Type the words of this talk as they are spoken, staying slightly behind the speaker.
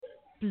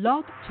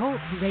Blog Talk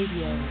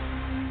Radio.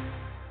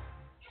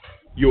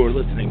 You're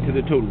listening to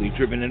the Totally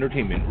Driven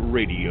Entertainment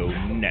Radio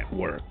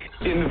Network.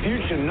 In the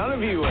future, none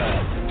of you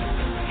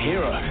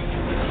heroes.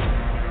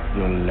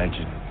 The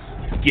legends.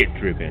 Get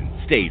driven,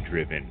 stay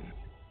driven.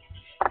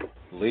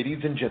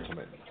 Ladies and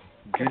gentlemen,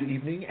 good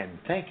evening and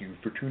thank you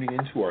for tuning in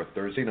to our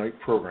Thursday night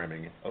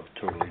programming of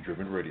Totally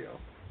Driven Radio.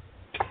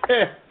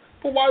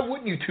 But why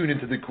wouldn't you tune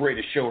into the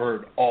greatest show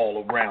heard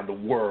all around the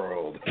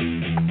world?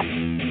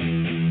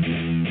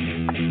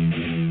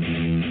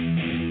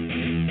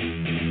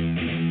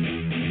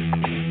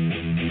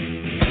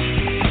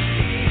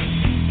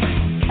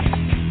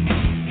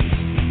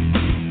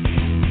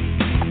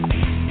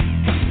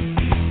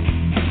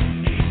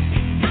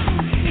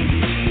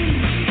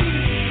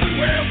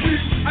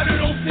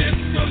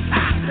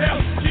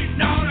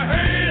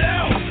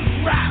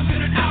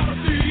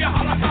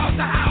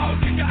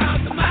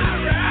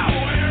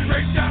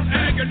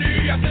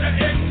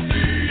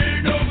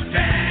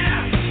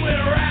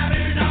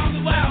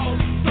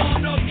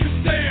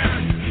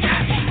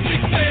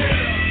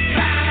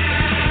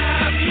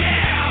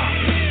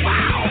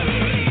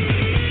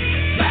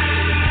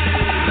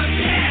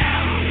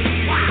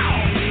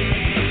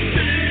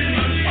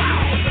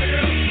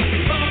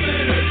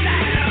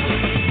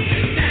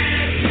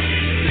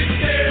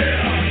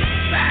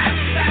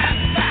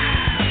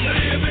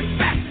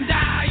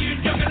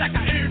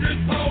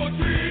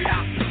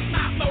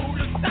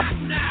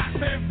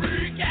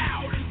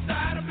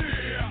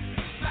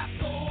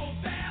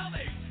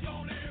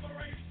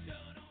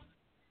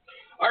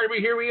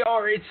 Here we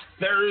are. It's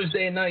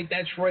Thursday night.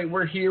 That's right.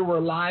 We're here. We're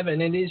live,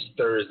 and it is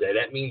Thursday.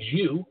 That means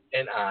you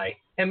and I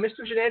and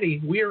Mr.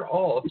 Jannetty, we are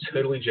all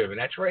totally driven.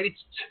 That's right. It's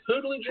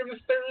Totally Driven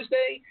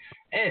Thursday,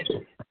 and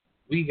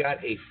we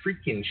got a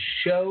freaking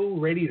show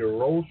ready to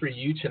roll for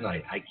you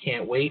tonight. I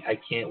can't wait. I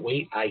can't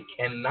wait. I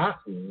cannot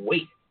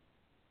wait.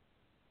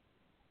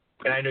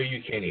 And I know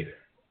you can't either.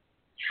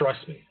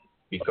 Trust me,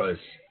 because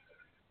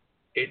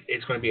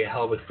it's going to be a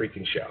hell of a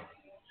freaking show.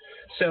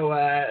 So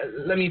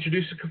let me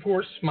introduce, of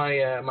course,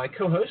 my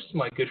co-host,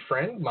 my good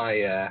friend,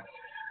 my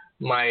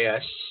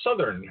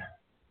Southern.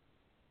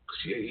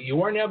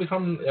 You are now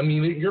become. I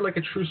mean, you're like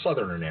a true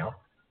Southerner now.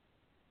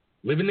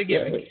 Living the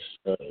gimmick.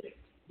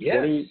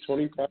 Yes.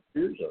 25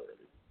 years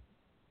already.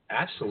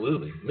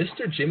 Absolutely,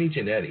 Mr. Jimmy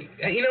Jannetty.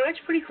 You know, that's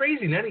pretty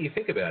crazy now that you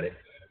think about it.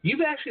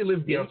 You've actually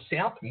lived down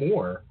south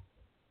more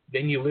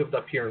than you lived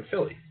up here in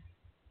Philly.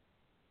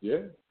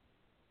 Yeah.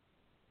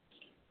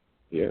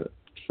 Yeah.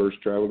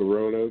 First travel to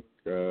Roanoke.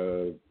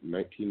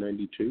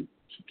 1992,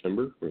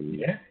 September. And,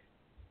 yeah.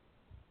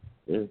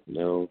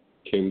 Now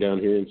came down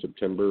here in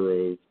September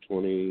of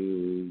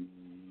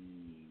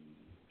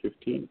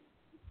 2015.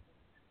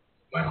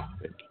 Wow.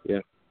 Yeah.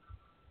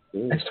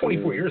 That's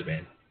 24 years,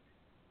 man.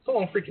 It's a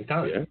long freaking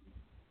time. Yeah.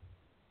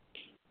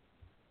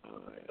 I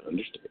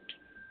understand.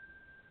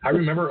 I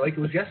remember it like it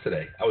was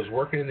yesterday. I was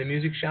working in the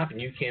music shop, and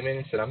you came in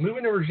and said, "I'm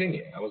moving to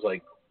Virginia." I was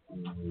like,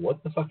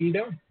 "What the fuck are you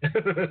doing?"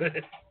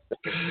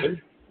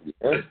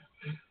 Yeah.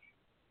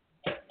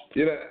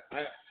 You know,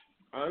 I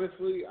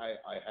honestly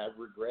have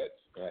regrets.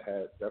 I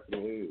have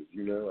definitely, as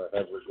you know, I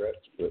have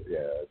regrets. But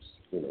yeah, it's,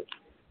 you know,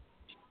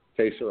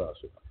 que sera,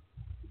 sera.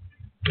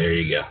 There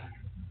you go.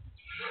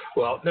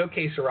 Well, no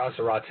que sera,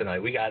 sera tonight.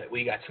 We got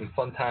some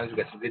fun times. We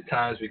got some good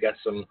times. We got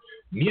some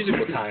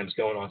musical times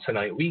going on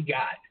tonight. We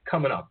got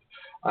coming up.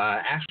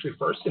 Actually,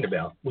 first in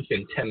about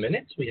within 10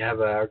 minutes, we have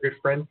our good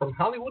friend from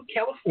Hollywood,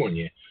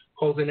 California,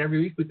 calls in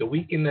every week with the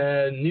week in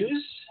the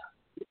news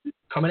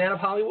coming out of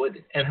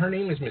Hollywood, and her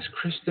name is Miss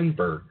Kristyn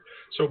Burtt.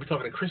 So we'll be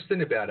talking to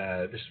Kristyn about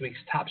this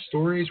week's top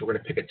stories. We're going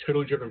to pick a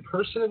totally driven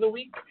person of the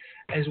week,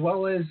 as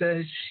well as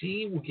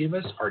she will give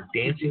us our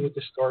Dancing with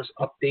the Stars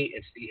update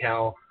and see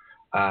how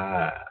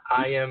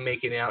I am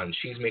making out and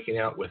she's making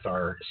out with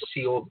our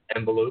sealed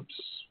envelopes,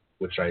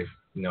 which I've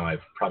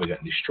probably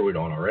gotten destroyed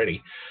on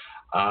already.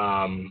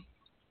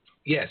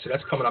 Yeah, so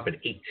that's coming up at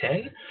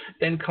 8:10.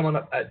 Then coming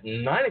up at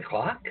 9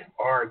 o'clock,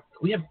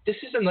 this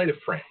is a night of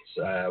friends.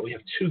 We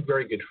have two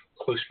very good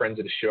close friends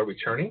of the show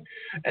returning.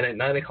 And at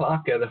 9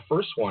 o'clock, the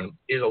first one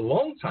is a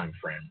longtime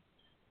friend.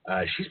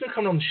 She's been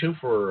coming on the show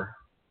for,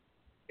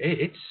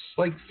 it's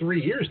like 3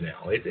 years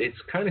now.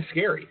 It's kind of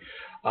scary.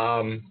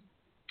 I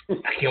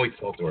can't wait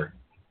to talk to her.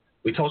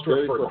 We talked to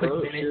her for a quick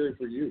minute. Scary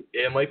for you.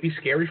 It might be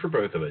scary for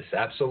both of us,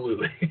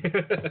 absolutely.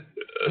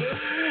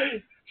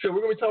 So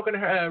we're going to be talking to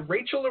her,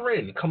 Rachel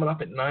Lorin, coming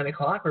up at 9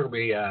 o'clock. We're going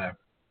to be,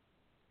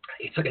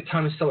 it's like a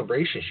time of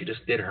celebration. She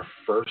just did her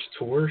first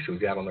tour. She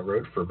was out on the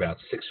road for about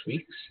 6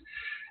 weeks.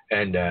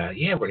 And,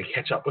 we're going to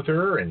catch up with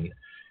her and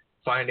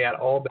find out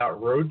all about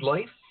road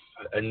life,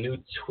 a new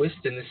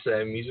twist in this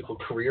musical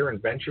career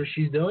and venture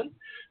she's doing.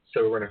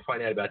 So we're going to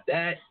find out about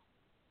that.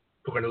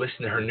 We're going to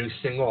listen to her new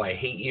single, I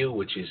Hate You,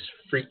 which is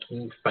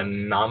freaking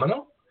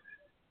phenomenal.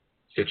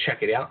 So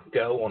check it out.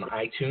 Go on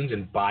iTunes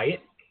and buy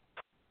it.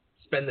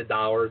 Spend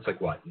 $1. It's like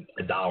what?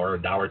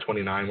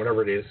 $1.29,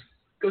 whatever it is.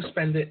 Go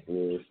spend it.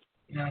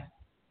 Yeah.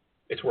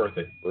 It's worth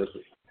it. Worth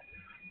it.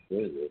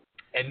 Yeah.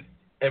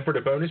 And for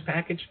the bonus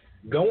package,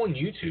 go on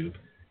YouTube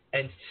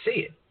and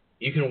see it.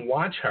 you can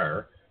watch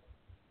her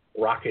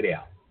rock it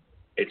out.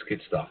 It's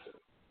good stuff.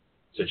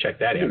 So check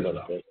that out as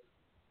well.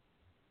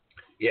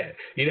 Yeah,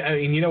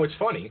 it's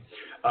funny.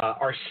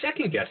 Our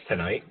second guest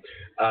tonight,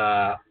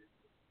 our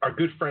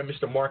good friend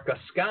Mr. Gus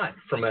Scott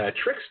from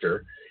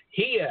Trixter.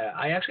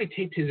 I actually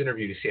taped his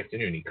interview this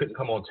afternoon. He couldn't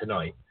come on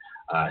tonight,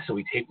 so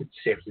we taped it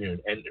this afternoon.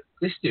 And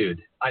this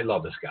dude, I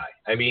love this guy.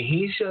 I mean,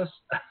 he's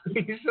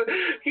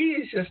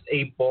just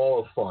a ball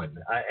of fun.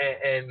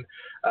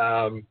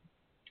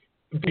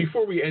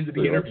 Before we ended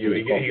the interview,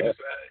 he was,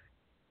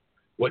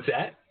 what's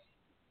that?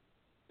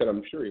 But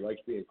I'm sure he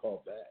likes being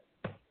called that.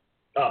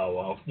 Oh,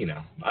 well, you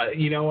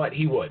know what?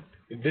 He would.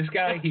 This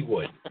guy, he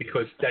would,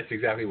 because that's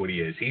exactly what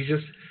he is. He's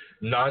just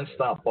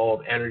nonstop ball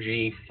of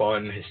energy,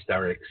 fun,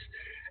 hysterics.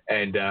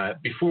 And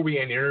before we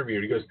end the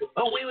interview, he goes,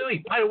 oh,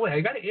 wait. By the way,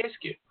 I got to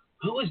ask you,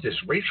 who is this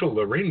Rachel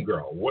Lorin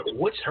girl?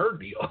 What's her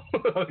deal?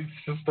 He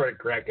just started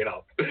cracking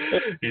up.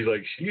 He's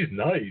like, she's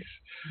nice.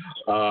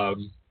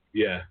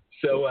 Yeah.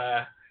 So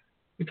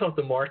we talked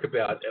to Mark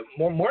about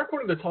Mark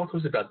wanted to talk to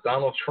us about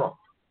Donald Trump.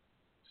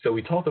 So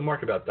we talked to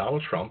Mark about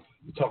Donald Trump.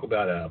 We talk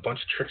about a bunch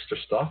of Trixter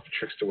stuff,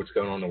 what's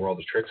going on in the world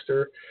of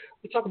Trixter.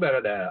 We talk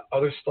about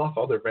other stuff,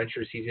 other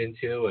ventures he's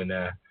into, and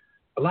a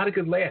lot of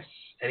good laughs.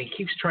 And he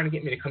keeps trying to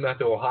get me to come out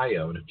to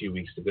Ohio in a few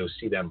weeks to go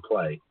see them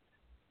play.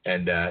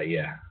 And,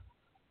 yeah,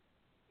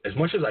 as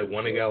much as I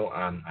want to go,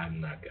 I'm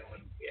not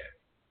going.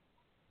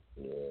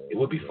 Yeah. It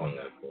would be fun,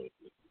 though.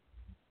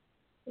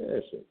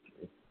 Yeah,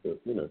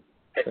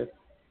 sure.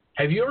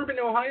 Have you ever been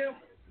to Ohio?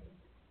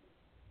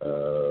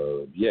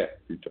 Yeah,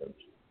 a few times.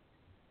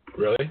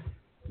 Really?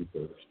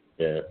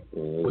 Yeah.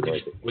 What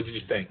did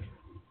you think?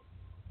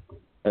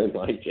 I didn't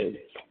like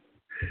it.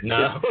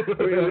 No.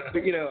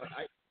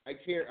 I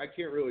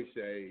can't really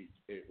say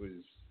it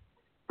was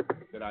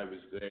that I was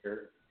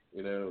there.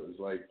 It was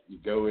like you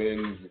go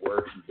in, you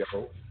work, you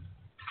go.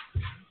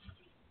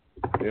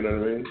 You know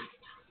what I mean?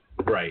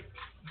 Right.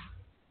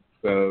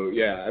 So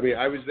yeah, I mean,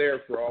 I was there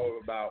for all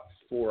of about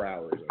 4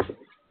 hours. I think.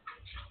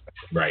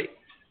 Right.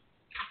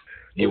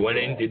 You went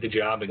in, did the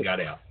job, and got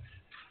out.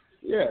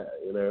 Yeah,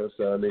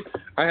 so I mean,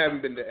 I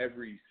haven't been to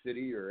every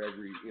city or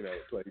every,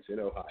 place in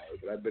Ohio,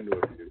 but I've been to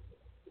a few.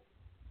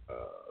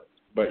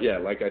 But yeah,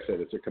 like I said,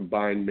 it's a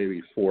combined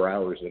maybe 4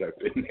 hours that I've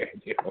been there.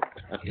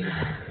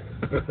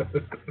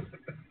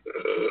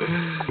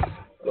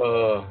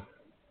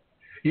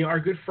 Our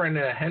good friend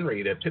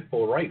Henry, the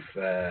Pitbull Rife,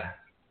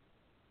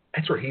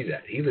 that's where he's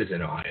at. He lives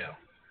in Ohio.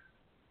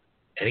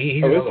 And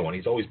he's another one.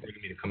 He's always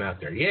begging me to come out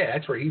there. Yeah,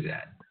 that's where he's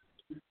at.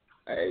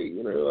 Hey,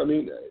 I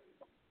mean,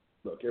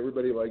 look,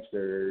 everybody likes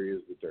their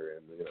areas that they're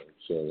in,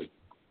 so,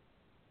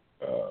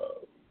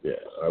 yeah,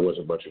 I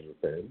wasn't much of a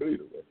fan, but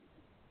either way.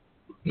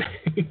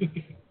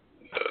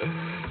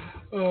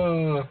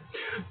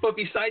 But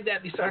beside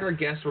our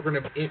guests, we're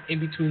going to, in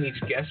between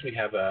each guest, we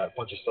have a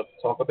bunch of stuff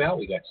to talk about.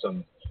 We got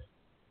some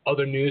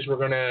other news we're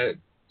going to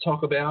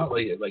talk about,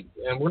 and we're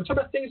going to talk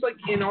about things like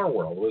in our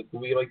world.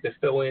 We like to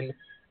fill in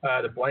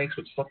the blanks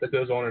with stuff that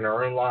goes on in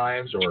our own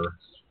lives, or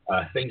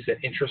things that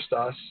interest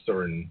us,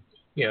 or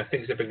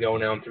things that have been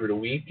going on through the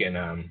week,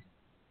 and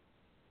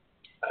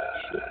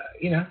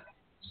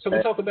so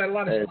we talk about a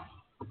lot of stuff.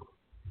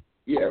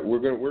 Yeah, we're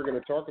gonna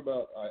talk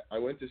about. I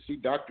went to see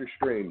Dr.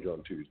 Strange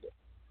on Tuesday,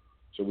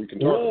 so we can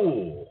talk.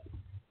 Oh,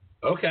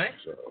 okay.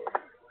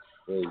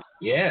 So,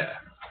 yeah.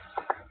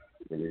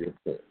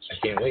 I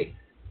can't wait.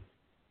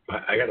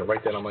 I got to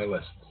write that on my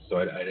list so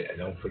I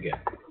don't forget.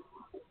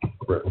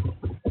 Right.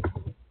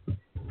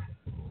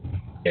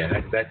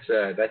 Yeah, that's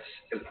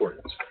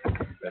important.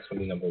 That's going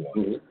to be number one.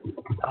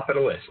 Mm-hmm. Top of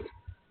the list.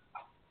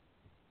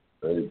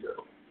 There you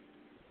go.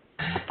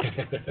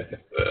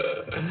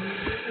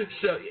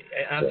 So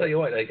I'll tell you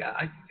what. I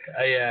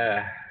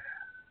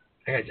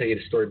gotta tell you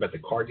the story about the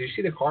car. Did you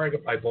see the car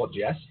I bought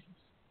Jess?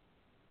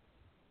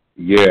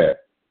 Yeah,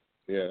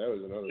 that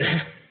was another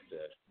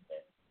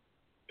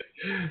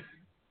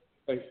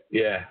one.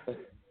 Yeah.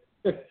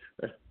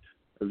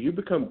 Have you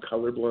become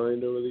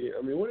colorblind over the year?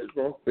 I mean, what is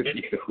wrong with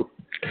you?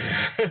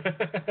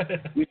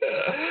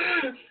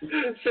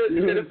 So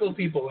to the full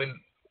people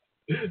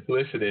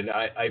listening,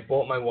 I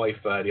bought my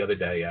wife the other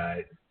day.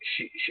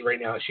 She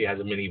right now she has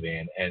a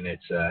minivan, and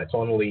it's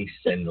on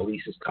lease, and the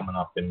lease is coming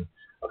up in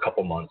a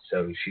couple months.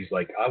 So she's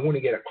like, I want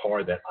to get a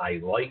car that I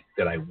like,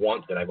 that I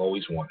want, that I've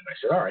always wanted. I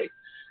said, all right.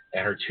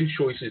 And her two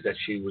choices that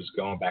she was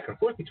going back and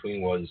forth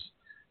between was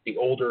the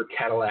older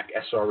Cadillac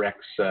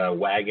SRX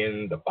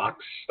wagon, the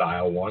box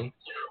style one,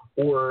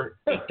 or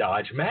a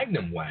Dodge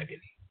Magnum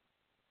wagon.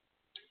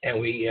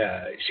 And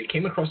she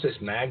came across this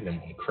Magnum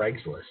on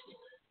Craigslist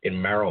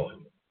in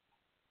Maryland,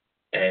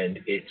 and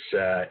it's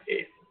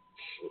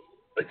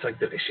like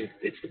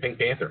it's the Pink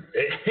Panther.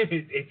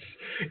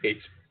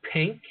 It's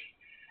pink,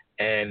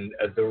 and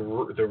the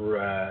roof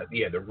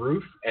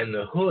and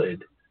the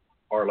hood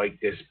are like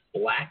this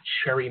black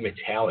cherry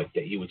metallic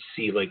that you would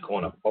see like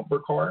on a bumper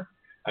car.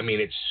 I mean,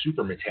 it's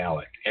super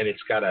metallic, and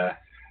it's got a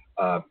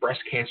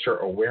breast cancer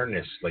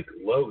awareness like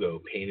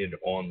logo painted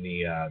on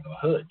the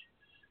hood.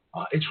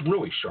 It's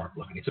really sharp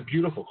looking. It's a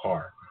beautiful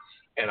car.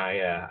 And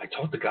I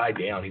talked the guy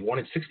down. He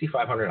wanted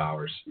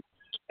 $6,500,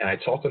 and I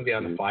talked him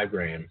down to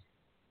 $5,000.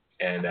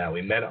 And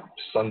we met up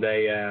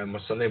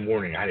Sunday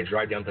morning. I had to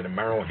drive down to the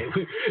Maryland.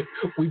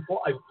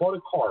 I bought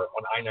a car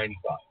on I-95.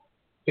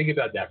 Think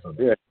about that for a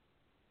minute.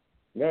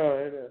 Yeah.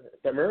 No,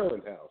 the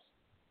Maryland house.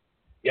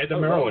 Yeah, the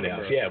Maryland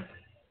house. Yeah.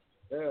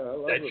 Yeah, I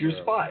love That's your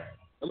spot.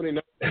 Somebody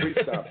knows we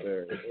stop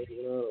there.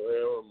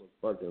 I'm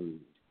fucking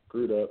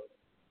screwed up.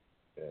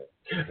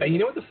 Yeah. And you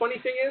know what the funny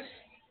thing is?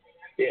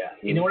 Yeah.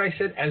 You know what I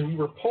said? As we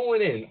were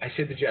pulling in, I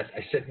said to Jess,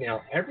 I said,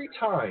 now, every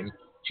time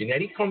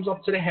Jannetty comes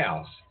up to the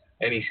house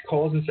and he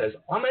calls and says,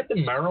 I'm at the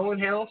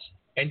Maryland house,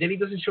 and then he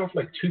doesn't show up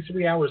for like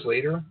 2-3 hours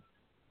later,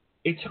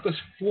 it took us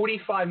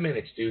 45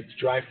 minutes, dude, to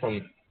drive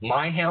from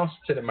my house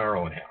to the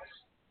Maryland house.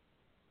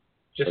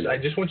 I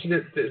just want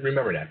you to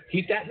remember that.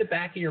 Keep that in the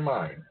back of your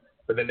mind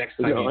for the next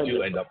time you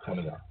do end up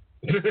coming up.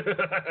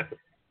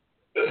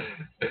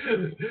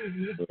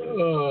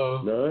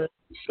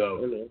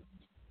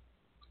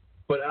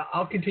 But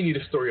I'll continue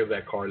the story of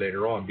that car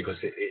later on because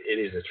it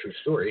is a true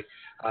story.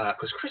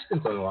 Because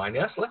Kristyn's on the line.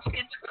 Yes, let's get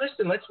to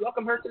Kristyn. Let's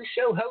welcome her to the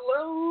show.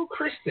 Hello,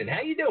 Kristyn.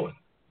 How you doing?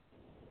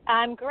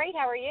 I'm great.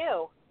 How are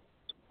you?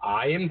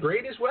 I am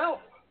great as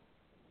well.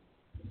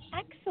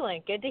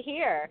 Excellent. Good to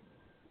hear.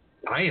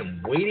 I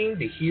am waiting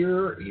to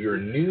hear your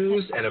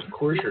news, and of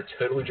course, you're a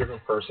totally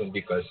different person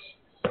because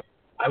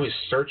I was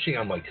searching.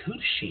 I'm like, who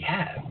does she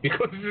have?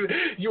 Because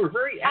you were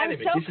very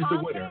adamant. This is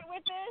the winner.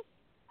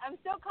 I'm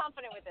so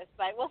confident with this,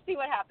 but we'll see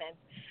what happens.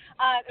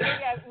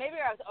 Maybe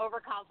I was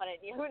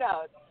overconfident. Who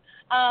knows?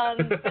 I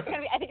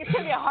think it's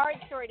going to be a hard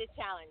story to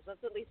challenge.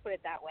 Let's at least put it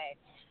that way.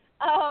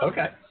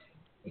 Okay.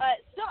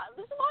 So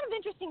there's a lot of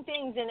interesting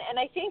things, and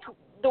I think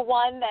the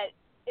one that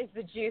is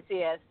the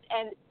juiciest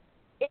and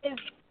is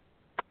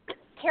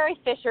Carrie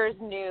Fisher's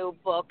new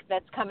book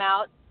that's come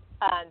out,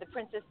 The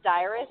Princess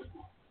Diarist,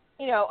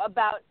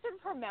 about sort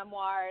of her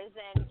memoirs,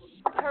 and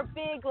her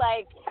big,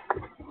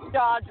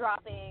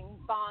 jaw-dropping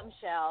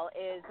bombshell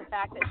is the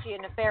fact that she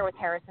had an affair with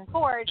Harrison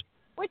Ford,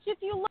 which if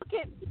you look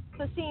at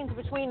the scenes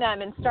between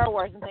them in Star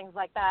Wars and things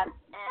like that,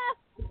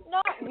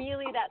 not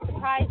really that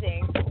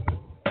surprising.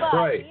 But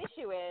right.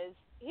 The issue is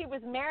he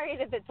was married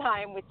at the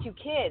time with 2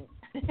 kids.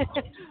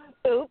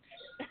 Oops.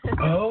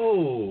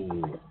 Oh.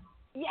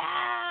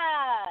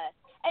 Yeah.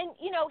 And,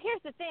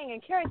 here's the thing,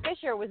 and Carrie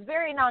Fisher was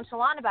very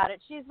nonchalant about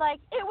it. She's like,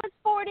 it was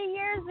 40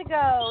 years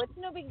ago. It's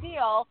no big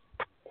deal.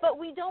 But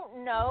we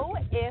don't know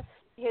if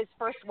his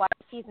first wife,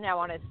 he's now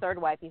on his 3rd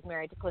wife, he's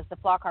married to Calista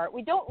Flockhart.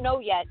 We don't know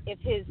yet if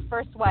his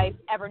first wife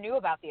ever knew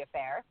about the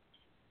affair,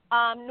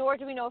 nor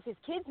do we know if his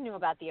kids knew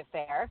about the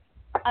affair,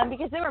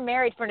 because they were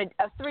married for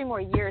 3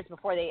 more years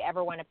before they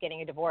ever wound up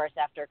getting a divorce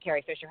after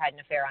Carrie Fisher had an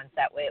affair on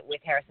set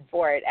with Harrison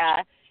Ford.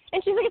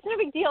 And she's like, it's no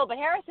big deal, but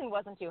Harrison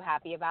wasn't too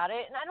happy about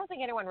it, and I don't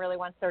think anyone really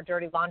wants their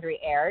dirty laundry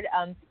aired.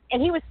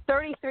 And he was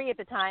 33 at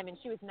the time, and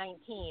she was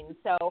 19,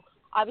 so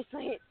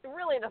obviously it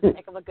really doesn't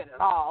make him look good at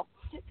all.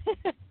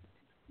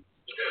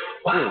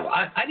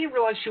 Wow, I didn't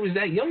realize she was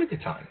that young at the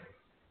time.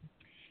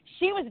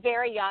 She was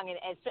very young in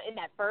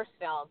that first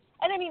film.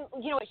 And I mean,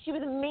 she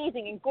was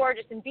amazing and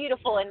gorgeous and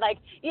beautiful. And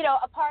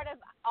a part of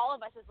all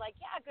of us is like,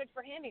 yeah, good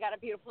for him. He got a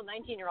beautiful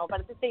 19-year-old.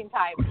 But at the same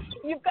time,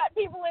 you've got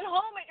people at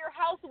home at your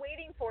house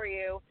waiting for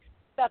you.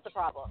 That's a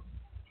problem.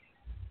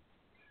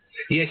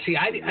 Yeah, see,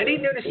 I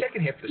didn't know the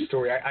second half of the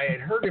story. I had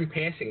heard in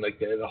passing,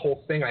 the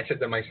whole thing. I said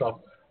to myself,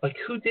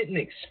 who didn't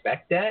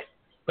expect that?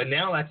 But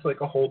now that's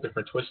a whole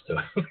different twist to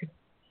it.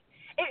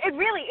 It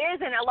really is,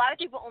 and a lot of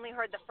people only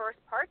heard the first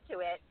part to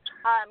it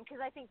because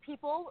I think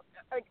people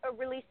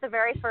released the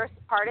very first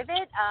part of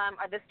it,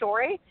 the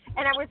story,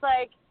 and I was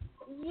like,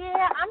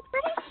 yeah, I'm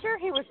pretty sure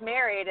he was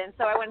married, and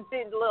so I went and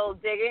did a little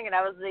digging, and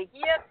I was like,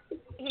 yep,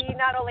 he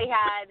not only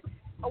had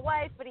a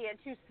wife, but he had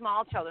 2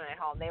 small children at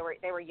home. They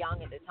were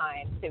young at the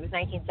time, so it was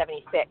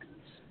 1976.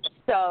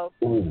 So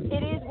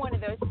it is one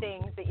of those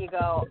things that you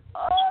go,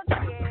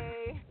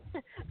 okay,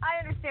 I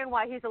understand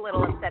why he's a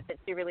little upset that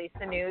she released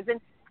the news,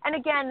 and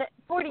again,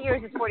 40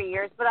 years is 40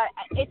 years, but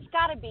it's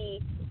got to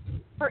be,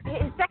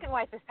 his second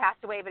wife has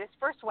passed away, but his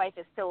first wife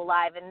is still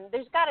alive, and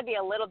there's got to be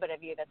a little bit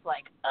of you that's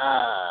like,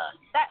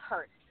 that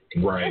hurts.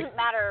 Right. It doesn't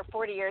matter if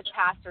 40 years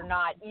passed or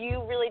not.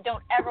 You really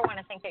don't ever want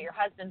to think that your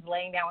husband's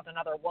laying down with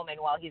another woman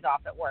while he's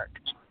off at work.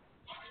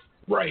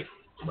 Right.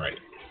 Wow.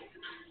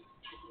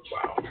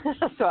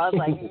 So I was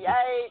like,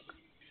 yikes.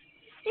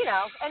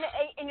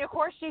 And of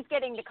course she's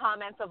getting the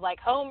comments of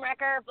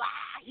homewrecker,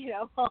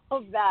 blah, all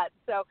of that.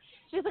 So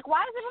she's like,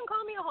 why does everyone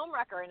call me a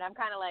homewrecker? And I'm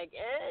kind of like,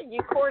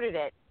 you courted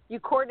it. You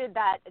courted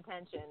that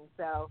attention.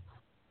 So.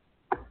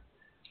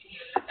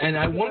 And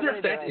I wonder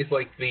if that is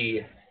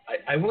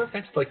I wonder if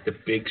that's the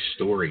big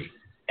story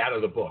out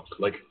of the book.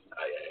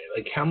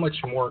 How much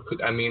more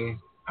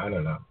I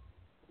don't know.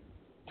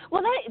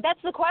 Well,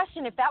 that's the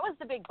question. If that was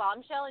the big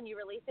bombshell and you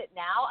release it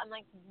now, I'm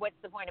like, what's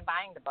the point of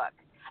buying the book?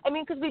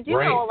 Because we do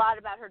know a lot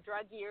about her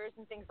drug years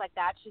and things like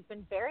that. She's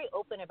been very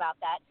open about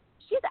that.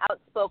 She's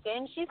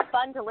outspoken. She's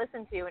fun to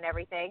listen to and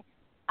everything.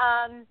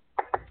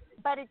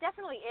 But it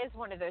definitely is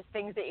one of those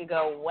things that you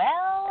go,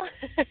 well,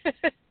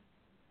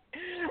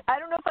 I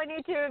don't know if I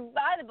need to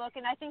buy the book,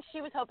 and I think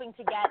she was hoping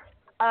to get,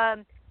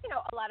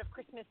 a lot of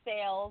Christmas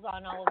sales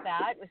on all of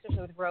that,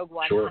 especially with Rogue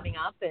One coming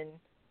up, and,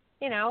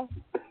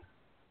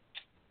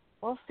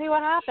 we'll see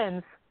what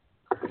happens.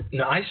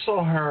 No, I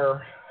saw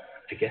her,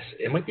 I guess,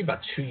 it might be about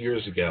 2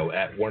 years ago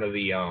at one of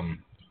the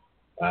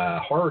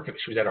horror,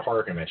 she was at a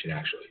horror convention,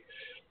 actually,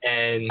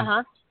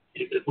 and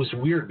it was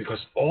weird because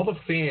all the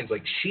fans,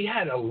 like, she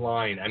had a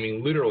line, I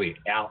mean, literally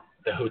out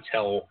the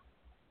hotel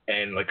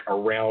and, like,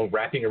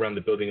 wrapping around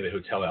the building of the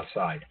hotel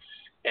outside,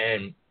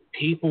 and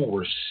people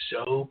were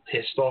so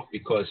pissed off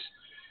because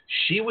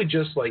she would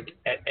just, like,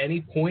 at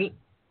any point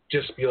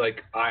just be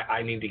like,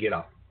 I need to get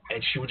up.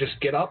 And she would just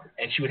get up,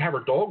 and she would have her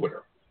dog with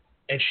her.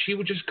 And she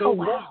would just go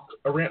walk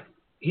around.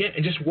 Yeah,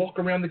 and just walk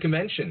around the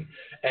convention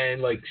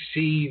and, like,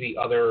 see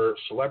the other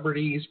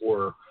celebrities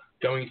or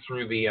going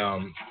through the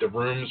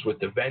rooms with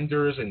the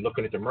vendors and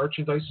looking at the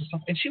merchandise and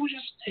stuff. And she was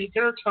just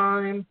taking her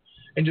time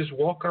and just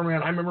walking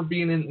around. I remember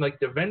being in, like,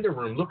 the vendor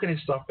room looking at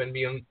stuff and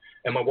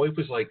my wife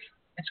was like,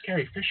 that's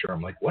Carrie Fisher.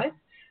 I'm like, what?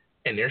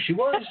 And there she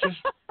was, just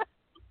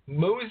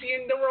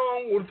moseying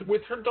around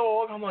with her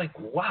dog. I'm like,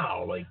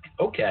 wow, like,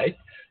 okay.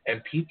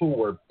 And people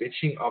were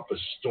bitching up a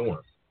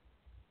storm.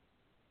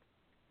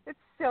 It's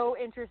so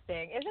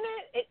interesting, isn't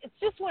it? It's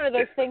just one of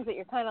those things that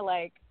you're kind of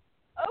like,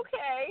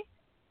 okay,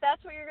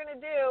 that's what you're going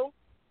to do.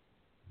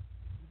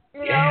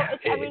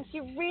 I mean, she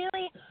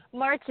really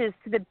marches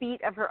to the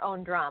beat of her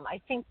own drum. I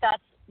think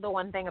that's the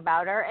one thing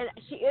about her. And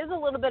she is a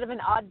little bit of an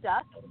odd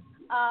duck,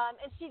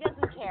 and she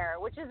doesn't care,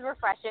 which is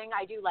refreshing.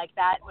 I do like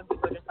that when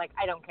people are just like,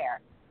 I don't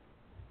care.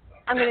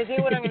 I'm going to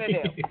do what I'm going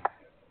to do.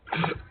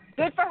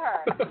 Good for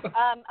her.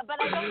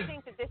 But I don't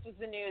think that this was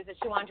the news that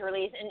she wanted to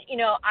release. And,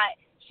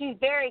 she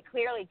very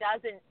clearly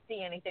doesn't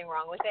see anything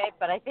wrong with it.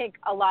 But I think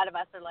a lot of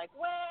us are like,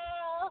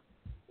 well,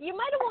 you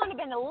might have wanted to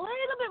been a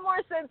little bit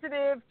more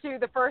sensitive to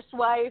the first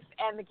wife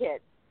and the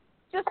kids.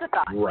 Just a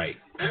thought. Right.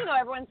 Even though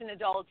everyone's an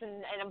adult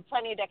and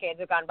plenty of decades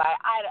have gone by,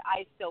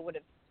 I still would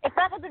have. If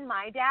that had been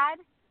my dad,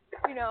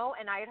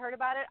 and I had heard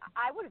about it,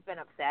 I would have been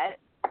upset.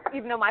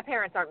 Even though my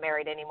parents aren't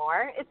married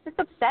anymore. It's just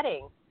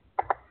upsetting.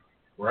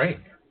 Right.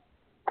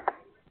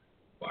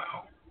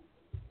 Wow.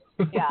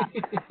 Yeah.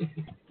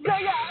 So,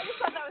 I just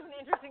thought that was an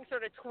interesting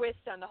sort of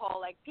twist on the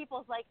whole, like,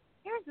 people's like,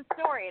 here's the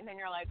story, and then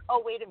you're like,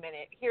 oh, wait a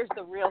minute, here's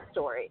the real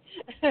story.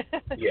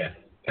 Yeah.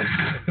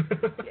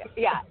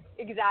 Yeah,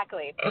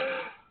 exactly.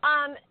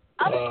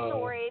 Other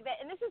story,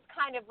 and this is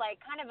kind of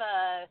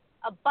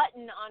a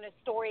button on a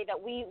story that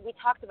we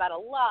talked about a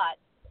lot,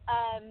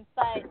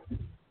 but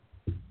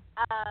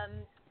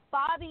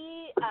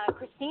Bobby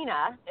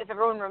Christina, if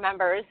everyone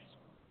remembers,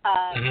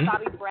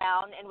 Bobby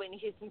Brown and Whitney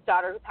Houston's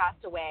daughter who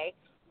passed away,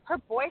 her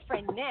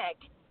boyfriend, Nick,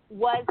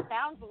 was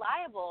found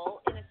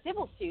liable in a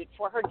civil suit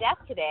for her death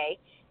today,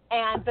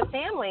 and the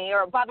family,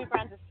 or Bobby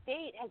Brown's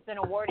estate, has been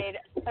awarded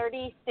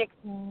 $36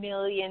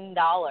 million.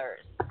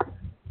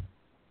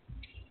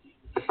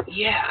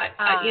 Yeah,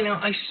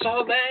 I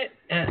saw that,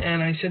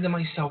 and I said to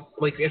myself,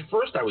 like, at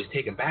first I was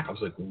taken back. I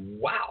was like,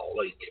 wow,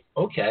 like,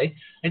 okay.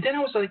 And then I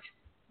was like,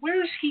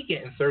 where is he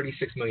getting $36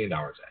 million at?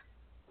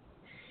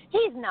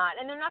 He's not,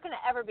 and they're not going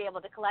to ever be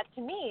able to collect.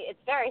 To me, it's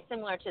very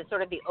similar to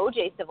sort of the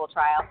O.J. civil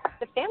trial.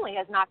 The families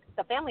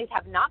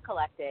have not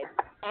collected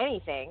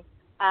anything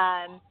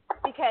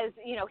because,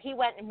 he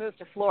went and moved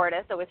to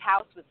Florida, so his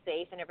house was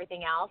safe and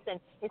everything else, and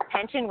his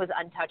pension was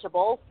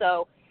untouchable.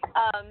 So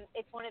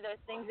it's one of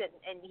those things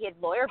and he had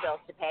lawyer bills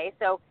to pay,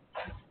 so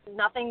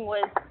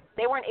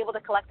they weren't able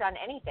to collect on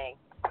anything.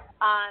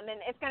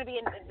 And it's going to be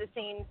in the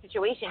same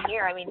situation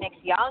here. I mean,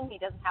 Nick's young. He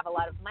doesn't have a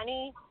lot of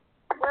money.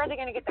 Where are they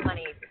going to get the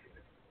money?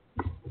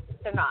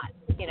 They're not,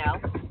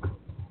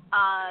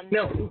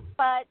 No.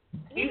 But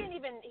he didn't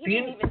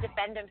even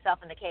defend himself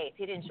in the case.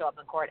 He didn't show up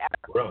in court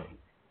ever. Really?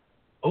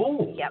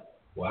 Oh. Yep.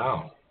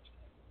 Wow.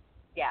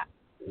 Yeah.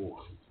 Ooh.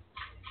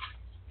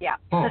 Yeah.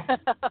 Huh.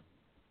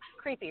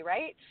 Creepy,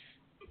 right?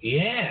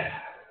 Yeah.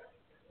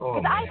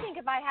 Because I think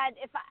if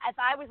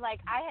I was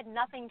like, I had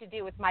nothing to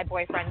do with my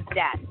boyfriend's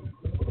death,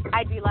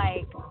 I'd be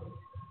like,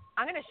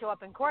 I'm going to show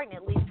up in court and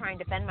at least try and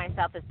defend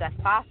myself as best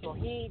possible.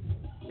 He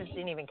just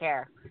didn't even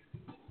care.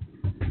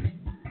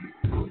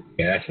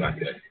 Yeah, that's not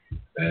good.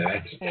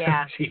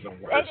 That's even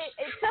worse.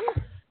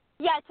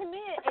 To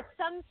me, it's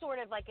some sort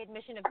of, like,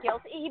 admission of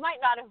guilt. He might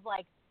not have,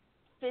 like,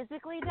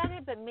 physically done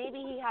it, but maybe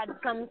he had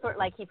some sort,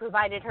 like, he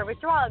provided her with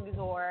drugs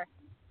or,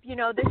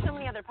 there's so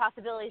many other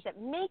possibilities that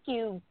make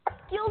you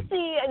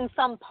guilty in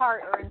some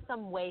part or in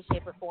some way,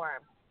 shape, or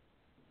form.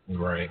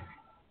 Right.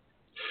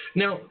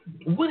 Now,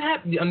 what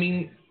happened, I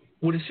mean,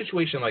 with a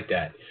situation like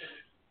that,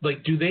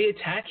 like, do they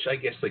attach, I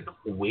guess, like,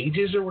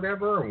 wages or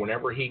whatever, or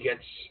whenever he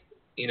gets,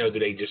 do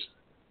they just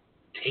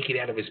take it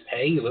out of his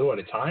pay a little at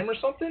a time or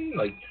something,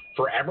 like,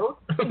 forever?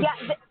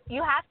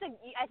 Yeah,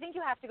 I think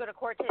you have to go to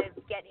court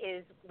to get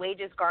his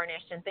wages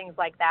garnished and things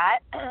like that.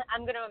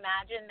 I'm going to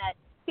imagine that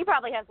he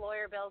probably has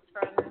lawyer bills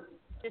from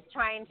just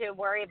trying to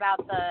worry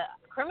about the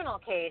criminal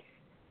case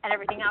and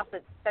everything else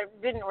that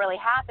didn't really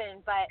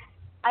happen, but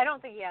I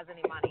don't think he has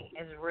any money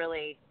is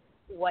really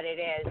what it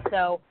is.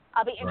 So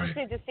I'll be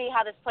interested to see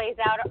how this plays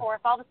out, or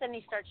if all of a sudden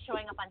he starts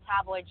showing up on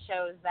tabloid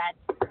shows that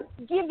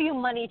give you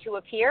money to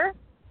appear.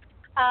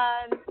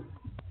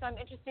 So I'm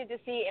interested to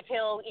see if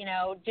he'll,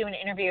 do an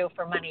interview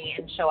for money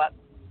and show up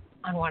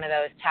on one of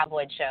those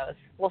tabloid shows.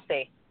 We'll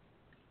see.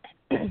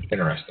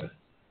 Interesting.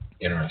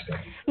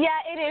 Yeah,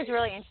 it is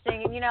really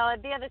interesting.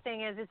 And the other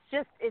thing is,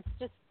 it's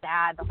just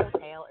sad. The whole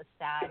tale is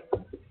sad.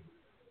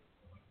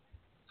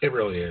 It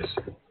really is.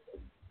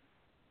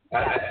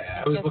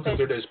 Yeah, I was looking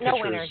through those pictures.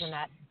 No winners in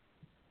that.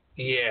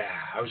 Yeah,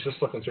 I was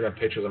just looking through that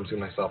pictures. I'm seeing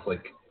myself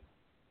like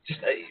just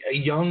a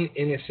young,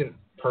 innocent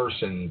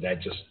person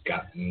that just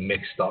got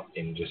mixed up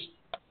in just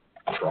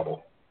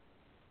trouble.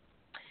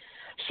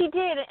 She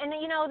did, and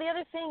the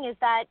other thing is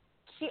that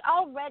she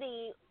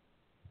already,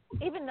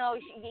 even though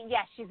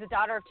she's the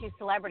daughter of two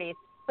celebrities,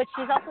 but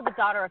she's also the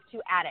daughter of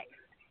two addicts.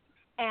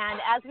 And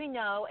as we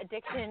know,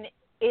 addiction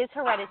is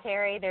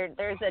hereditary.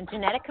 There's a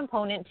genetic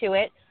component to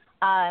it.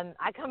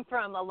 I come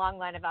from a long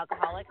line of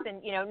alcoholics,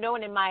 and no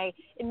one in my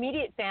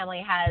immediate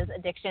family has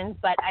addictions,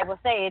 but I will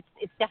say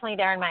it's definitely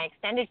there in my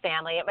extended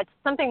family. It's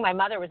something my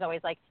mother was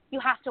always like, you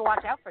have to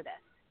watch out for this.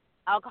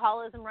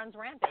 Alcoholism runs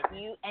rampant.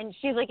 And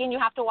she's like, and you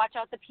have to watch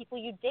out the people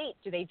you date.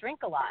 Do they drink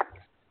a lot?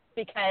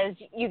 Because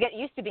you get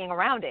used to being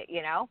around it,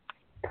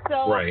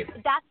 So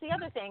that's the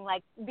other thing.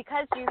 Like,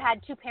 because you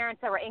had two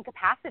parents that were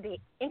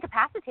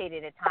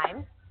incapacitated at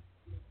times,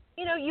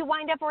 you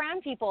wind up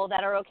around people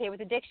that are okay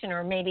with addiction,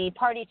 or maybe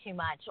party too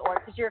much, or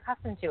because you're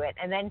accustomed to it,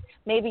 and then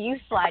maybe you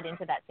slide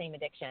into that same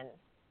addiction.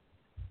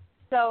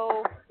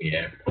 So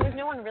there was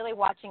no one really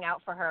watching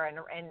out for her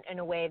in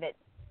a way that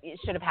it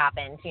should have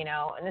happened,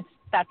 and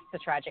that's the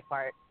tragic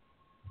part.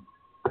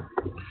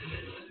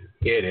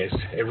 It is.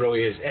 It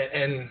really is.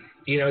 And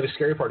the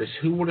scary part is,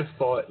 who would have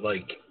thought,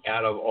 like,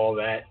 out of all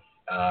that,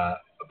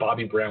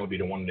 Bobby Brown would be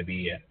the one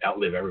to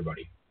outlive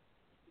everybody?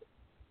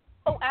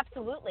 Oh,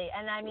 absolutely.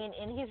 And I mean,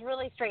 and he's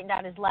really straightened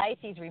out his life.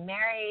 He's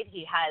remarried.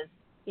 He has,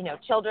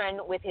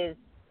 children with his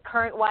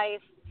current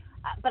wife.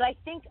 But I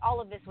think all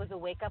of this was a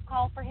wake-up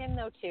call for him,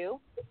 though, too.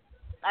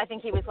 I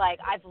think he was like,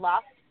 I've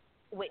lost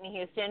Whitney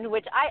Houston,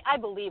 which I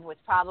believe was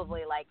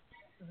probably like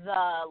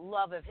the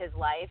love of his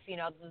life,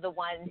 the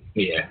one.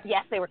 Yeah.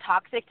 Yes, they were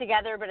toxic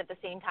together, but at the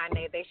same time,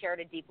 they shared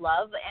a deep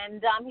love.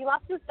 And he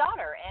lost his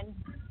daughter. And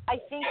I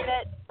think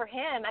that for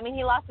him, I mean,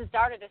 he lost his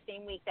daughter the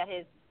same week that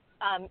his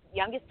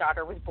youngest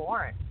daughter was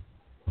born.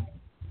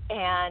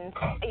 And,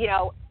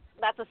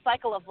 that's a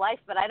cycle of life,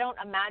 but I don't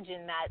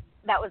imagine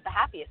that was the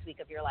happiest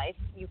week of your life.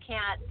 You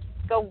can't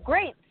go,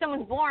 great,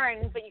 someone's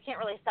born, but you can't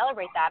really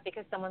celebrate that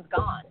because someone's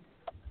gone.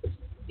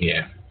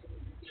 Yeah.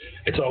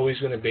 It's always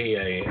going to be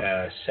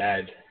a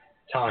sad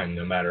time,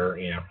 no matter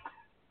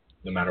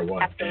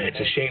what. Absolutely. And it's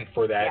a shame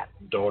for that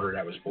daughter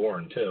that was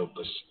born, too,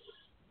 because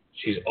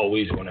she's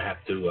always going to have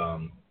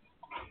to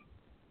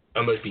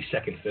almost be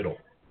second fiddle.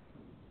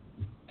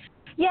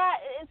 Yeah,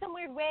 in some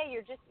weird way,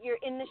 you're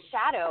in the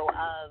shadow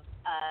of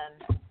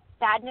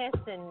sadness,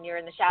 and you're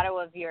in the shadow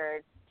of your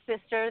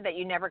sister that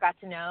you never got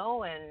to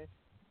know,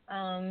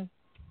 and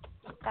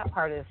that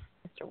part is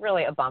just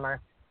really a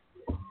bummer.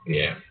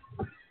 Yeah.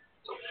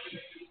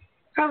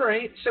 All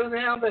right, so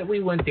now that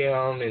we went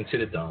down into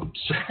the dumps.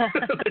 I'll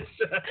end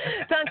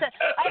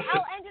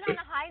it on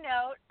a high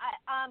note.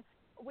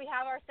 We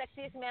have our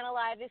sexiest man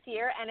alive this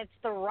year, and it's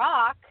The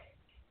Rock.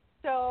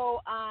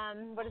 So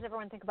what does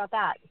everyone think about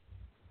that?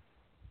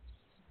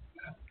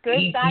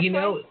 Good, bad?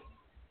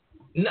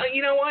 No,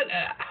 you know what?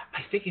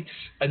 I think it's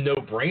a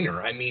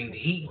no-brainer. I mean,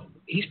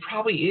 he's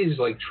probably is,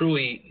 like,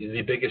 truly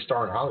the biggest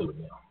star in Hollywood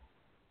now.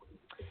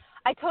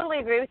 I totally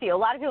agree with you. A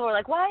lot of people were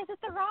like, why is it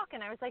The Rock?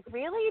 And I was like,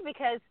 really?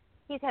 Because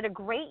he's had a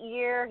great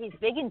year. He's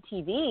big in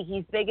TV.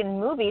 He's big in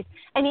movies.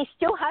 And he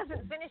still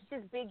hasn't finished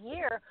his big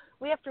year.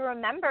 We have to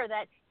remember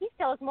that he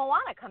still has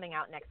Moana coming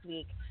out next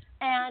week.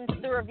 And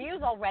the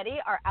reviews already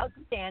are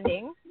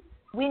outstanding.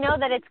 We know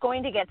that it's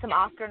going to get some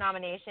Oscar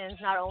nominations,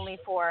 not only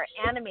for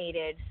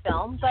animated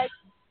film, but,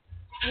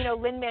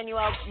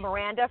 Lin-Manuel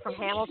Miranda from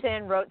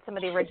Hamilton wrote some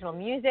of the original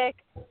music.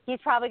 He's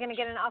probably going to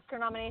get an Oscar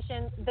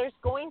nomination. There's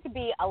going to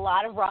be a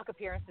lot of Rock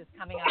appearances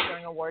coming up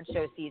during award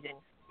show season.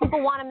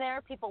 People want him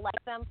there. People like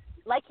him.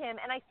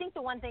 And I think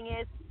the one thing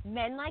is,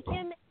 men like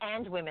him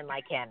and women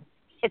like him.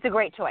 It's a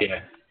great choice.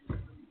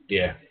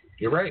 Yeah,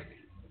 you're right.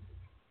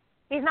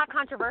 He's not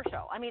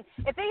controversial. I mean,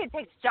 if they had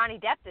picked Johnny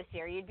Depp this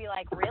year, you'd be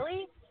like,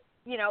 really?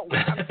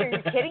 Are you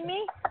kidding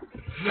me?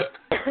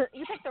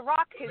 You picked The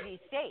Rock because he's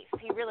safe.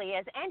 He really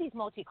is. And he's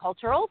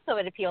multicultural, so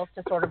it appeals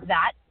to sort of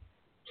that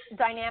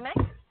dynamic.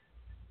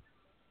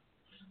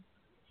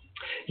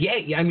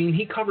 Yeah, I mean,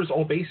 he covers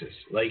all bases.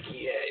 Like,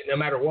 no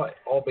matter what,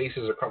 all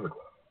bases are covered.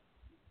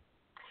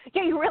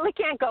 Yeah, you really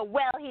can't go,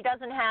 he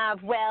doesn't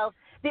have,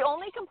 the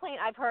only complaint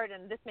I've heard,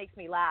 and this makes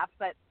me laugh,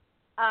 but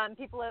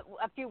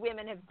a few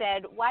women have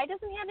said, why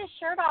doesn't he have his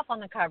shirt off on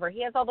the cover?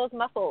 He has all those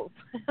muscles.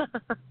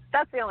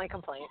 That's the only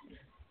complaint.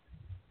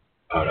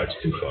 Oh, that's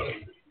too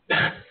funny.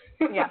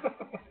 Yeah.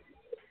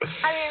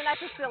 I mean,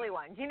 that's a silly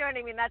one. Do you know what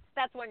I mean?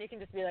 That's one you can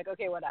just be like,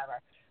 okay,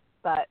 whatever.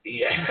 But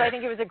so I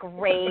think it was a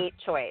great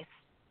choice.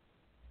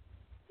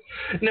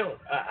 No,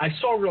 I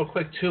saw real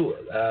quick too.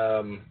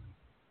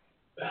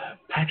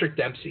 Patrick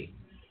Dempsey,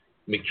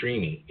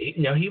 McDreamy.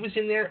 He was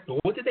in there.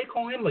 What did they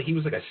call him? Like he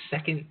was like a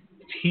second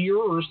tier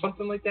or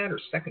something like that, or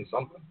second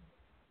something.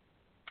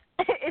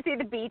 Is he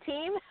the B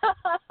team?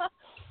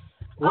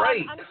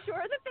 Right. I'm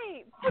sure that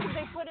they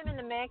put him in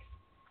the mix.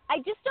 I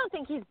just don't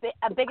think he's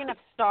a big enough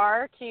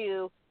star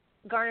to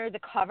garner the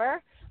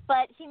cover,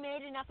 but he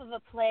made enough of a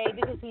play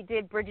because he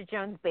did Bridget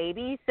Jones'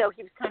 Baby, so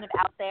he was kind of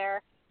out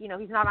there. You know,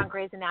 he's not on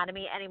Grey's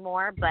Anatomy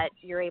anymore, but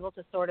you're able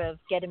to sort of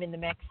get him in the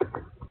mix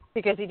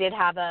because he did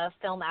have a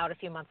film out a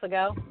few months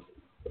ago.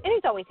 And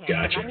he's always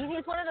handsome. Gotcha. I mean,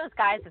 he's one of those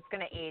guys that's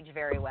going to age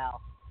very well.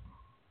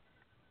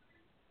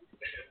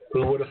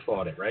 Who would have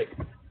thought it, right?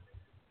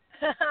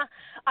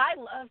 I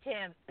loved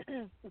him.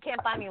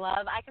 Can't Buy Me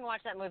Love. I can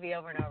watch that movie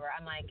over and over.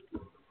 I'm like,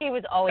 he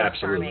was always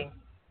charming.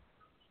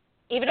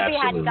 Even if he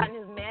hadn't gotten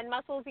his man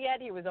muscles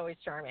yet, he was always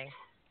charming.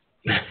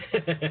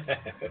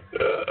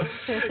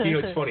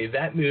 It's funny.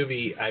 That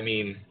movie, I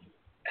mean,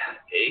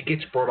 it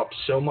gets brought up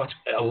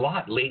a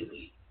lot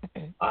lately.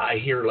 I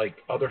hear like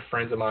other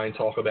friends of mine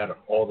talk about it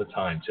all the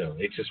time too.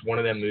 It's just one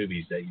of them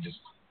movies that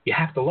you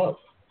have to love.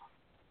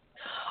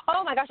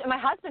 Oh my gosh, and my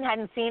husband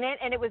hadn't seen it,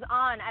 and it was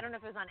on, I don't know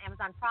if it was on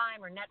Amazon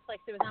Prime or Netflix,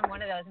 it was on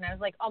one of those, and I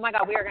was like, oh my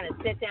God, we are going to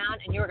sit down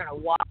and you're going to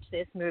watch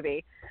this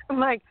movie. I'm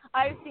like,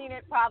 I've seen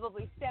it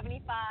probably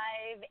 75,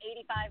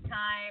 85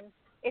 times.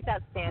 It's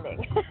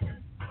outstanding.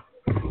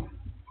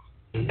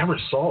 Never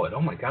saw it.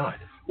 Oh my God.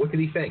 What did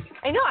he think?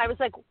 I know. I was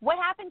like, what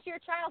happened to your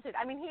childhood?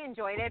 I mean, he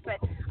enjoyed it, but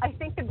I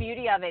think the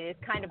beauty of it is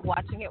kind of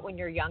watching it when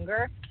you're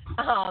younger.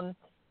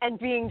 And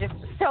being just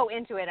so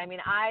into it. I mean,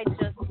 I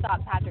just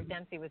thought Patrick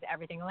Dempsey was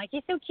everything. Like,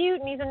 he's so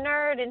cute, and he's a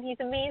nerd, and he's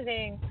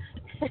amazing.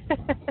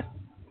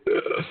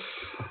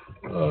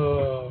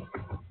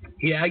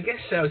 Yeah, I guess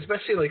so.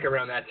 Especially like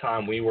around that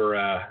time, we were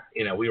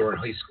in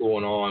high school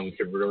and all, and we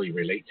could really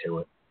relate to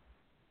it.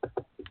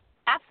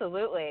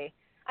 Absolutely.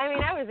 I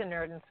mean, I was a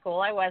nerd in school.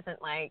 I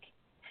wasn't like,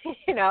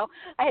 I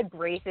had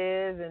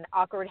braces and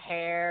awkward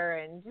hair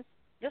and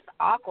just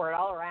awkward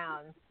all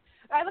around.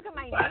 I look at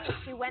my niece,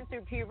 she went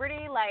through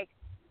puberty, like,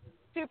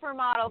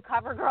 supermodel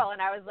cover girl, and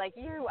I was like,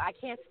 I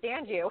can't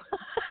stand you.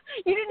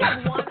 You didn't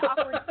have one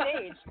awkward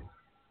stage.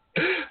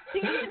 She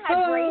even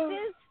had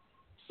braces.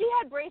 She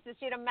had braces.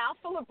 She had a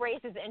mouthful of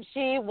braces, and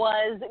she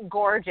was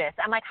gorgeous.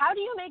 I'm like, how do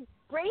you make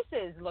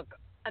braces look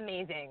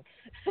amazing?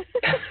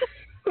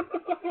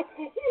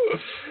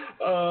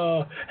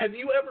 Have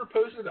you ever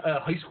posted a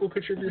high school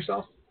picture of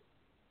yourself?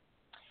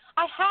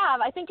 I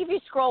have. I think if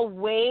you scroll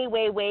way,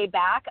 way, way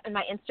back on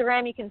my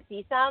Instagram, you can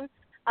see some.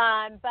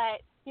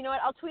 But you know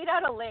what? I'll tweet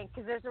out a link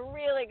because there's a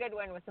really good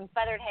one with some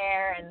feathered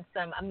hair and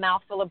a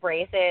mouthful of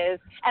braces.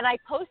 And I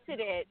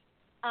posted it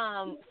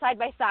side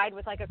by side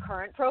with like a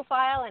current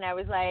profile, and I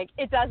was like,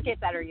 it does get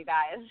better, you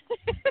guys.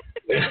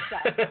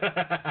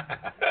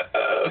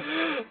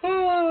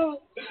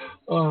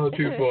 Oh,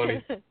 too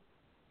funny.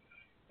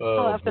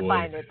 I'll have to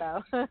find it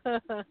though.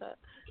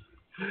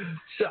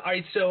 So, all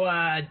right. So,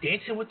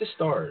 Dancing with the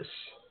Stars.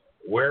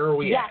 Where are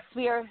we at?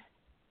 Yes,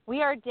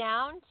 we are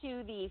down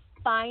to the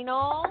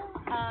final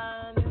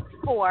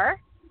 4,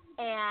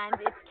 and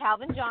it's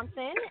Calvin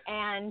Johnson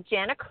and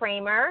Jana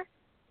Kramer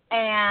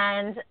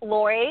and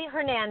Lori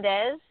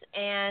Hernandez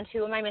and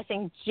who am I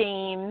missing?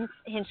 James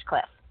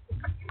Hinchcliffe.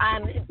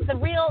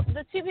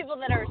 The two people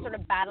that are sort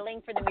of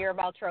battling for the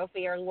Mirabelle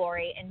Trophy are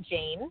Lori and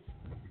James.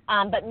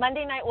 But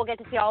Monday night we'll get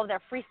to see all of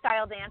their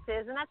freestyle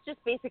dances, and that's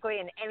just basically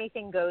an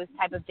anything goes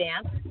type of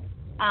dance.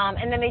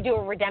 And then they do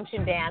a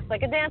redemption dance,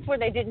 like a dance where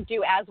they didn't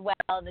do as well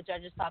and the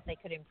judges thought they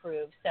could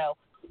improve. So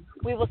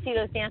we will see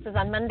those dances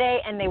on Monday,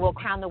 and they will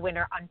crown the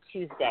winner on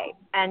Tuesday.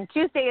 And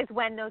Tuesday is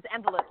when those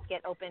envelopes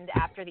get opened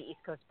after the East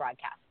Coast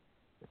broadcast.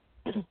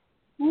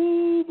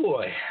 Ooh,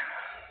 boy.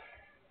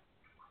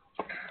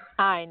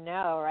 I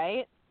know,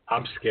 right?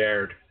 I'm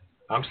scared.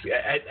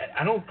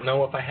 I don't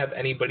know if I have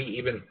anybody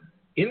even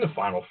in the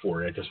Final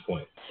Four at this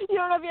point. You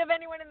don't know if you have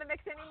anyone in the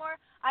mix anymore?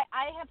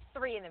 I have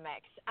 3 in the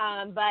mix,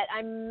 but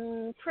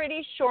I'm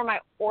pretty sure my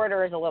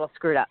order is a little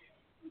screwed up.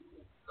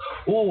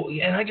 Oh,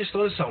 and I just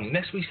thought of something.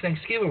 Next week's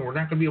Thanksgiving, we're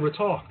not going to be able to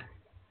talk.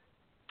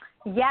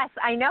 Yes,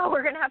 I know.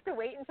 We're going to have to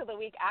wait until the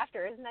week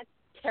after. Isn't that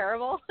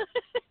terrible?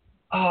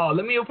 Oh,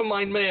 let me open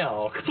my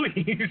mail,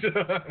 please.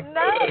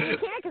 No, you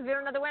can't because we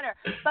don't know the winner.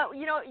 But,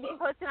 you can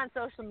post it on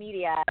social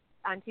media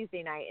on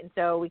Tuesday night, and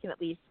so we can at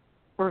least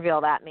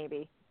reveal that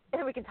maybe. And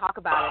then we can talk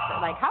about it.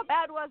 But, like, how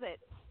bad was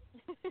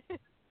it?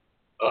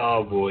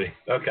 Oh, boy.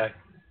 Okay.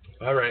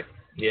 All right.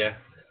 Yeah.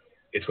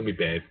 It's going to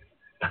be bad.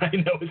 I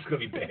know it's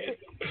going to be bad.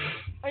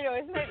 I know.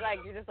 Isn't it like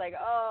you're just like,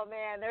 oh,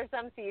 man, there's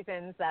some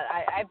seasons that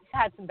I've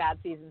had some bad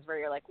seasons where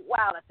you're like,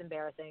 wow, that's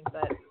embarrassing.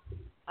 But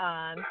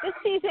this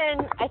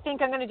season, I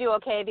think I'm going to do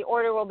okay. The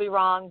order will be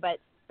wrong, but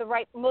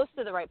most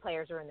of the right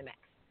players are in the mix.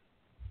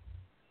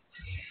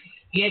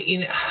 Yeah,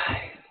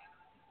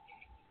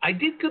 I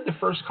did good the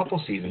first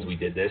couple seasons we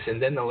did this,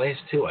 and then the last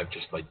 2 I've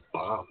just,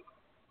 bombed.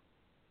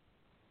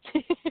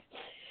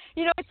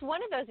 It's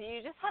one of those that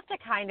you just have to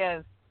kind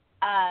of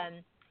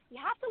you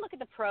have to look at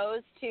the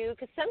pros, too,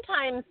 because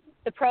sometimes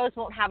the pros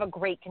won't have a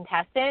great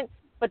contestant,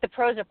 but the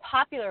pros are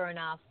popular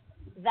enough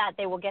that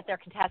they will get their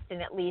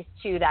contestant at least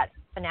to that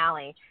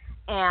finale.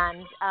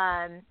 And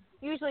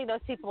usually those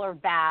people are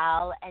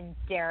Val and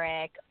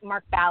Derek,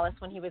 Mark Ballas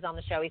when he was on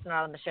the show. He's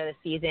not on the show this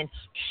season.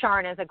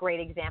 Sharna's a great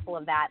example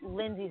of that.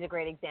 Lindsay's a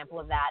great example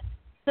of that.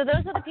 So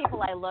those are the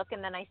people I look,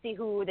 and then I see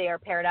who they are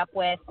paired up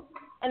with.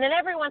 And then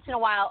every once in a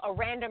while, a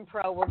random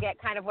pro will get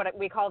kind of what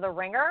we call the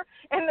ringer.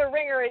 And the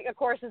ringer, of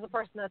course, is a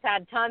person that's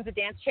had tons of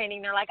dance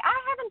training. They're like, I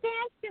haven't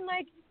danced in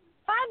like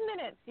 5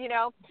 minutes, you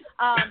know.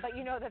 But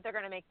you know that they're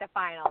going to make the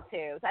final,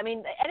 too. I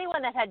mean,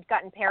 anyone that had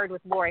gotten paired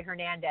with Lori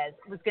Hernandez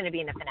was going to be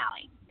in the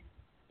finale.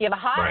 You have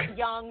a hot,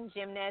 young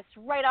gymnast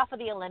right off of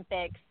the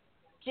Olympics.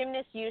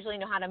 Gymnasts usually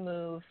know how to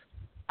move.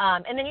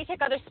 And then you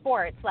take other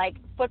sports, like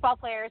football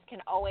players can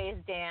always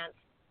dance.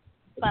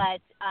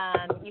 But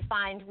we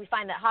find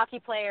that hockey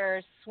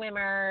players,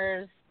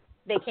 swimmers,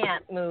 they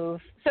can't move.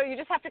 So you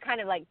just have to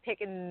kind of like pick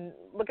and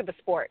look at the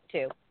sport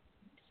too.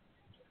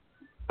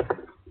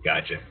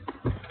 Gotcha.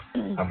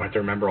 I'm going to have to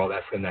remember all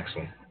that for the next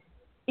one.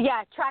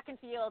 Yeah, track and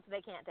field,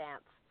 they can't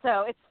dance.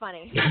 So it's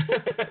funny.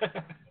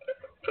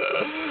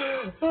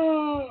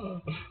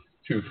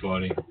 Too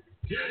funny.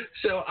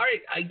 So, all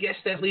right, I guess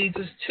that leads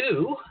us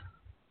to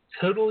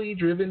Totally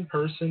Driven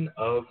Person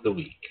of the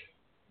Week.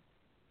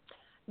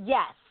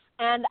 Yes.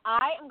 And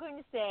I am going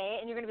to say,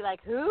 and you're going to be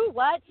like, who?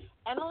 What?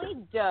 Emily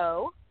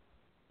Doe,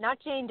 not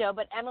Jane Doe,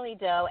 but Emily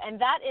Doe. And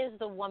that is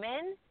the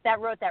woman that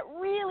wrote that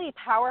really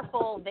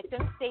powerful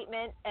victim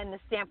statement in the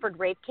Stanford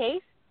rape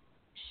case.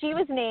 She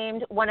was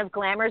named one of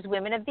Glamour's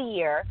Women of the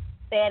Year.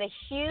 They had a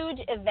huge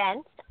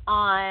event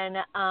on,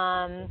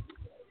 I'm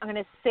going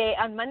to say,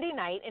 on Monday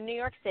night in New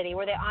York City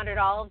where they honored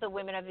all of the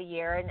Women of the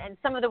Year. And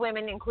some of the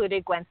women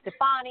included Gwen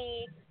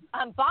Stefani.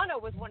 Bono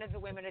was one of the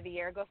Women of the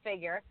Year. Go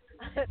figure.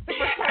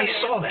 I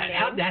saw that.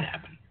 How'd that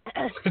happen?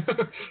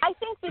 I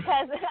think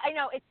because I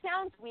know it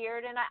sounds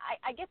weird, and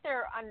I get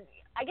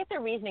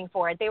their reasoning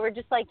for it. They were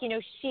just like, you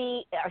know,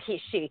 he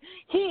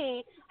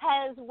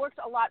has worked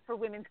a lot for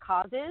women's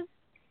causes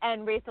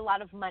and raised a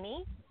lot of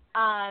money.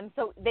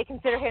 So they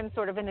consider him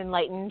sort of an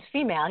enlightened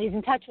female. He's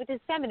in touch with his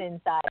feminine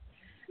side.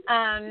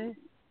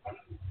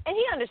 And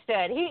he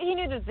understood. He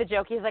knew this was a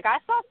joke. He was like, I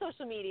saw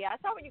social media. I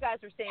saw what you guys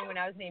were saying when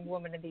I was named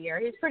Woman of the Year.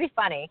 He was pretty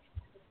funny.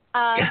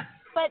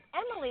 But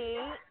Emily,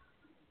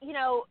 you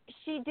know,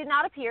 she did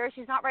not appear.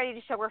 She's not ready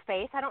to show her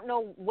face. I don't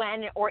know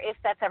when or if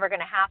that's ever going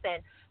to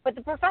happen. But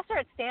the professor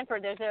at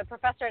Stanford, there's a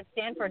professor at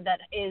Stanford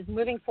that is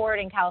moving forward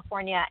in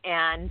California,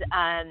 and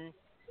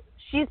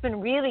she's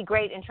been really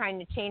great in trying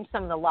to change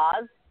some of the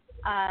laws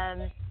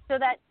so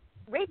that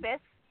rapists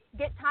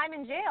get time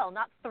in jail,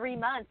 not 3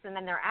 months and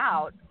then they're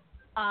out.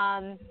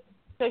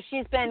 So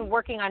she's been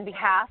working on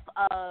behalf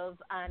of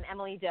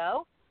Emily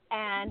Doe,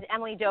 and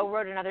Emily Doe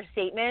wrote another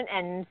statement,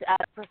 and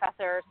the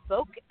professor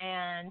spoke.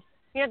 And,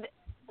 you know,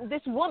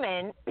 this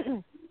woman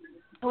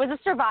who is a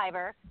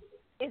survivor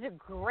is a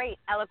great,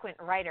 eloquent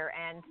writer,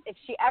 and if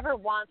she ever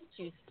wants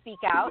to speak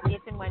out,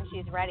 if and when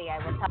she's ready, I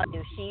will tell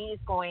you, she is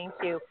going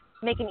to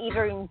make an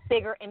even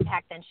bigger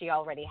impact than she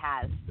already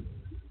has.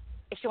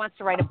 If she wants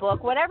to write a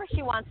book, whatever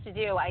she wants to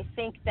do, I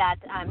think that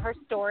her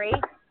story,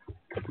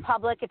 it's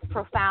public, it's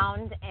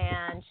profound,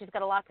 and she's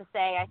got a lot to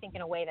say, I think,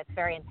 in a way that's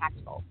very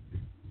impactful.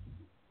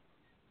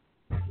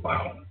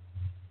 Wow.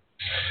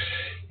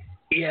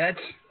 Yeah,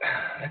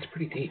 that's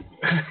pretty deep.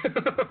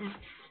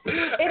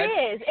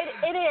 It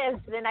is.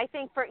 And I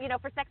think for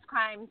sex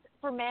crimes,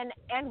 for men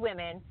and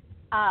women,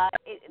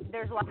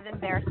 there's a lot of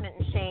embarrassment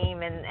and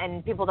shame,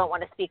 and people don't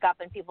want to speak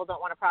up, and people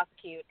don't want to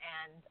prosecute.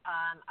 And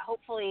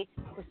hopefully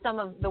with some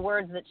of the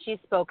words that she's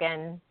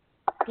spoken,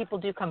 people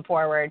do come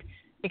forward,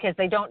 because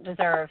they don't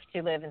deserve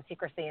to live in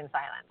secrecy and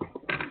silence.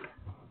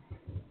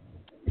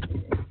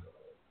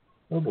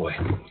 Oh, boy.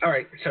 All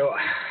right, so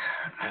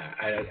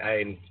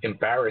I'm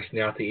embarrassed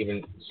now to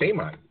even say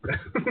mine.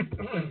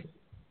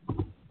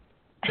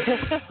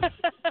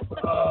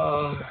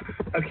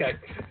 Okay,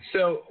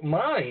 so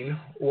mine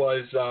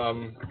was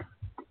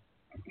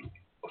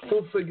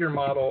full-figure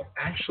model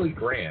Ashley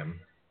Graham,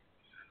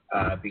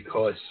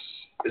 because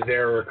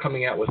they're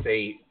coming out with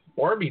a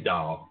Barbie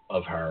doll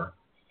of her,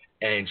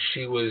 and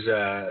she was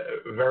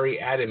very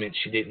adamant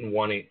she didn't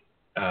want it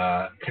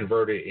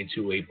converted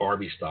into a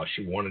Barbie style.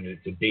 She wanted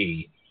it to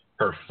be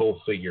her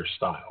full-figure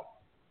style.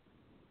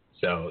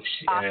 So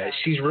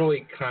she's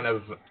really kind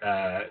of,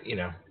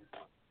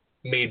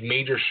 made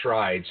major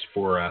strides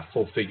for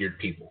full-figured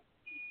people.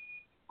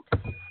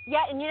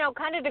 Yeah, and,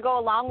 kind of to go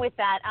along with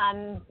that,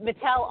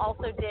 Mattel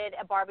also did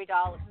a Barbie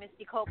doll of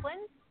Misty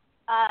Copeland,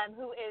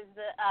 who is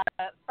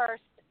the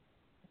first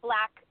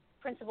black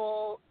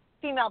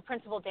female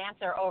principal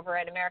dancer over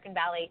at American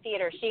Ballet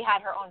Theater. She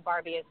had her own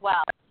Barbie as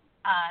well.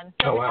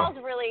 So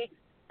Mattel's really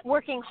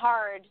working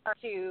hard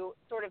to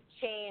sort of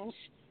change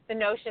the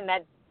notion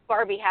that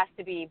Barbie has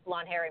to be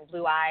blonde hair and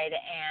blue-eyed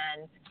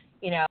and,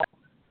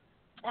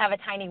 have a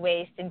tiny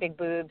waist and big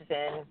boobs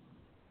and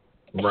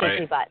a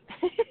shaky butt.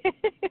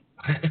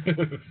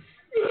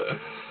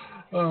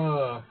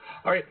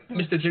 All right,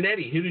 Mr.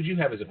 Jannetty, who did you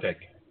have as a pick?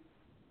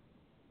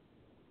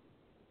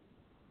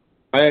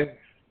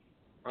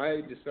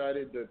 I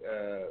decided that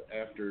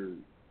after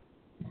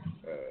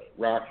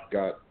Rock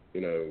got,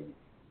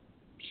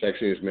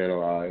 sexiest man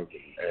alive,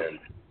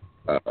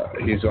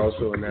 and he's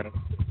also announced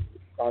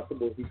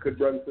possible he could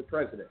run for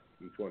president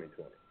in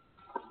 2020.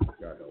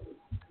 God help him.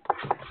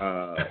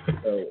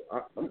 So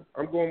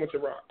I'm going with The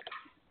Rock.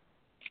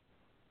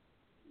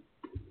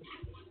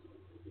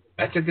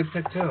 That's a good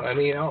pick too. I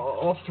mean,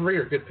 all three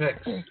are good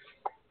picks.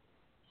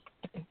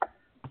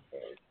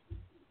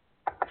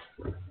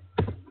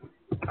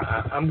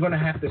 I'm going to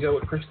have to go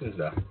with Kristyn's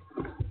though.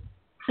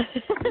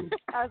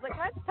 I was like,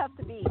 that's tough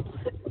to beat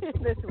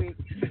this week.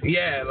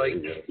 Yeah, like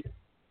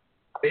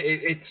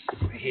it's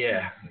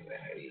yeah.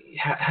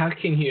 How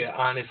can you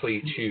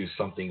honestly choose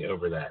something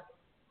over that?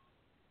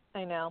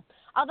 I know.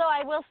 Although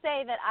I will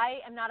say that I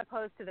am not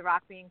opposed to The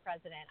Rock being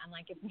president. I'm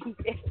like, if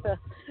the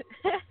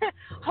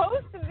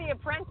host of The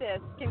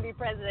Apprentice can be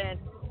president,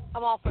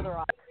 I'm all for The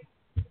Rock.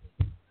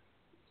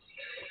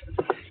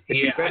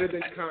 Yeah, better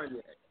than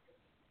Kanye.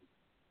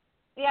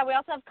 Yeah, we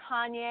also have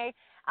Kanye.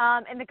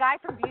 And the guy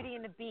from Beauty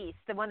and the Beast,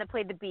 the one that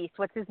played the Beast,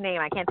 what's his name?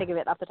 I can't think of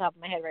it off the top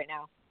of my head right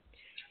now.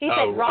 He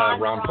said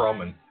Ron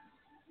Perlman.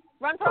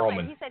 Ron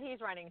Perlman. He said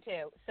he's running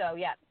too. So,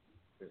 yeah.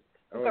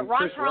 We've got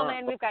Ron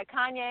Perlman, we've got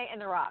Kanye,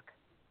 and The Rock.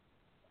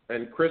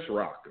 And Chris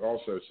Rock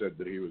also said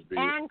that he was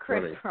being And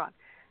Chris running. Rock.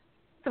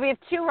 So we have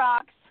two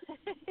Rocks,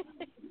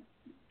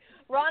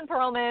 Ron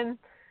Perlman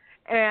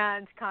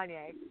and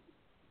Kanye.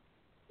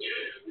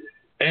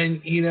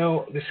 And,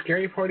 the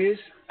scary part is,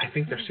 I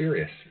think they're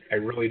serious. I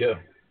really do.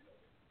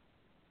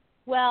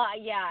 Well,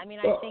 yeah, I mean,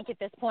 I think at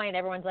this point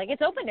everyone's like,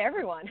 it's open to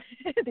everyone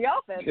at the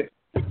office.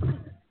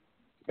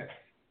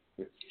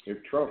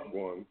 If Trump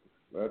won,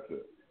 that's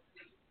it.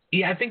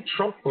 Yeah, I think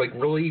Trump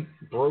really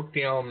broke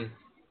down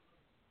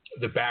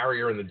the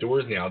barrier and the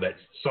doors now that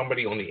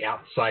somebody on the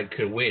outside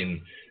could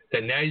win.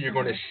 That now you're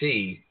going to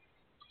see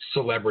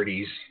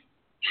celebrities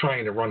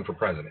trying to run for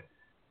president.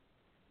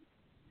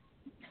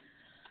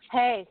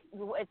 Hey,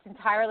 it's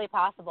entirely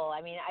possible.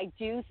 I mean, I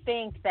do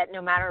think that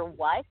no matter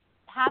what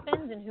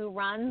happens and who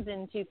runs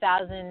in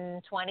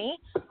 2020,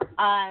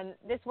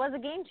 this was a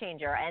game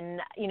changer.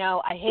 And,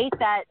 I hate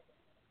that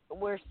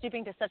we're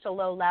stooping to such a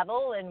low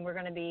level and we're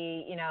going to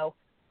be,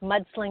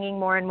 mudslinging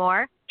more and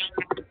more.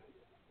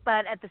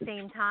 But at the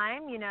same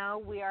time,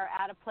 we are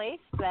at a place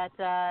that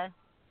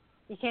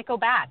you can't go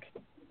back.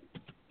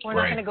 We're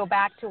not going to go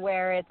back to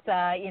where it's,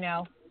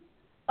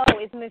 oh,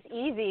 isn't this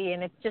easy?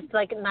 And it's just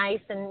nice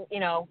and,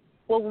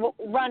 we'll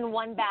run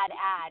one bad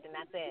ad and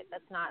that's it.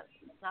 That's not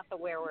the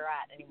where we're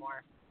at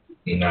anymore.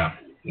 No.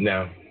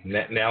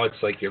 Now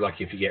it's like you're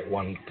lucky if you get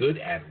one good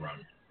ad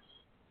run.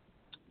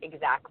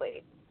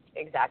 Exactly.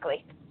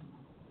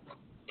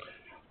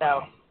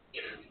 So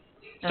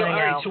all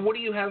right. So what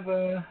do you have?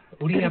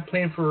 What do you have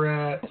planned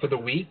for the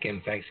week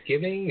and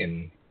Thanksgiving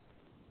and?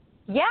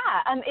 Yeah,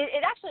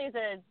 it actually is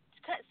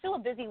still a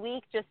busy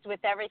week, just with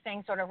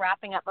everything sort of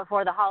wrapping up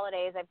before the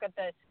holidays. I've got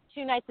the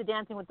 2 nights of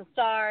Dancing with the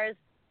Stars,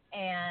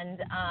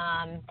 and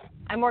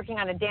I'm working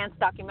on a dance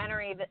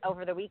documentary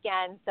over the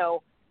weekend.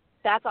 So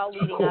that's all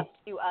leading up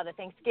to the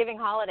Thanksgiving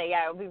holiday.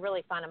 Yeah, it'll be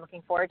really fun. I'm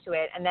looking forward to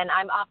it. And then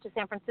I'm off to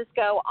San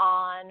Francisco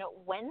on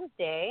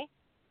Wednesday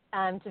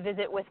to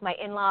visit with my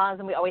in-laws,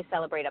 and we always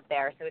celebrate up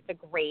there. So it's a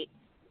great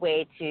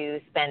way to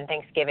spend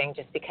Thanksgiving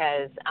just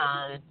because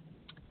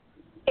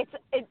they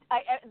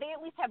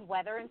at least have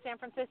weather in San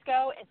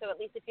Francisco, and so at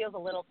least it feels a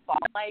little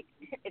fall-like.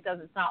 It's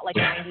not like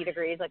 90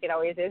 degrees like it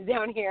always is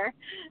down here.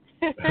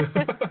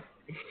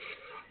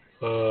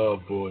 Oh,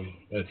 boy.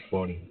 That's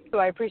funny. So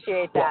I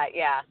appreciate that,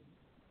 yeah.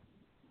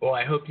 Well,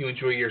 I hope you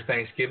enjoy your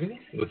Thanksgiving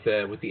with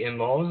the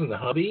in-laws and the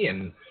hubby,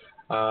 and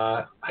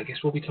I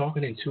guess we'll be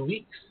talking in 2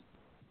 weeks.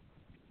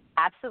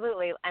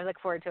 Absolutely. I look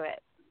forward to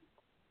it.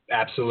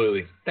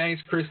 Absolutely.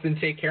 Thanks, Kristyn.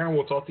 Take care, and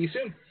we'll talk to you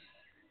soon.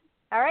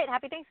 All right.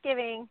 Happy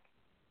Thanksgiving.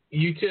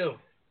 You too.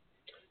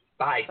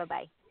 Bye.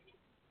 Bye-bye.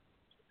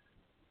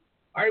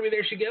 All right, well,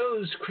 there she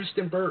goes,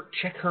 Kristyn Burtt.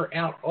 Check her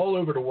out all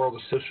over the world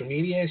of social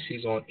media.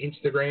 She's on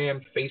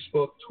Instagram,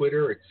 Facebook,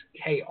 Twitter. It's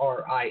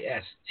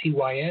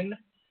KRISTYN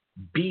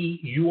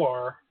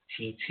BURTT.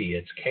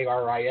 It's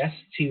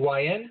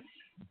KRISTYN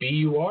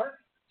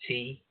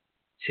BURTT.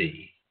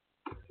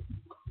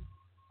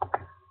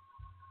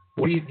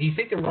 Do you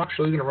think The Rock's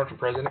really going to run for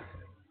president?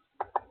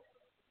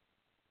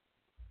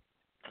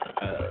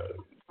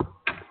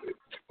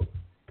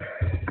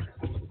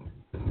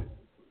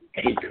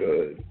 He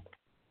could.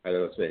 I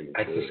don't say he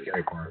That's could. the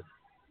scary part.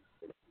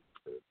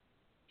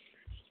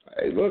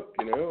 Hey, look,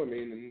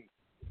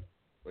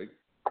 like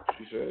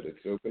she said,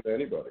 it's open to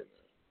anybody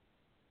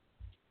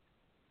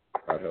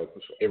now. God help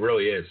us all. It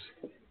really is.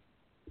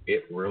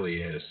 It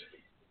really is.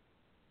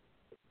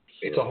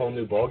 It's a whole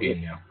new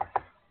ballgame now.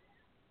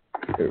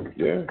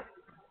 Yeah.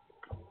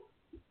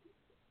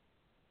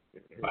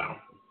 Wow.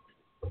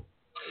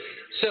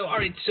 So, all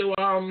right. So,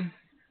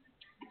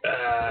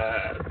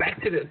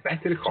 back to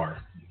the car.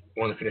 I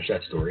want to finish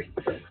that story.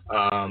 Okay.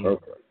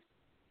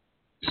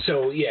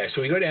 So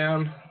we go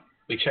down.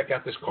 we check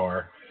out this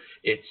car.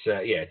 It's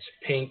it's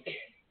pink,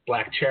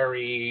 black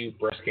cherry,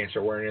 breast cancer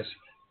awareness,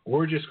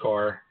 gorgeous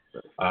car.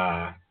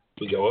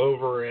 We go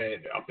over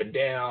it, up and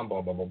down,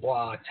 blah blah blah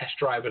blah. Test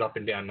drive it up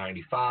and down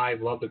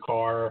 95. Love the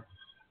car.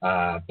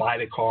 Buy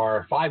the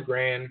car,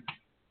 $5,000.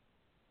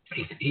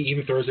 He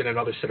even throws in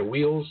another set of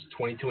wheels,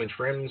 22-inch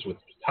rims with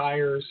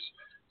tires.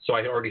 So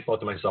I already thought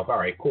to myself, all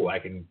right, cool. I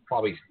can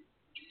probably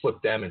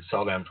flip them and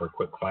sell them for a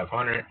quick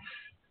 $500,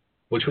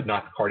 which would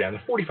knock the car down to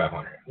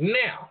 $4,500.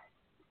 Now,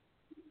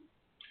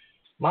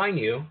 mind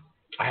you,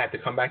 I have to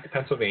come back to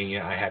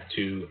Pennsylvania. I have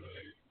to,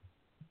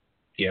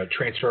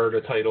 transfer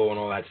the title and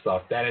all that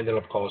stuff. That ended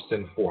up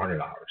costing $400.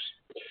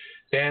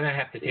 Then I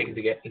have to take it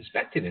to get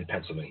inspected in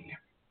Pennsylvania.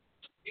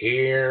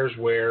 Here's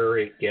where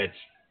it gets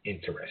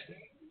interesting.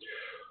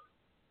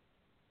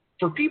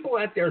 For people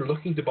out there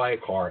looking to buy a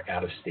car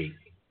out of state,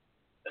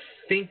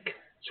 think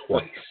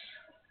twice.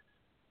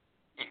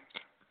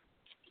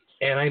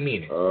 And I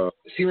mean it.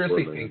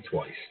 Seriously, think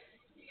twice.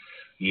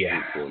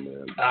 Yeah.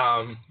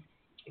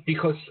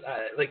 Because,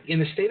 like, in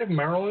the state of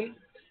Maryland,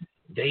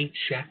 they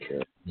check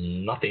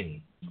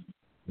nothing.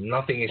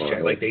 Nothing is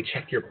checked. Like, they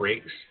check your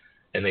brakes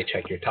and they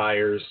check your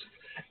tires,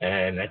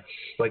 and that's,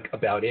 like,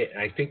 about it.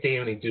 And I think they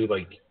only do,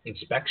 like,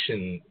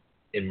 inspection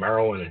in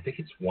Maryland. I think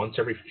it's once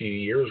every few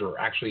years, or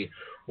actually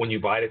when you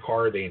buy the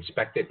car, they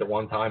inspect it the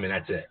one time, and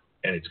that's it.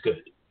 And it's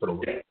good for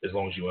as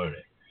long as you own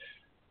it.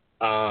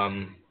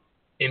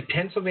 In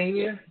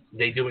Pennsylvania,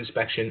 they do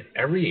inspection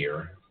every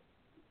year,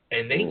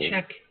 and they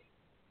check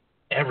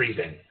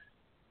everything.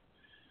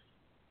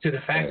 To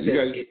the fact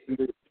that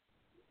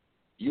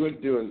you were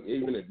doing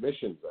even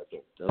admissions, I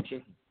think, don't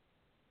you?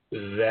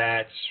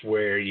 That's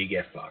where you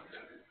get fucked.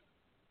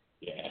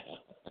 Yeah.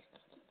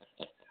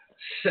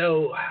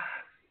 So,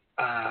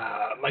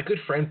 my good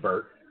friend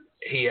Bert,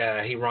 he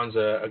runs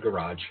a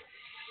garage.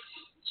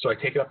 So I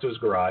take it up to his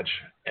garage,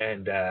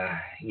 and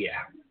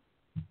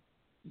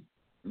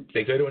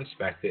they go to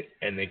inspect it,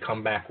 and they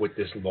come back with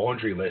this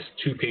laundry list,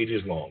 2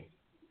 pages long.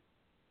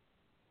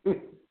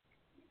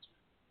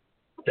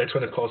 That's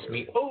going to cost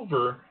me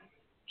over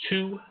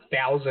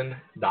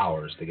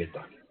 $2,000 to get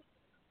done.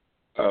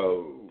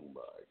 Oh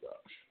my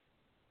gosh!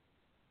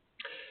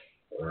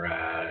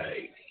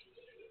 Right.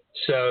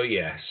 So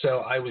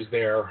I was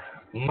there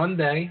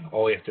Monday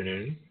all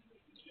afternoon.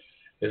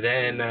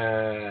 Then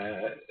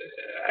I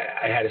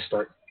had to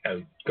start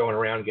going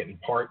around getting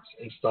parts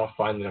and stuff,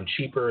 finding them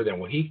cheaper than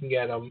what he can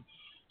get them.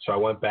 So I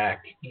went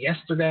back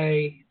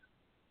yesterday,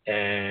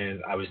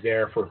 and I was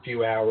there for a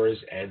few hours,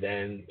 and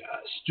then a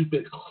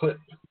stupid clip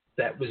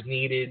that was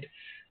needed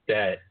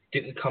that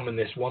didn't come in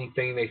this one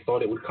thing they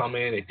thought it would come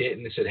in. It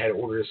didn't. They said I had to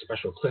order a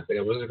special clip, and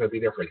it wasn't going to be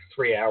there for like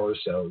 3 hours.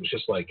 So it was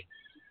just like,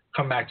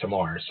 come back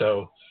tomorrow.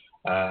 So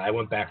I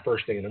went back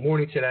first thing in the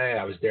morning today.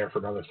 I was there for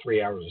another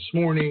 3 hours this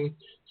morning.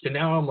 So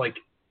now I'm like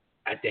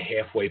at the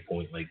halfway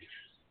point. Like,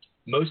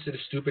 most of the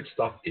stupid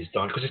stuff is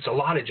done, because it's a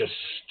lot of just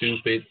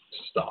stupid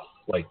stuff,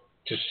 like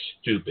just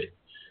stupid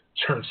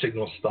turn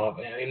signal stuff.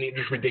 I mean,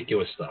 just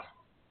ridiculous stuff.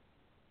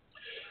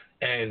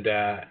 And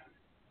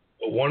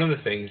one of the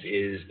things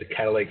is the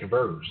catalytic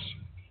converters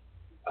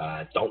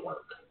don't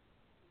work.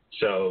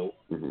 So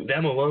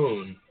them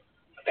alone,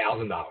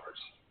 $1,000.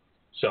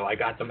 So I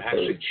got them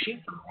actually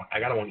cheaper. I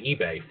got them on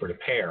eBay for the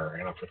pair,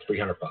 and for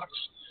 $300.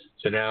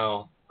 So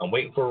now I'm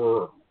waiting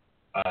for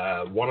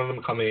one of them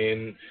to come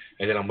in,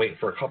 and then I'm waiting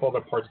for a couple other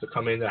parts to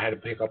come in that I had to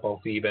pick up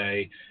off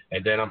eBay,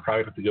 and then I'm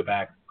probably going to go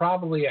back.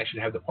 Probably I should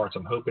have the parts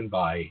I'm hoping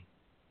by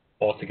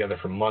all together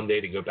for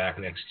Monday to go back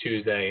next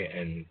Tuesday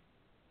and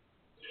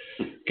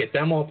get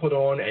them all put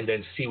on, and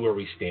then see where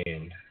we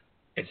stand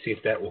and see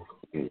if that will,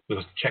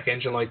 because check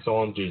engine lights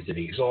on due to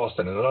the exhaust,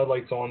 and another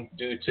lights on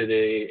due to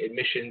the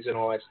emissions and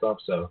all that stuff.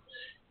 So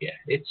yeah,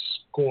 it's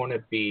going to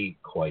be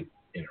quite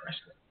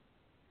interesting.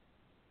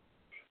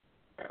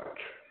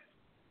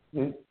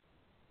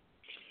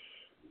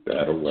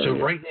 So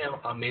right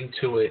now I'm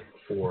into it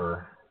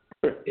for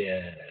let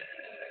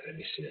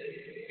me see,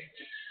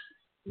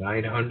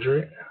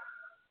 900,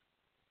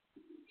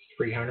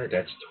 300,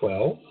 that's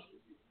 12,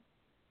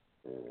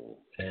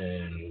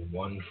 and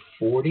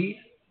 140.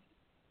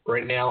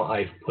 Right now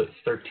I've put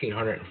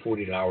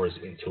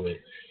 $1,340 into it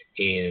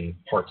in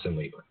parts and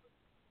labor,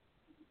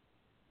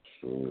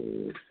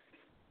 and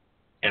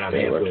I'm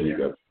halfway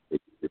there.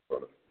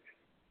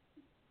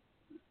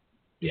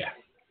 Yeah.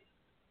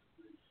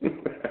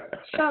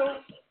 So,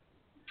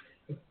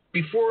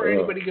 before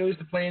anybody goes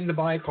to plan to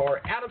buy a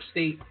car out of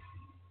state,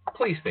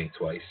 please think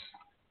twice.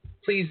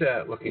 Please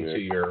look into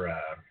your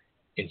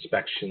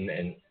inspection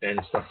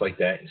and stuff like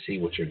that, and see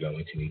what you're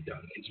going to need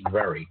done. It's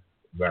very,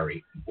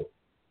 very important.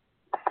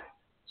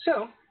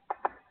 So,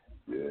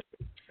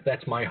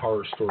 that's my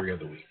horror story of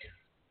the week.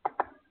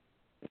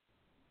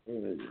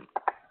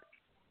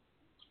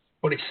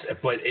 But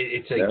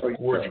it's a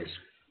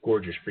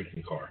gorgeous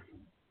freaking car.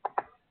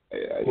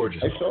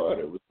 Gorgeous. I saw it.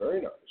 It was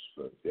very nice,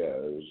 but yeah,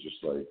 it was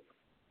just like,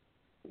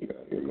 you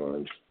got your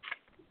mind.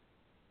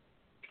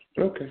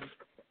 Okay.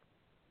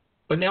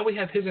 But now we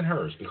have his and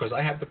hers because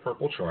I have the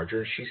purple Charger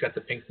and she's got the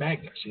pink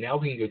Magna. So now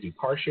we can go do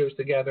car shows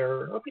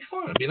together. It'll be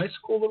fun. It'll be a nice,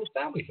 cool little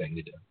family thing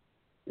to do.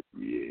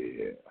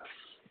 Yeah.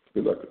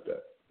 Good luck with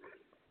that.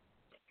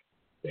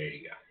 There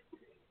you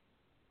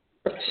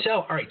go. So,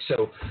 all right.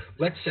 So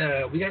let's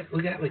we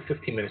got like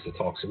 15 minutes to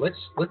talk. So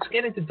let's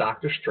get into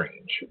Doctor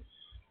Strange.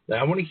 Now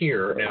I want to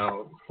hear.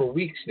 Now for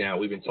weeks now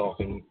we've been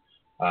talking.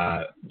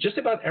 Just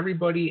about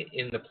everybody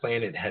in the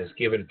planet has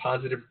given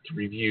positive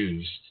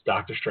reviews to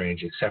Doctor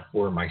Strange except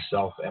for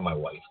myself and my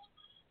wife,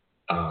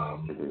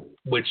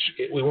 which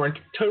we weren't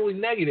totally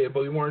negative,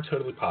 but we weren't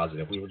totally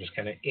positive. We were just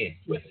kind of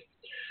with it.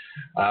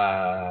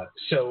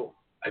 So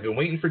I've been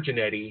waiting for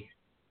Jannetty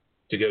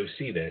to go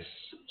see this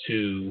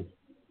to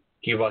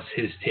give us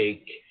his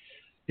take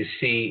to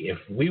see if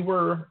we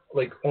were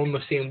like on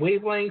the same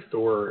wavelength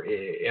or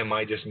am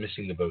I just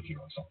missing the boat here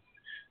on something.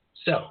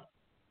 So,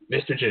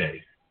 Mr.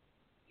 Jannetty.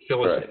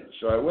 Right.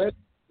 So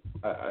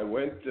I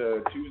went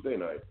Tuesday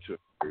night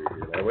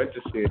I went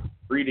to see it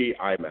 3D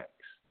IMAX.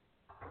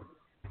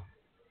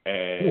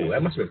 And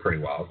that must have been pretty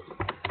wild.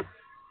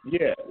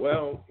 Yeah,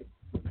 well,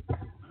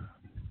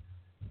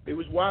 it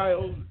was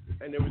wild,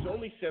 and there was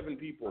only 7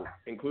 people,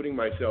 including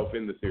myself,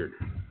 in the theater.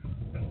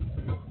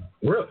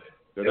 Really?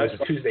 So that's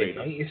a Tuesday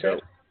night, you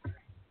said?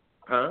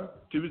 Huh?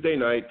 Tuesday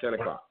night, 10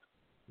 o'clock.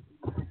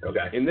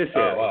 Okay. In this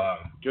area.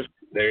 Just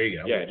there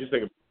you go. Yeah, just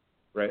think of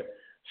right.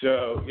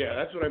 So, yeah,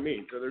 that's what I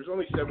mean. So there's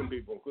only 7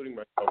 people, including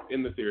myself,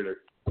 in the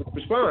theater. It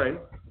was fine,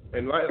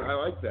 and I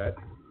like that.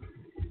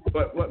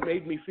 But what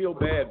made me feel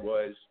bad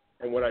was,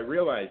 and what I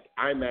realized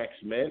IMAX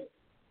meant,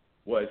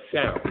 was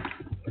sound.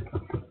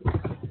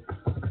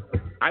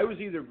 I was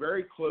either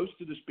very close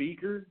to the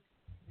speaker,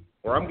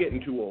 or I'm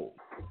getting too old.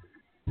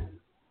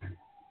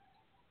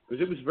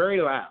 Because it was very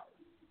loud.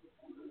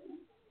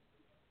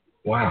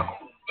 Wow.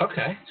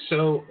 Okay.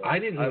 So I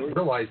didn't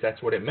realize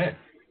that's what it meant.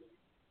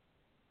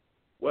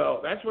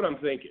 Well, that's what I'm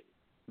thinking,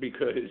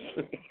 because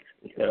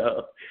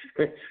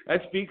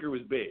that speaker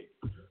was big,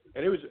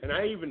 and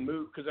I even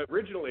moved because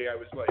originally I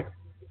was like,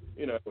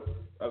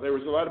 there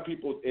was a lot of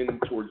people in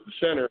towards the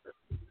center,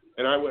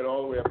 and I went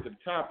all the way up to the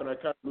top, and I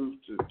kind of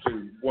moved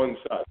to one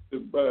side,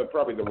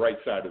 probably the right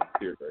side of the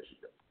theater, I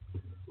should go.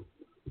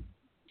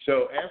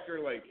 So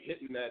after like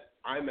hitting that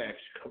IMAX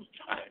a couple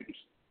times,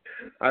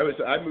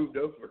 I moved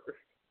over.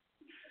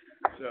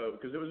 So,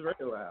 because it was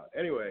very loud.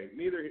 Anyway,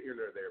 neither here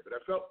nor there, but I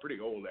felt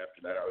pretty old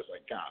after that. I was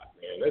like, God,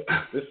 man,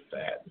 this is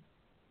bad.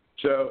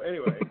 So,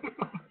 anyway,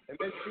 and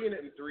then seeing it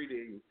in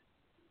 3D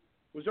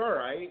was all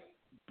right,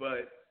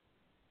 but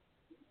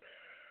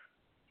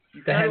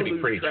you that had to lose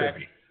be pretty track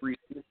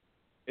trippy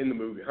in the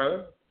movie,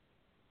 huh?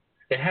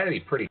 It had to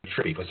be pretty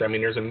trippy because, I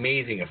mean, there's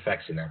amazing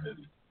effects in that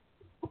movie.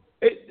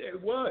 It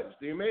was.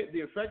 The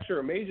effects are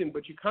amazing,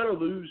 but you kind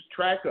of lose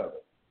track of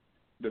it,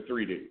 the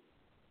 3D.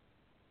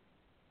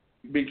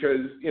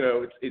 Because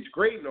it's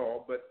great and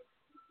all, but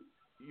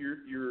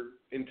you're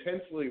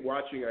intensely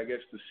watching, I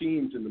guess, the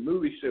scenes in the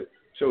movie,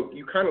 so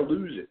you kind of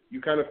lose it. You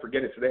kind of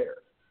forget it's there.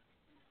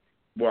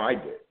 Well, I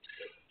did.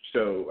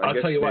 So I'll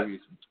tell you what.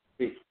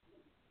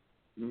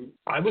 Mm-hmm.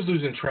 I was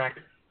losing track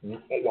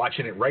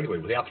watching it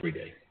regularly without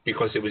 3D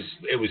because it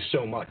was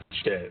so much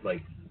to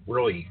like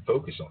really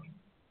focus on.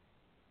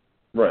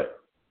 Right.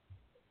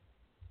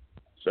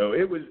 So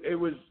it was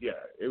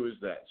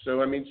that.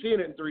 So I mean, seeing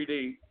it in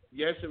 3D.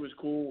 Yes, it was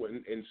cool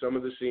in some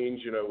of the scenes,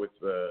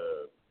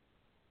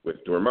 with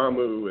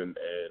Dormammu and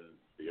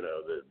the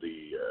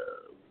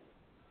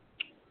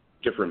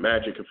different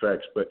magic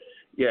effects. But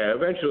yeah,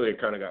 eventually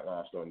it kind of got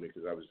lost on me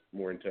because I was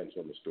more intense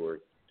on the story.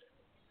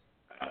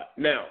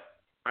 Now,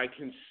 I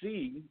can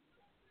see,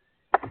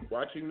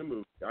 watching the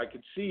movie, I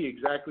could see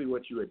exactly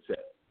what you had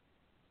said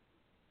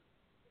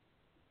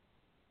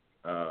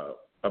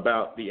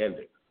about the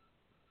ending.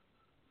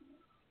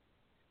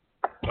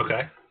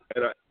 Okay.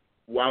 And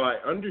while I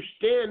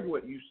understand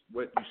what you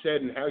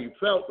said and how you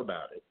felt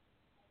about it,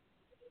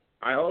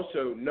 I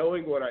also,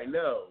 knowing what I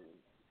know,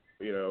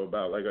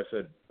 about, like I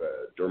said,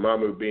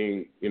 Dormammu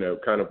being,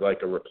 kind of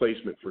like a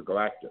replacement for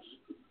Galactus.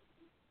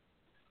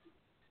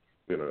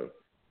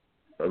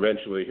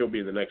 Eventually he'll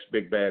be the next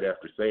big bad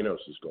after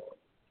Thanos is gone.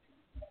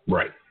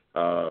 Right.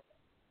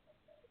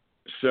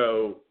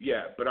 So,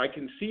 yeah, but I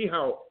can see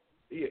how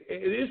it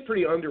is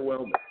pretty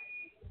underwhelming.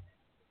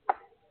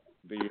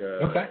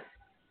 Okay.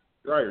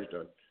 Dryer's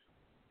done.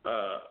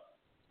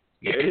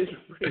 It is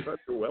pretty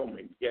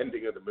underwhelming, the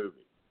ending of the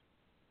movie.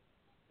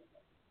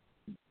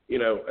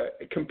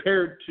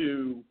 Compared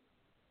to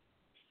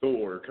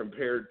Thor,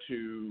 compared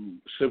to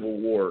Civil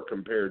War,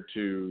 compared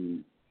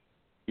to,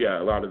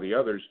 a lot of the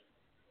others.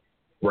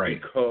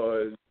 Right.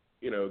 Because,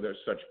 there's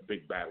such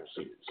big battle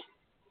scenes.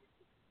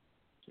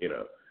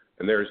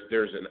 And there's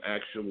an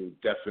actual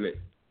definite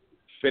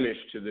finish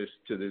to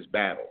this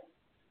battle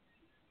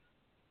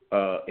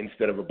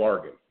instead of a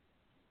bargain.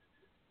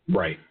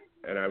 Right.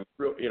 And I'm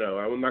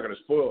not going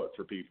to spoil it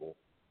for people.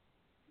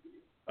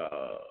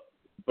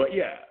 But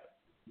yeah,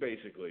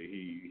 basically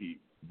he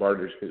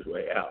barters his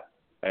way out.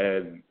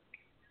 And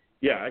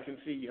yeah, I can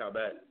see how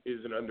that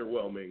is an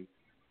underwhelming,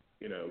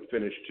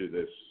 finish to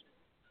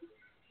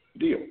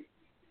deal.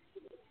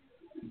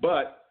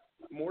 But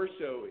more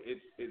so,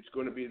 it's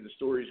going to be the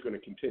story's going to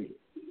continue.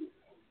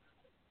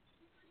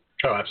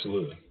 Oh,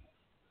 absolutely.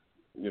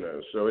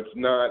 So it's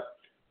not.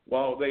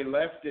 While they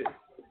left it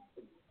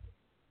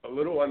a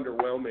little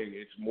underwhelming,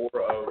 it's more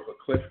of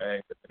a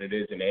cliffhanger than it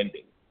is an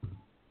ending,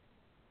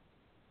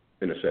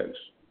 in a sense.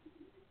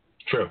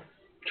 True.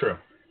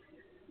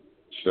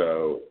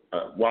 So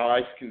while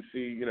I can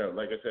see,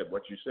 like I said,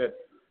 what you said,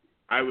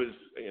 I was,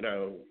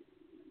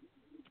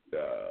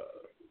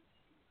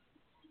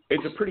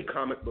 it's a pretty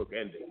comic book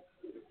ending,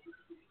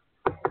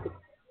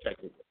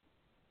 technically.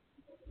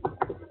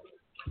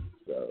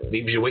 So,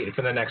 leaves you waiting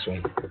for the next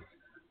one.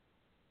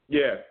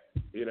 Yeah,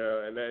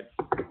 and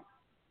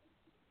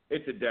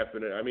it's a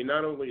definite. I mean,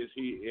 not only is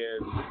he in,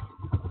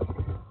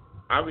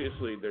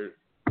 obviously, the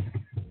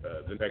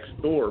next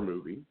Thor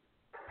movie.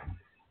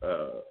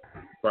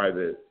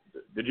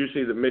 Did you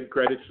see the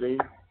mid-credit scene?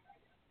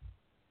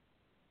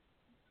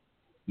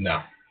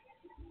 No,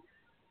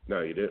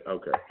 you did?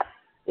 Okay.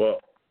 Well,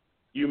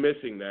 you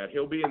missing that.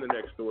 He'll be in the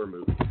next Thor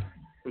movie,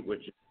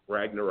 which is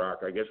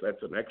Ragnarok. I guess that's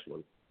the next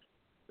one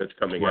that's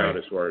coming out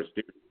as far as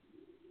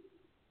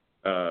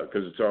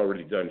because it's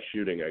already done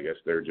shooting. I guess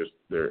they're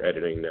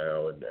editing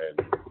now and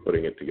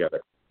putting it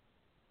together.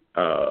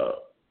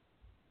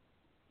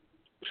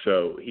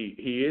 So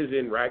he is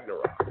in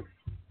Ragnarok.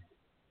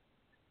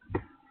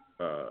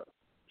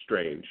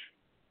 Strange.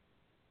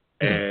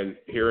 And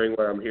hearing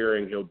what I'm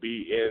hearing, he'll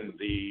be in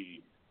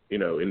the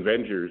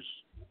Avengers,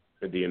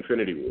 the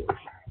Infinity Wars,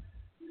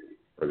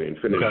 or the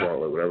Infinity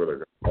War, or whatever they're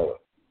going to call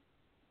it.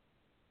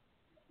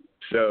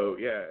 So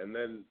yeah, and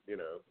then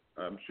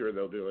I'm sure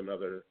they'll do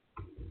another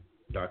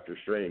Doctor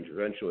Strange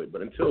eventually.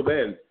 But until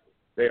then,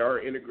 they are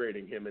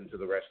integrating him into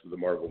the rest of the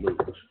Marvel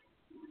movies.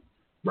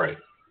 Right.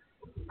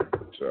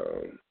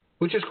 So.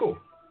 Which is cool.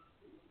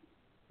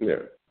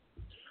 Yeah.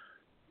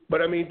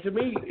 But I mean, to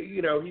me,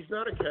 he's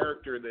not a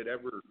character that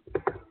ever,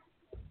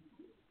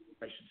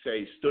 I should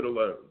say, stood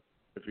alone,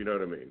 if you know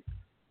what I mean.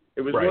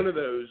 It was one of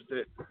those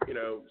that,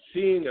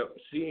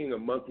 seeing a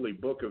monthly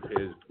book of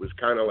his was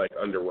kind of like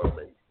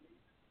underwhelming.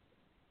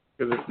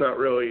 Because it's not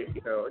really,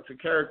 it's a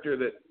character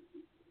that,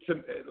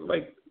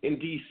 like in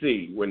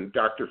DC, when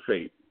Dr.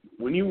 Fate,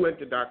 when you went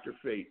to Dr.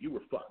 Fate, you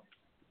were fucked.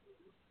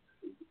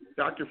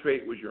 Dr.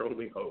 Fate was your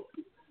only hope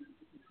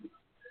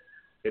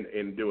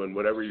in doing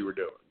whatever you were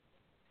doing.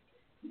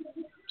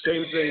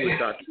 Same thing with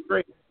Doctor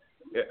Strange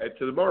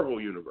to the Marvel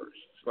universe.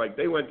 It's like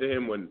they went to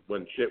him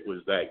when shit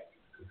was like,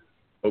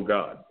 oh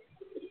God,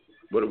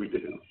 what do we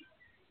do?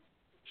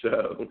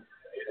 So,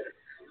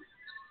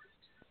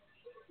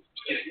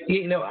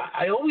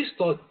 I always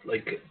thought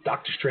like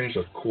Doctor Strange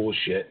was cool as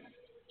shit,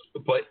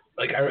 but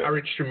like I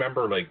just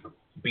remember like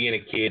being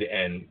a kid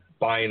and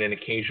buying an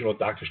occasional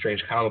Doctor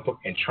Strange comic book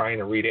and trying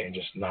to read it and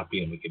just not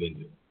being able to get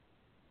into it.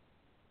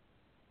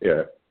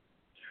 Yeah.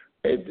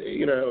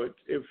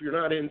 If you're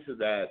not into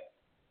that,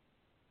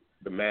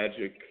 the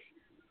magic,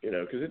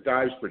 because it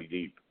dives pretty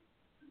deep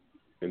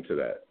into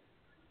that,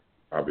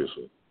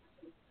 obviously.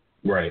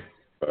 Right.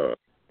 And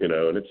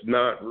it's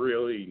not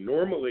really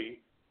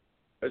normally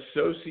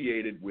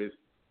associated with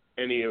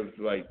any of,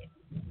 like,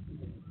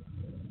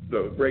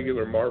 the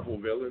regular Marvel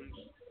villains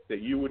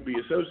that you would be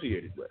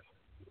associated with.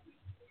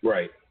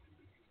 Right.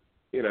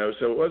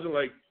 So it wasn't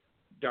like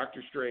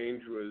Doctor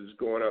Strange was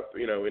going up,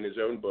 in his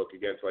own book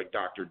against like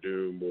Doctor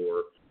Doom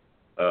or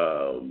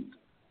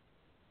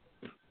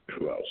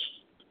who else?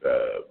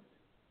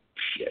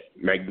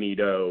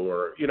 Magneto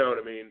or you know what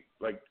I mean?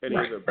 Like any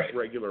of the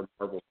regular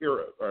Marvel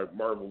hero or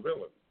Marvel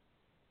villains.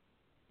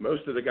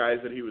 Most of the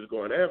guys that he was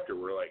going after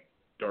were like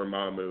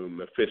Dormammu,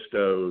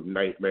 Mephisto,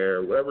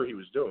 Nightmare, whatever he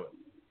was doing.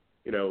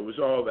 It was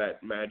all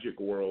that magic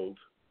world.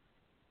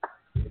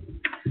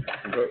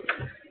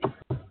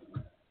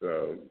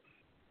 So.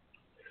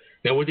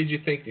 Now, what did you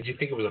think? Did you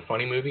think it was a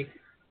funny movie?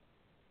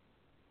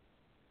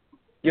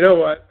 You know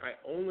what? I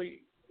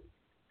only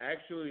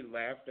actually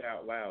laughed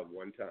out loud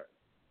one time.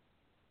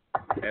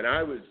 And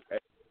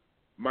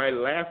my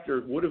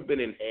laughter would have been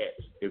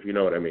enhanced, if you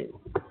know what I mean.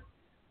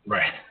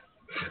 Right.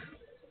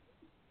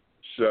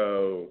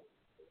 So,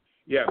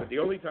 yeah, but the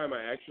only time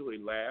I actually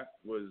laughed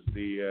was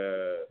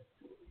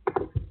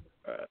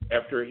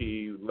after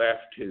he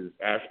left his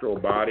astral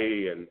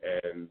body and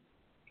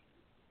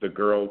the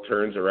girl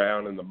turns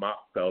around and the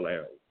mop fell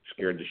down.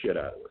 Scared the shit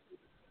out of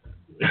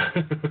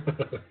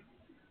her.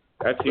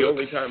 That's the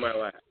only time I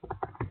laughed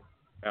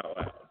out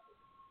loud.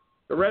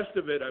 The rest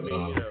of it, I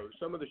mean,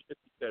 some of the shit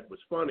he said was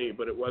funny,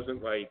 but it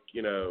wasn't like,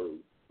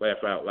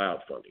 laugh out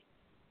loud funny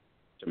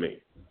to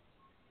me.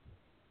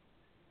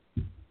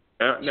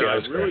 Now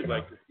I'd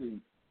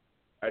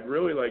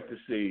really like to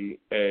see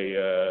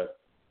a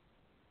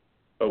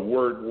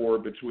word war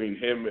between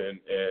him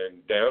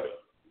and Downey.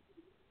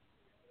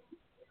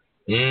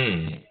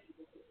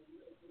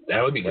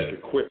 That would be like good.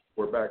 A quick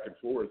war back and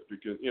forth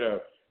because,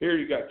 here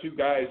you got two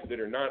guys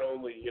that are not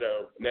only,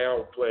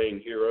 now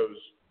playing heroes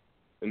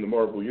in the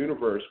Marvel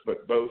Universe,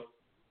 but both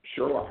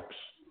Sherlocks.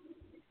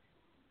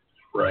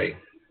 Right.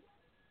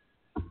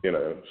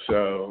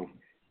 So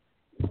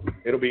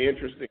it'll be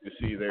interesting to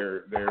see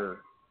their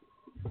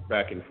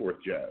back and forth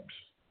jabs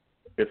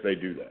if they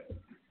do that.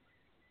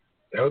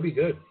 That would be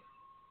good.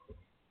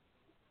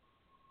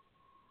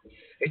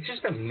 It's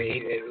just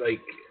amazing, like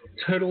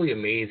totally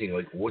amazing,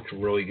 like what's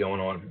really going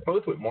on,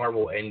 both with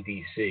Marvel and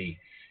DC.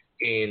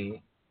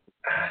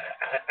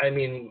 I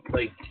mean,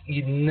 like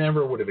you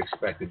never would have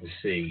expected to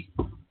see.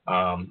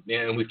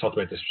 And we've talked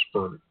about this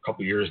for a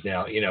couple of years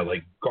now. You know,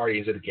 like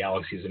Guardians of the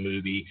Galaxy is a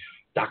movie,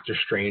 Doctor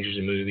Strange is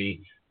a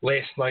movie.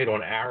 Last night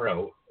on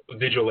Arrow,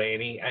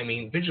 Vigilante. I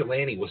mean,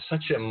 Vigilante was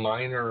such a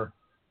minor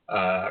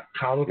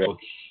comic book,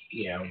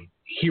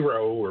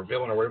 hero or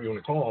villain or whatever you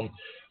want to call him,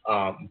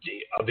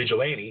 a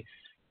vigilante.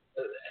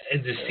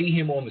 And to see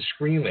him on the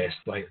screen last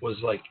night was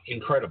like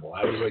incredible.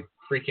 I was like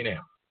freaking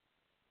out.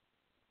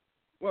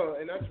 Well,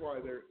 and that's why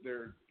they're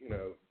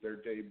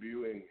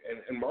debuting,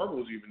 and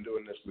Marvel's even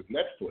doing this with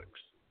Netflix.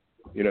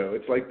 You know,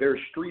 it's like they're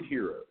street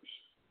heroes.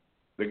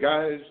 The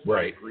guys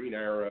like Green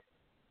Arrow,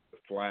 The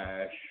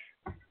Flash,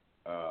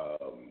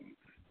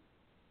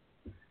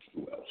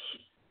 who else?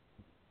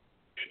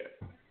 Shit.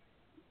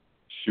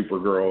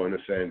 Supergirl, in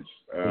a sense.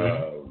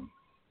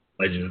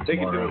 Legends. They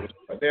can do it.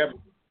 They have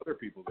other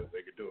people that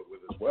they could do it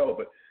with as well,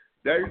 but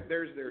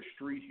there's their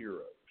street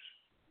heroes,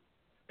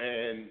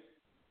 and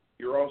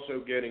you're also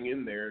getting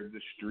in there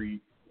the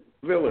street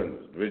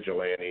villains,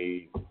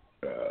 Vigilante. What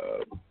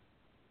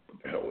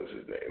the hell was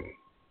his name?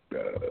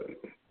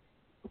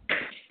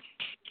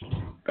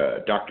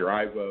 Dr.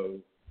 Ivo,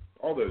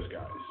 all those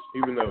guys.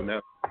 Even though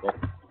now,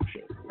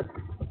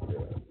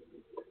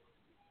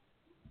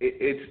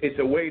 it's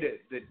a way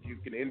that you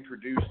can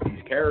introduce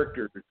these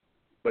characters,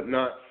 but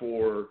not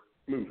for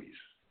movies.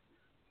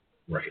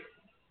 Right.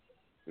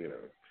 You know,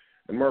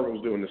 and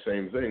Marvel's doing the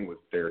same thing with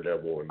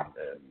Daredevil and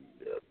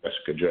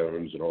Jessica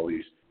Jones and all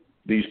these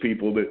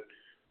people that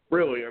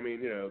really, I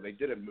mean, you know, they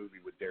did a movie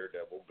with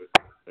Daredevil, but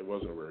it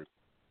wasn't very.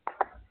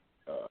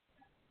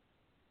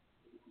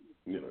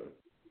 You know,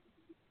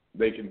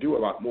 they can do a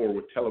lot more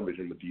with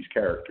television with these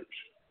characters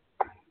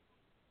to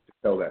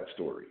tell that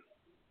story.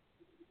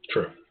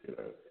 True. You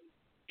know,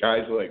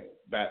 guys like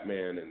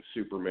Batman and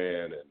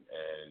Superman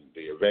and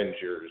the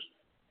Avengers,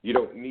 you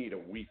don't need a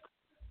weak,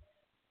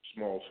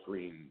 small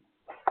screen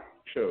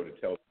show to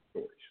tell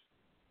stories.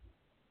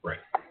 Right.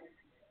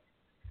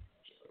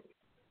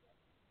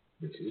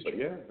 But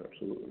yeah,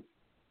 absolutely.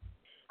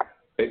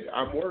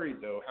 I'm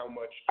worried though how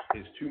much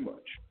is too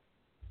much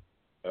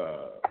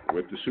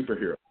with the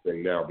superhero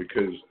thing now,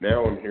 because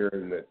now I'm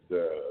hearing that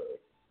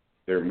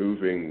they're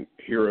moving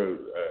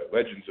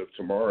Legends of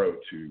Tomorrow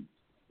to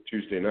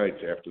Tuesday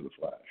nights after the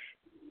Flash,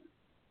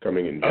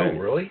 coming in January.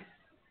 Oh, really?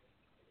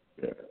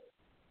 Yeah.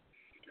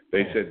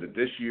 They said that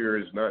this year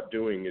is not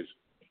doing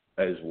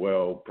as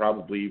well,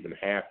 probably even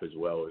half as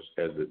well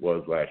as it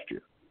was last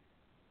year.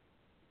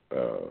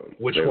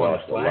 Which one,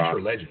 Flash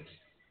or Legends?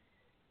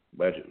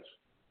 Legends.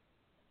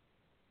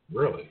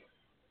 Really?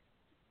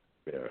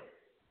 Yeah.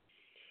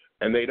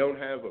 And they don't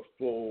have a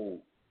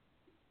full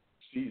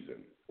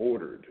season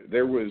ordered.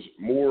 There was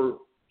more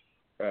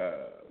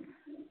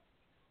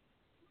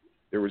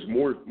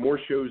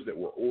shows that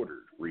were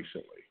ordered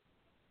recently.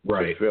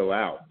 Right. To fill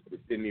out. It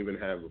didn't even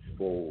have a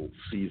full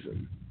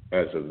season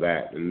as of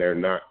that, and they're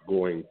not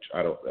going.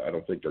 I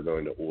don't think they're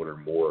going to order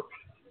more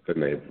than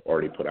they've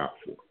already put out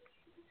for.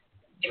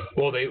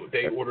 Well, they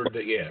ordered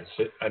the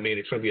So, I mean,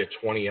 it's going to be a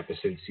 20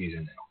 episode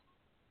season now.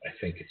 I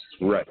think it's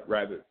 20. Right.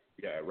 Rather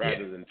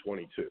than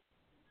 22.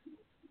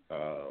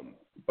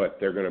 But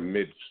they're going to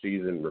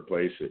mid-season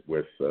replace it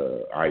with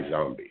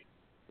iZombie.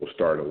 We'll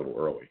start a little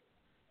early.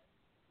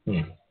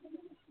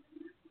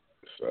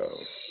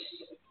 So.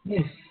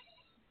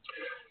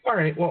 All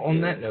right. Well,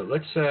 on that note,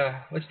 let's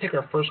take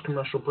our first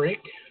commercial break,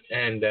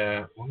 and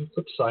on the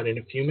flip side, in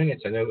a few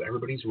minutes, I know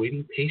everybody's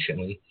waiting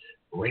patiently.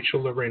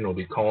 Rachel Lorin will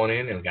be calling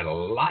in, and we've got a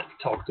lot to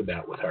talk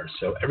about with her.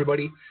 So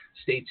everybody,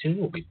 stay tuned.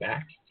 We'll be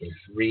back in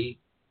 3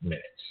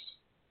 minutes.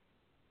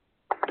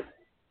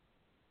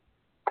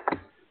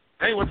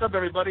 Hey, what's up,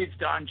 everybody? It's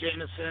Don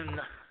Jameson,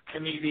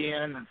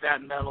 comedian,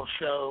 That Metal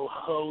Show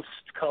host,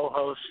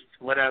 co-host,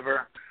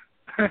 whatever.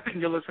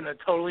 You're listening to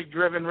Totally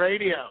Driven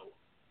Radio.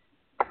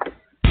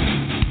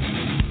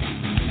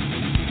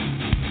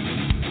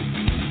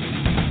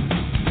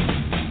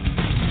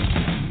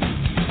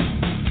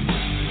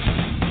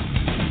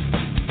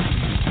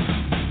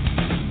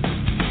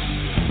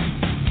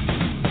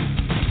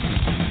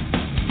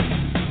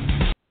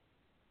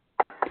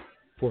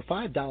 For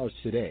 $5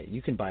 today,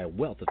 you can buy a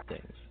wealth of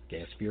things.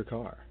 Gas for your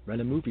car,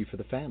 rent a movie for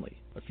the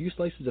family, a few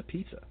slices of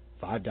pizza.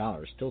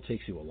 $5 still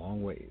takes you a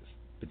long ways.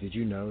 But did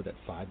you know that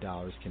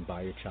 $5 can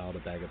buy your child a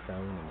bag of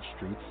heroin in the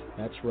streets?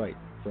 That's right.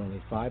 For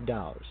only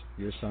 $5,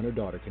 your son or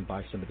daughter can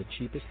buy some of the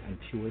cheapest and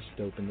purest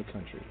dope in the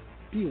country.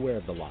 Be aware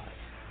of the lies.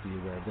 Be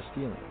aware of the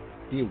stealing.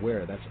 Be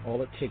aware that's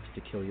all it takes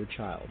to kill your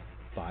child.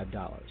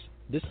 $5.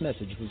 This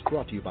message was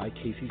brought to you by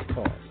Casey's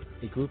Cause,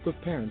 a group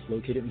of parents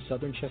located in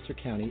southern Chester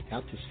County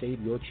out to save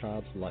your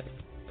child's life.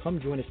 Come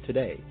join us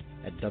today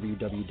at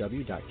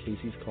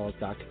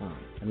www.caseyscause.com.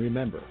 And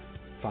remember,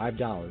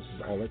 $5 is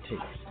all it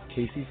takes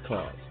Casey's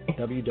Cause,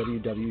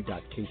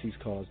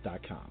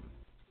 www.caseyscause.com.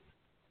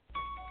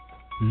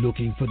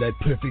 Looking for that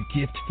perfect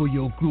gift for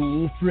your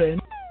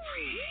girlfriend?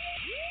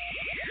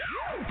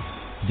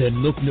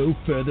 Then look no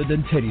further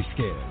than Teddy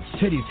Scares.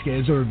 Teddy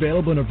Scares are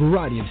available in a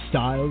variety of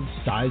styles,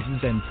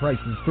 sizes, and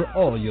prices for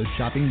all your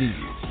shopping needs.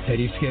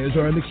 Teddy Scares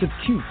are a mix of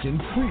cute and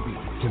creepy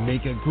to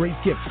make a great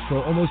gift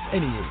for almost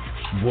any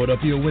age. Board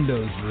up your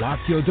windows, lock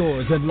your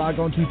doors, and log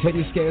on to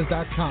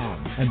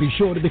teddyscares.com. And be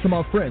sure to become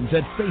our friends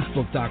at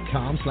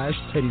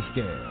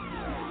facebook.com/teddyscares.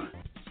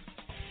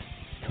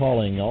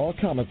 Calling all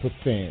comic book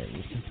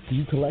fans. Do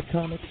you collect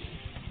comics?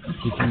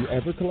 Did you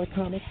ever collect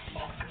comics?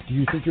 Do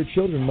you think your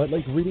children might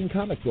like reading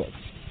comic books?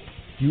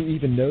 Do you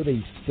even know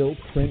they still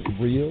print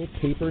real,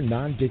 paper,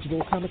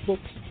 non-digital comic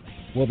books?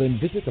 Well, then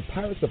visit the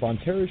Pirates of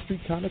Ontario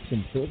Street Comics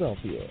in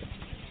Philadelphia.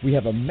 We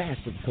have a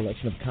massive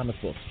collection of comic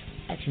books,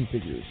 action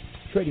figures,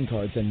 trading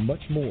cards, and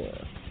much more.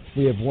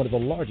 We have one of the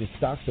largest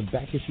stocks of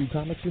back-issue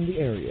comics in the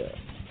area.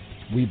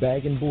 We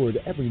bag and board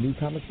every new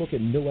comic book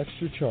at no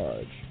extra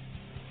charge.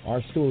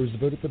 Our store is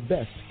voted the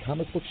best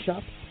comic book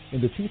shop in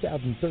the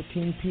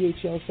 2013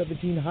 PHL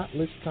 17 Hot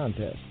List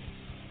contest.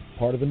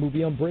 Part of the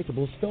movie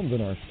Unbreakable is filmed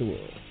in our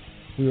store.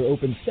 We are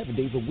open 7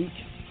 days a week.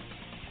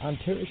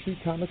 Ontario Street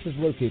Comics is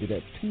located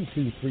at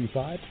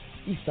 2235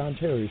 East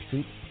Ontario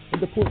Street in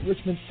the Port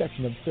Richmond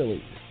section of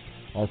Philly.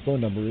 Our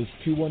phone number is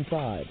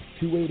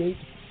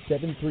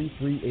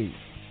 215-288-7338.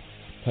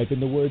 Type in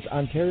the words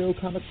Ontario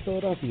Comics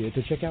Philadelphia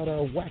to check out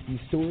our Wacky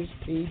Stores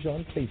page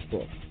on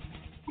Facebook.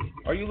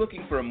 Are you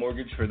looking for a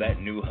mortgage for that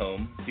new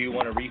home? Do you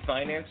want to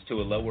refinance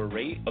to a lower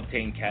rate,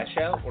 obtain cash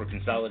out, or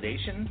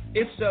consolidation?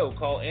 If so,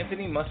 call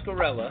Anthony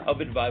Muscarella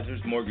of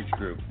Advisors Mortgage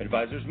Group.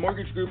 Advisors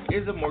Mortgage Group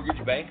is a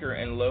mortgage banker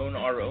and loan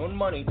our own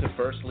money to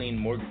first lien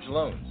mortgage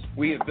loans.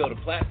 We have built a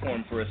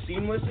platform for a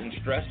seamless and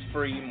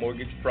stress-free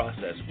mortgage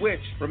process,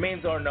 which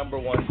remains our number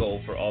one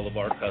goal for all of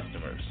our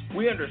customers.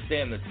 We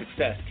understand that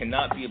success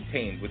cannot be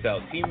obtained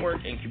without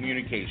teamwork and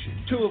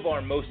communication, two of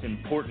our most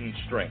important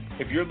strengths.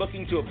 If you're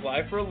looking to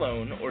apply for a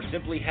loan or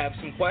simply have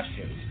some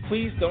questions,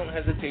 please don't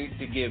hesitate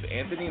to give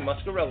Anthony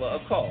Muscarella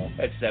a call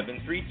at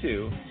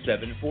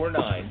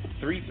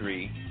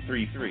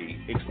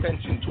 732-749-3333,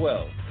 extension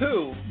 12,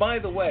 who, by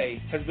the way,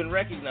 has been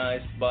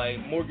recognized by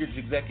Mortgage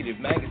Executive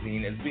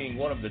Magazine as being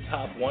one of the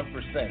top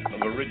 1%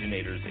 of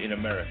originators in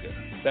America.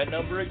 That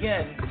number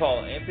again,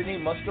 call Anthony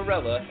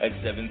Muscarella at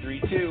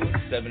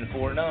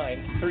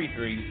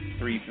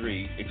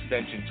 732-749-3333,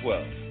 extension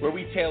 12, where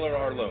we tailor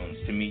our loans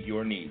to meet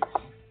your needs.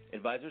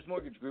 Advisors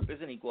Mortgage Group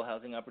is an equal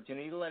housing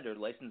opportunity lender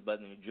licensed by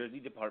the New Jersey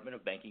Department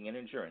of Banking and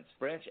Insurance.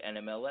 Branch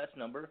NMLS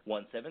number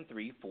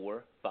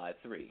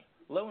 173453.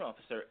 Loan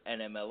officer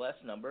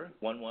NMLS number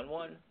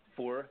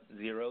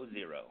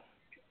 111400.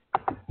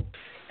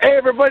 Hey,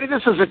 everybody,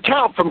 this is a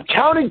count from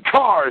Counting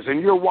Cars,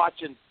 and you're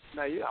watching.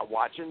 No, you're not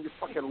watching. You're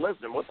fucking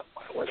listening. What the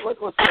fuck? What's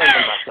going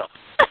on myself?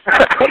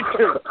 Take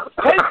two.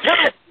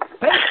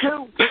 Take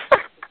two.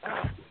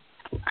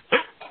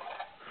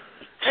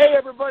 Hey,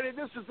 everybody,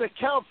 this is the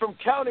count from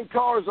Counting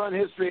Cars on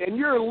History, and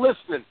you're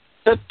listening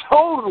to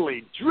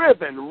Totally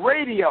Driven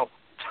Radio.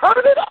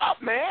 Turn it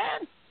up,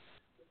 man.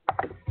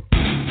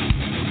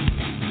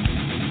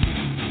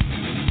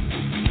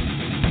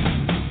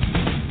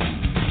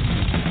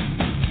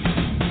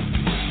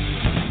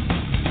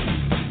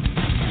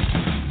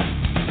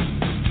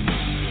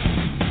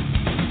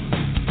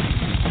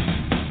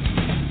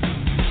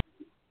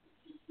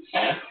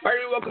 All right,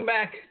 welcome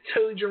back,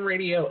 Totally Driven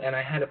Radio, and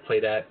I had to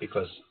play that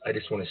because I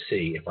just want to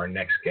see if our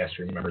next guest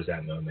remembers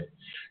that moment.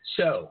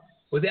 So,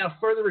 without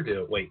further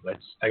ado, let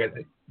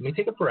me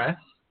take a breath,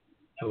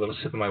 have a little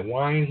sip of my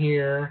wine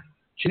here.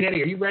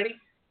 Jannetty, are you ready?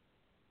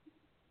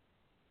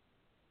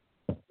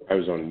 I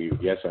was on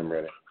mute. Yes, I'm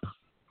ready.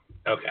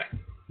 Okay,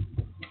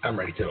 I'm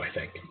ready too, I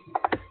think.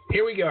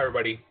 Here we go,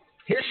 everybody.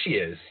 Here she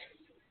is,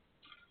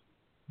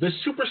 the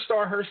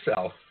superstar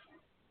herself.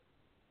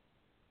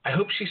 I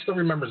hope she still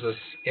remembers us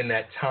in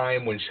that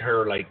time when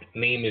her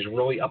name is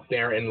really up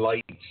there in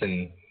lights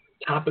and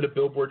top of the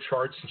Billboard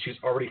charts, and she's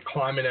already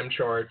climbing them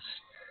charts.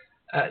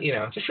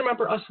 Just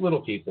remember us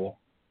little people.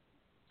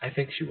 I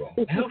think she will.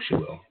 I hope she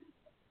will.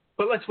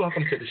 But let's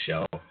welcome to the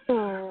show,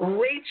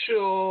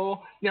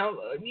 Rachel. Now,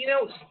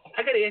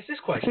 I got to ask this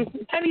question.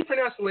 How do you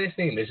pronounce the last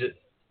name? Is it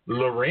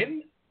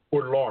Lorin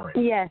or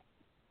Lorin? Yes,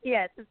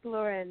 it's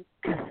Lorin.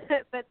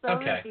 But so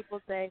many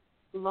people say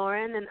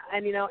Lorin, and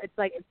it's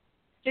like it's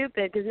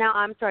stupid because now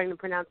I'm starting to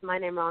pronounce my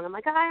name wrong. I'm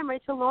like, hi, I'm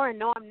Rachel Lorin.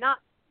 No, I'm not.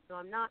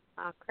 Oh,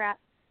 crap.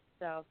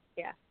 So,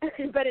 yeah.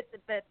 but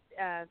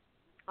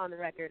on the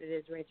record, it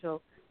is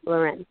Rachel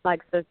Lorin,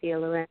 like Sophia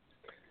Loren.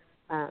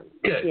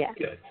 Good. Yeah.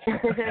 Good.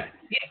 Okay.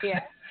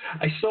 Yeah.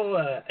 I saw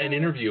an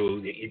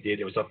interview that you did.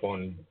 It was up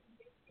on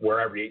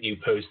wherever you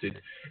posted,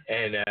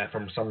 and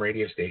from some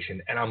radio station.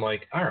 And I'm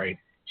like, all right,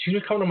 she's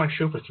been coming on my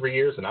show for 3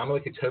 years, and I'm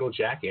like a total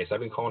jackass. I've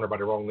been calling her by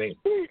the wrong name.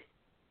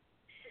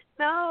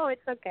 No,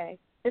 it's okay.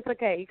 It's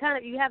okay.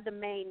 You have the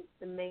main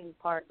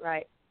part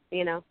right.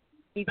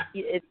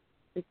 It's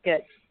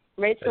good.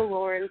 Rachel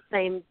Lorin,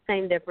 same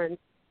difference.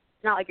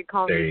 It's not like you're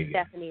calling me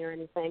Stephanie or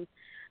anything.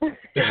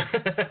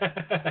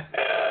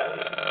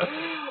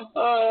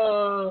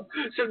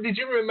 So did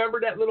you remember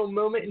that little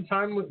moment in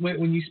time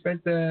when you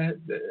spent the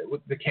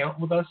count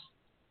with us?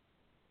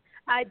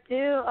 I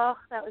do. Oh,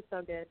 that was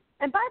so good.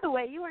 And by the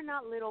way, you are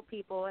not little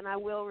people, and I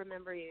will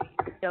remember you,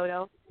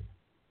 Dodo.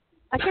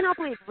 I cannot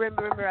believe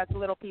remember us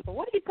little people.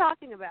 What are you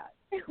talking about?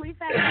 We've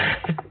had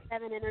like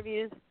 7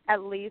 interviews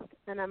at least,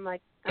 and I'm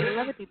like, I'm in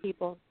love with you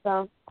people,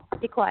 so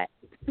be quiet.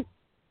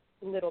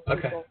 Little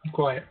people.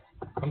 Okay,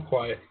 I'm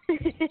quiet.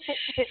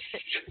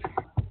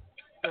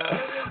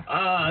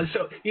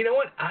 So you know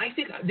what? I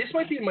think this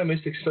might be my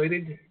most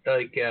excited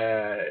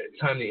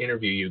time to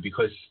interview you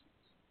because,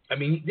 I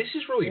mean, this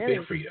is really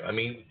big for you. I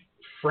mean,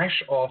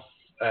 fresh off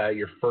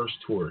your first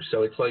tour,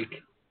 so it's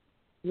like.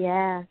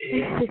 Yeah.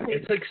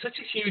 It's like such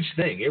a huge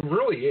thing. It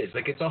really is.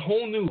 Like it's a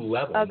whole new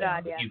level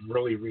that you've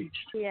really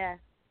reached. Yeah.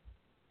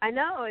 I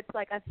know. It's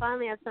like I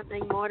finally have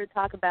something more to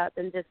talk about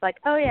than just like,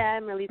 oh yeah,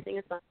 I'm releasing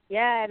a song.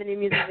 Yeah, I have a new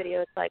music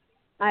video. It's like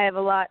I have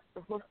a lot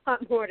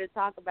more to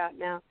talk about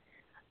now.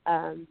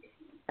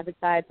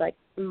 Besides like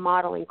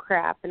modeling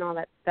crap and all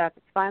that stuff.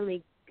 It's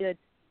finally good to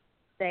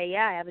say,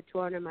 yeah, I have a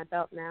tour under my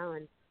belt now,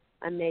 and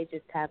I may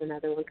just have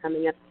another one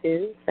coming up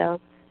soon.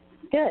 So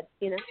good,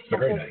 you know.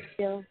 Very nice.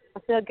 I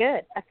feel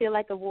good. I feel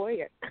like a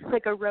warrior,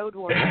 like a road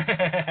warrior.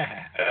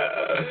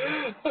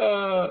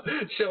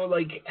 So,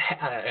 like,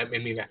 I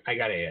mean, I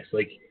gotta ask,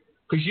 like,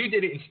 because you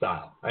did it in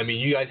style. I mean,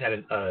 you guys had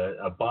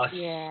a bus.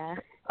 Yeah.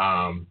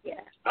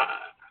 Yeah.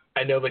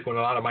 I know, like, when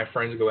a lot of my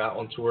friends go out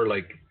on tour,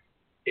 like,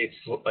 it's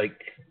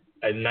like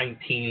a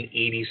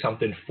 1980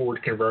 something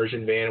Ford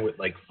conversion van with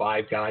like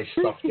 5 guys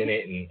stuffed in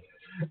it, and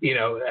you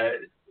know.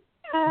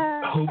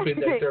 Hoping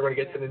that they're going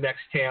to get to the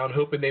next town,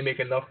 hoping they make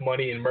enough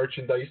money in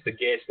merchandise to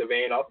gas the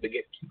van up to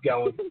keep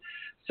going.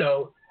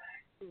 So,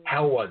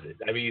 how was it?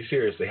 I mean,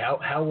 seriously,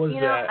 how was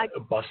that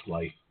bus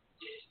life?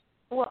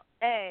 Well,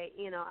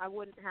 you know, I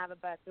wouldn't have a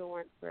bus if it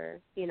weren't for,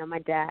 you know, my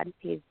dad.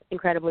 He's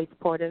incredibly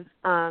supportive.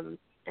 And,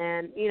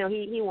 you know,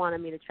 he wanted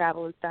me to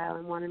travel in style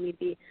and wanted me to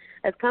be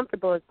as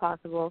comfortable as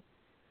possible,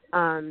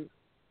 you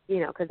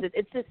know, because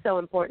it's just so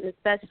important,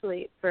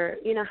 especially for,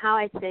 you know, how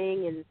I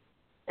sing and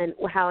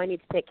how I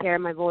need to take care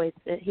of my voice.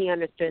 He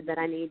understood that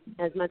I need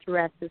as much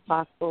rest as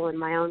possible in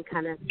my own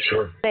kind of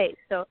space.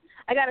 So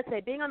I got to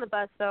say, being on the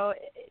bus, though,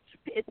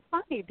 it's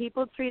funny.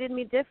 People treated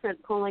me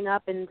different pulling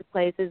up into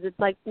places. It's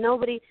like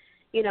nobody,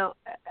 you know,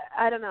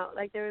 I don't know.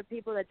 Like there were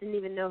people that didn't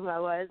even know who I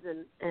was,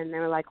 and they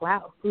were like,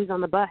 wow, who's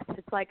on the bus?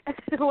 It's like,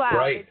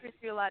 wow, They treat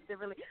you a lot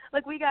differently.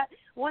 Like we got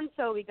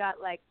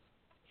like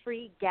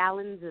 3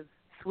 gallons of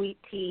sweet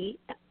tea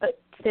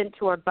sent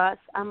to our bus.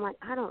 I'm like,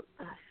 I don't...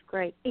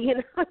 great, you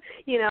know.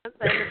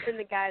 And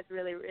the guys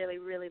really, really,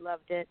 really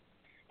loved it.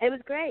 It was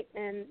great,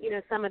 and you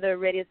know, some of the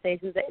radio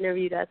stations that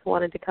interviewed us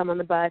wanted to come on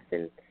the bus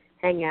and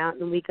hang out,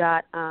 and we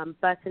got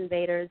bus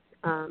invaders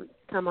come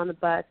on the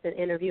bus and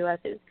interview us.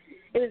 It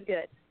was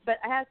good, but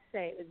I have to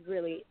say,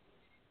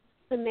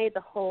 it made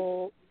the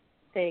whole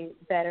thing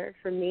better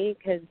for me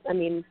because I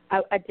mean,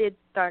 I did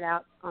start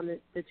out on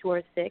the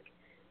tour sick,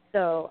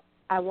 so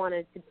I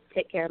wanted to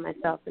take care of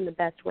myself in the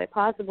best way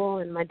possible,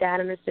 and my dad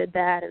understood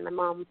that, and my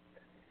mom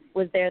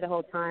was there the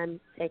whole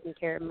time taking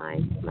care of my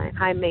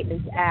high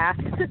maintenance ass.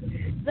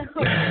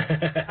 So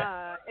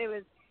it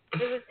was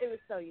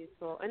so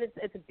useful, and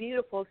it's a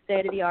beautiful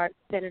state of the art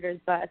Senator's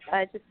bus.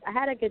 I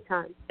had a good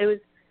time. It was,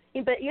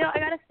 but you know, I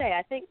gotta say,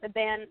 I think the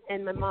band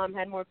and my mom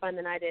had more fun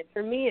than I did.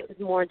 For me, it was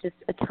more just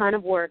a ton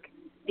of work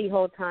the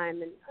whole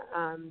time,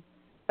 and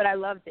but I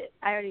loved it.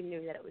 I already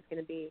knew that it was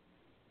going to be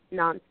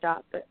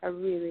nonstop, but I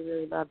really,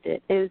 really loved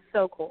it. It was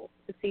so cool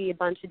to see a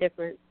bunch of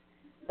different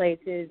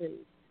places and.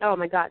 Oh,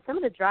 my God, some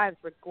of the drives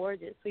were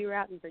gorgeous. We were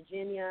out in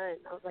Virginia, and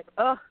I was like,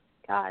 oh,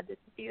 God, this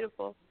is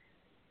beautiful.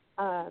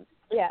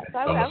 Yeah, so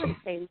I would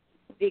say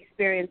the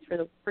experience for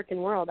the freaking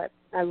world.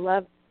 I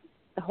love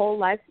the whole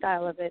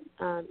lifestyle of it.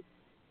 I'm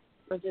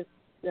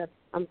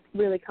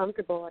really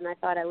comfortable, and I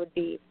thought it'd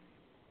be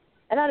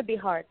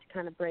hard to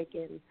kind of break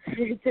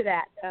into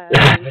that,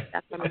 being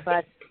stuck on a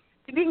bus.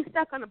 Being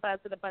stuck on a bus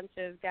with a bunch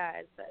of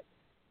guys, but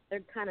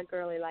they're kind of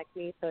girly like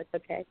me, so it's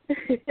okay.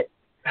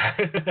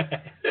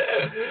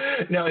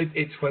 No,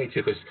 it's funny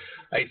too because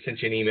I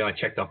sent you an email. I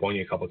checked up on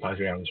you a couple of times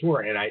around the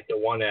tour, and the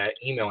one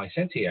email I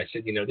sent to you, I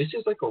said, you know, this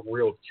is like a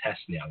real test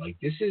now. Like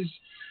this is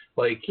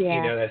like you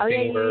know that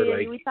thing where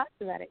like we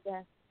talked about it,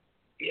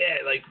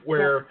 like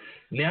where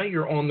now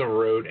you're on the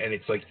road, and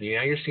it's like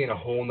now you're seeing a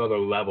whole nother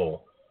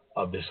level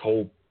of this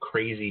whole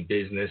crazy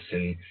business,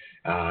 and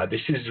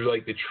this is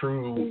like the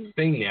true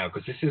thing now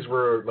because this is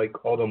where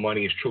like all the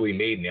money is truly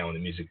made now in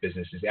the music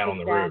business is out on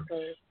the road.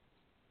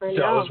 So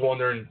I was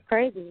wondering,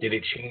 did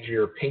it change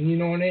your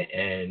opinion on it?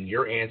 And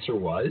your answer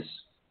was?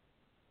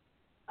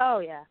 Oh,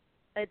 yeah.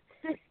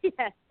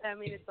 Yes. I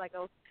mean, it's like,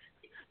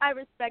 I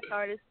respect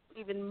artists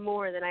even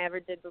more than I ever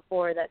did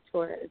before that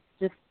tour.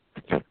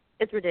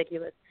 It's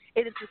ridiculous.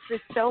 It's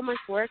just so much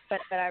work,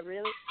 but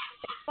it's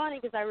funny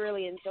because I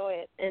really enjoy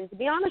it. And to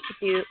be honest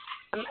with you,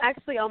 I'm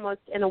actually almost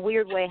in a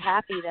weird way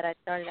happy that I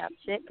started out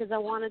sick because I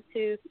wanted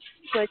to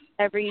push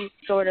every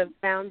sort of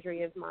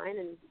boundary of mine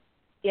and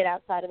get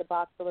outside of the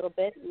box a little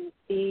bit and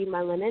see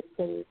my limits.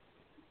 And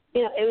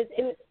it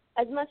was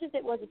as much as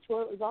it was a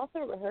tour, it was also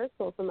a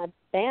rehearsal for my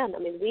band. I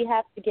mean, we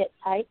have to get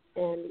tight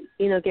and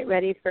get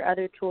ready for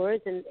other tours,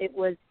 and it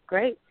was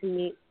great to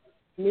meet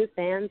new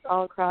fans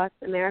all across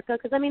America,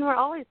 because I mean, we're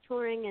always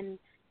touring in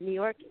New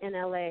York and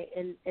LA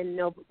and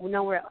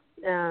nowhere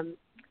else.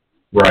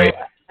 Right.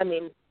 So, I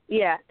mean,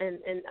 yeah, and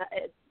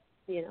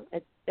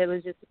it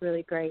was just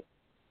really great.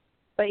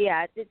 But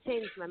yeah, it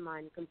changed my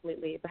mind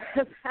completely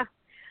about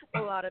a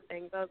lot of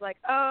things. I was like,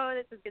 oh,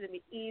 this is going to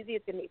be easy.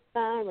 It's going to be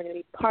fun. We're going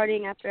to be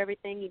partying after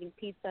everything, eating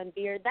pizza and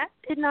beer. That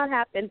did not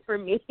happen for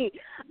me.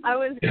 I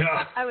was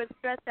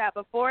stressed out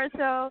before a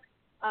show.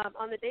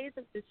 On the days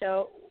of the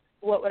show,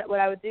 what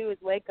I would do is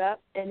wake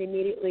up and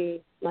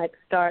immediately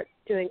start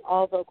doing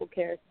all vocal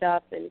care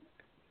stuff, and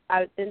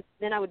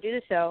then I would do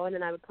the show, and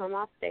then I would come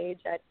off stage.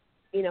 I'd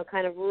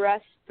kind of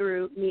rush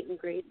through meet and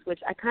greets, which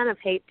I kind of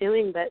hate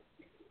doing, but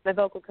my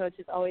vocal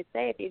coaches always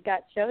say, if you've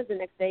got shows the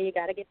next day, you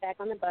got to get back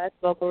on the bus,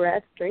 vocal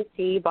rest, drink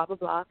tea, blah, blah,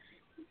 blah.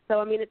 So,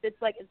 I mean,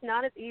 it's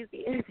not as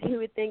easy as you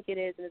would think it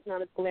is, and it's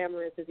not as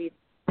glamorous as you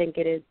think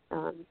it is.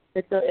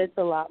 It's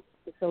a lot.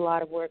 It's a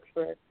lot of work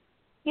for,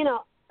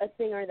 a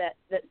singer that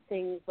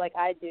sings like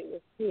I do.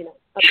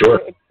 Sure.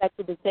 You're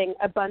expected to sing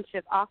a bunch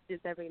of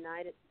octaves every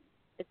night.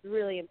 It's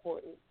really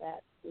important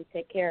that we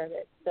take care of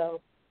it.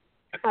 So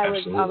I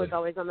was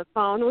always on the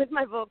phone with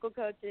my vocal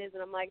coaches,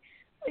 and I'm like,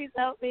 please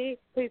help me,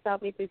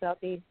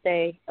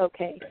 stay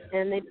okay.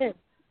 And they did.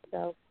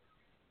 So,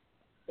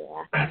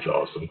 yeah. That's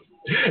awesome.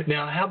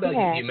 Now, how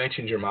about you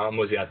mentioned your mom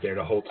was out there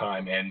the whole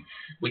time, and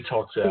we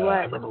talked, I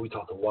remember we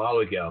talked a while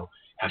ago,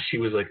 how she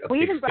was like a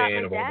big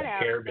fan of all the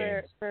hair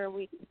bands. For a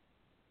week.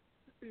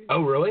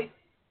 Oh, really?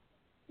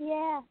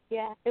 Yeah.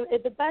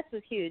 The bus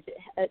was huge.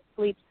 It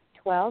sleeps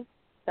 12,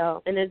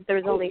 so, and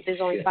there's only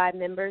 5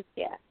 members,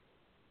 yeah.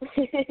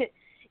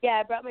 Yeah,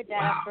 I brought my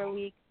dad up for a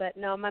week, but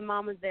no, my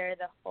mom was there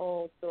the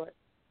whole tour.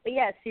 But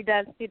yes, she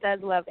does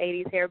love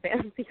 80s hair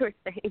bands, you were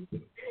saying.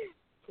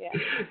 Yeah.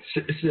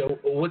 So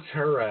what's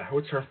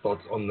her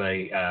thoughts on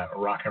the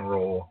rock and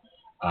roll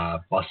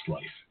bus life?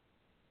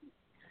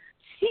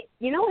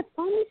 What's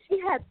funny?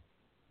 She had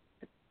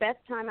the best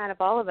time out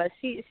of all of us.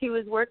 She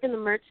was working the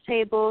merch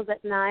tables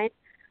at night.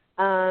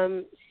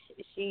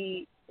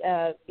 She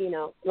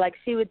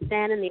she would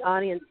stand in the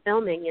audience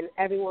filming, and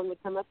everyone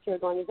would come up to her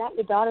going, "Is that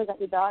your daughter? Is that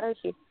your daughter?"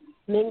 She'd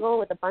mingle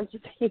with a bunch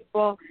of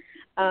people.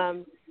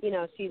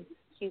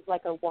 She's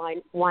like a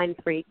wine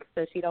freak,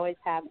 so she'd always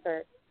have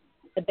the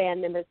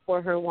band members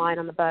pour her wine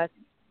on the bus.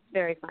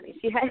 Very funny.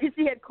 She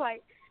had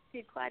quite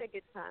a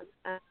good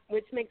time,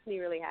 which makes me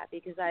really happy,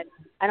 because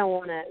I don't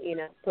want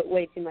to put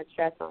way too much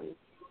stress on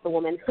the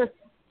woman.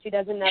 She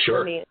does enough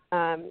for me.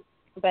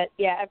 But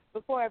yeah,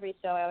 before every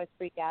show, I always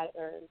freak out at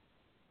her.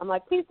 I'm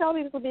like, please tell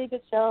me this will be a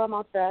good show. I'm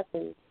all stressed,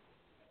 and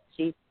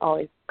she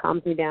always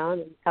calms me down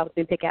and helps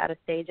me pick out a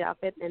stage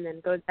outfit, and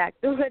then goes back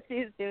to what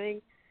she's doing.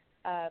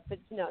 But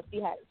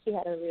she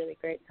had a really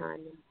great time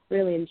and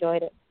really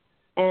enjoyed it.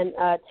 And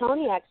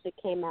Tony actually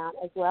came out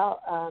as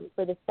well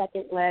for the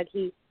second leg.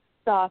 He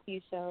saw a few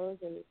shows,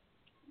 and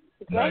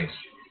it's great. Nice.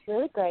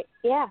 Really great.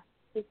 Yeah,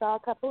 we saw a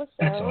couple of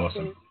shows. That's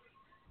awesome. And,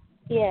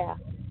 yeah,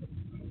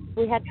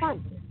 we had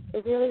fun. It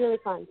was really, really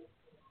fun.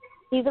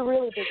 He's a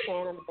really big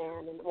fan of the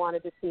band and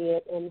wanted to see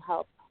it and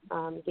help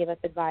give us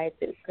advice.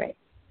 It was great.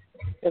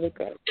 Really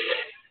great.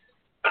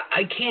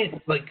 I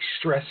can't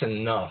stress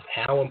enough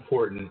how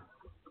important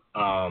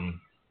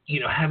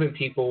having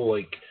people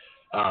like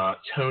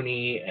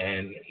Tony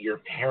and your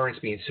parents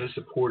being so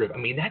supportive. I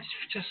mean, that's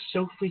just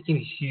so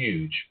freaking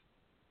huge.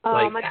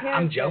 Oh, my parents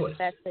I'm jealous. are the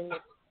best thing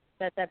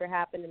that's ever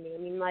happened to me. I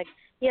mean,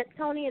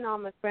 Tony and all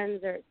my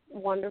friends are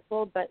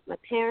wonderful, but my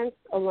parents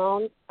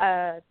alone,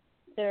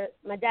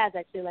 my dad's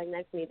actually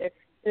next to me.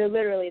 They're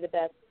literally the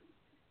best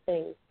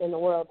things in the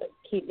world that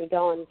keep me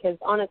going, because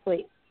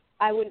honestly,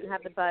 I wouldn't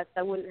have the bus,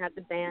 I wouldn't have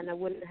the band, I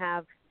wouldn't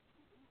have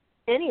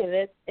any of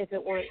this if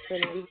it weren't for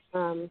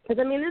them. Because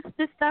I mean,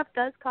 this stuff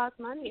does cost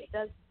money. It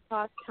does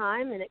cost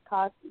time, and it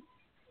costs,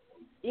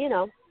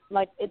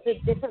 it's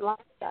a different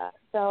lifestyle.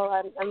 So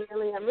I'm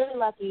really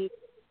lucky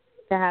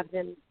to have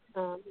them.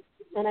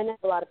 And I know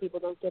a lot of people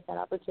don't get that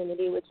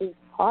opportunity, which is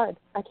hard.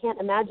 I can't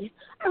imagine.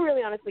 I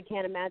really honestly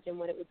can't imagine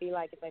what it would be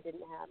like if I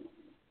didn't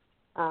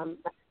have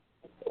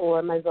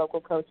or my vocal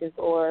coaches,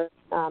 or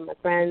my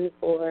friends,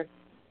 or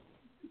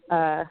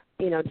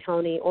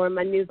Tony, or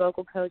my new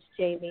vocal coach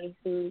Jamie,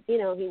 who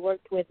he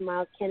worked with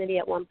Miles Kennedy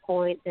at one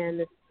point,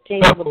 and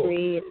James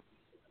LeBrie.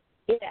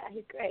 Yeah,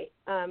 he's great.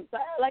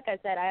 But like I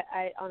said,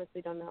 I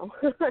honestly don't know.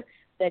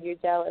 Said you're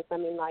jealous. I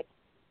mean,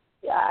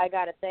 I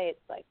gotta say,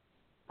 it's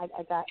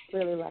I got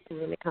really lucky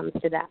when it comes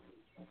to that.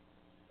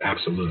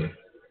 Absolutely.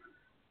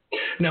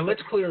 Now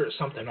let's clear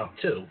something up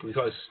too,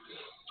 because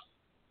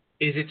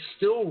is it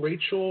still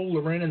Rachel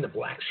Lorin and the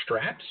Black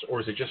Straps,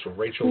 or is it just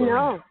Rachel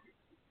Lorin?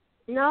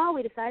 No,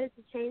 we decided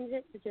to change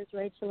it to just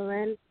Rachel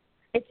Lorin.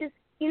 It's just,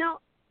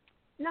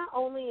 not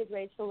only is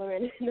Rachel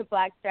Lorin and the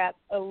Black Straps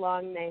a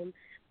long name,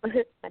 but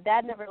my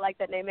dad never liked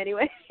that name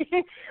anyway.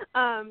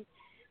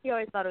 he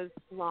always thought it was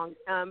long.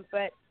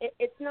 But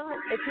it's not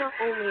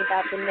only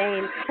about the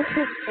name.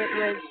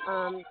 It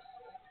was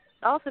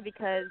also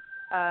because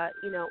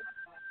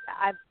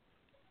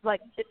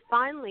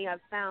finally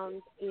I've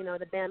found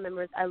the band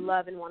members I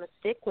love and want to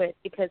stick with,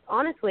 because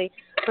honestly,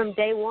 from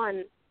day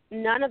one,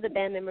 none of the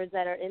band members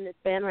that are in this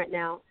band right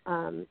now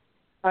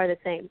are the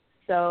same.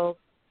 So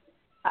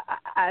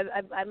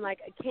I'm like,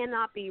 I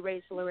cannot be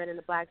Rachel Lorin in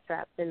the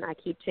Blackstraps, and I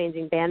keep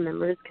changing band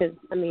members because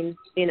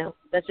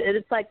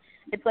it's like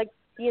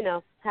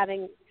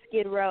having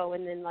Skid Row,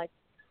 and then like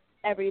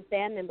every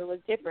band member was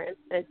different.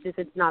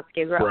 It's not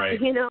Skid Row, right.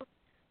 You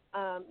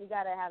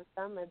gotta have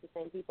some of the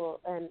same people,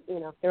 and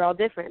they're all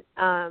different.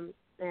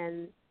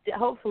 And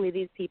hopefully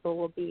these people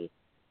will be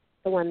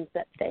the ones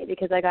that stay,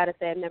 because I gotta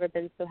say I've never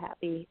been so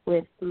happy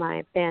with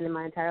my band in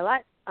my entire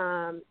life,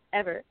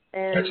 ever.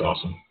 And that's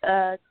awesome.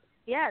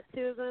 Yeah,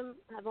 2 of them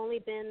have only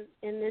been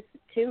in this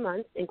 2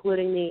 months,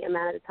 including the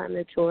amount of the time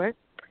they tour.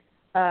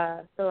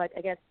 So, like,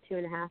 I guess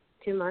 2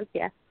 months,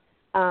 yeah.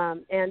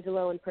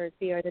 Angelo and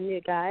Percy are the new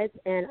guys,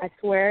 and I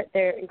swear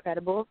they're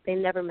incredible. They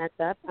never mess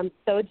up. I'm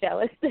so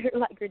jealous. They're,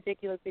 like,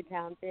 ridiculously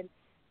talented.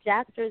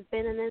 Jasper's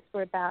been in this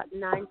for about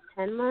 9 to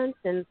 10 months,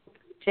 and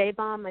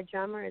J-Bomb, my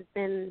drummer, has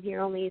been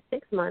here only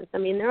 6 months. I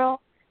mean, they're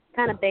all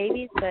kind of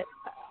babies, but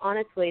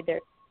honestly,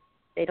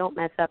 they don't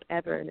mess up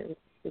ever, and it's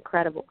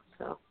incredible.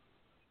 So.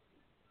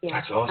 Yeah,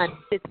 that's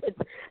awesome. It's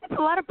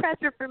a lot of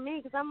pressure for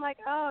me, because I'm like,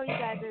 oh, you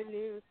guys are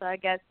new, so I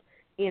guess,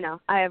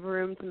 I have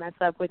room to mess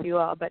up with you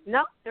all. But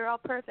no, they're all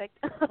perfect.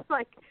 I'm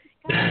like,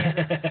 God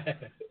damn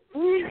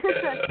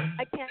it.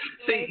 I can't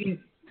see,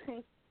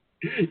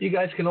 you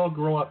guys can all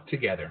grow up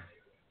together.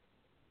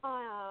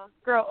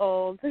 Grow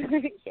old.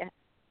 Yeah.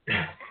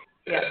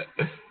 Yeah.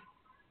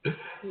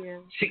 Yeah.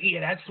 See, yeah,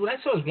 that's what I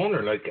was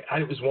wondering. Like,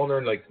 I was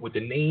wondering, like, with the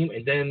name,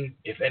 and then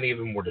if any of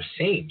them were the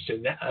same. So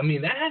that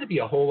had to be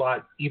a whole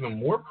lot even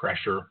more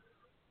pressure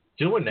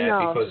doing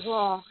that, because.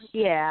 Well,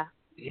 yeah.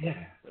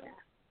 Yeah. Yeah.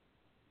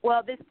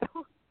 Well, this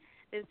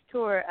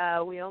tour,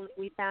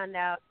 we found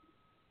out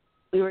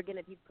we were going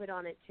to be put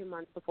on it 2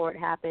 months before it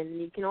happened.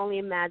 And you can only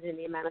imagine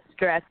the amount of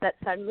stress that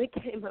suddenly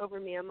came over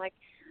me. I'm like,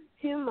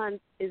 2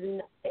 months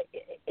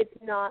it's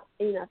not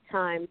enough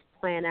time to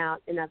plan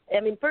out enough. I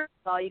mean, first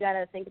of all, you got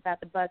to think about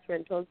the bus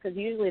rentals, because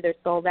usually they're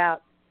sold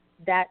out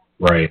that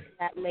late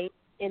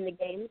in the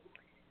game.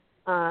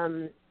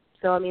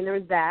 So, I mean, there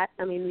was that.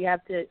 I mean, we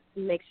have to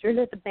make sure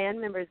that the band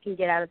members can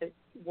get out of their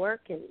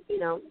work, and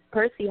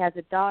Percy has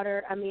a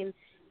daughter. I mean,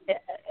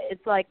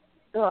 it's like,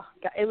 oh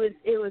God, it was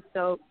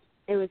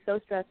so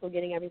stressful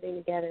getting everything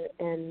together.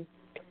 And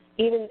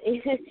even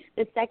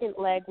the second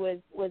leg was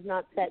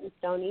not set in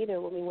stone either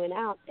when we went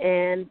out.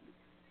 And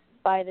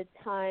by the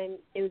time,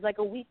 it was like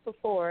a week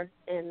before,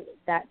 and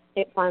that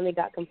it finally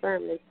got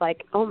confirmed. It's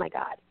like, oh my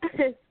God,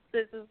 this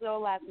is so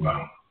last minute.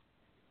 Wow.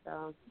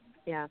 So,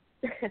 yeah.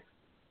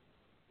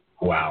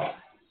 Wow.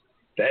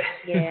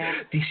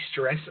 Yeah. The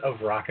stress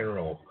of rock and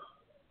roll.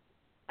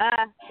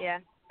 Yeah.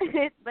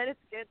 But it's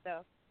good,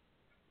 though.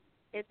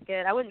 It's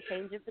good. I wouldn't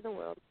change it for the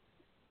world.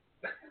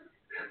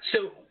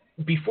 So,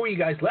 before you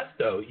guys left,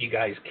 though, you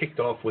guys kicked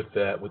off with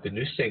the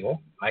new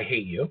single, I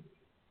Hate You.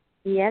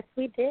 Yes,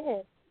 we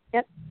did.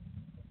 Yep.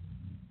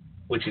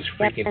 Which is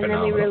freaking phenomenal.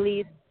 And then we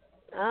released,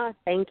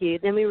 thank you.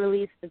 Then we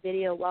released the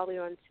video while we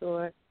were on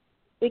tour.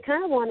 We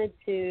kind of wanted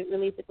to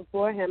release it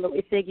beforehand, but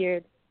we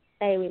figured,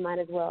 hey, we might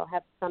as well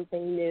have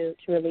something new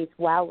to release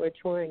while we're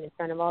touring in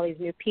front of all these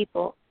new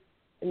people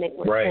and make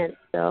more sense.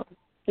 So,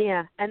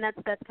 yeah, and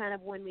that's kind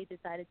of when we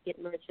decided to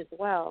get merch as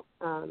well,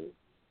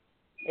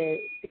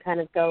 to kind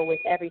of go with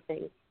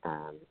everything.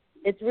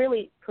 It's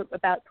really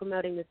about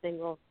promoting the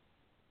single,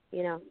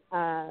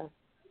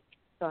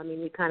 So, I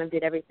mean, we kind of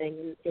did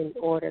everything in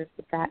order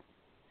with that.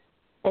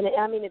 And,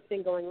 it's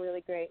been going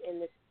really great.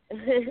 And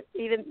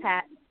even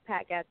Pat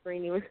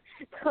Gasparini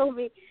told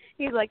me,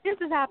 he's like, this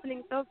is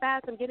happening so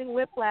fast. I'm getting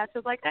whiplash. I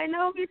was like, I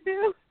know, me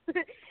too.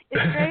 It's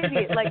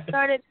crazy.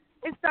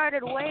 It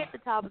started way at the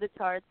top of the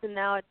charts, and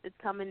now it's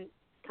coming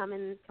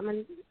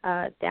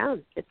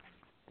down.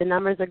 The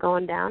numbers are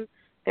going down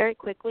very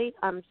quickly.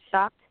 I'm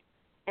shocked.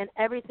 And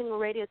every single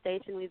radio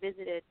station we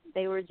visited,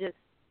 they were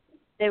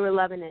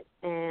loving it.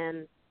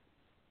 And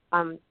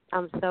I'm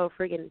so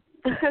freaking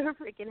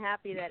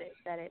happy that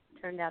it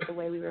turned out the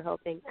way we were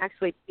hoping.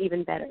 Actually,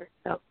 even better.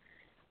 So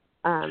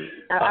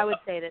I would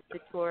say that the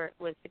tour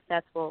was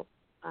successful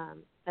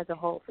as a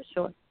whole, for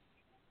sure.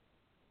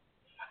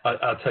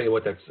 I'll tell you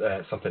what,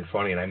 that's something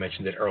funny, and I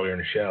mentioned it earlier in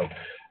the show.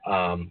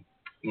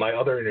 My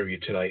other interview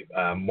tonight,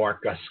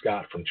 Gus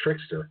Scott from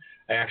Trixter,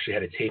 I actually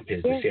had to tape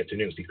his this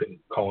afternoon because he couldn't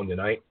call in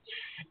tonight.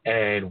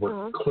 And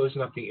we're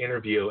closing up the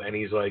interview, and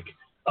he's like,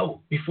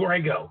 oh, before I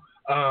go,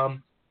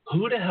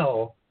 who the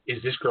hell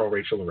is this girl,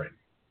 Rachel Lorin?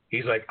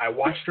 He's like, I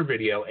watched her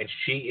video, and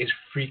she is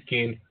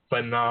freaking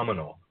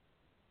phenomenal.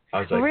 I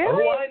was like,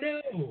 really? Oh, I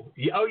know.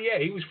 Yeah, oh, yeah,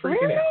 he was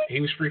freaking out. He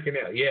was freaking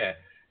out. Yeah.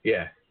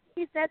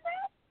 He said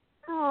that?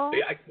 Oh.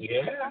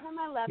 Yeah.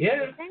 I love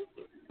yeah. it. Thank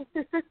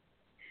you.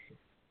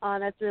 Oh,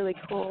 that's really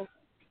cool.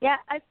 Yeah,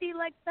 I see,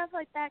 stuff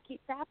like that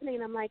keeps happening,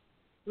 and I'm like,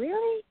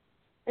 really?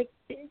 like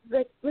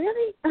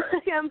really?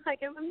 I'm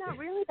not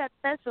really that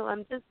special.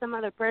 I'm just some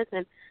other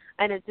person,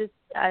 and it's just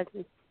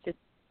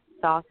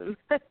awesome.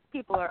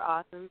 People are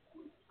awesome.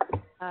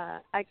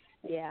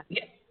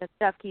 The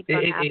stuff keeps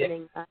on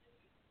happening.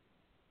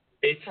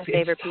 It's tough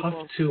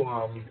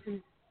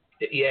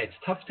it's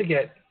tough to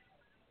get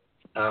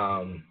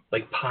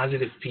like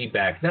positive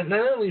feedback. Not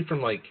only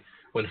from like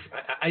when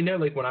I know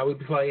like when I would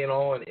play and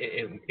all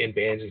in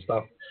bands and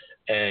stuff,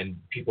 and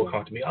people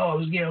come to me, oh, it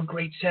was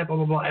great set, blah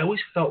blah blah. I always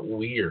felt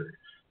weird,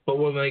 but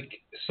when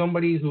like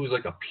somebody who's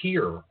like a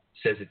peer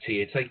says it to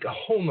you, it's like a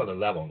whole nother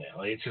level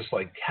now. It's just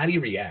like, how do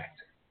you react?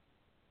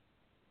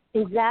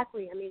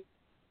 Exactly. I mean,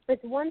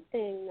 it's one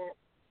thing that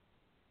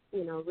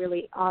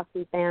really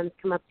awesome fans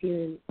come up to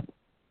you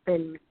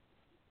and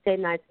say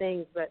nice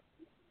things, but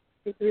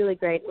it's really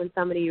great when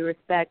somebody you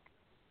respect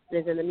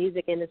is in the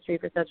music industry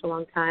for such a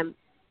long time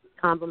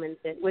compliments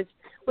it, which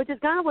is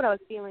kind of what I was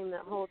feeling the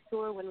whole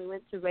tour when we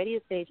went to radio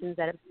stations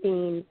that have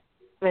seen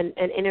and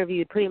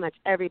interviewed pretty much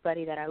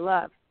everybody that I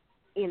love,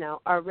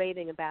 are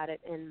raving about it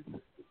and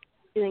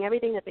doing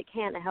everything that they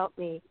can to help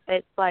me.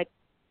 It's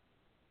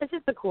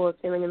just the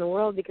coolest feeling in the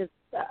world because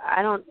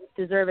I don't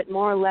deserve it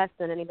more or less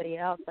than anybody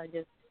else. I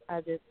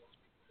just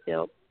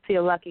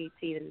feel lucky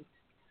to even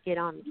get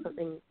on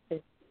something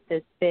this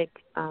big.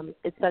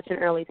 It's such an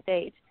early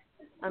stage.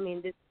 I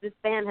mean, this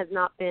band has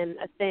not been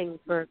a thing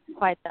for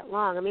quite that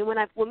long. I mean,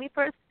 when we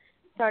first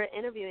started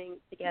interviewing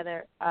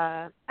together,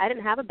 I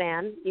didn't have a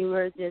band. You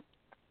were just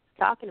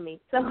talking to me.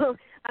 So,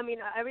 I mean,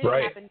 everything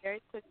happened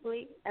very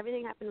quickly.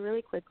 Everything happened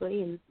really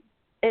quickly. And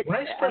when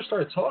I first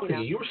started talking to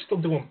you, you were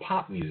still doing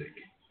pop music.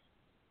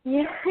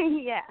 Yeah.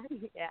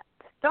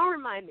 Don't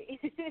remind me.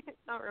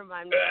 Don't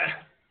remind me.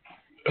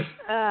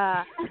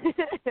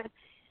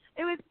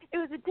 It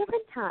was a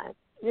different time.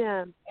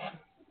 Yeah.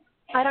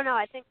 I don't know.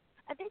 I think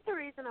the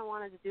reason I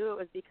wanted to do it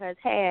was because,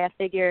 hey, I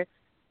figure,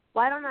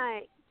 why don't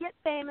I get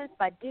famous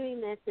by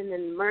doing this and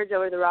then merge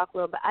over the rock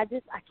world? But I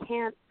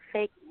can't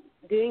fake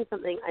doing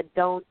something I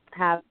don't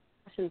have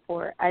passion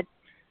for.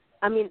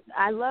 I mean,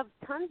 I love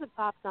tons of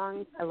pop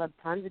songs. I love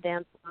tons of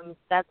dance songs.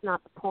 That's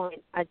not the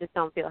point. I just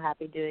don't feel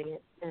happy doing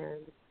it.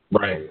 And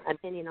in my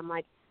opinion, I'm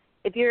like,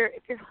 if you're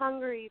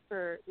hungry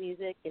for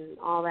music and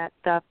all that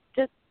stuff,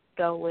 just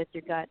go with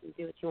your gut and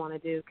do what you want to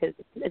do because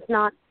it's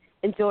not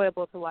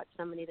enjoyable to watch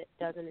somebody that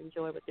doesn't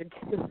enjoy what they're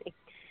doing.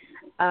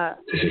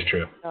 This is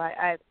true. So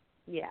I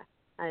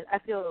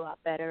feel a lot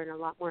better and a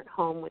lot more at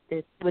home with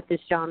this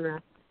genre.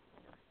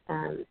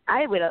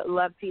 I would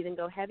love to even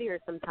go heavier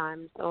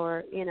sometimes,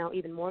 or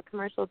even more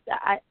commercial.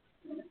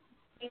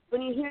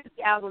 When you hear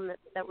the album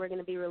that we're going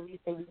to be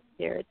releasing this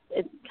year,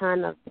 it's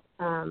kind of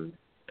a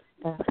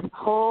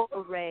whole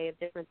array of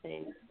different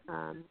things.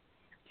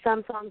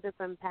 Some songs are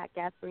from Pat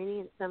Gasparini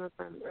and some are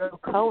from Earl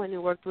Cohen,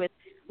 who worked with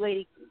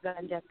Lady Gaga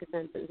and Jessica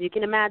Simpson. So you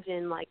can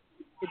imagine like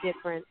the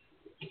different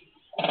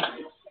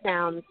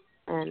sounds,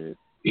 and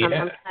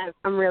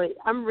I'm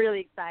really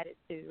excited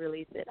to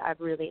release it. I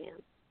really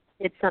am.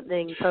 It's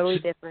something totally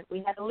different.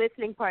 We had a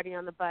listening party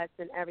on the bus,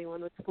 and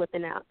everyone was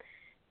flipping out.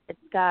 It's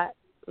got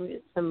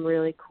some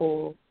really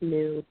cool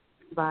new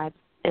vibes.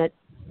 It's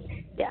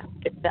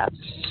up.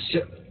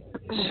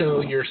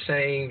 So you're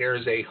saying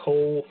there's a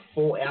whole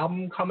full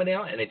album coming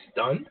out, and it's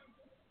done?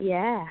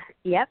 Yeah.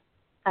 Yep.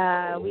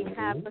 We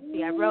have. Let's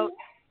see.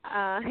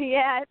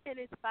 I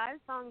finished 5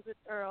 songs with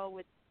Earl,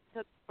 which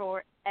took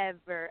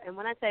forever. And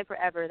when I say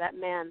forever, that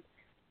man,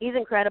 he's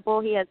incredible.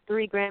 He has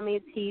 3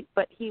 Grammys,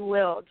 but he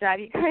will drive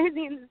you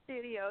crazy in the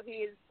studio. He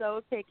is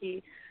so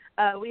picky.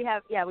 We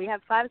have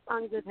 5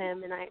 songs with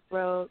him, and I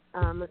wrote.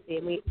 I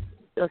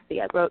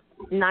wrote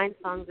 9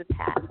 songs with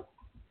Pat.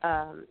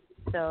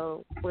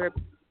 So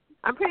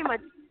I'm pretty much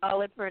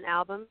solid for an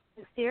album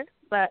this year,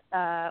 but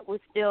we're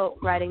still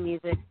writing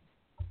music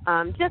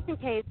just in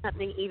case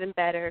something even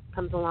better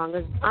comes along.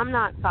 'Cause I'm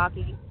not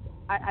cocky.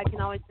 I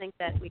can always think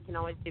that we can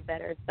always do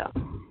better. So,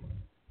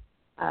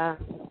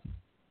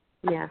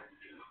 yeah.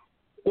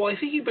 Well, I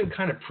think you've been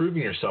kind of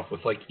proving yourself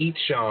with like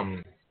each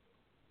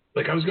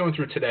like I was going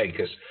through today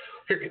because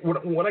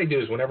what I do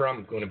is whenever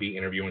I'm going to be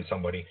interviewing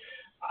somebody,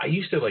 I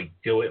used to like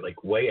do it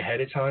like way ahead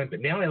of time,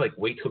 but now I like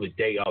wait till the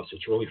day of, so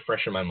it's really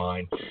fresh in my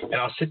mind. And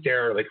I'll sit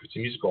there like if it's a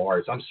musical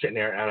artist, I'm sitting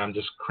there and I'm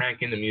just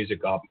cranking the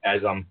music up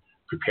as I'm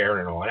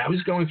preparing and all. And I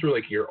was going through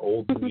like your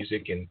old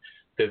music and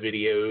the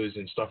videos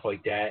and stuff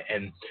like that,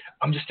 and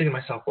I'm just thinking to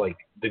myself like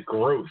the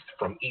growth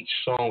from each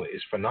song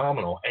is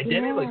phenomenal. And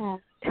then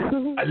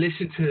I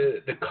listened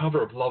to the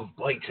cover of Love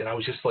Bites, and I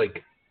was just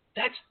like,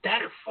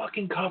 that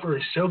fucking cover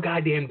is so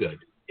goddamn good.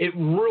 It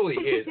really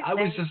is. I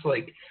was just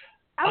like,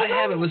 I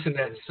haven't listened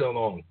to that in so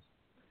long.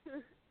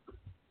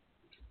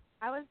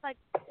 I was like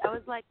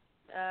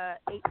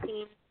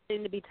 18,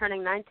 soon to be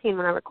turning 19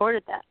 when I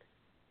recorded that.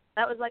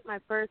 That was like my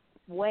first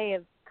way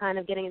of kind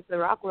of getting into the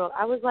rock world.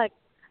 I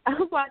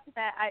watched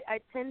that. I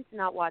tend to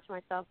not watch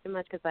myself too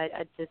much because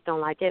I just don't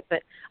like it.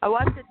 But I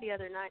watched it the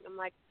other night, and I'm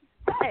like,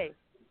 hey,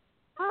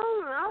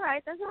 all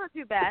right, that's not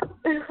too bad.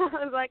 I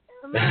was like,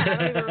 oh, man, I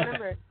don't even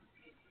remember.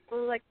 I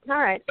was like, all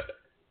right,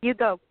 you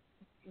go.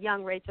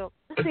 young Rachel.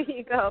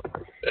 You go.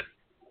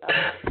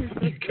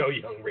 You go,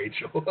 young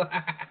Rachel.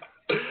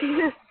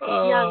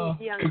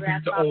 young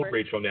compared to old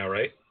Rachel now,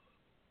 right?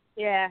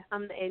 Yeah,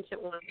 I'm the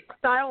ancient one.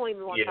 So I don't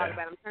even want to talk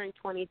about it. I'm turning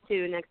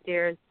 22 next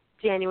year,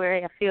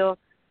 January. I feel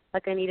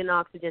like I need an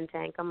oxygen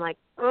tank. I'm like,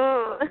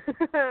 oh, I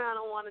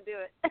don't want to do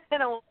it. I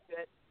don't want to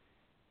do it.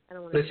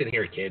 Listen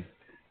here, kid.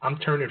 I'm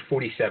turning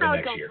 47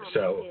 next year,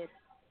 so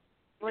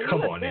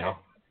come on now.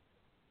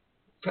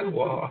 Oh,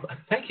 well,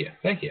 thank you.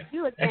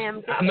 You look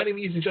damn good. I'm not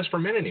even using Just for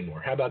Men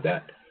anymore. How about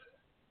that?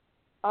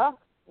 Oh,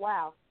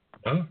 wow.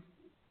 Huh?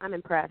 I'm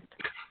impressed.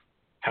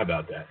 How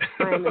about that?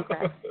 I'm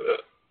impressed.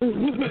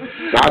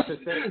 Dr.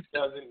 Six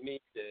doesn't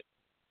need it.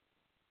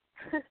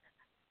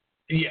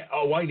 Yeah.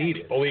 Oh, I need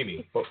it.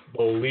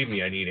 Believe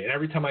me, I need it. And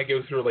every time I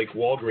go through like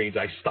Walgreens,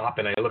 I stop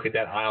and I look at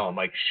that aisle. I'm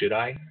like, should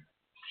I?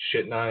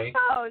 Shouldn't I?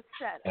 Oh,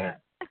 shut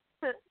up.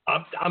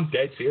 I'm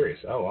dead serious.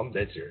 Oh, I'm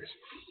dead serious.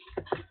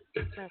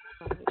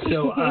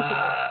 So,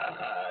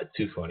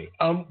 too funny.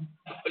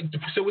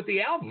 So with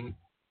the album,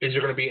 is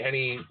there going to be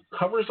any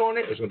covers on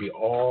it? Is it going to be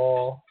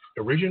all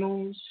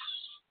originals?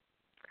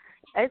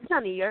 It's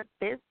none of your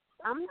business.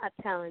 I'm not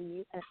telling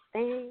you a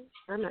thing.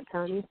 I'm not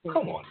telling you a thing.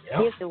 Come on, now.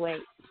 You have to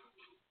wait.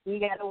 You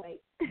gotta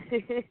wait.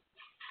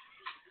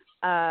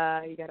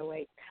 You gotta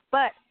wait.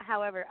 But,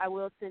 however, I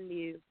will send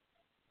you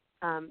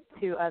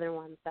 2 other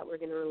ones that we're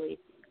going to release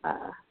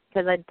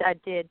because I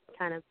did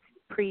kind of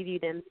preview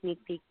them,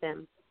 sneak peek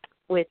them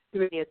with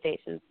radio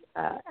stations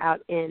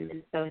out in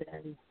Minnesota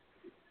and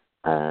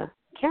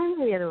can't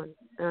remember the other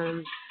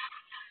one.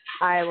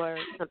 Iowa or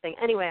something.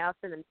 Anyway, I'll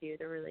send them to you.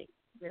 They're really,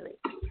 really.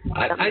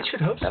 I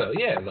should hope so.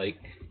 Yeah, like,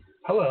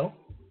 hello.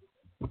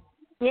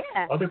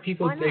 Yeah. Other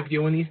people are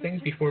doing these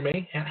things before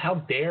me. How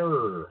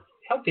dare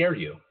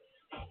you?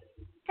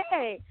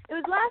 Hey, it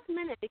was last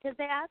minute because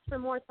they asked for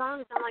more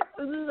songs. I'm like,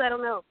 ooh, I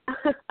don't know.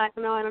 I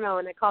don't know.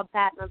 And I called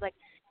Pat and I was like,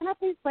 can I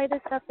please play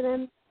this stuff for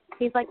them?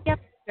 He's like, yep,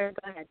 sure,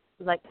 go ahead. I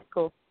was like,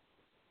 cool.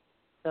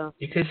 So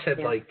you could have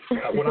said, like,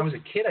 when I was a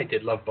kid, I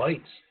did Love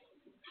Bites.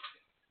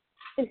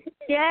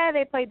 Yeah,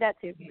 they played that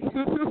too.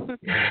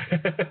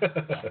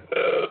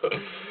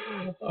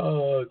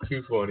 Oh,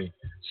 too funny.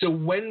 So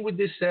when would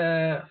this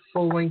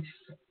full-length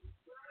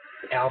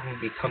album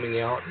be coming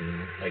out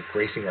and, like,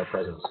 gracing our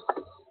presence?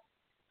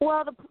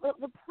 Well, the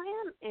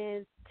plan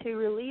is to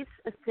release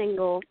a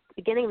single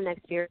beginning of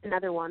next year,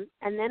 another one,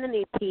 and then an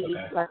EP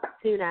like,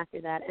 soon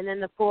after that, and then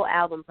the full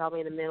album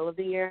probably in the middle of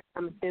the year,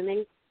 I'm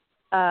assuming.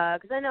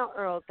 Because I know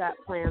Earl's got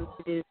plans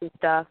to do some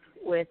stuff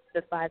with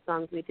the 5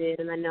 songs we did,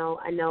 and I know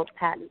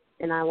Pat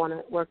and I want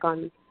to work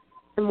on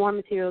some more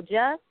material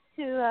just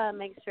to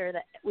make sure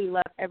that we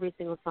love every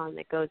single song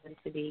that goes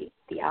into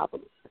the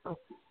album. So,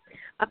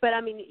 but,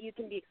 I mean, you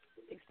can be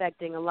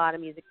expecting a lot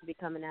of music to be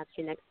coming at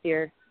you next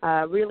year,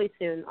 really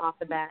soon off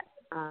the bat.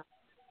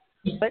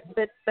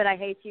 But I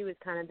Hate You is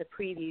kind of the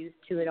previews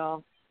to it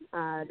all,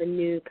 the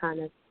new kind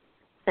of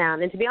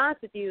sound. And to be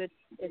honest with you,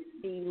 it's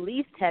the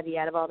least heavy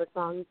out of all the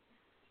songs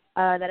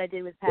that I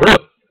did with Pat.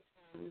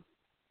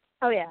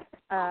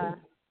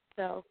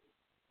 So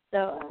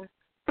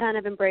kind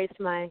of embraced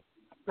my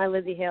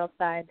Lizzie Hale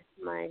side,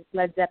 my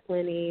Led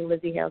Zeppelin-y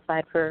Lizzie Hale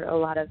side for a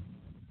lot of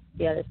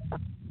the other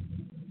stuff.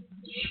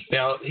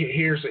 Now,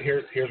 here's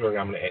where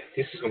I'm going to.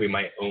 This is going to be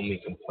my only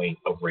complaint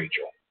of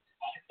Rachel,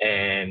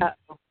 and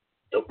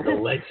the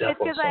Led Zeppelin it's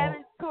because song. I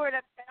haven't toured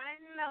up there. I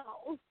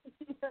know.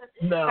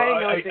 No,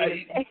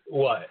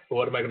 what?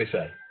 What am I going to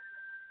say?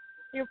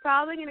 You're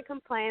probably going to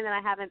complain that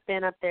I haven't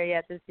been up there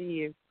yet to see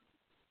you,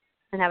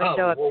 and have a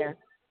show up there.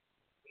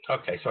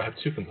 Okay, so I have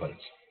 2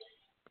 complaints.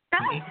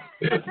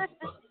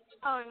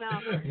 Oh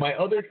no. My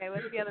other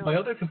what's the other one?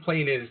 other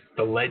complaint is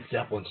the Led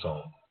Zeppelin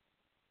song.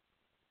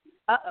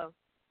 Uh-oh.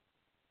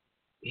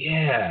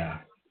 Yeah,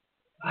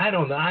 I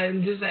don't know.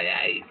 I'm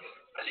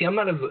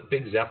not a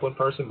big Zeppelin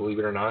person, believe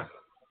it or not.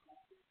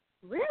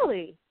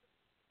 Really?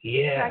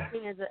 Yeah.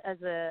 Tracking as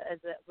a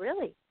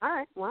really? All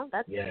right. Well,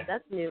 that's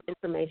new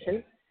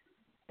information.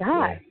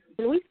 God, yeah.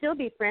 Can we still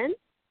be friends?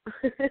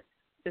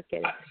 Just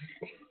kidding.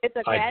 It's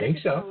okay. I think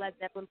so. I was a Led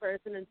Zeppelin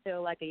person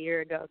until like a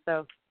year ago.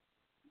 So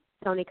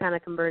Tony kind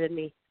of converted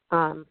me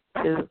to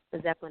the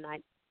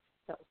Zeppelinite.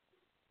 So.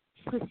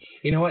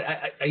 You know what?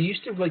 I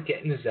used to like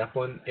getting the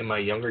Zeppelin in my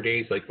younger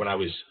days, like when I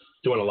was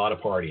doing a lot of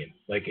partying.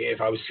 Like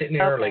if I was sitting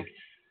there,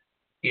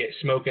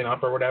 smoking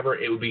up or whatever,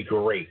 it would be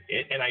great,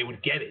 and I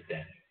would get it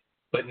then.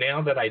 But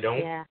now that I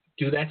don't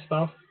do that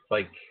stuff,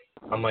 like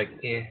I'm like,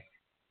 Yeah.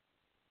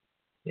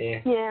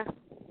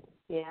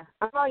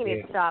 I'm probably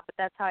going to stop, but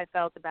that's how I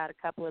felt about a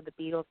couple of the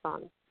Beatles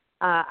songs.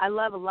 I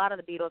love a lot of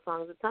the Beatles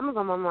songs, but some of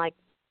them I'm like,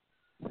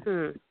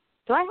 do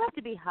I have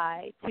to be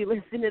high to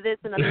listen to this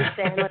and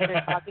understand what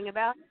they're talking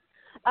about?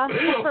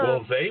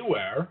 Well, they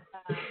were.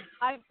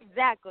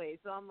 Exactly.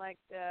 So I'm like,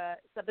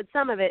 but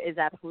some of it is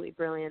absolutely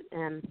brilliant,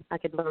 and I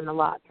could learn a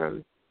lot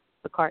from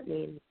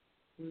McCartney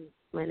and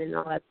Lennon and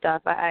all that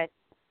stuff.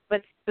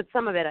 But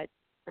some of it,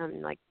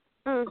 I'm like,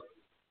 I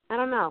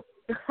don't know.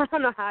 I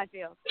don't know how I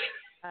feel.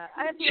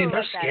 I feel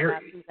like that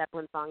about some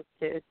Zeppelin songs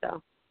too.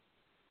 So.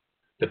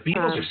 The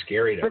Beatles are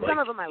scary though. But some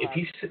of them I love.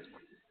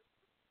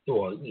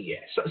 Well,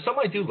 yeah, some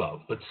I do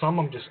love, but some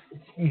I'm just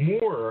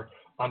more.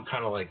 I'm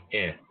kind of like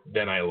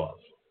than I love.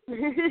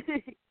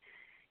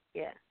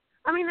 Yeah,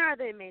 I mean there are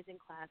the amazing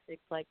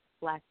classics like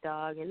Black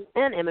Dog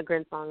and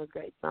Immigrant Song is a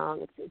great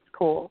song. It's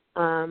cool.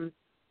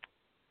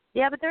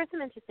 Yeah, but there are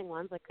some interesting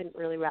ones I couldn't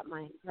really wrap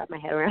my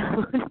head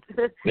around. But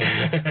it's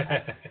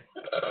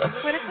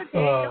okay.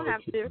 You don't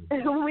have to.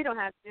 We don't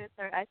have to. It's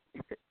all right.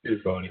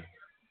 You're funny.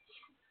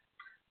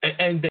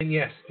 And then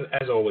yes,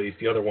 as always,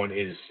 the other one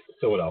is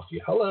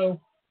Philadelphia. Hello.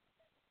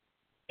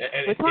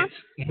 And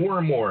it's more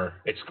and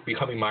more, it's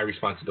becoming my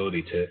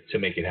responsibility to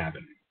make it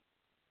happen.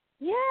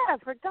 Yeah,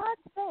 for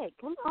God's sake,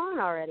 come on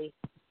already.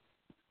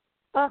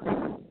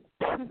 Oh.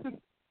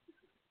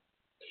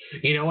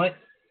 You know what?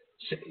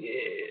 So,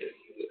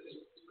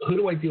 who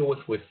do I deal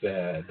with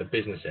the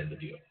business end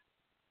of you?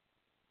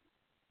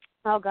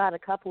 Oh, God, a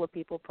couple of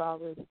people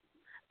probably.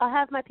 I'll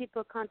have my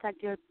people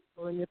contact your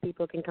people, and your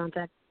people can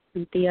contact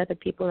the other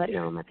people that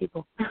know my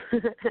people.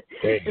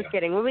 Just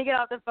kidding. When we get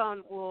off the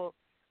phone,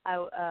 I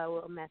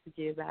will message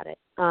you about it.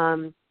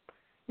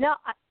 No,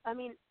 I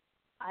mean,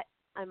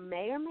 I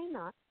may or may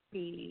not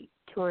be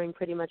touring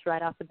pretty much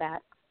right off the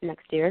bat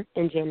next year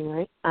in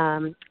January.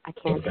 I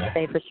can't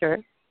say for sure,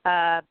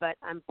 but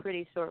I'm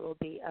pretty sure it will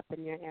be up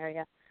in your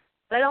area.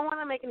 But I don't want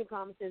to make any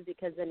promises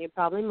because then you'd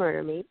probably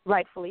murder me,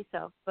 rightfully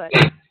so. But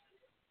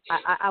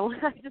I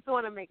just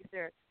want to make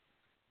sure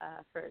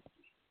first.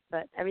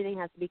 But everything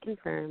has to be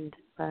confirmed.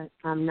 But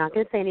I'm not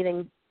going to say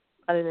anything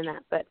other than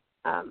that. But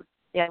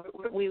yeah,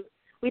 we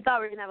thought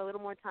we were going to have a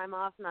little more time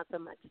off, not so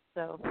much.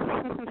 So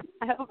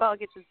I hope I'll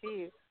get to see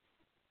you.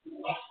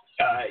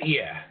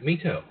 Yeah, me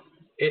too.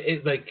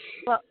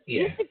 Well,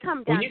 yeah. You should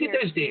come down when you get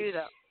those dates, too,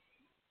 though.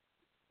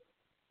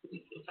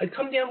 I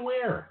come down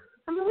where?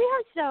 I mean, we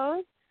have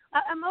shows.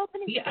 I'm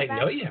opening. Yeah, I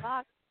know you.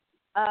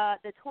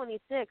 The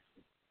 26th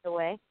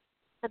away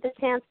at the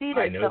Chance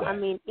Theater. I know that. I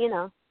mean,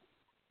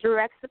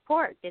 direct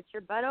support. Get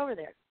your butt over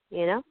there.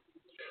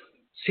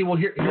 See, well,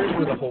 here's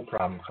where the whole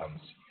problem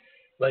comes.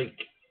 Like,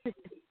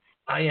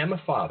 I am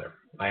a father.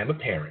 I am a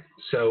parent.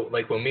 So,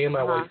 like, when me and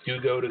my wife do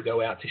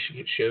go out to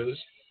shows,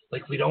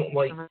 like, we don't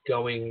like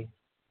going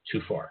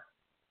too far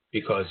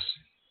because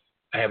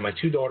I have my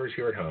two daughters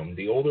here at home.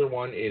 The older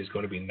one is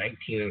going to be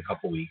 19 in a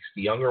couple weeks.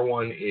 The younger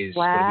one is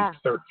going to be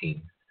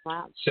 13.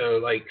 Wow.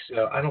 So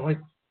I don't like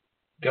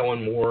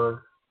going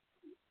more,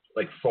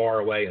 like, far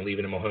away and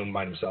leaving them at home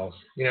by themselves.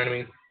 You know what I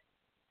mean?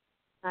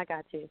 I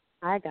got you.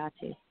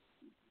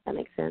 That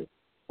makes sense.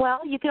 Well,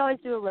 you could always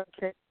do a road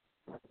trip.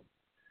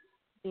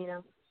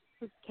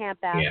 Camp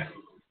out. Yeah.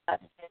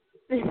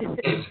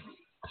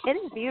 It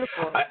is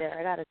beautiful out there,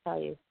 I got to tell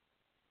you.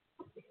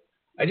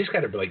 I just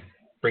got to, like,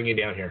 bring you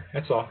down here.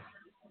 That's all.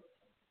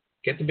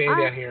 Get the band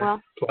down here,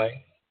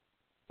 play.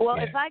 Well,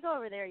 yeah. If I go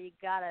over there, you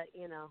gotta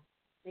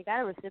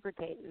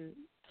reciprocate and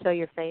show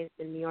your face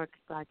in New York.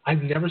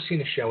 I've never seen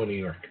a show in New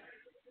York.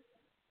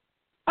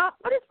 Oh,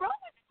 what is wrong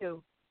with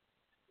you?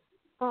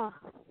 Oh,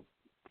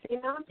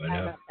 I'm sorry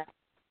about that.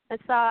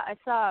 I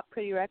saw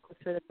Pretty Reckless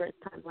for the first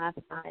time last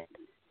night.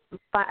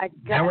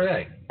 How were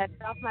they? That's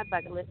off my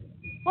bucket list.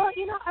 Well,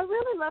 I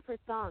really love her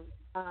songs.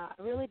 I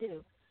really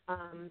do.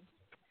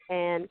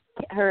 And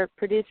her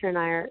producer and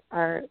I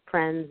are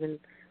friends, and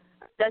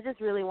I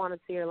just really want to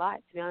see her live,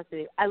 to be honest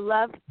with you. I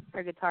love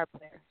her guitar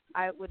player.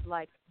 I was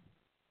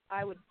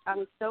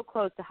so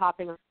close to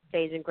hopping on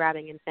stage and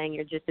grabbing and saying,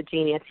 "You're just a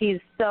genius." He's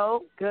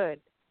so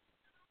good.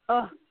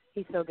 Oh,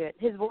 he's so good.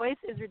 His voice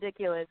is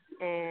ridiculous,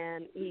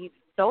 and he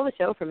stole the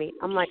show for me.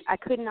 I'm like, I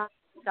could not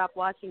stop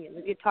watching it.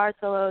 His guitar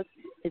solos,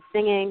 his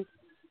singing.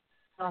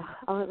 Oh,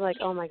 I was like,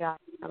 oh my God,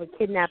 I would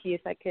kidnap you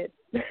if I could.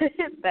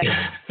 But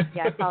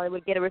yeah, I probably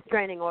would get a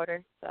restraining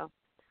order. So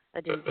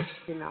I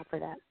didn't offer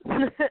that.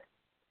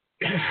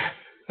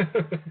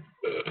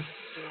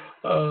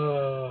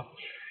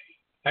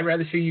 I'd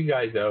rather see you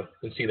guys though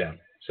than see them.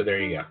 So there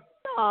you go.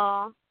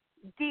 Aw,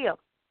 deal.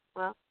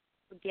 Well,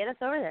 get us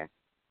over there.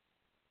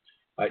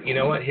 You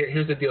know what?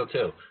 Here's the deal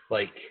too.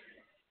 Like,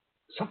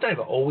 something I've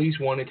always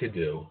wanted to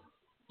do.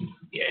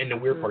 Yeah, and the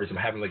weird part is I'm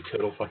having like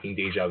total fucking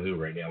deja vu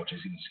right now, which is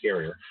even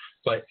scarier.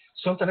 But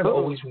something I've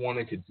always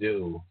wanted to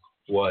do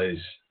was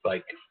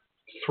like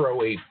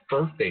throw a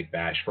birthday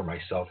bash for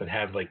myself and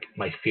have like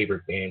my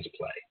favorite bands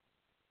play.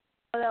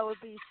 Oh, that would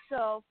be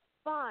so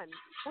fun.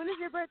 When is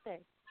your birthday?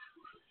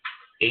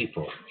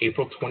 April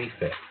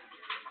 25th.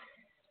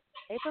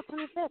 April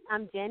 25th.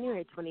 I'm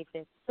January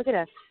 25th. Look at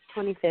us,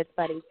 25th,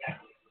 buddy.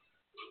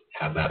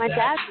 How about my that?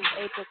 My dad's is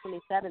April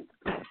 27th.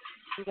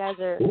 You guys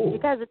are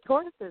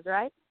Tauruses,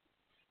 right?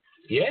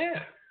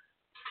 Yeah.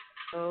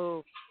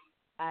 Oh,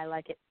 I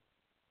like it.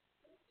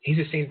 He's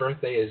the same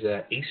birthday as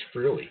Ace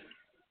Frehley.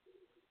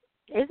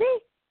 Is he?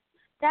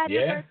 Dad, yeah.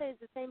 Your birthday is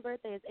the same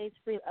birthday as Ace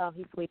Frehley. Oh,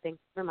 he's sleeping.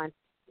 Never mind.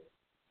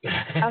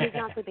 Oh, he's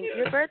not sleeping.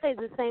 Your birthday is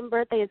the same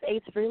birthday as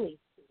Ace Frehley.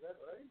 Is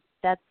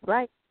that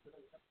right?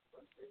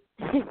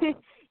 That's right.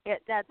 Yeah,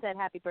 Dad said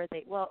happy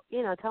birthday. Well,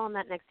 tell him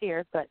that next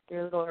year, but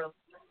you're a little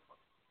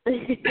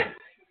early.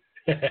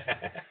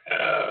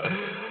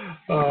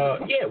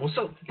 Yeah, well,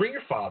 so bring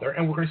your father,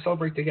 and we're going to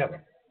celebrate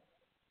together.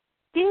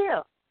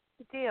 Deal.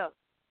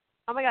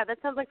 Oh my God,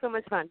 that sounds like so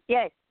much fun.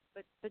 Yay!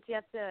 But you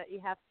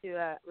have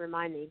to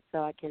remind me so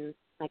I can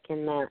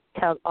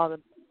tell all the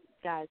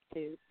guys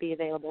to be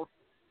available.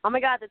 Oh my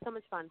God, that's so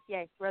much fun.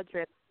 Yay, road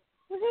trip.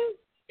 Woohoo!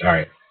 All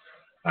right.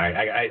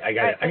 I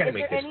got to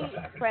make this stuff happen. Is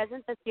there any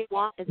presents that you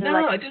want? I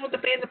just want the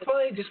band to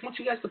play. Just want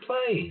you guys to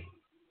play.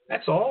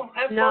 That's all.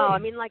 Have fun. No, I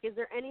mean, like, is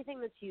there anything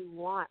that you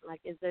want?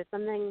 Like, is there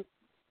something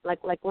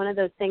like one of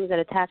those things that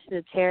attach to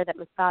the chair that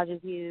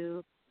massages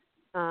you?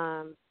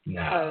 No.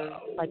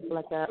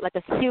 Or like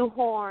a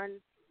shoehorn.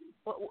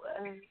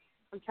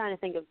 I'm trying to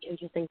think of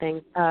interesting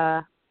things.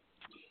 I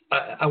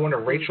want a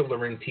Rachel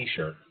Lorin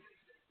T-shirt.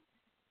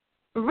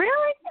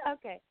 Really?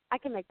 Okay, I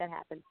can make that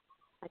happen.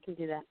 I can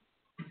do that.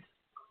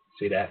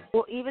 See that?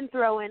 We'll even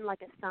throw in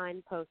like a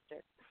signed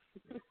poster.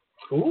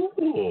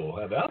 Ooh,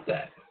 how about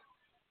that?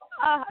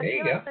 There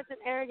you go. Like such an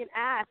arrogant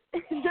ass.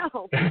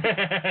 No.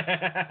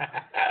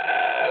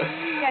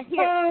 Yeah,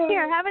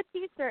 here, have a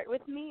T-shirt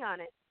with me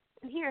on it.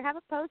 And here, have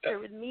a poster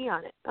with me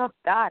on it. Oh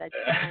God, I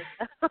can't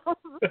myself.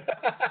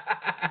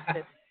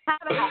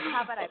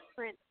 How about I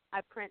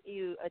print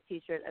you a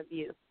T-shirt of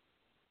you?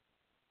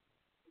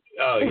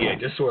 Oh yeah,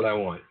 just what I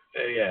want.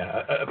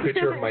 Yeah, a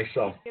picture of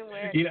myself.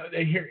 You know,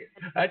 here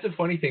that's a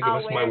funny thing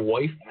because my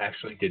wife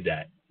actually did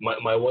that.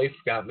 My wife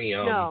got me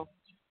and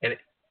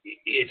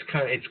it's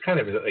kind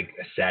of like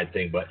a sad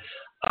thing, but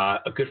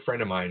a good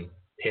friend of mine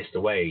passed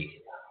away.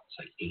 It's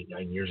like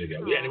 8-9 years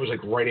ago, and it was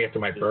like right after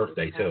my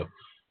birthday too.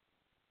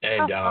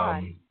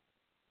 And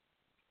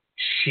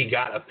she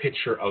got a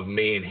picture of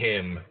me and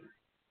him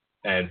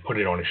and put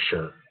it on a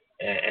shirt,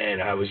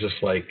 and I was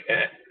just like,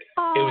 it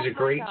was a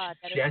great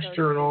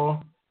gesture and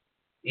all.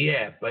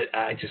 Yeah, but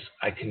I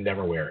can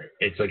never wear it.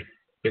 It's like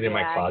been in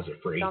my closet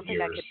for 8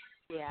 years.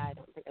 I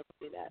don't think I could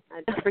do that.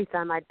 Every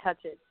time I'd touch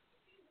it,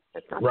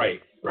 that's not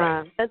right.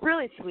 That's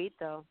really sweet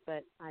though,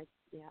 but I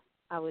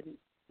wouldn't.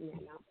 Yeah,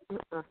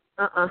 no.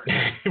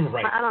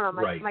 Right. I don't know.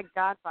 My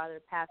godfather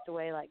passed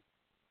away like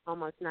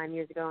almost 9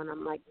 years ago, and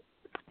I'm like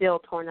still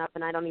torn up,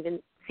 and I don't even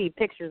see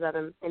pictures of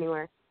him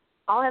anywhere.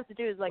 All I have to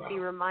do is like be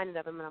reminded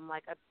of him, and I'm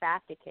like a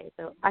basket case.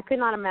 So I could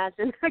not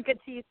imagine like a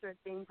T-shirt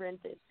being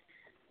printed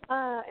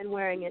and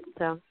wearing it.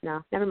 So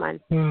no, never mind.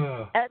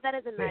 That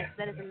is a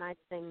nice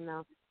thing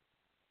though.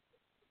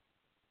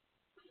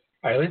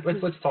 All right,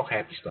 let's talk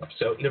happy stuff.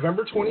 So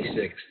November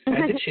 26th,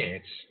 at the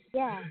Chance,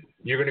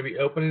 you're going to be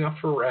opening up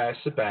for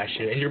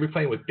Sebastian, and you're going to be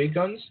playing with Big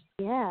Guns?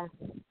 Yeah.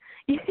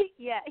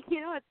 Yeah,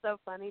 you know what's so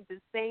funny? The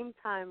same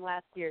time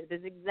last year,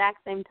 this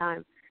exact same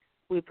time,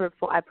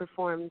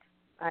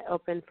 I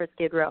opened for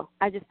Skid Row.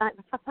 I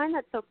find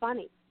that so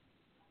funny.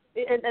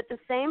 And at the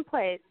same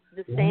place,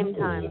 the same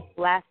time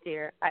last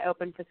year, I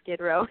opened for Skid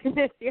Row, and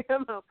this year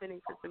I'm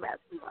opening for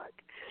Sebastian Bach.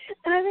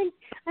 And I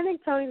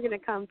think Tony's going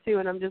to come too,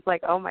 and I'm just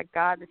like, oh my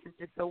God, this is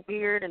just so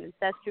weird and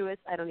incestuous.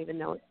 I don't even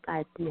know. It's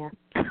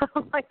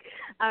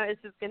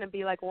just going to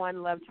be like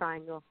one love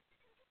triangle.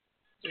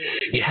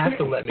 You have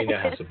to let me know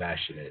how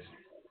Sebastian is.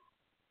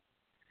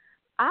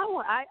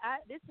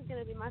 This is going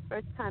to be my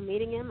first time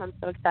meeting him. I'm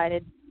so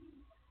excited.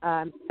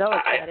 I'm so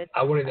excited.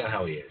 I want to know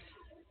how he is,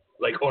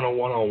 like on a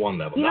one-on-one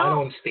level, not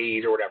on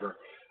stage or whatever.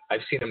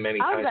 I've seen him many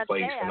times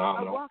play. He's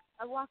phenomenal.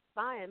 I walked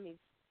by him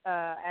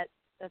at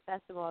the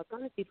festival. I was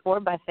going to see 4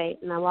 by Fate,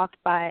 and I walked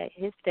by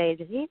his stage,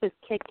 and he was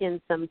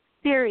kicking some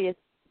serious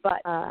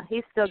butt.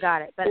 He's still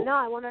got it. But no,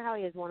 I wonder how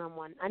he is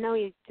one-on-one. I know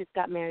he just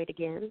got married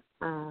again.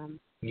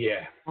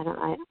 Yeah.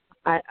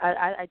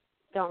 I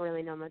don't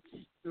really know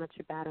much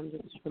about him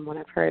just from what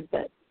I've heard,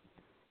 but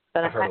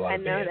I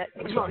know that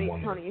Tony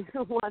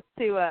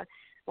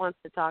wants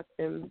to talk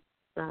to him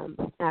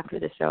after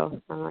the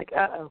show. I'm like,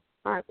 all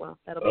right, well,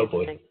 that'll be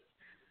interesting.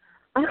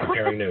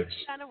 Comparing notes.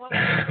 Kind of want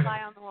a fly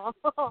on the wall.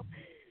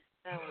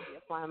 I don't want to be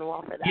a fly on the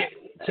wall for that.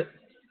 Yeah.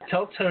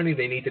 Tell Tony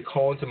they need to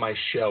call into my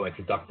show and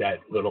conduct that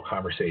little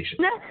conversation.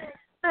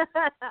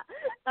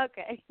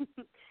 Okay.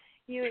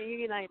 You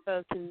and I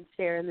both can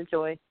share in the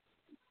joy.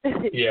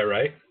 Yeah,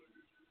 right?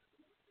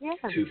 Yeah.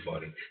 Too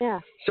funny. Yeah.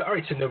 So, all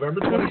right, so November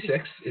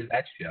 26th is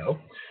that show.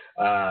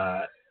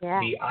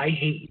 The I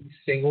Hate You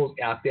singles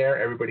out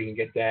there, everybody can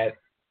get that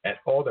at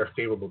all their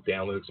favorable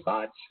download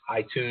spots,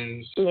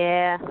 iTunes,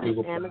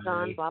 Google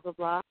Amazon, Play. blah, blah,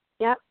 blah.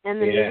 Yep,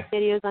 and the music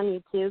videos on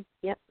YouTube.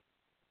 Yep.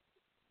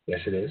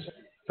 Yes, it is.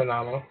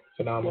 Phenomenal.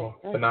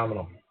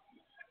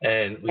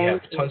 And we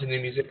have tons of new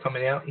music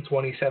coming out in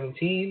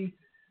 2017.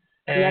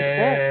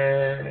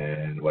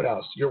 And what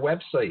else? Your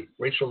website,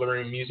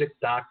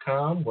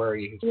 RachelLorinMusic.com, where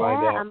you can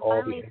find out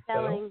all the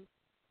info.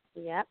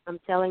 I'm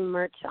selling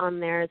merch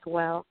on there as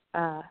well.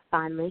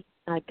 Finally,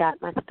 I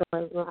got my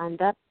store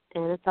lined up,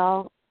 and it's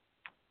all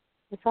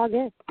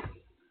good.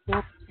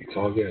 Yep. It's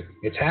all good.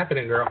 It's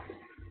happening, girl.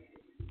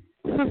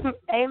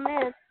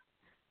 Amen.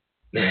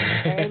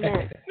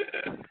 Amen.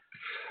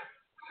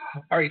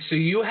 All right, so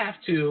you have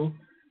to,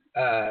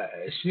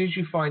 as soon as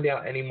you find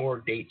out any more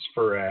dates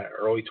for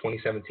early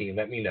 2017,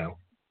 let me know.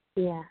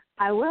 Yeah,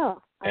 I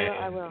will.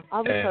 I will.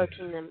 I'll be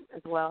posting them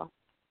as well.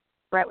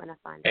 right when I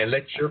find And out.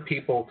 let your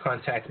people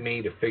contact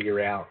me to figure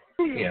out,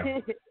 Yeah.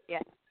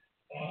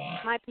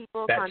 My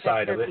people that contact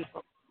side their of it.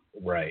 people.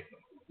 Right.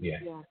 Yeah.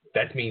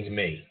 That means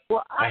me.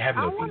 Well, I have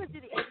no I want to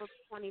people. do the April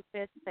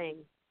 25th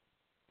thing.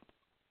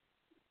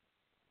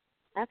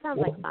 That sounds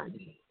like fun.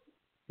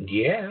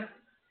 Yeah.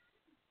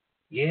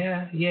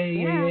 Yeah.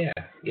 Yay.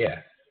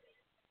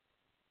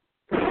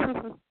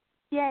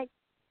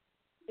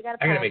 We got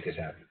I got to make this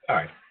happen. All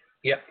right.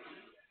 Yep.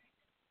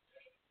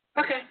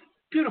 Okay.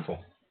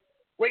 Beautiful.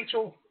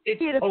 Rachel,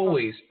 it's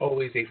always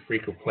a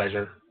freaking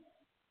pleasure.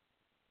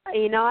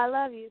 You know I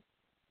love you.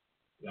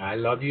 I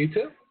love you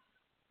too.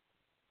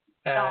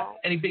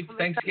 Any big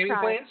Thanksgiving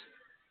plans?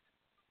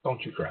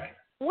 Don't you cry.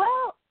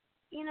 Well,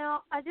 you know,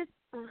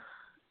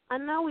 I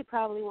know we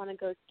probably want to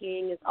go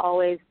skiing as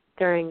always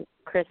during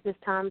Christmas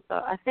time, so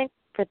I think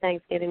for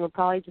Thanksgiving we're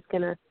probably just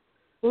going to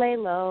lay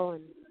low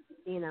and,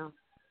 you know,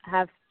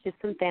 have just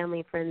some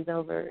family friends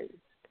over. And,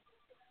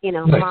 you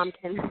know, nice.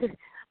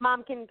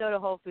 Mom can go to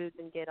Whole Foods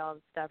and get all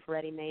the stuff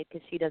ready-made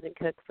because she doesn't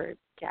cook for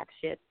jack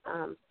shit,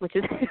 which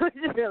is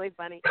really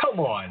funny. Come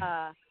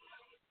on.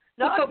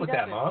 No, what's up with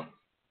that, Mom?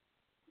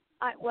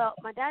 Well,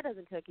 my dad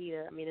doesn't cook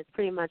either. I mean, it's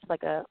pretty much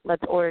like a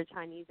let's order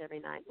Chinese every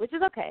night, which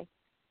is okay.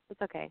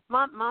 It's okay.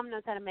 Mom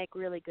knows how to make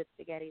really good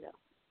spaghetti though,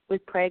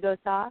 with Prego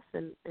sauce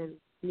and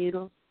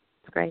noodles.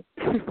 It's great.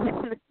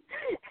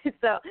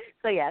 so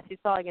yeah, she's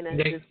probably gonna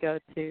just go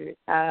to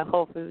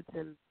Whole Foods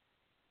and.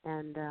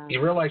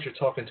 You realize you're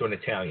talking to an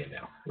Italian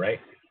now,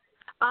 right?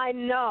 I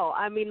know.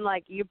 I mean,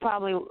 like you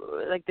probably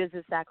like this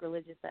is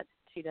sacrilegious that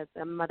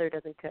mother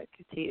doesn't cook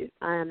to you.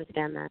 I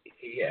understand that.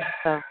 Yeah.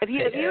 So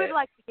if you would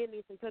like to give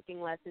me some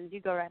cooking lessons,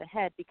 you go right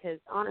ahead because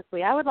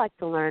honestly, I would like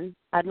to learn.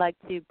 I'd like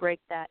to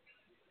break that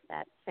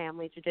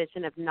family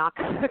tradition of not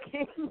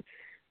cooking.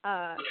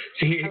 I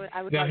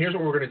would now here's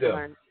what we're going to do.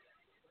 Okay.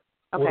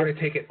 We're going to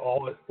take it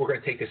all. We're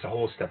going to take this a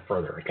whole step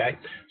further. Okay.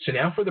 So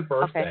now for the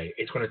birthday,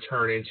 it's going to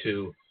turn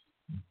into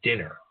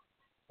dinner,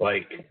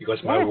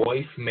 because my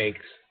wife makes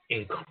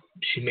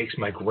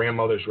my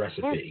grandmother's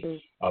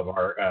recipe of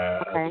our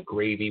of the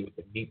gravy with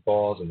the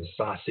meatballs and the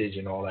sausage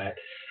and all that.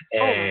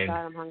 And, oh my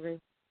God, I'm hungry.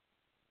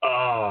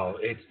 Oh,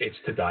 it's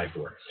to die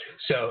for.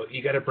 So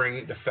you got to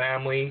bring the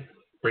family,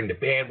 bring the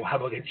band. We'll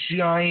have like a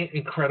giant,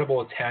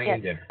 incredible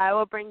Italian dinner. I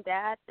will bring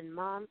Dad and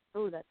Mom.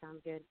 Ooh, that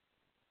sounds good.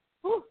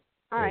 Ooh,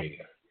 all right,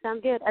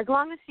 sounds good. As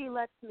long as she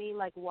lets me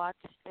watch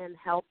and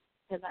help,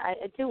 because I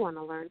do want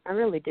to learn. I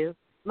really do.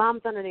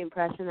 Mom's under the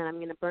impression that I'm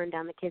going to burn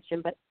down the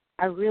kitchen, but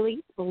I really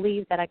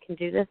believe that I can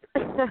do this.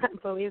 I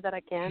believe that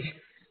I can.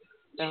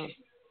 So,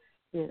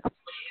 yeah.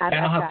 And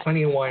I'll have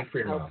plenty of wine for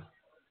your mom.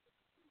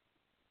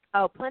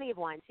 Oh, plenty of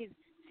wine.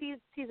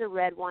 She's a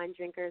red wine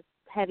drinker,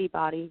 heavy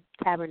body,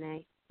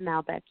 Cabernet,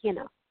 Malbec,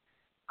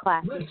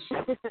 classy.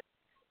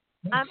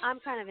 Nice.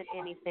 I'm kind of an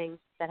anything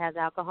that has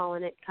alcohol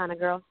in it kind of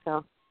girl,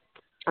 so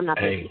I'm not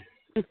picky.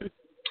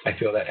 I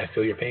feel that. I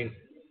feel your pain.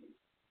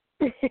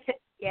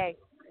 Yay.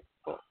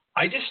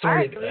 I just started. All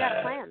right, so we got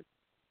a plan.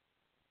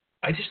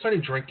 I just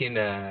started drinking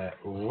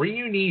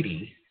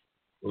Reuniti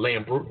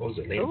Lambrusco.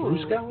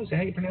 Is that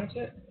how you pronounce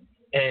it?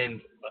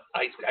 And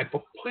I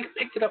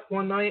picked it up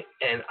one night,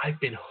 and I've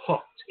been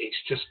hooked. It's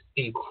just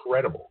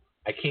incredible.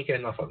 I can't get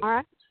enough of it. All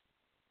right.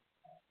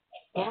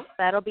 Well,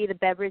 that'll be the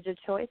beverage of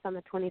choice on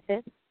the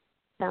 25th.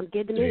 Sounds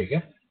good to me. There you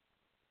go.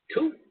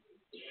 Cool.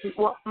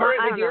 Well,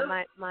 I don't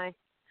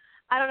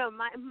know.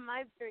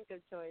 My drink of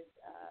choice.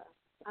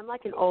 I'm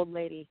like an old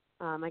lady.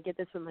 I get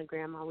this from my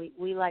grandma.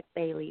 We like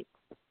Baileys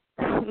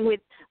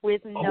with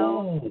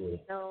no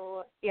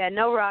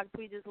rocks.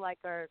 We just like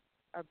our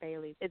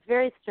Baileys. It's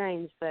very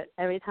strange, but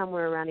every time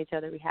we're around each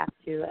other, we have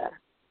to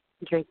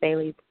drink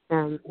Baileys.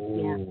 Yeah.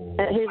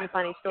 Here's a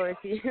funny story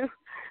for you.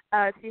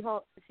 She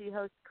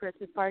hosts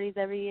Christmas parties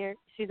every year.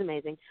 She's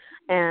amazing,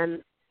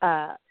 and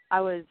I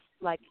was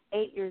like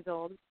 8 years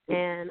old,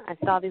 and I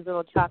saw these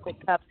little chocolate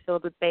cups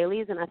filled with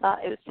Baileys, and I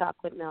thought it was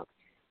chocolate milk.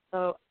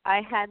 So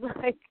I had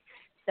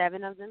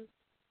 7 of them.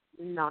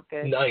 Not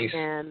good. Nice.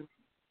 And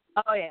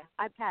I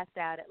passed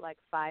out at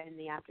 5 in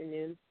the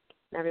afternoon.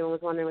 And everyone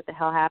was wondering what the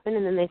hell happened,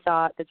 and then they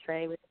saw the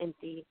tray with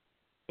empty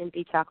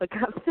chocolate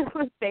cups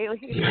with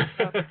Baileys.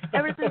 So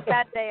ever since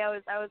that day, I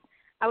was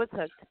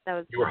hooked.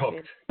 You were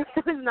hooked.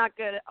 It was not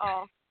good at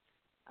all.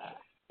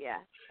 Yeah.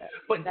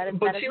 But that is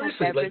seriously,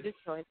 my beverage of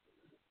choice.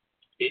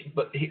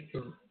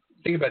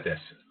 Think about this: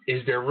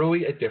 is there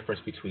really a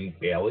difference between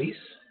Baileys,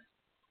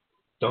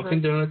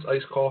 Dunkin' Donuts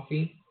iced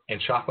coffee, and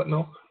chocolate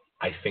milk?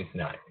 I think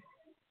not.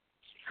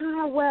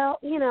 Well,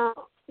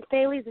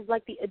 Baileys is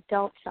like the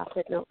adult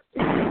chocolate milk.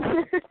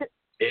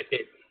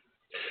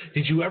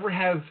 Did you ever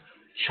have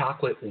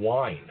chocolate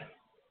wine?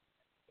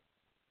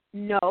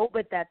 No,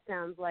 but that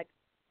sounds like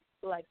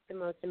the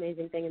most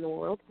amazing thing in the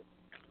world.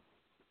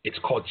 It's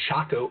called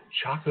Choco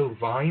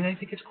Vine, I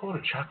think it's called,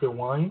 or Choco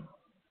Wine.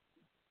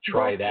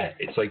 Try that.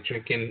 It's like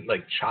drinking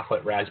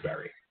chocolate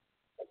raspberry.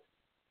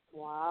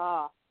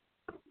 Wow.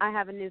 I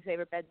have a new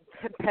favorite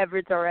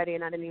beverage already,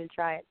 and I didn't even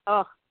try it.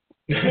 Oh,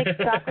 mix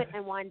chocolate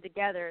and wine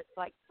together. It's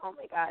like, oh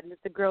my God, and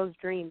it's a girl's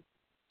dream.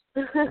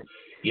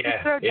 Just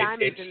throw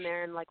diamonds in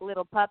there and like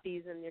little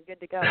puppies, and you're good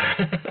to go.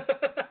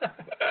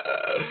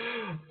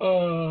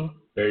 Oh,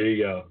 there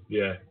you go.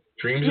 Yeah,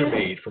 dreams are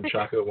made from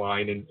chocolate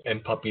wine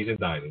and puppies and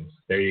diamonds.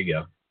 There you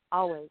go.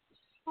 Always.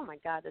 Oh my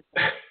God, that's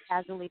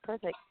casually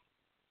perfect.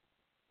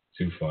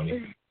 Too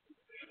funny.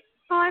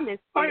 Oh, I miss you.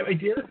 All right, my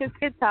dear. It's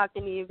good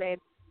talking to you, babe.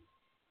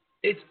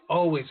 It's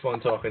always fun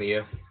talking to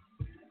you.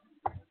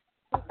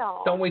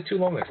 Oh, don't wait too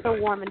long next time.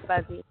 So warm and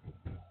fuzzy.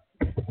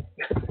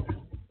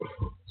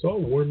 It's all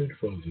warm and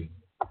fuzzy.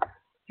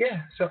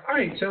 Yeah, so, all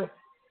right, so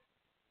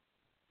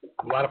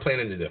a lot of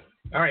planning to do.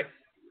 All right,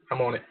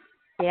 I'm on it.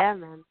 Yeah,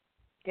 man.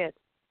 Good.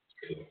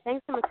 Cool.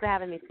 Thanks so much for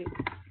having me, too.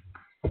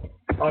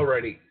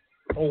 Alrighty.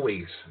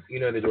 Always. You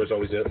know the door's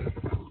always open.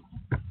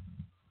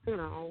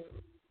 No.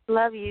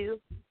 Love you.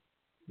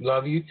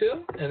 Love you,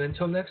 too. And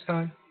until next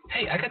time.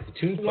 Hey, I got the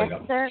tune played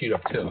up, queued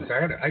up, too. So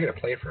I gotta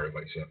play it for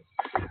everybody, so.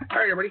 All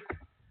right, everybody.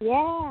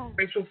 Yeah.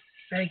 Rachel,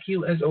 thank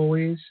you, as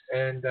always.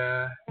 And,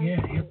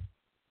 yeah.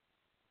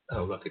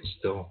 Oh, look, it's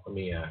still, let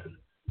me,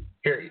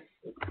 here,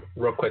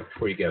 real quick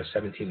before you go,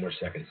 17 more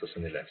seconds,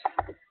 listen to this.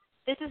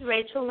 This is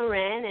Rachel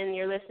Lorin, and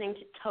you're listening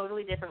to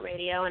Totally Different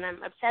Radio, and I'm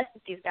obsessed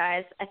with these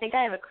guys. I think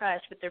I have a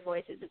crush with their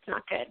voices. It's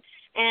not good.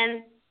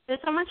 And they're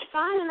so much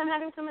fun, and I'm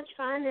having so much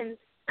fun, and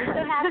I'm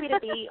so happy to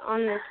be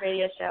on this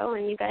radio show,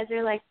 and you guys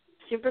are, like,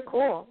 super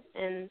cool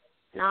and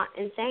not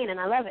insane, and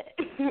I love it.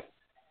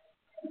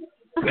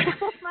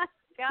 Oh, my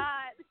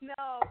God.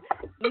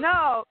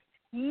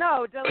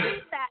 No,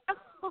 delete that.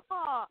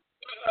 Oh,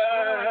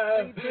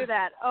 you do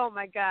that. Oh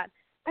my God,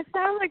 I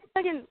sound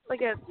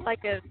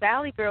like a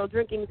valley girl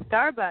drinking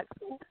Starbucks.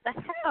 What the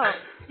hell?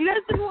 You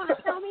guys didn't want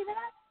to tell me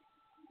that?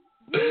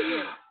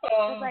 I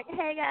was like,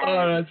 hey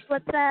guys,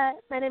 what's that?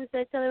 My name's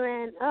Rachel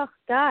Lorin. Oh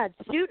God,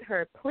 shoot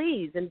her,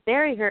 please, and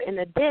bury her in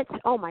the ditch.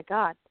 Oh my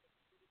God.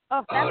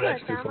 Oh, that's what I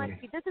sound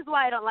like. This is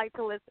why I don't like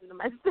to listen to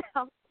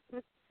myself.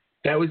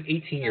 That was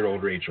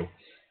 18-year-old Rachel.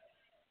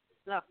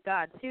 Oh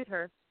God, shoot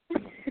her.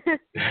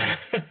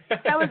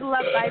 That was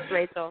Love Bites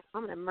Rachel.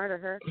 I'm gonna murder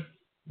her.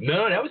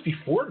 No, that was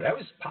before. That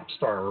was pop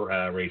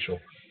star Rachel.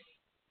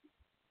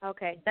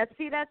 Okay, that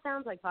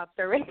sounds like pop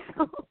star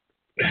Rachel.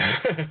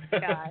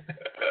 God.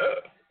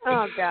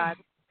 Oh God.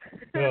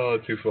 Oh,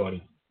 too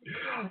funny.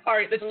 All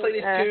right, let's play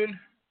this tune.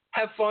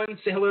 Have fun.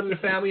 Say hello to the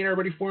family and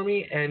everybody for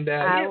me, and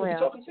yeah, we'll be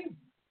talking soon.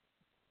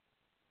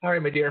 All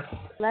right, my dear.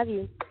 Love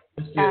you.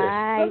 Let's do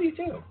Bye. this. Love you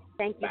too.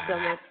 Thank you so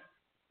much.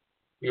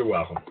 You're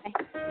welcome. Bye.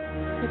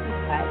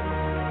 Bye.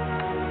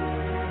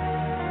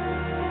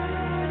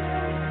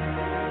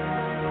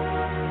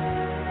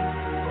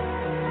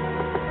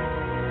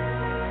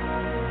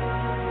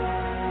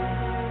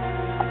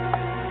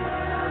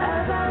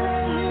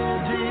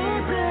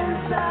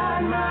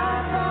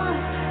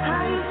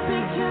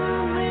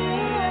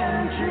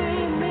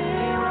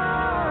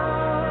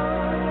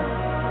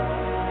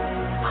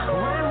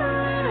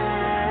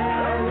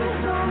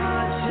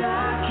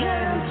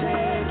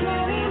 Take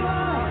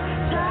anymore.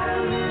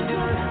 Time to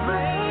just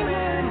break.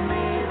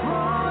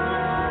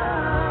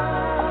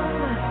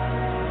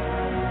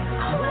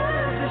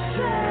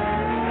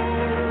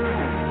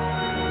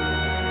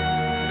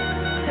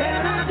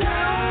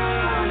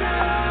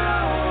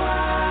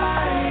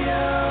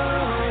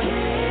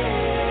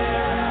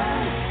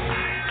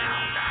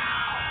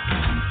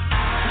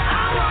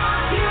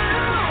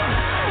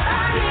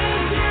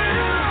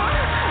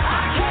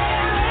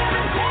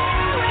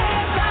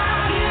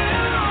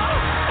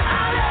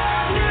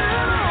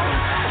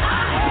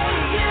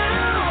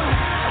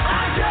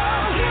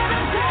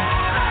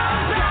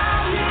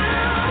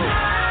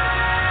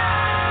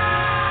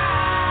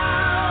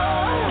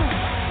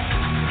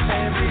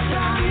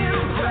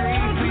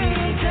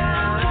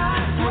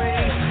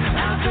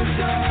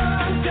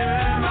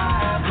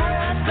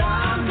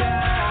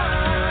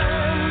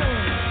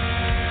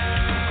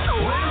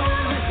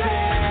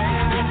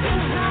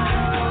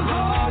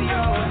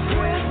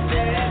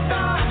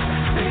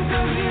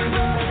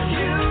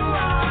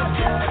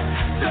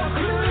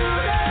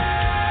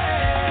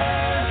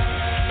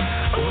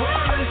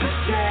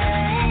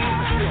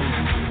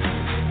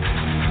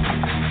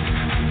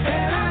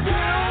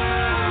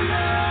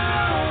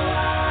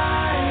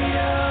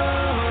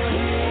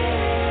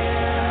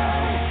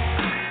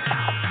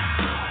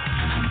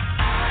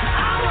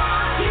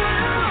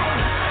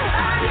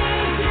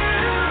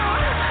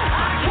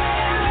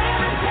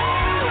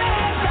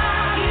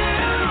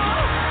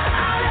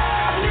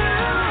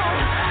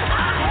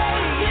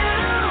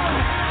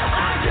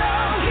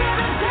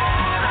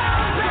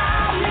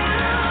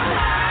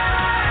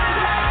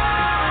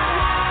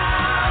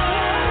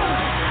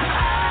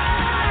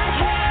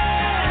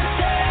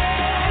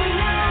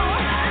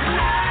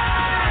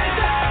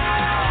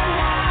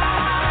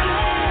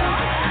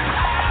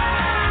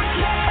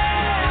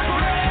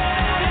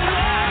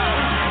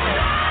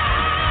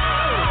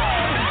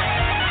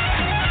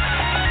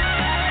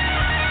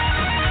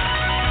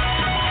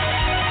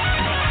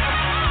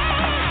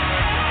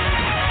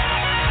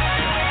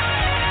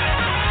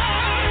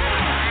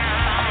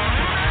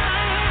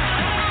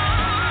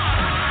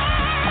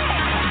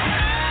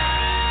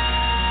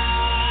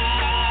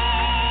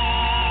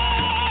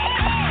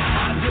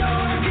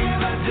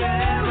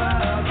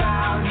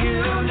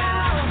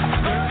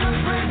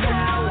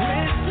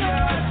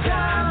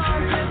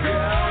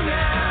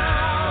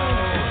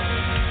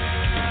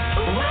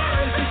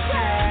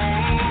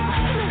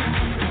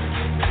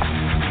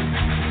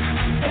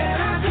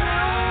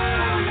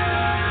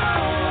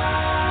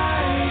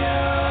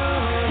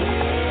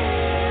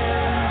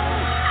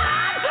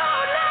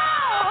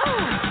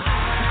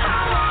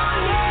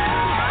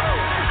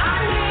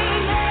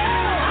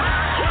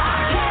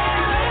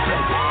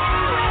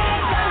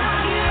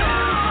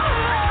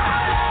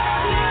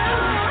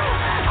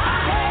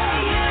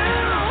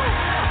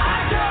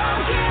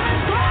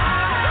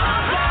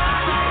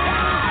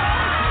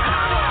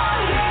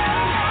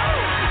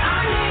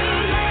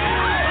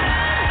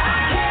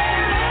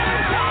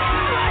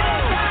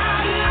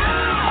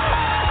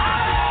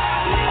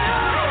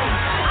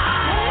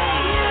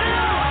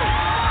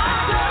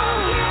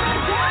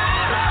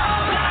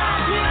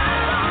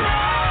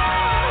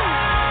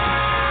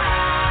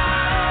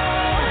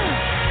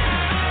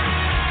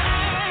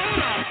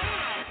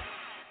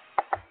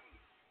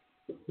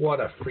 What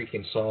a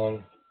freaking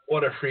song.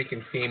 What a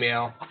freaking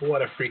female.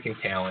 What a freaking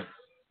talent.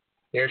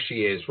 There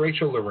she is,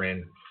 Rachel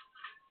Lorin.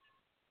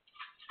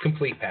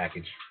 Complete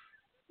package.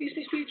 Makes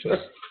me speechless.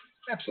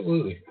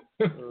 Absolutely.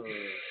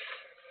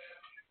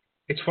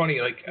 It's funny,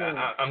 like,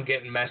 I'm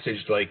getting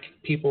messaged, like,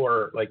 people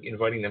are, like,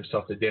 inviting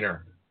themselves to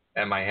dinner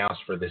at my house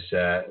for this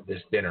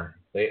dinner.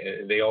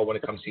 They all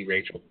want to come see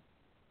Rachel.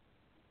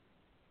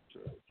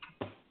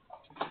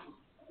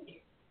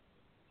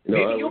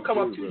 Maybe you'll come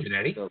up too,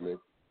 Jannetty.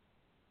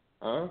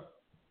 Huh?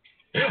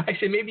 I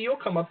said maybe you'll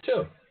come up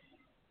too.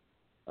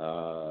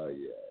 Yeah,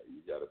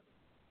 you gotta.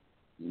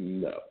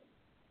 No.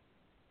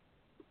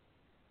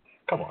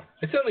 Come on,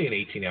 it's only an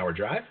 18-hour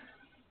drive.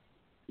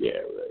 Yeah,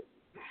 right.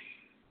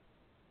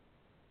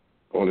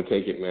 I want to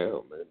take it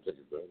now, man. Take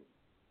it then.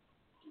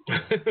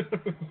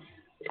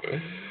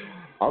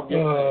 I'll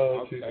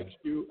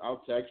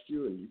text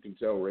you, and you can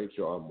tell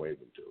Rachel I'm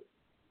waving to her.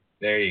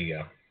 There you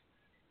go.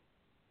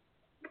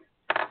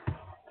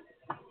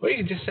 Well, you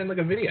can just send like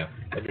a video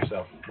of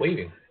yourself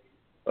waving.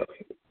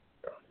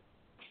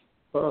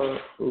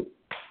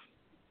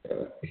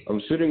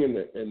 I'm sitting in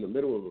the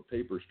middle of a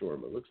paper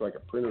storm. It looks like a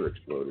printer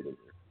exploded in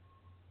here.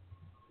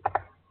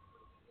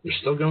 You're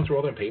still going through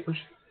all them papers?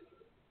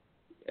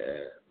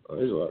 Yeah,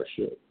 there's a lot of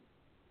shit.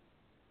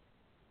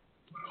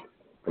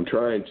 I'm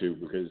trying to,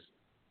 because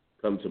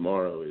come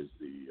tomorrow is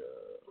the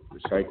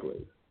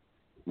recycling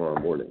tomorrow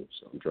morning,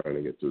 so I'm trying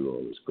to get through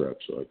all this crap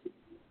so I can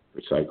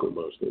recycle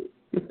most of it.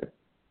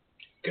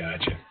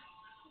 Gotcha.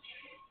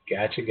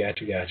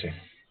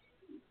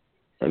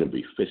 Trying to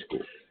be fiscal.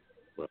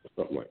 Well,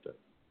 something like that.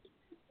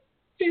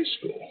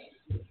 Fiscal.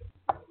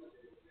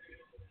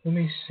 Let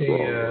me see.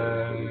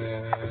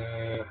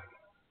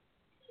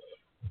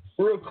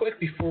 Real quick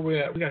before we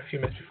got a few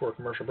minutes before a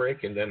commercial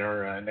break and then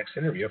our next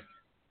interview.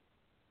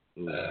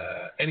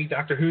 Any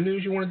Doctor Who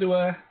news you wanted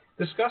to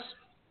discuss?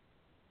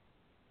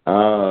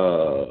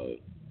 No.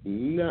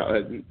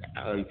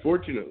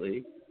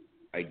 Unfortunately,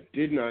 I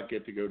did not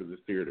get to go to the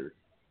theater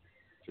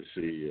to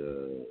see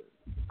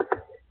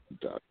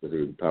Doctor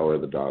Who, Power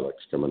of the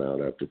Daleks, coming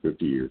out after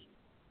 50 years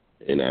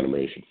in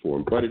animation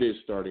form. But it is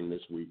starting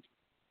this week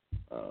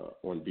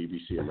on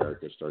BBC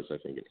America. It starts, I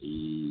think, at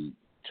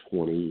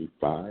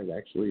 8:25,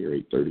 actually, or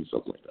 8:30,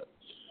 something like that,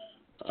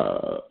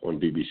 on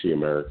BBC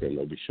America, and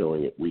they'll be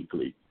showing it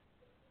weekly.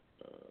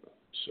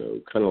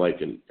 So kind of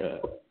like a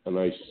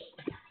nice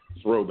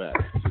throwback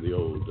to the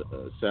old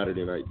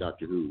Saturday night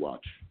Doctor Who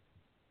watch.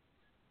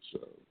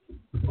 So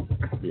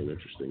it'll be an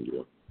interesting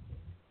deal.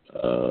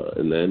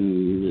 And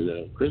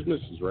then,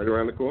 Christmas is right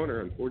around the corner,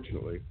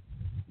 unfortunately.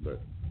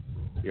 But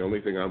the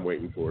only thing I'm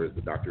waiting for is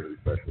the Doctor Who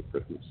special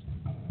Christmas.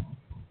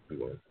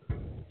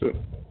 So,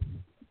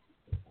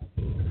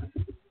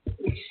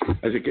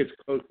 as it gets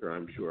closer,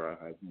 I'm sure I'll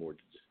have more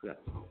to discuss.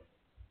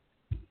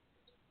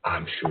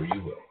 I'm sure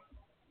you will.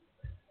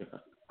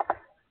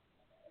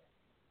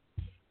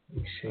 Let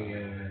me see.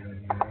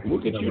 We'll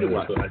get you to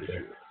watch it this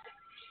year.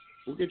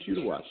 We'll get you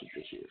to watch it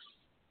this year.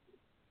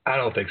 I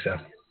don't think so.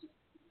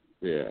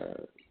 Yeah.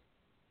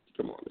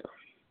 Come on now.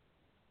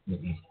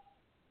 Mm-hmm.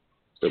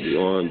 It'll be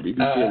on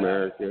BBC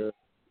America.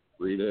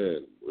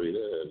 Rita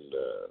and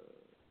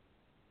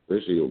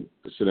Chrissy will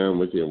sit down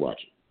with you and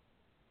watch it.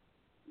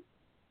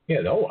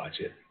 Yeah, they'll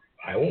watch it.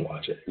 I won't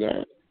watch it.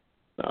 Nah.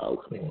 No,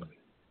 come on.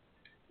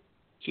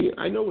 See,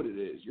 I know what it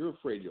is. You're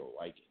afraid you'll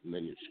like it, and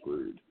then you're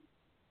screwed.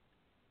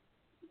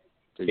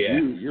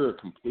 Because you're a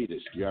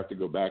completist. You have to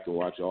go back and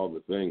watch all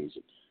the things.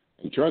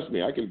 And trust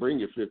me, I can bring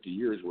you 50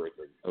 years worth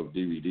of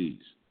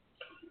DVDs.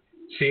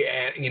 See,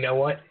 and you know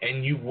what?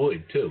 And you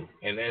would, too.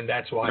 And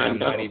that's why I'm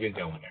not even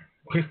going there.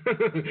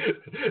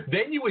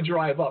 Then you would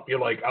drive up. You're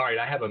like, all right,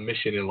 I have a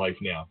mission in life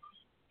now.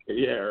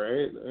 Yeah,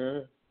 right?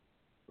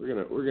 We're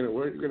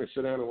gonna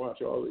sit down and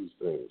watch all these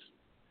things.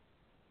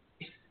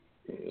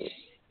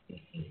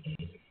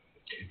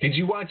 Did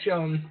you watch,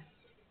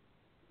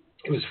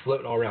 it was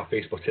floating all around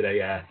Facebook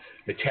today,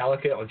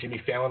 Metallica on Jimmy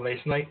Fallon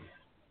last night?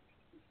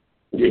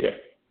 Yeah.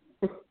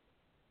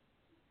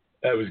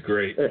 That was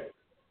great. Yeah.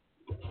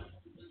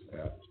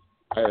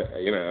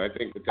 I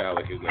think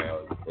Metallica now,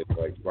 it's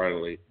like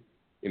finally,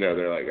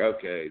 they're like,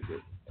 okay,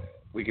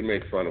 we can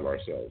make fun of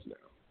ourselves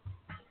now.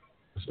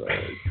 So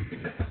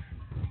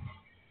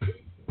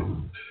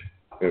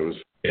it was.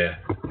 Yeah.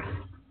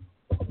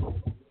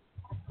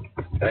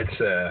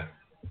 That's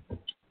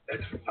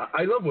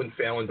I love when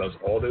Fallon does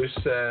all those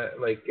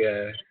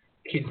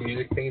kids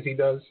music things he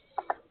does,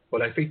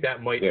 but I think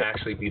that might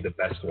actually be the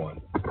best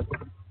one.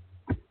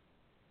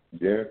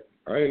 Yeah,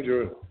 I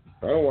enjoy it.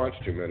 I don't watch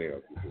too many of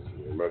them.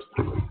 Most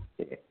of them,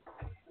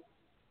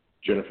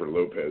 Jennifer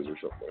Lopez or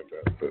something like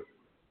that. But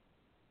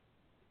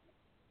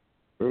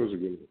that was a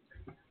good one.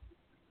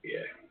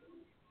 Yeah.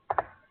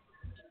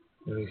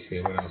 Let me see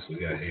what else we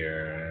got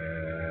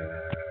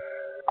here.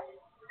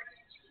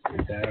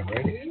 Is that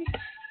ready?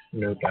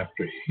 No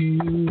Doctor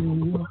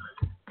Who.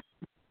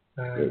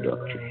 No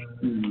Doctor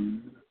Who.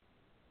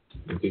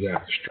 We do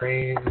Doctor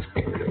Strange.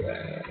 Get rid of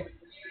that.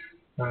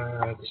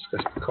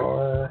 Discuss the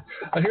car.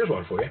 Here's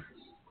one for you.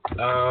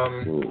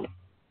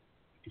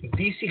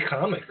 DC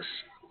Comics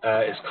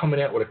is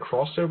coming out with a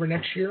crossover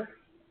next year.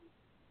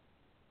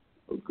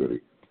 Oh,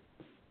 goody.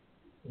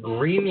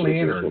 Green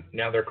Lantern.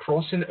 Now they're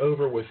crossing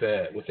over with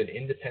an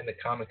independent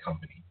comic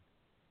company,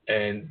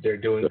 and they're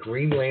doing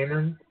Green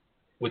Lantern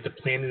with the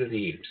Planet of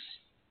the Apes.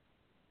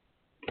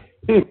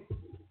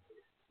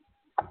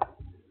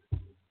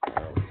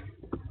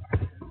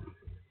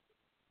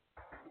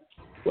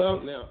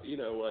 Well, now you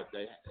know what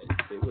they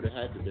would have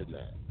had to been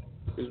that,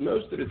 because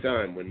most of the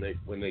time when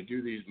they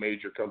do these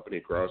major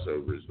company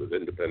crossovers with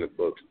independent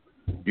books,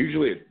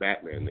 usually it's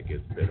Batman that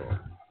gets bid on.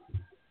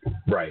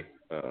 Right.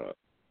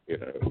 You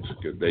know,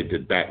 because they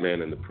did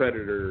Batman and the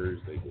Predators,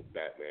 they did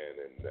Batman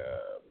and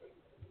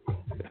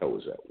what the hell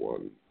was that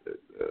one?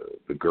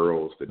 The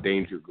girls, the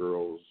Danger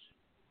Girls,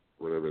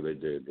 whatever they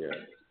did.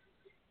 Yeah.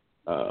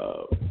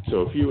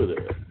 So a few of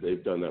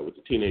they've done that with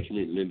the Teenage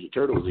Mutant Ninja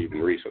Turtles even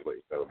recently.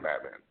 So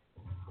Batman.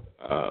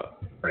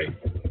 Right.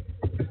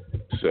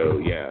 So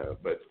yeah,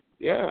 but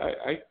yeah,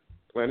 I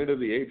Planet of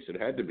the Apes.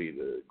 It had to be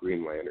the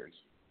Green Lanterns.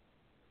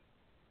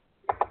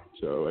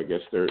 So I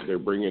guess they're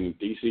bringing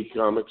DC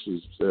Comics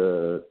is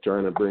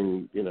trying to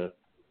bring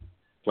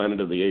Planet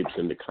of the Apes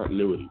into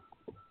continuity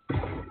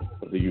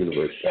of the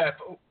universe. Yeah.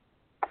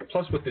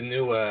 Plus with the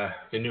new Planet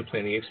of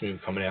the Apes movie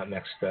coming out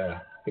next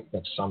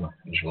summer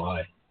in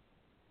July.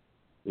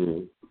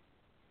 Mm-hmm.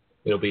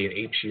 It'll be an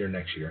Apes year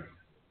next year.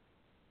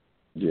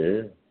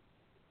 Yeah.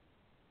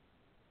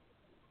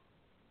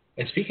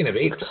 And speaking of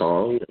apes,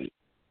 Kong.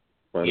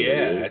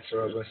 Yeah, that's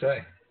what I was gonna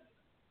say.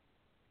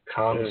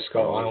 Kong,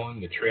 Skull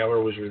Island. The trailer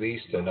was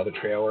released. Another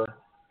trailer.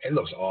 It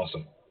looks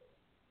awesome.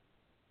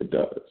 It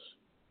does.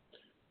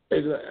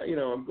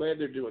 I'm glad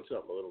they're doing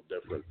something a little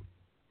different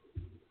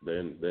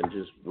than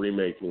just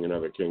remaking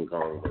another King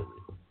Kong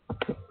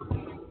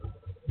movie.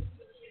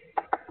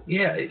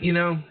 Yeah,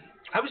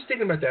 I was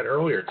thinking about that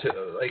earlier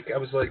too. Like, I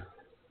was like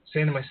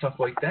saying to myself,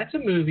 like, that's a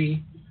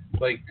movie.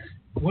 Like,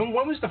 when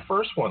was the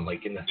first one?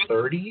 Like in the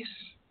 30s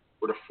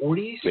or the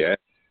 40s? Yeah.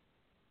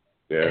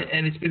 Yeah.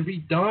 And it's been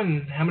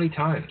redone how many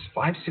times?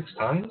 5, 6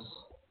 times?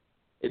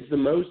 It's the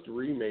most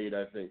remade,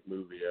 I think,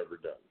 movie ever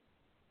done.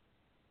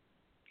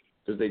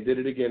 Because they did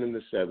it again in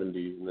the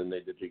 70s, and then they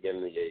did it again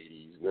in the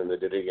 80s, and then they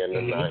did it again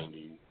in the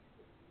 90s.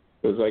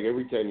 It was like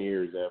every 10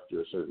 years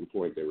after a certain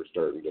point, they were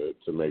starting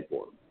to make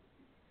one.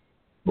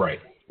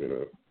 Right.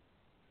 And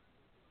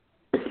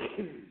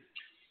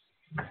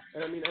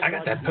I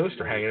got that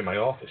poster hanging in my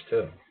office,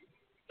 too.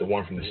 The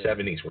one from the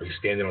 70s where he's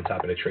standing on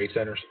top of the trade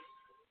centers.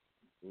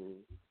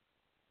 Mm-hmm.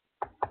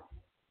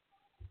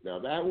 Now,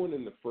 that one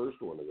and the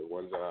first one are the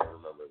ones that I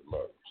remember the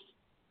most.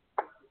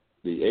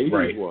 The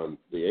 80s one,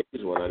 I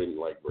didn't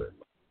like very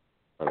much,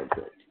 I don't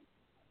think.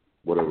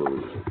 Whatever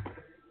reason.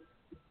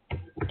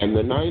 And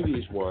the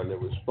 90s one, it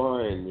was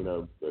fine,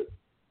 but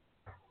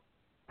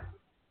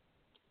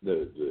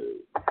the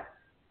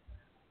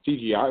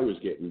CGI was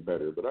getting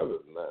better, but other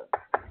than that,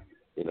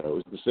 it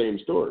was the same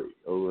story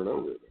over and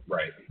over again.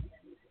 Right.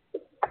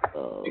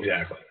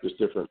 Exactly. Just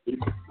different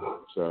people.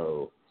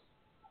 So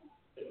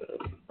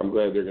I'm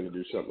glad they're going to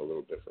do something a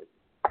little different.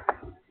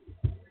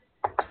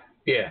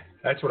 Yeah,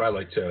 that's what I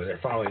like too. They're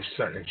finally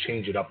starting to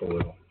change it up a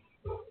little.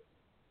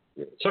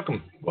 It took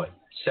them,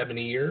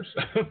 70 years?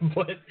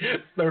 But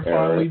they're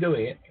finally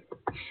doing it.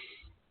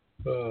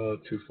 Oh,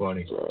 too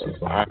funny. Too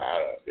funny.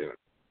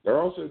 They're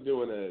also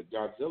doing a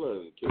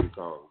Godzilla and King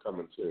Kong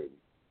coming soon.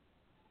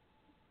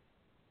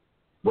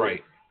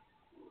 Right.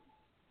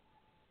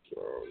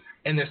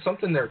 And there's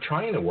something they're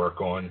trying to work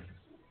on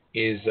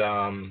is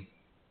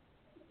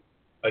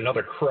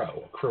another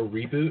Crow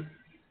reboot.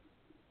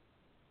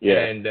 Yeah.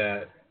 And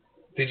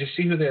did you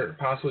see who they're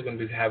possibly going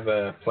to have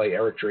play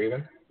Eric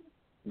Draven?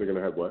 They're going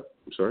to have what?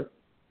 I'm sorry?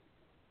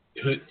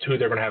 Who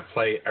they're going to have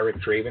play Eric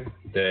Draven,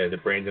 the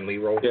Brandon Lee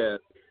role? Yeah.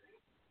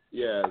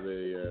 Yeah,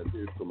 the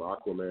dude from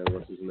Aquaman,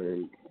 what's his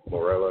name?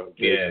 Morello?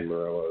 Jason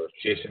Morello.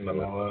 Jason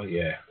Momoa,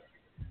 yeah.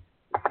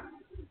 I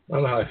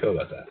don't know how I feel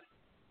about that.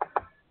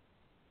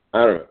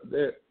 I don't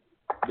know.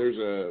 There's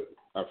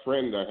a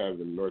friend I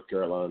have in North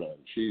Carolina,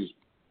 and she's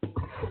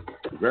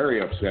very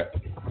upset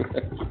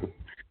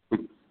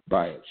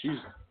by it.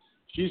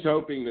 She's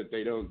hoping that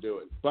they don't do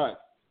it.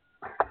 But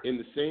in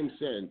the same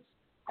sense,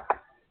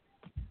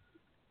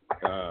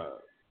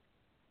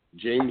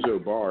 James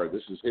O'Barr,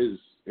 this is his,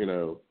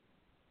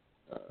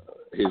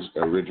 his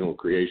original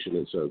creation,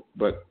 and so,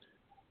 but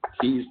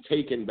he's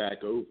taken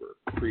back over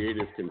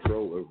creative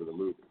control over the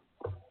movie.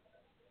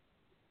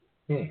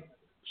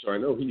 So I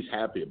know he's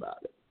happy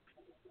about it,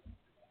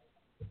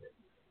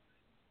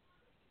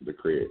 the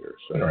creator.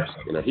 So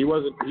he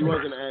wasn't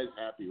as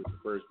happy with the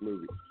first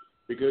movie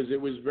because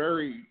it was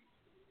very,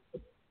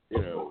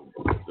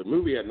 the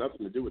movie had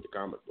nothing to do with the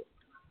comic book.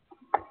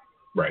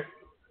 Right.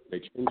 They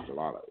changed a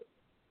lot of it,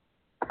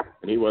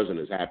 and he wasn't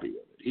as happy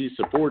with it. He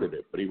supported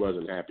it, but he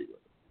wasn't happy with it.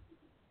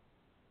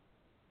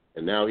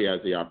 And now he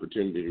has the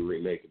opportunity to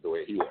remake it the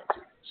way he wants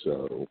it.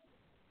 So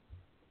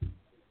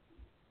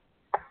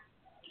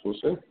we'll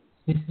see.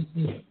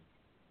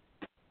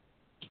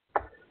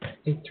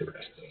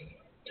 Interesting.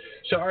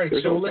 So all right,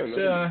 so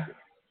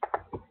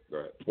Go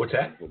ahead. What's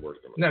that? We're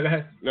working on it. No, go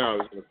ahead. I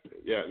was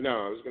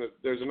gonna.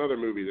 There's another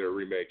movie they're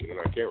remaking, and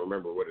I can't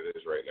remember what it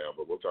is right now,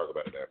 but we'll talk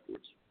about it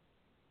afterwards.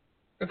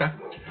 Okay.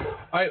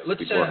 All right, let's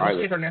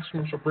take our next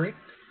commercial break.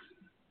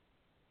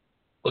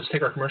 Let's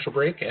take our commercial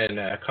break and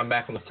come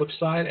back on the flip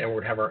side, and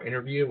we're going to have our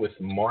interview with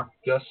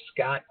Gus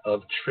Scott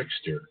of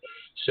Trixter.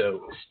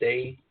 So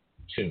stay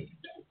tuned.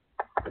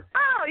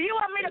 Oh, you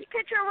want me to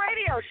pitch a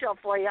radio show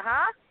for you,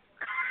 huh?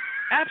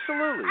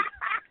 Absolutely.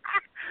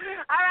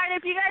 All right,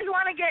 if you guys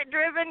want to get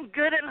driven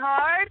good and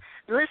hard,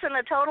 listen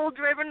to Total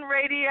Driven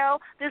Radio.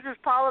 This is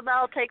Paula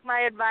Bell. Take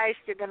my advice.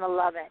 You're going to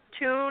love it.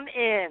 Tune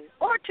in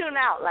or tune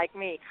out like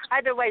me.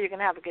 Either way, you're going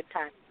to have a good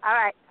time. All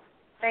right.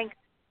 Thanks.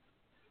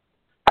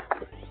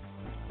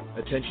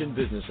 Attention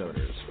business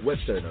owners,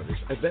 website owners,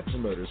 event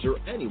promoters, or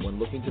anyone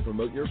looking to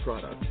promote your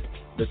product.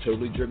 The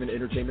Totally Driven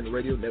Entertainment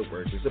Radio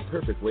Network is the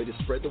perfect way to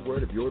spread the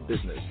word of your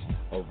business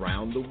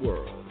around the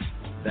world.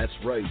 That's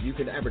right, you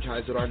can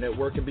advertise at our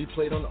network and be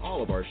played on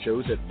all of our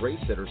shows at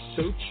rates that are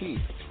so cheap,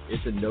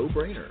 it's a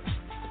no-brainer.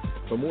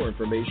 For more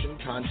information,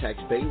 contact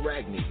Bay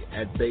Ragney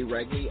at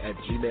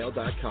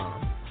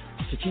bayragney@gmail.com.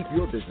 To keep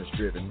your business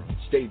driven,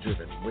 stay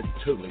driven with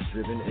Totally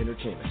Driven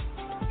Entertainment.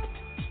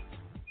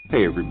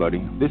 Hey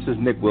everybody, this is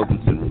Nick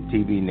Wilkinson from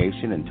TV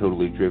Nation and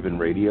Totally Driven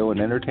Radio and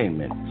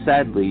Entertainment.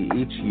 Sadly,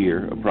 each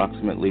year,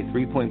 approximately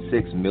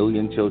 3.6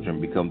 million children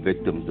become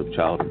victims of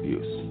child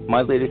abuse.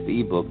 My latest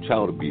ebook,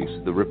 Child Abuse,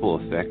 The Ripple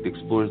Effect,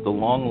 explores the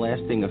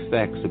long-lasting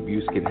effects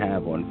abuse can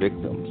have on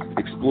victims.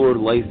 Explore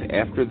life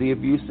after the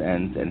abuse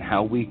ends and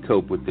how we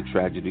cope with the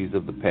tragedies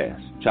of the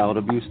past. Child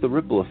Abuse, The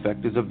Ripple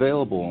Effect is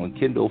available on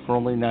Kindle for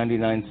only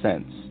 99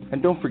 cents.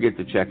 And don't forget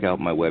to check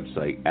out my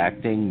website,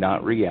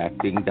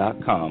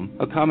 actingnotreacting.com,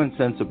 a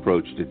common-sense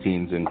approach to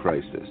teens in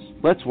crisis.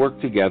 Let's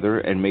work together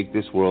and make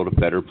this world a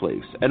better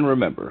place. And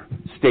remember,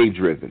 stay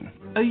driven.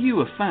 Are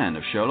you a fan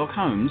of Sherlock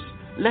Holmes?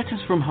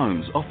 Letters from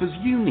Holmes offers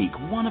unique,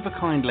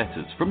 one-of-a-kind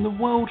letters from the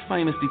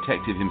world-famous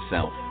detective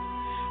himself.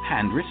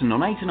 Handwritten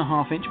on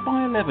 8.5-inch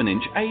by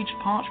 11-inch aged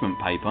parchment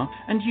paper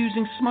and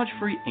using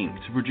smudge-free ink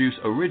to produce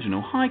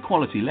original,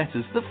 high-quality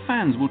letters that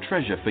fans will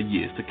treasure for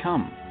years to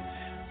come.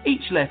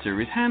 Each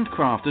letter is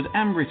handcrafted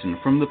and written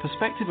from the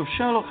perspective of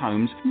Sherlock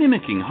Holmes,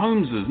 mimicking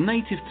Holmes's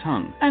native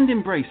tongue and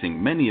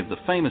embracing many of the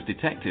famous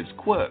detective's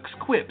quirks,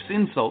 quips,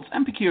 insults,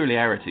 and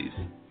peculiarities.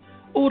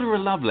 Order a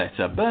love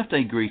letter,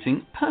 birthday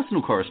greeting,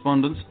 personal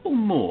correspondence, or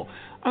more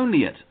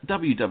only at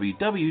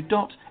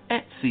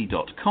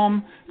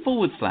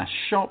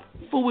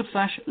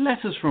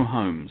www.etsy.com/shop/letters from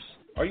Holmes.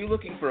 Are you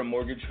looking for a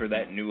mortgage for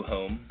that new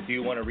home? Do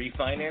you want to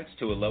refinance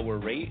to a lower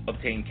rate,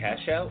 obtain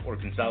cash out, or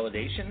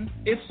consolidation?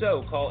 If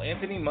so, call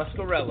Anthony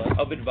Muscarella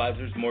of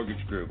Advisors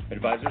Mortgage Group.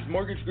 Advisors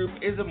Mortgage Group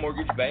is a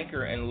mortgage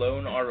banker and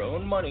loan our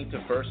own money to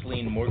first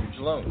lien mortgage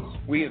loans.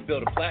 We have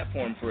built a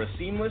platform for a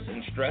seamless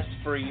and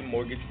stress-free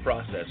mortgage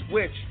process,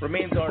 which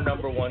remains our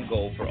 #1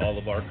 goal for all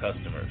of our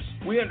customers.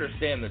 We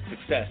understand that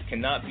success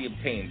cannot be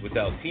obtained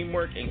without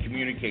teamwork and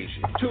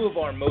communication, two of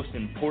our most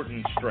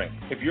important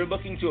strengths. If you're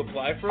looking to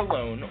apply for a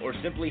loan or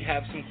simply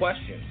have some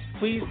questions,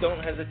 please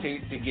don't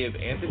hesitate to give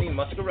Anthony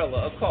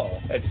Muscarella a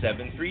call at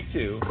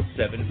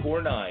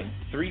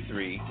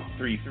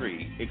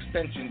 732-749-3333,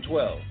 extension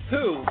 12,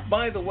 who,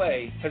 by the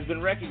way, has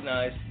been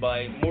recognized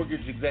by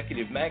Mortgage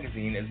Executive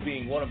Magazine as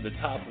being one of the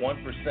top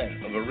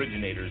 1% of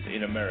originators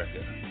in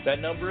America. That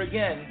number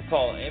again,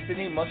 call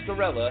Anthony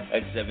Muscarella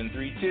at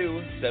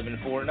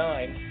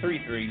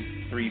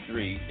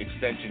 732-749-3333,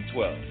 extension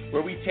 12,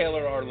 where we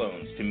tailor our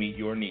loans to meet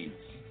your needs.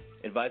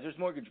 Advisors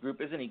Mortgage Group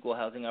is an equal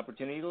housing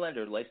opportunity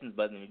lender licensed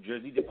by the New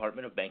Jersey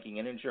Department of Banking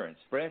and Insurance.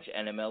 Branch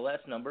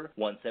NMLS number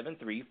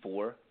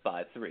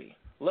 173453.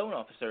 Loan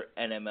officer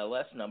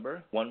NMLS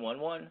number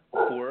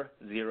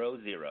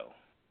 111400.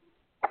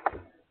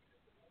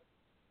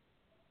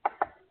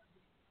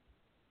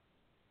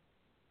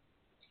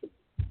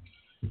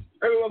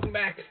 All right, welcome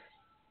back.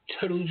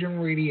 Totally Driven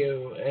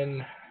Radio,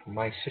 and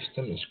my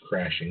system is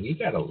crashing. You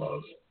gotta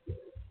love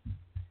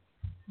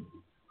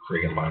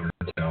freaking modern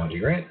technology,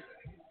 right?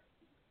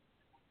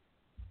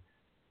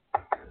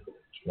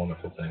 It's a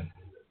wonderful thing.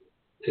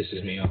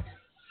 Pisses me off.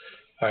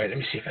 All right, let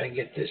me see if I can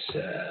get this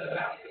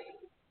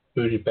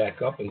booted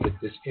back up and get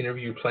this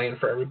interview playing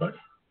for everybody.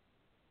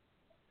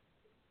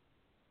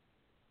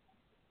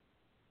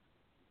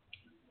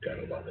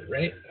 Gotta love it,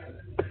 right?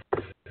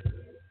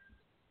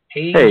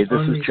 Hey,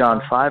 this is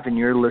John 5, and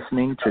you're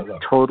listening to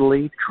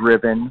Totally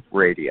Driven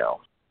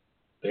Radio.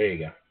 There you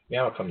go.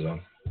 Now it comes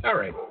on. All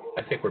right.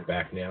 I think we're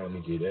back now. Let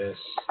me do this.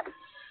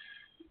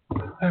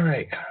 All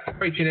right. All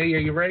right, Janae, are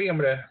you ready? I'm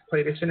going to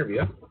play this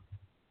interview.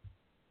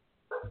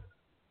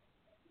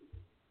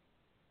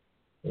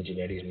 And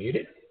Janetti's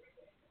muted.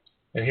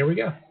 And here we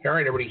go. All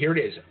right, everybody, here it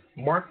is.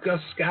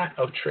 Gus Scott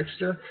of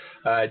Trixter.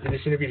 Did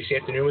this interview this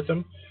afternoon with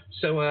him.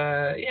 So,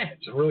 yeah,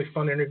 it's a really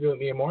fun interview with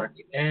me and Mark.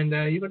 And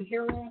you're going to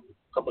hear a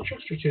couple of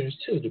Trixter tunes,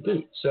 too, to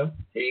boot. So,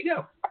 here you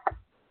go.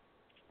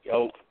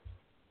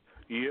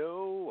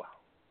 Yo.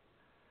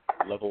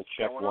 Level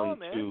check 1,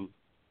 2,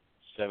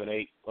 7,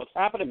 8. What's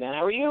happening, man?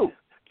 How are you?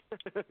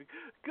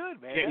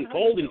 Good, man. Getting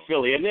cold in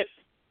Philly, isn't it?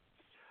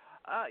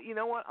 you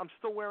know what? I'm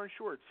still wearing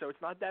shorts, so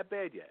it's not that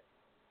bad yet.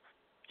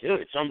 Dude,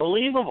 it's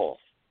unbelievable.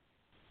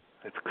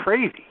 It's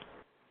crazy.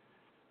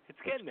 It's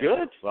getting there.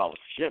 Good. Well,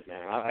 shit,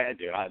 man.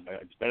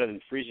 It's better than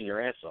freezing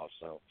your ass off.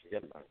 So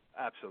forget about it.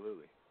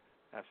 Absolutely.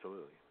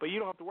 But you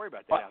don't have to worry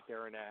about that out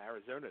there in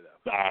Arizona, though.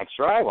 That's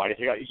right. Why do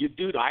you think?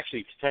 Dude,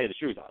 actually, to tell you the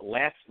truth,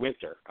 last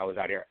winter I was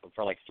out here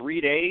for like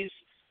 3 days.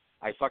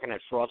 I fucking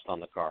had frost on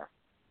the car.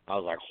 I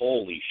was like,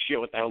 holy shit,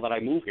 what the hell did I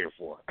move here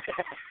for?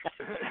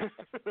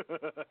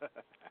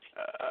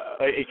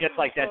 It gets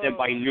like that, then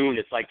by noon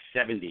it's like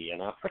 70, you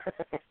know?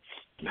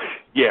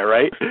 Yeah,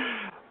 right?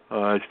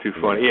 Oh, that's too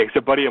funny. Yeah, 'cause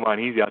a buddy of mine,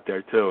 he's out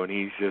there too, and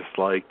he's just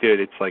like, dude,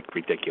 it's like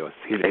ridiculous.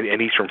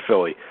 And he's from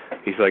Philly.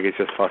 He's like, it's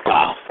just fucking.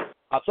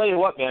 I'll tell you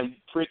what, man,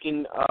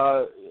 freaking,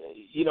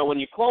 when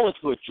you call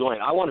into a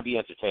joint, I want to be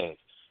entertained.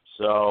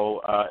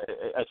 So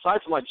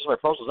aside from just my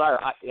personal desire,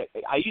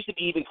 I used to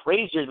be even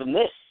crazier than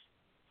this.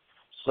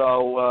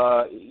 So,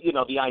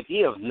 the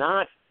idea of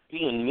not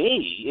being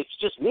me, it's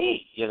just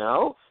me,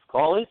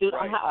 Call in, dude.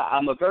 Right.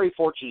 I'm a very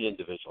fortunate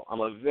individual.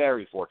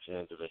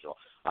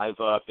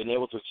 I've been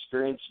able to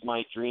experience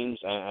my dreams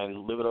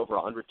and live it over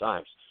 100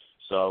 times.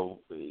 So,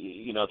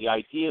 the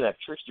idea that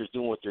Trixter's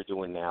doing what they're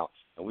doing now,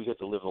 and we get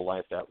to live a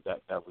life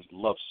that we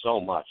love so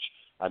much,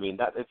 I mean,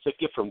 it's a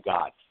gift from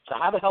God. So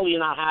how the hell are you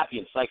not happy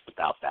and psyched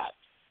about that?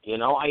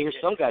 I hear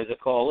some guys that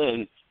call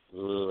in,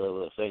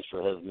 thanks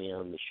for having me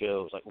on the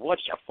show. It's like, what,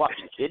 you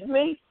fucking kidding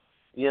me?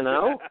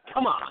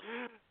 Come on.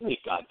 Give me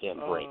a goddamn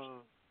break.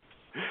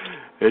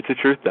 It's the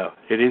truth, though.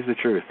 It is the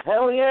truth.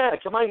 Hell yeah.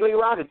 Come on, you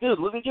rock it. Dude,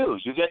 look at you.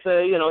 You get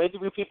to,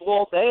 interview people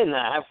all day and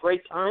have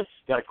great time.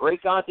 Got a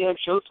great goddamn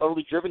show,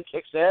 totally driven,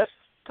 kicks ass.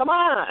 Come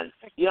on.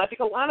 I think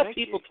a lot of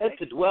people tend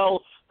to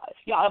dwell.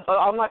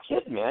 I'm not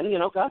kidding, man.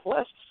 God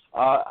bless.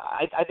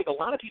 I think a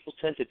lot of people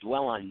tend to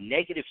dwell on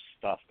negative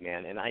stuff,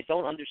 man, and I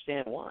don't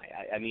understand why.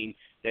 I mean,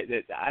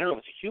 I don't know.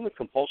 It's a human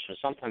compulsion to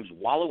sometimes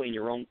wallow in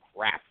your own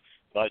crap.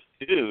 But,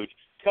 dude,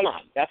 come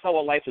on. That's not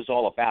what life is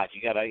all about.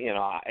 You got to,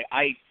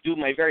 I do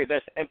my very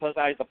best to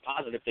emphasize the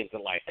positive things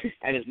in life.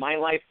 And is my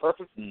life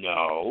perfect?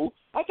 No.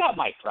 I got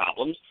my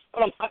problems,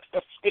 but I'm not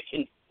going to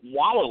freaking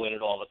wallow in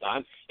it all the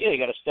time. You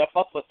got to step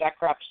up, put that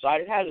crap aside.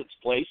 It has its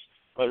place,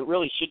 but it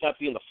really should not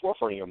be in the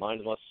forefront of your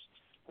mind unless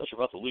you're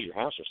about to lose your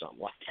house or something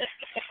like that.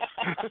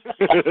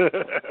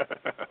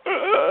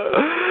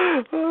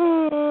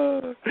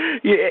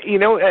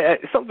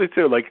 Something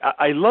too. Like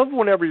I love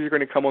whenever you're going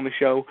to come on the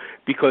show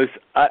because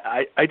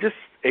I just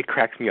it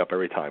cracks me up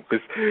every time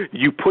because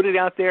you put it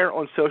out there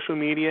on social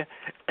media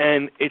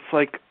and it's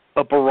like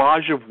a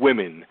barrage of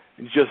women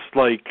just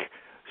like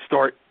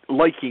start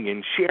liking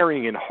and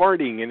sharing and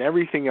hearting and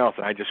everything else,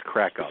 and I just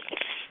crack up.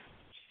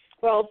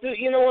 Well, dude,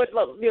 you know what?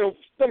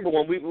 Number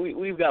one,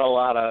 we've got a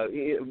lot of.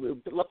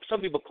 Some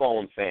people call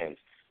them fans.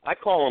 I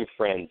call them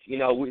friends.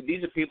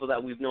 These are people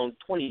that we've known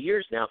 20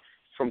 years now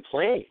from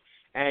playing,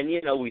 and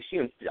we see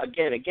them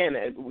again.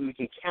 We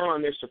can count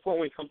on their support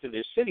when we come to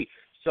this city.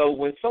 So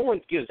when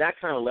someone gives that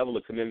kind of level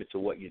of commitment to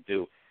what you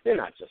do, they're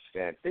not just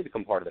fans; they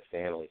become part of the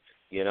family.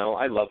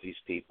 I love these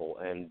people,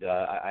 and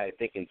I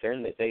think in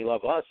turn that they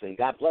love us, and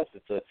God bless.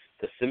 It's a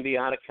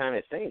symbiotic kind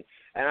of thing,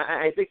 and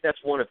I think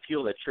that's one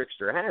appeal that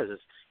Trixter has is.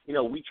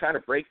 We try to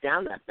break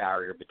down that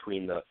barrier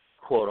between the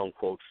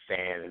quote-unquote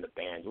fan and the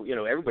band.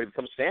 Everybody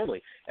becomes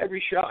family.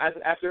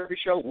 After every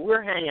show,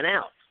 we're hanging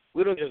out.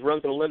 We don't just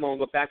run to the limo and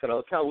go back to the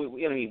hotel.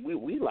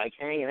 We like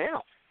hanging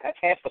out. That's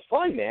half the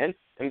fun, man.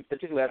 And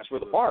particularly that's where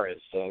the bar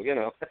is. So,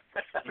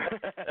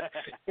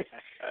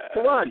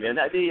 Come on, man.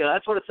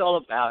 That's what it's all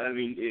about. I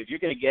mean, if you're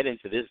going to get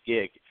into this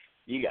gig,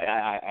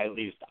 at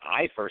least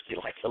I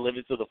personally like to live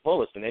it to the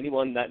fullest, and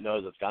anyone that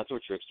knows that's gone to a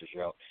Trixter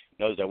show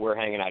knows that we're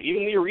hanging out.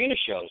 Even the arena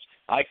shows,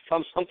 I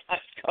sometimes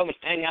come and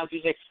hang out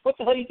and say, "What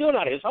the hell are you doing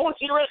out here?" So I want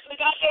to see the rest of the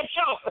goddamn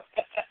show.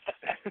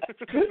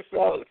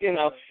 So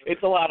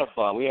it's a lot of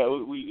fun.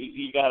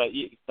 You gotta.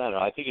 I don't know.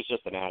 I think it's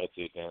just an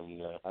attitude, man.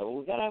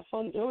 We gotta have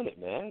fun doing it,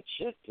 man.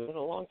 Shit, doing it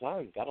a long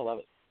time. Gotta love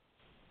it.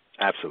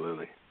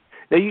 Absolutely.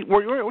 Now,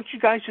 weren't you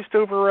guys just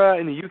over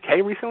in the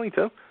UK recently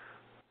too?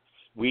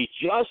 We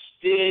just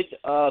did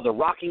the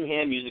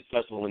Rockingham Music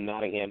Festival in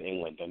Nottingham,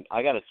 England, and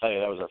I got to tell you,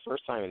 that was our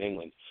first time in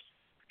England.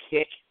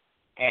 Kick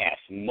ass,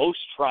 most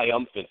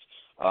triumphant.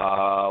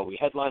 We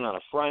headlined on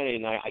a Friday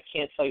night. I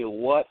can't tell you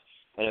what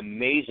an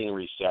amazing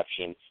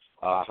reception.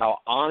 How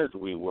honored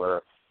we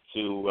were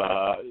to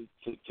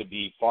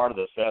be part of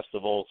the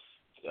festival.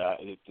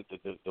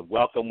 The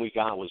welcome we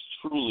got was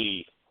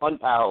truly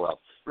unparalleled.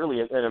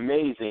 Really an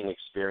amazing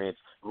experience.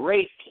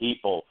 Great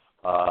people.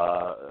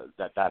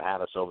 That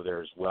had us over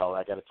there as well.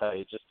 I got to tell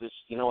you, just this,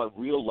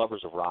 real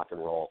lovers of rock and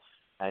roll,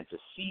 and to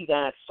see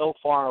that so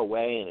far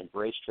away and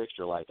embrace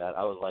Trixter like that,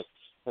 I was like,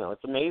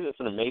 it's amazing. It's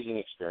an amazing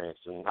experience,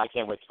 and I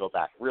can't wait to go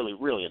back. Really,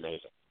 really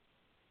amazing.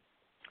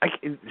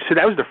 So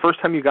that was the first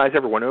time you guys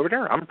ever went over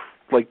there? I'm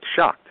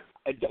shocked.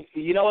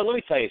 You know what? Let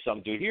me tell you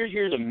something, dude.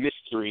 Here's a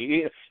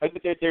mystery.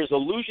 There's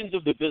illusions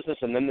of the business,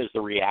 and then there's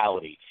the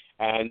reality.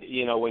 And,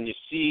 when you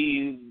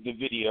see the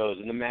videos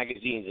and the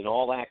magazines and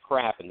all that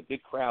crap and the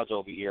big crowds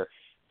over here,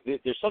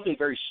 there's something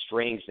very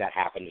strange that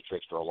happened to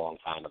Trixter a long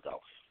time ago.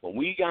 When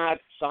we got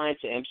signed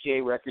to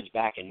MCA Records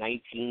back in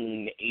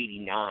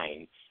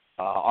 1989,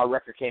 our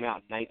record came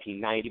out in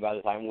 1990 by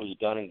the time it was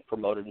done and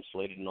promoted and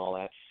slated and all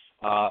that.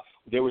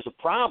 There was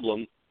a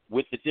problem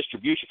with the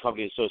distribution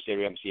company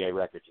associated with MCA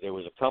Records. There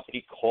was a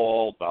company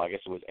called, I guess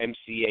it was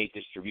MCA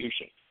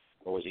Distribution,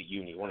 or was it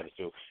Uni, one of the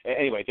two.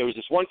 Anyway, there was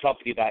this one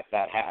company that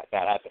had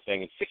the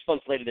thing, and 6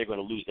 months later they're going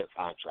to lose their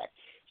contract.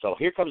 So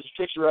here comes the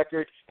Trixter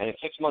record, and in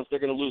 6 months they're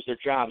going to lose their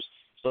jobs.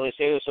 So they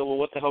say, well,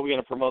 what the hell are we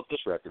going to promote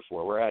this record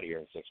for? We're out of here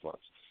in 6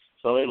 months.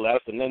 So they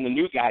left, and then the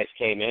new guys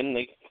came in.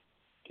 They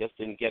just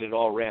didn't get it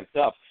all ramped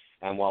up.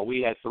 And while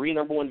we had 3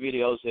 number-1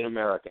 videos in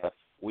America,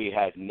 we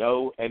had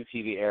no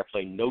MTV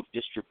airplay, no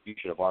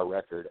distribution of our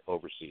record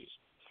overseas.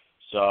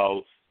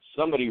 So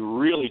somebody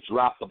really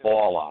dropped the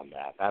ball on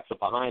that. That's a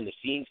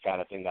behind-the-scenes kind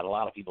of thing that a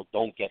lot of people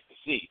don't get to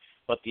see.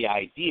 But the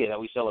idea that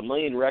we sell 1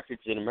 million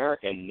records in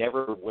America and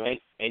never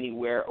went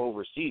anywhere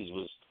overseas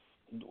was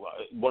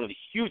one of the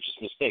hugest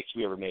mistakes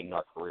we ever made in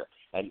our career.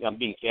 And I'm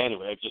being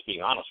candid, just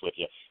being honest with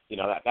you. You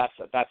know, that's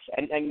that's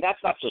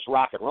not just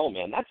rock and roll,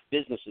 man. That's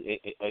business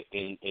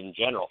in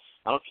general.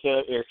 I don't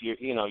care if you're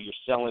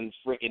selling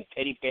freaking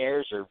teddy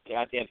bears or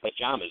goddamn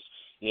pajamas.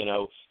 You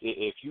know,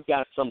 if you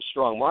got some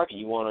strong market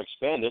you want to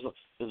expand,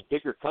 there's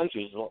bigger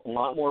countries, a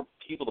lot more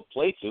people to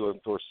play to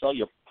or sell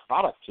your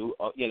product to,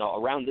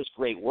 around this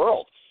great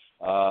world.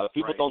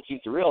 People don't seem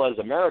to realize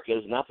America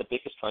is not the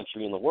biggest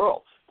country in the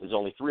world. There's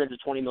only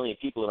 320 million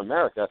people in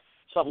America.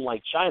 Something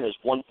like China is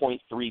 1.3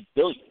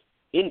 billion.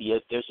 India,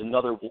 there's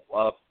another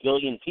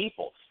billion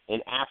people. In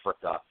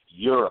Africa,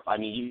 Europe. I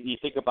mean, you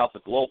think about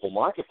the global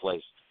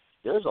marketplace,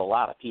 there's a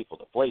lot of people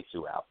to play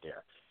to out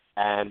there.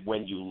 And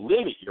when you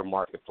limit your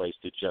marketplace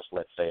to just,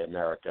 let's say,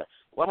 America,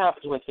 what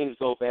happens when things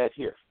go bad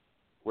here?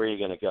 Where are you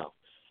going to go?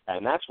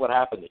 And that's what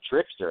happened to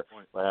Trixter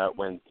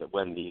when the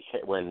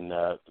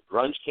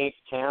grunge came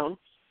to town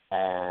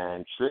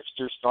and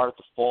Trixter started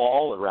to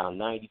fall around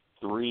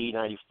 93,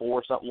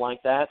 94, something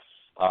like that.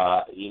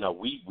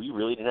 We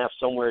really didn't have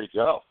somewhere to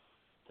go.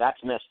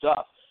 That's messed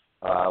up.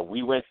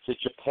 We went to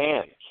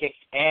Japan,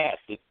 kicked ass,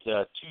 did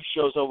 2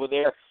 shows over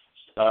there,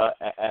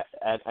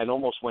 and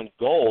almost went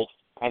gold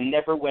and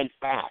never went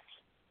back.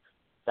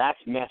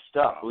 That's messed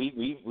up.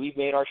 We've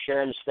made our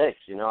share of mistakes.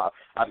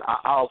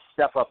 I'll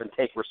step up and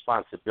take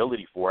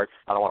responsibility for it.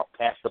 I don't want to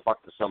pass the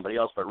buck to somebody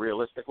else, but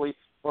realistically, it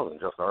wasn't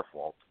just our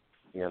fault.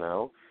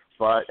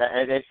 But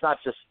and it's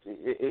not just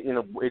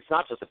it's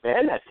not just the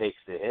band that takes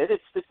the hit.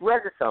 It's the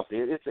record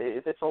company.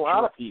 It's a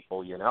lot of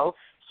people.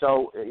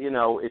 So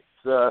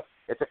it's a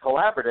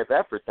collaborative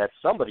effort that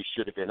somebody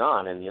should have been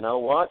on. And you know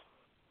what?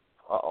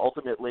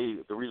 Ultimately,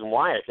 the reason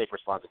why I take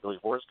responsibility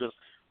for it is because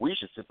we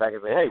should sit back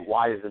and say, hey,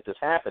 why isn't this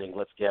happening?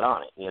 Let's get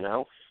on it,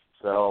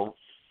 So,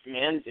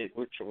 man, I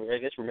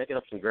guess we're making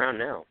up some ground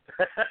now.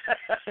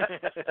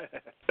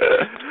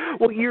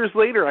 Well, years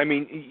later, I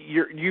mean,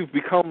 you've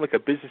become like a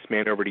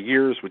businessman over the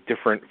years with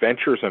different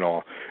ventures and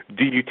all.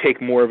 Do you take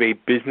more of a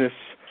business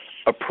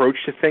approach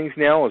to things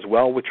now as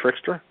well with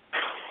Trixter?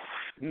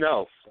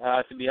 No.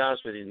 To be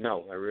honest with you,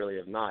 no, I really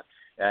have not.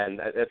 And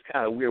that's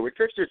kind of weird. With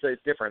Trixter, it's a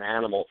different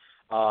animal.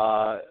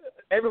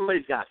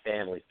 Everybody's got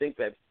families. Think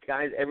that,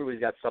 guys,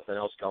 everybody's got something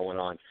else going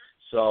on.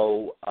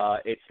 So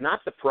it's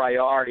not the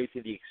priority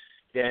to the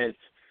extent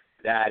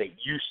that it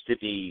used to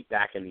be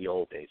back in the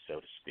old days, so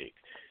to speak.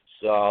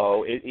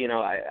 So,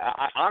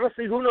 I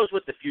honestly, who knows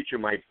what the future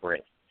might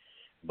bring.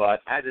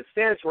 But as it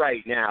stands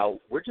right now,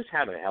 we're just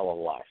having a hell of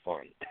a lot of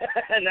fun.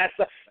 And that's,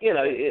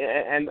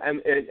 and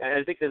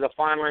I think there's a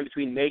fine line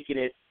between making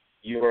it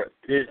your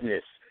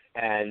business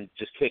and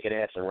just kicking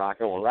ass and rock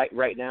and roll.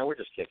 Right now, we're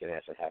just kicking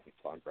ass and having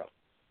fun, bro.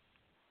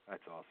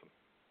 That's awesome.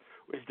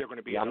 Is there going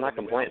to be? Yeah, I'm not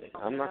complaining.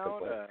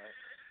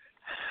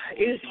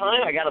 In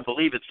time, I got to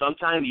believe it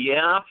sometime.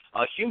 Yeah,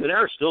 Human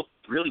Error is still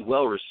really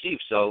well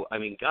received. So, I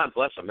mean, God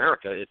bless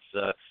America.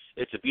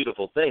 It's a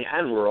beautiful thing,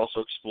 and we're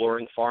also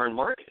exploring foreign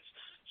markets.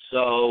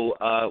 So,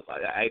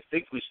 I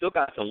think we still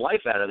got some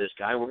life out of this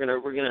guy. We're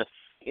gonna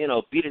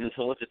beat it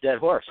until it's a dead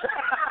horse.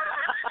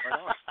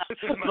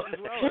 Might as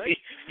well, right?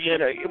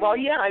 Well,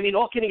 yeah. I mean,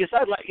 all kidding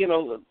aside,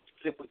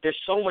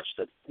 there's so much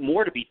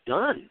more to be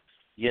done.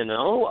 We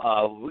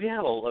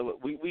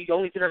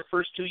only did our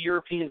first 2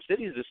 European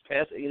cities the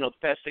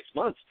past 6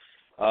 months.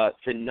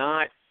 To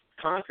not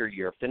conquer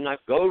Europe, to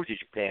not go to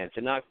Japan,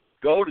 to not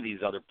go to these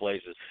other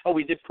places. Oh,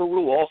 we did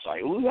Peru also.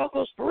 Who else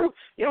goes Peru?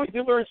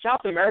 People are in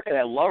South America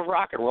that love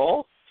rock and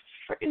roll.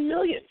 Freaking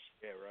millions.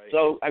 Yeah, right.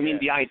 So I mean,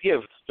 the idea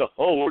of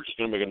we're just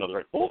gonna make another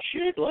record.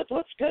 Bullshit. Let's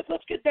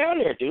get down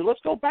there, dude.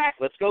 Let's go back.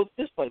 Let's go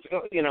this place.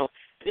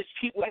 There's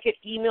people. I get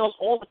emails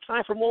all the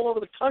time from all over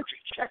the country.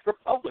 Czech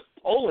Republic,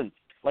 Poland.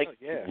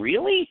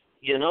 Really?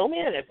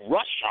 Man, at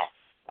Russia.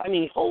 I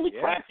mean, holy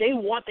crap, they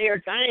are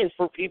dying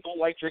for people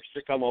like Trixter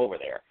to come over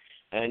there.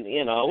 And,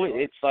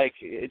 it's like,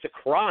 it's a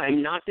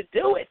crime not to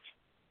do it.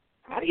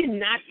 How do you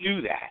not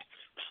do that?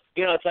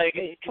 It's like,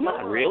 hey, come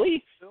on,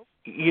 really?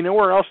 You know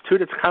where else, too,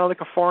 that's kind of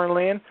like a foreign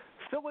land?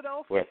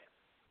 Philadelphia. Where?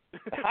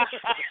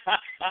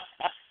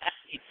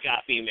 You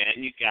got me,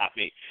 man. You got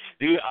me.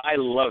 Dude, I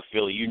love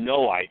Philly. You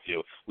know I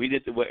do. We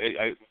did two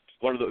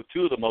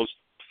of the most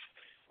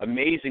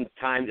amazing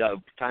times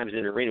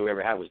in the arena we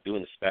ever had was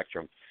doing the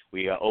Spectrum.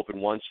 We opened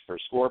once for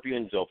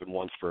Scorpions, opened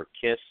once for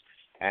Kiss.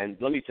 And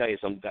let me tell you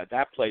something,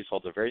 that place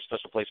holds a very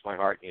special place in my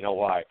heart. You know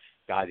why?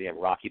 Goddamn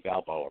Rocky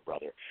Balboa,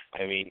 brother.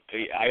 I mean,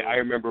 I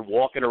remember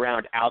walking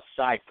around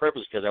outside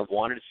purposely because I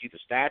wanted to see the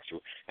statue.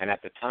 And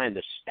at the time,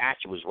 the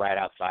statue was right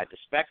outside the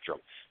Spectrum.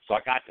 So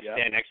I got to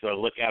stand next to it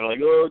and look at it like,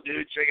 oh,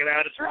 dude, check it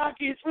out. It's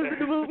Rocky. It's from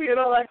the movie and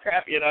all that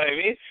crap. You know what I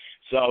mean?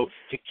 So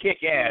to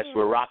kick ass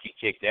where Rocky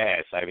kicked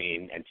ass, I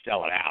mean, and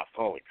sell it out,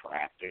 holy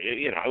crap.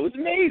 You know, it was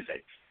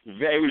amazing.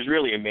 It was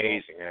really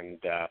amazing.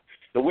 And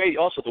at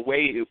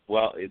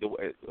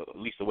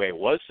least the way it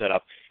was set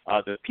up,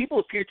 the people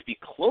appeared to be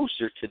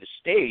closer to the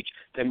stage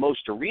than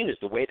most arenas.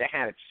 The way they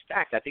had it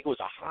stacked, I think it was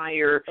a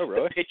higher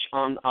the pitch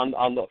on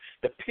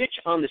the pitch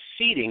on the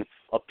seating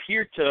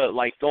appeared to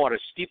like go at a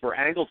steeper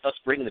angle, thus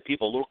bringing the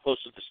people a little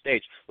closer to the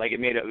stage. Like it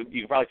made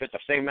you could probably fit the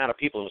same amount of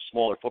people in a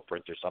smaller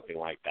footprint or something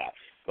like that.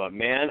 But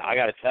man, I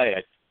got to tell you,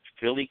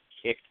 Philly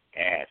kicked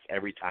ass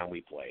every time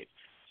we played.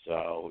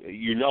 So,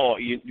 you know,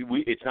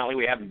 it's not like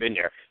we haven't been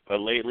there, but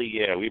lately,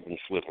 yeah, we've been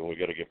slipping. We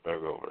got to get back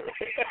over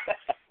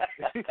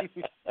there.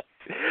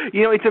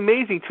 You know, it's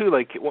amazing, too,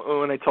 like,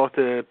 when I talk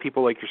to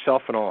people like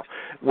yourself and all,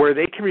 where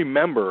they can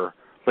remember,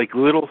 like,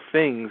 little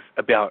things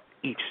about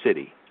each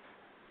city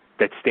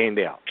that stand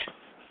out.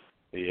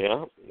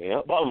 Yeah.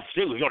 Well,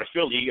 we go to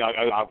Philly.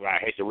 I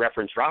hate to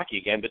reference Rocky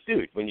again, but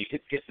dude, when you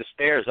get the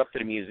stairs up to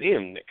the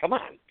museum, come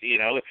on, you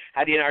know,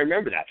 how do you not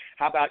remember that?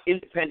 How about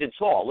Independence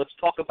Hall? Let's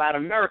talk about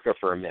America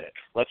for a minute.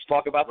 Let's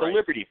talk about the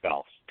Liberty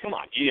Bell. Come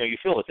on, you know, you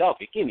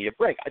Philadelphia, give me a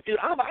break, dude.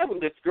 I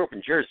grew up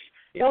in Jersey.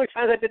 You know how many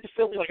times I did to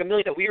Philly? Like a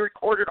million. That we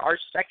recorded our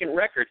second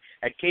record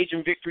at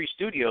Cajun Victory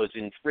Studios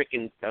in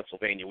frickin'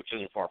 Pennsylvania, which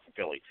isn't far from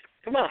Philly.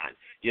 Come on,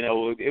 you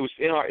know, it was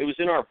in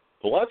our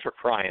blood, for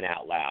crying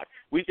out loud.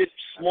 We did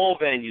small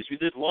venues. We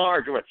did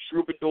large. We had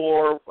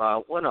Troubadour.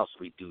 What else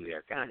did we do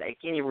there? God, I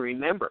can't even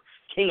remember.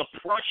 King of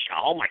Prussia.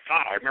 Oh, my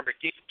God. I remember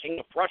King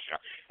of Prussia.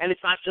 And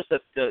it's not just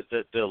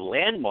the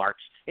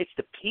landmarks. It's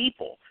the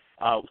people.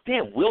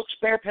 Damn,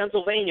 Wilkes-Barre,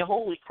 Pennsylvania.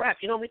 Holy crap.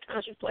 You know how many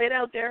times we played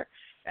out there?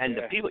 And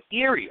the people,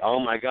 Erie. Oh,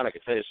 my God. I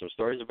could tell you some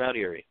stories about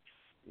Erie.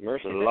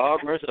 Mercy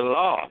Lord, mercy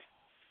Lord.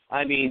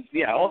 I mean,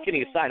 yeah, all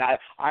kidding aside,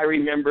 I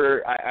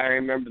remember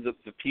the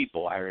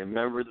people. I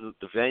remember the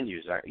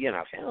venues.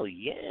 Hell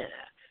yeah.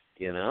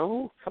 You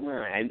know, come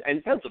on.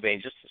 And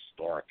Pennsylvania's just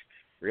historic.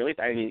 Really,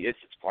 I mean, it's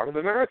part of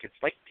America.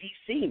 It's like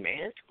D.C.,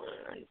 man. Come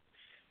on.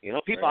 You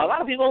know, a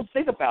lot of people don't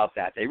think about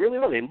that. They really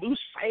don't. They lose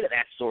sight of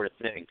that sort of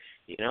thing.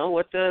 You know,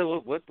 what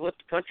the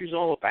country's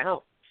all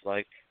about. It's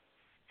like,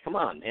 come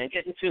on, man,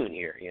 get in tune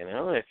here. You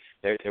know,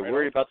 they're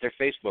worried about their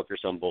Facebook or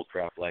some bull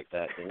crap like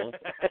that. You know,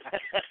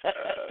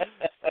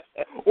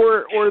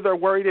 or they're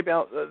worried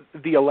about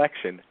the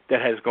election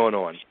that has gone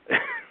on.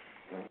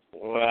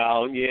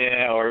 Well,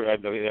 yeah, or I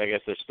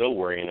guess they're still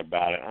worrying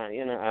about it.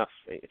 You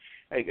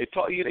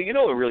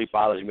know what really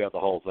bothers me about the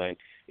whole thing?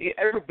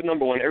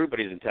 Number one,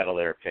 everybody's entitled to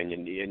their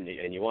opinion,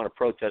 and you want to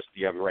protest,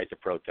 you have a right to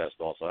protest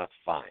also. That's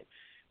fine.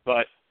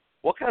 But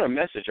what kind of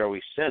message are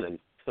we sending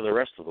to the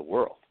rest of the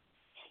world?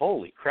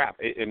 Holy crap!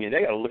 I mean,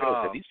 they got to look at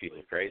us and say, these people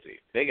are crazy.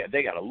 They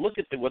got to look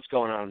at what's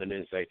going on in the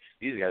news and say,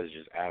 these guys are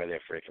just out of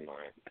their freaking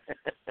mind.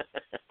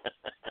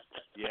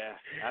 Yeah,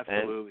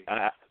 absolutely.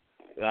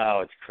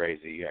 It's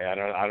crazy. I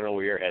don't know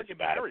where your head's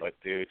about it, but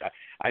dude,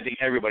 I think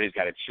everybody's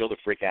got to chill the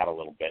freak out a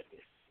little bit.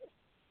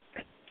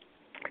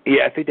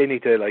 Yeah, I think they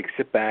need to like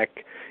sit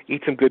back,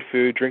 eat some good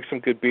food, drink some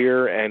good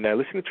beer, and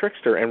listen to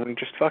Trixter, and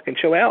just fucking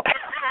chill out.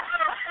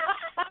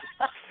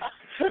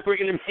 We're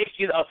going to make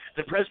you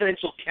the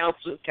Presidential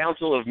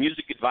Council of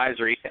Music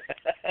Advisory.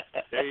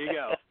 There you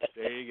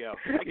go.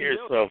 You're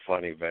so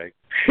funny, Meg.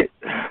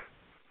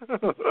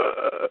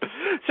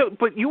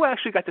 But you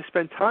actually got to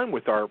spend time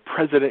with our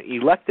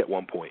president-elect at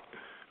one point.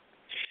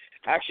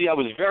 Actually, I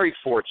was very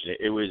fortunate.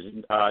 It was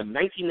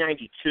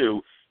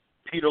 1992.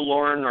 Peter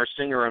Lorin, our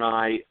singer, and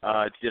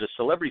I did a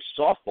celebrity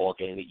softball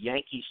game at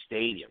Yankee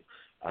Stadium.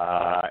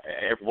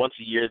 Once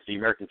a year, the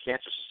American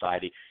Cancer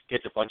Society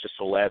gets a bunch of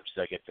celebs.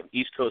 They get some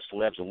East Coast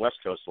celebs and West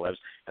Coast celebs,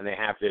 and they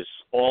have this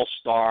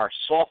all-star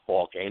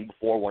softball game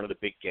before one of the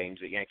big games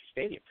at Yankee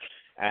Stadium.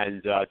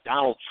 And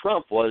Donald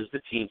Trump was the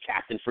team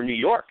captain for New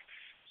York.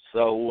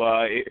 So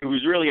it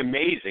was really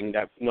amazing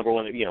that, number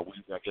one,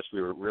 I guess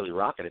we were really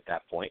rocking at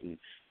that point,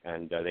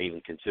 and they even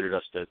considered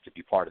us to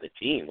be part of the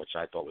team, which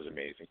I thought was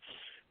amazing.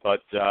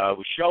 But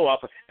we show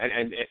up, and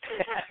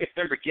I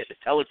remember getting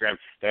a telegram.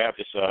 They have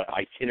this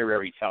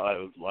itinerary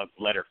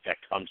letter that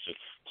comes to,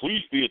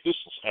 please be at this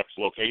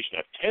location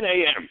at 10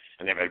 a.m.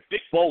 And they have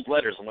big, bold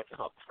letters. I'm like,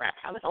 oh, crap,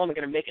 how the hell am I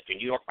going to make it to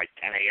New York by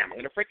 10 a.m.? I'm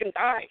going to freaking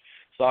die.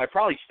 So I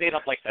probably stayed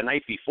up like the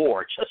night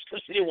before just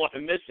because I didn't want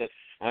to miss it.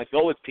 And I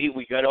go with Pete.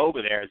 We got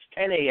over there. It's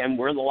 10 a.m.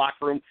 We're in the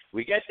locker room.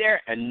 We get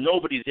there, and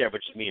nobody's there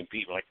but just me and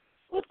Pete. We're like,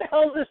 what the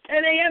hell is this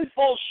 10 a.m.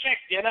 bullshit,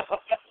 you know?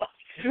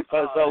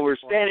 So we're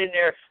standing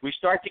there. We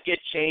start to get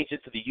changed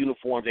into the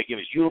uniforms. They give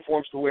us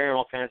uniforms to wear and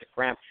all kinds of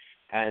crap.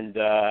 and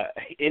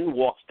in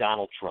walks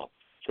Donald Trump.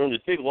 So in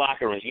this big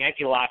locker room,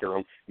 Yankee locker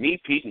room, me,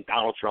 Pete, and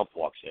Donald Trump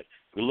walks in.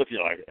 We look at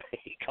it like,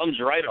 he comes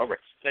right over,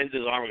 sends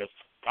his arm and goes,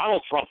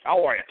 Donald Trump,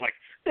 how are you? It's like,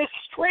 this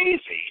is crazy.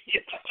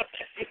 You know what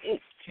I mean?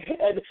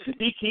 And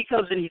he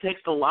comes in, he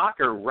takes the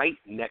locker right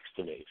next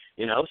to me,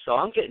 you know, so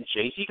I'm getting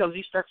changed. He comes,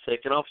 he starts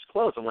taking off his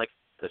clothes. I'm like,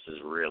 this is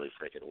really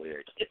freaking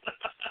weird.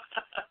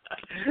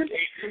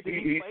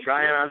 He's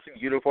trying on some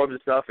uniforms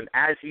and stuff, and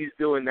as he's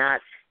doing that,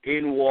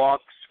 in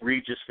walks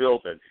Regis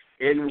Philbin,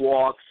 in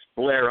walks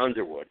Blair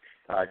Underwood,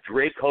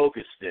 Drake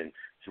Hogestyn,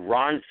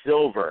 Ron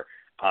Silver,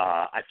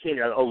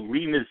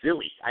 Lee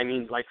Mazzilli. I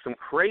mean, like some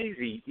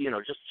crazy, you know,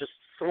 just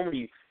so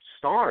many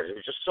stars. It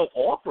was just so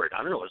awkward.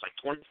 I don't know. It was like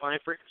 25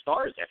 freaking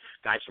stars there.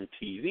 Guys from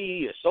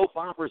TV, soap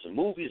operas, and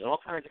movies, and all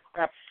kinds of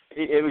crap.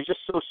 It was just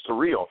so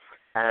surreal.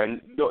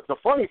 And the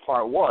funny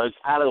part was,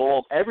 out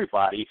of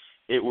everybody,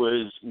 it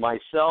was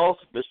myself,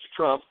 Mr.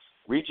 Trump,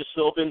 Regis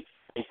Philbin,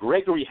 and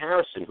Gregory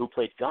Harrison, who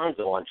played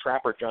Gonzo on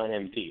Trapper John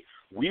M.D.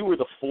 We were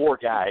the four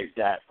guys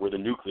that were the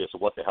nucleus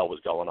of what the hell was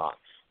going on.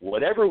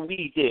 Whatever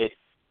we did,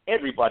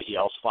 everybody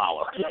else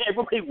followed.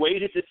 Everybody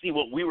waited to see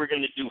what we were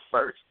going to do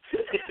first.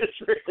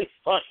 It's really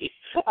funny.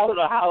 I don't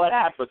know how it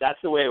happened, but that's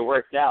the way it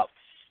worked out.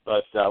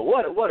 But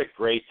what a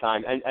great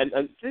time. And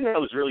the thing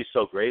that was really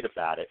so great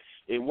about it,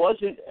 it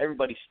wasn't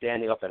everybody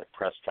standing up at a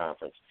press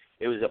conference.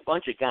 It was a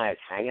bunch of guys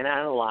hanging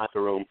out in the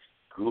locker room,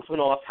 goofing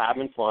off,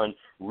 having fun.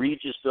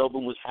 Regis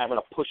Philbin was having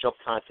a push-up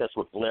contest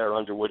with Blair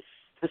Underwood.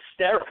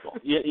 Hysterical.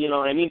 You know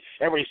what I mean?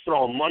 Everybody's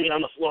throwing money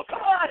on the floor. Come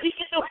on, he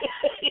can do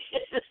it.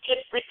 This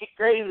kid's freaking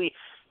crazy.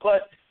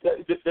 But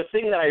the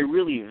thing that I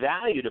really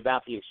valued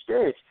about the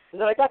experience is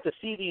that I got to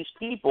see these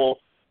people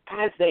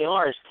as they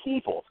are as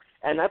people.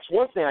 And that's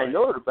one thing I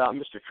noted about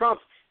Mr. Trump.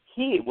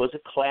 He was a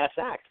class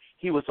act.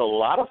 He was a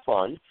lot of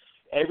fun.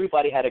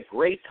 Everybody had a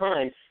great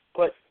time.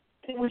 But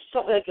it was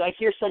something like I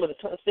hear some of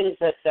the things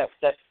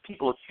that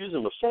people accuse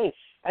him of saying,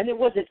 and it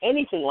wasn't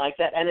anything like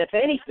that. And if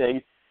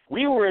anything,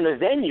 we were in a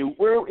venue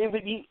where it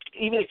would be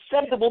even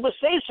acceptable to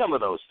say some of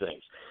those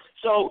things.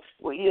 So,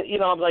 you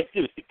know, I'm like,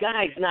 dude, the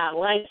guy's not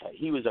like that.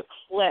 He was a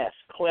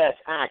class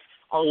act,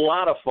 a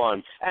lot of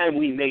fun, and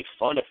we made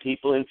fun of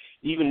people, and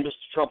even Mr.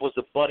 Trump was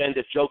the butt end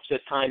of jokes at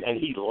times, and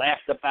he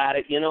laughed about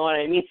it, you know what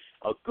I mean?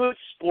 A good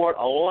sport,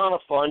 a lot of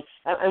fun,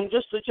 and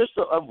just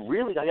a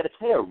really, I got to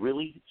tell you, a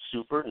really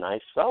super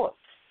nice fella.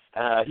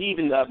 He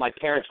even, my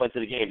parents went to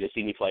the game to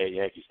see me play at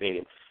Yankee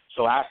Stadium.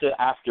 So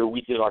after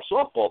we did our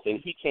softball thing,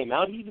 he came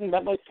out. He even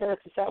met my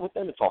parents and sat with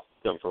them and talked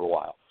to them for a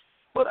while.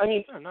 But I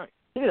mean, nice.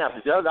 He didn't have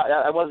to do that.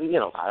 I wasn't, you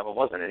know, I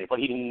wasn't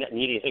anybody. He didn't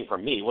need anything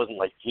from me. He wasn't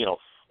like, you know,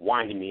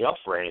 winding me up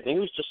for anything. He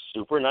was just a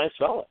super nice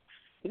fella.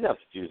 He didn't have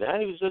to do that.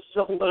 He was just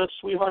nothing but a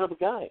sweetheart of a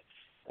guy.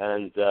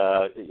 And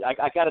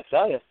I got to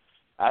tell you,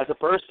 as a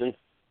person,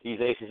 he's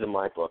aces in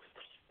my book.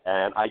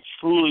 And I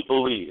truly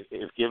believe,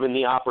 if given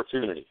the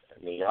opportunity,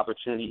 and the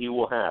opportunity he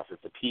will have,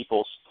 if the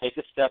people take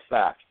a step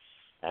back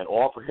and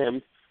offer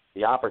him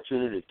the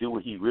opportunity to do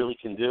what he really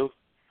can do,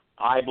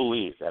 I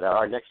believe that at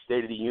our next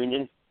State of the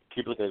Union,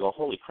 people are going to go,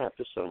 holy crap,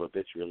 this son of a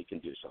bitch really can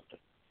do something.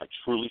 I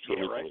truly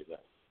believe that.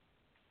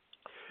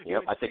 You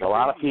know, I think a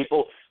lot of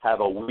people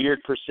have a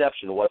weird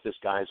perception of what this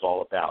guy's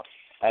all about.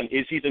 And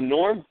is he the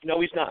norm?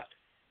 No, he's not.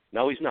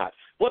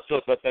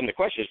 But then the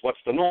question is, what's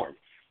the norm?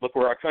 Look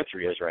where our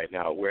country is right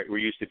now, where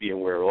we used to be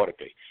and where it ought to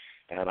be.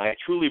 And I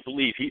truly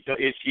believe,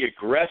 is he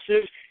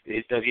aggressive?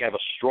 Does he have a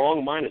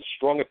strong mind and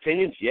strong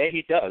opinions? Yeah,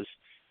 he does.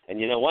 And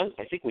you know what?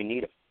 I think we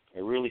need him. I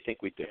really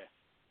think we do.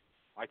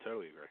 I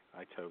totally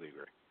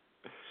agree.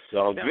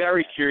 So I'm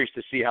very curious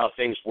to see how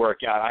things work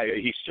out.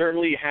 He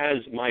certainly has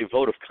my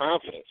vote of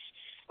confidence.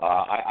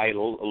 I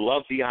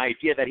love the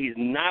idea that he's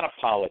not a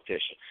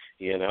politician,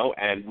 you know,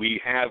 and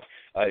we have,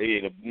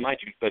 you know,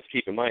 let's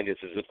keep in mind, this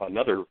is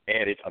another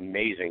added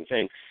amazing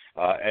thing.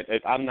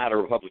 I'm not a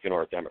Republican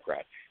or a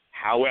Democrat.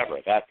 However,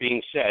 that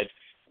being said,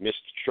 Mr.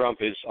 Trump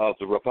is of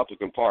the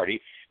Republican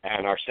Party,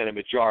 and our Senate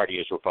majority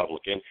is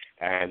Republican,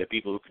 and the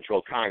people who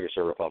control Congress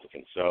are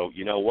Republicans. So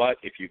you know what?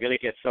 If you're going to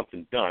get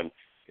something done,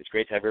 it's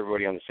great to have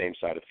everybody on the same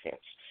side of the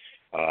fence.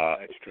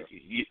 That's true.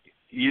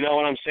 You know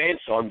what I'm saying?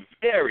 So I'm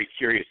very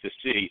curious to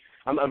see.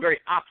 I'm very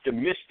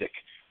optimistic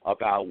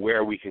about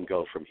where we can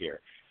go from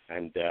here.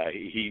 And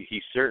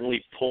he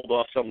certainly pulled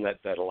off something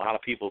that a lot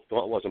of people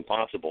thought wasn't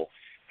possible.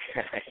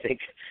 I think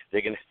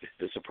the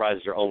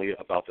surprises are only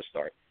about to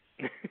start.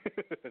 This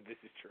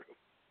is true.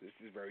 This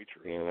is very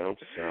true. You know,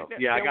 so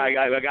yeah,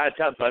 I got to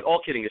tell. But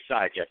all kidding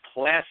aside, yeah,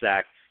 class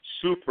act,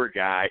 super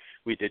guy.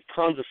 We did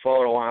tons of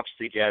photo ops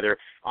together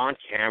on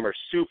camera.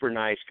 Super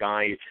nice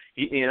guy.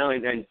 You know,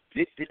 and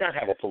did not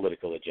have a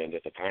political agenda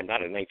at the time.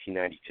 Not in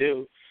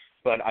 1992.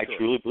 But I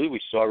truly believe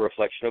we saw a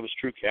reflection of his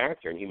true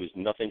character, and he was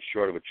nothing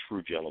short of a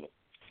true gentleman.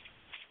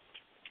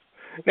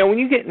 Now, when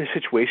you get into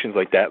situations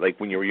like that, like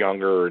when you were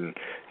younger and,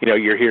 you know,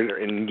 you're here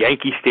in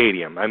Yankee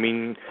Stadium, I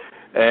mean,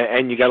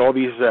 and you got all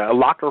these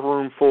locker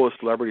room full of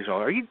celebrities and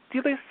all, do you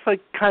just,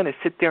 like, kind of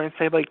sit there and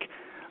say, like,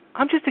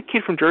 I'm just a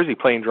kid from Jersey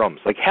playing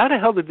drums. Like, how the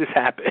hell did this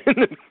happen?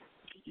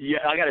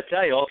 Yeah, I got to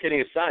tell you, all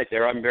kidding aside,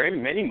 there are very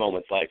many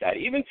moments like that.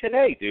 Even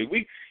today, dude,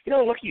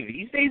 lucky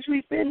these days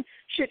we've been,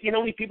 shit,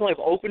 how many people I've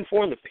opened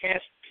for in the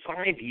past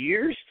 5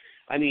 years?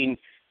 I mean,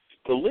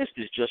 the list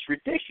is just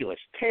ridiculous.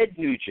 Ted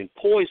Nugent,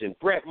 Poison,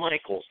 Bret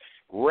Michaels,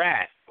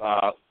 Rat,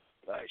 I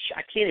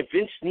can't even,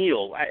 Vince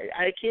Neil.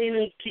 I can't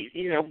even keep,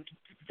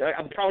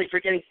 I'm probably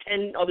forgetting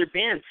 10 other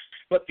bands.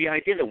 But the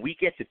idea that we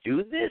get to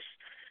do this,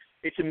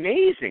 it's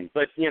amazing.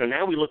 But,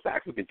 now we look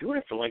back, we've been doing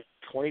it for like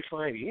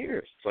 25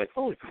 years. It's like,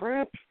 holy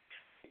crap.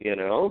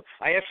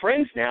 I have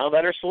friends now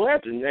that are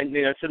celebs, and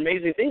it's an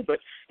amazing thing. But,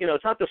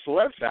 it's not the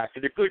celeb factor.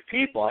 They're good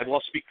people. I've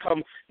also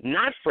become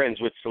not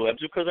friends with celebs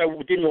because I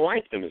didn't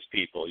like them as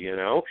people,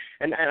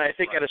 And I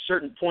think at a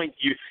certain point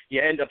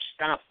you end up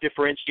stop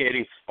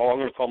differentiating, I'm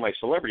going to call my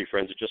celebrity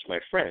friends are just my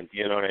friend.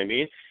 You know what I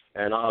mean?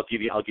 And I'll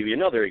give you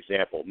another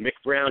example. Mick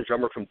Brown,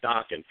 drummer from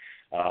Dokken.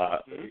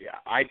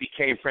 I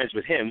became friends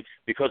with him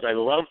because I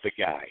love the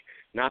guy,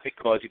 not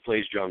because he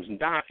plays drums in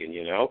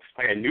Dokken,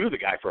 I knew the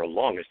guy for a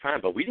longest time,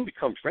 but we didn't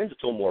become friends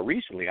until more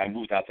recently. I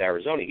moved out to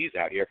Arizona. He's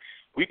out here.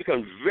 We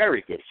become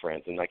very good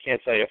friends, and I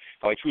can't tell you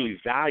how I truly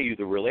value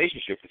the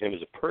relationship with him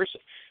as a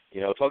person.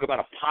 Talk about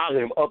a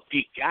positive,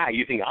 upbeat guy.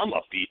 You think I'm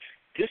upbeat.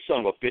 This son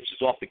of a bitch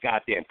is off the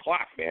goddamn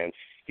clock, man.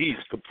 He's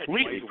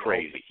completely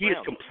crazy. He is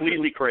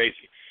completely crazy.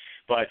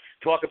 But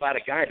talk about a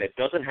guy that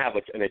doesn't have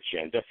an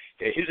agenda.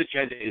 His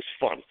agenda is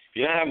fun. If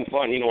you're not having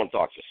fun, you don't want to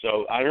talk to you.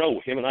 So, I don't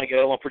know, him and I get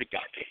along pretty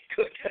goddamn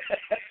good.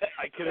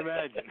 I can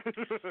imagine.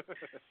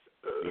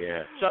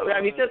 Yeah. So,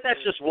 I mean,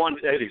 that's just one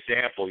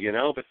example,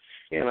 But,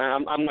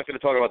 I'm not going to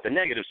talk about the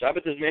negative side,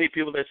 but there's many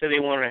people that say they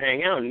wanted to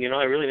hang out, and,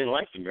 I really didn't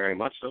like them very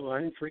much, so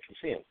I didn't freaking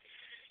see them.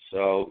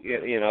 So,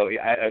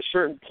 at a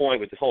certain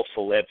point with the whole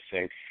celeb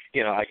thing,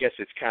 I guess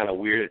it's kind of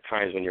weird at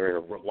times when you're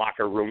in a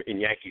locker room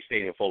in Yankee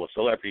Stadium full of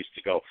celebrities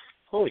to go,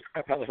 holy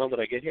crap, how the hell did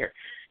I get here?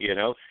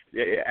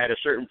 At a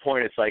certain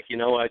point, it's like, you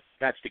know what,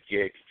 that's the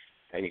gig.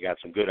 And you got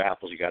some good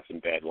apples, you got some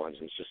bad ones,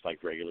 and it's just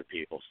like regular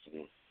people.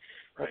 And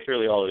that's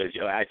really all it is.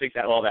 I think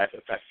that all that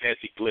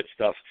fancy glitz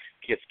stuff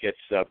gets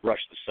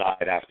brushed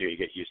aside after you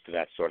get used to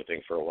that sort of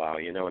thing for a while.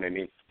 You know what I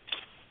mean?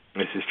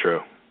 This is true.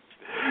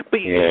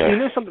 But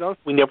there's something else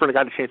we never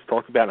got a chance to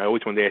talk about, and I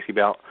always wanted to ask you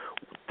about.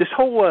 This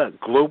whole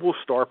Global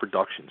Star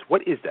Productions,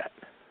 what is that?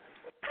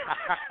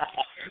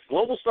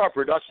 Global Star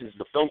Productions is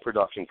the film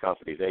production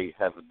company. They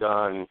have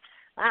done,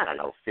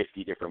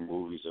 50 different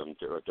movies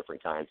of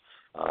different kinds,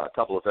 a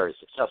couple of very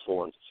successful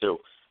ones, too,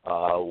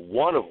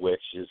 one of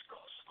which is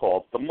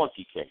called The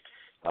Monkey King.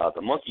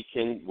 The Monkey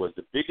King was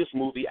the biggest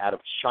movie out of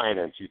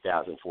China in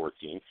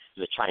 2014. It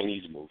was a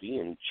Chinese movie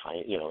in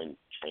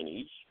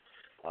Chinese,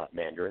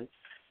 Mandarin.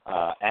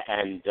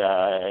 And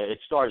it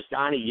stars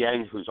Donnie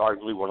Yen, who's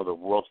arguably one of the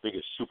world's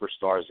biggest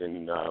superstars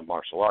in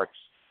martial arts.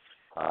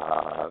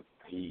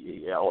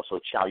 He also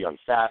Chow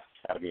Yun-fat,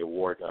 Academy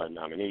Award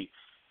nominee.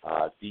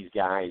 These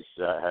guys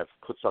have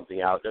put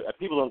something out.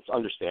 People don't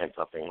understand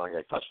something, like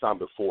I touched on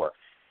before.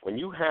 When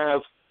you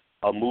have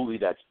a movie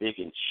that's big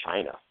in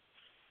China,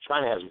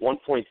 China has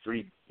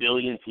 1.3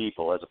 billion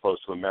people as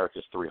opposed to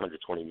America's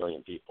 320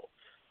 million people.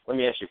 Let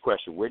me ask you a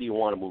question. Where do you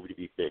want a movie to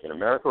be big, in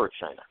America or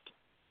China?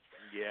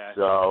 Yeah.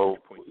 So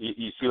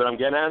you see what I'm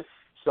getting at?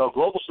 So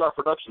Global Star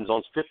Productions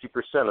owns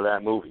 50% of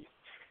that movie.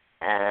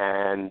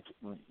 And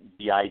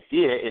the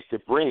idea is to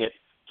bring it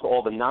to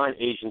all the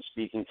non-Asian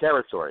speaking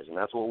territories. And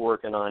that's what we're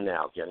working on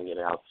now, getting it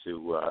out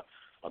to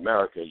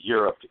America,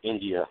 Europe,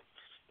 India,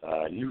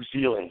 New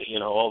Zealand,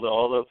 all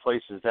the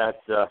places that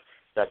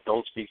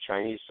don't speak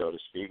Chinese, so to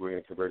speak. We're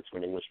going to convert it to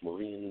an English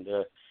movie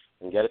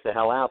and get it the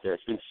hell out there.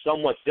 It's been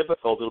somewhat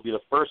difficult. It'll be the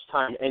first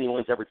time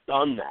anyone's ever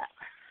done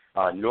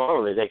that.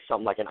 Normally they take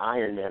something like an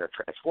Iron Man or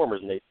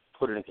Transformers and they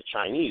put it into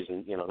Chinese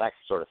and, that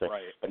sort of thing.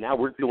 Right. But now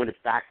we're doing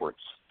it backwards.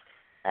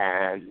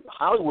 And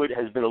Hollywood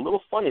has been a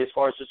little funny as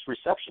far as its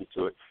reception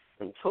to it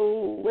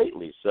until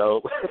lately. So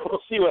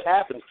we'll see what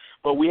happens.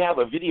 But we have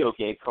a video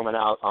game coming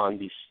out on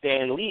the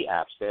Stan Lee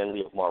app, Stan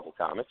Lee of Marvel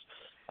Comics.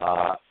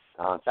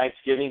 On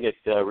Thanksgiving it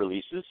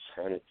releases,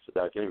 and it's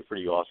going to be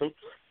pretty awesome.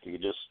 You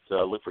can just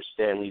look for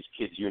Stan Lee's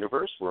Kids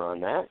Universe. We're on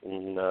that.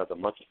 And the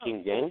Monkey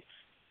King game.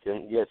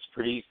 And, it's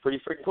pretty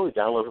freaking cool.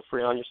 Download it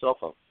free on your cell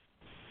phone.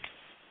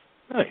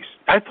 Nice.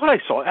 I thought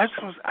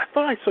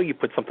I saw you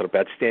put something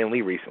about Stan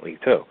Lee recently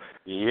too.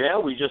 Yeah,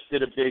 we just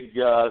did a big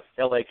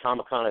LA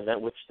Comic-Con event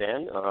with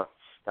Stan.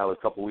 That was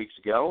a couple weeks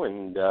ago,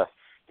 and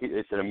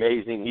he's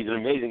amazing. He's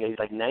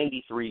like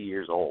 93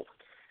 years old,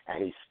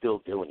 and he's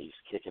still doing. He's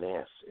kicking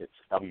ass. It's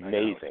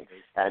amazing,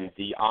 and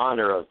the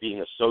honor of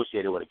being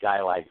associated with a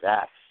guy like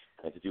that,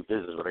 and to do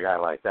business with a guy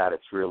like that,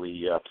 it's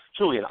really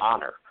truly an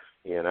honor,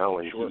 And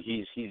sure.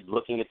 he's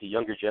looking at the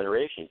younger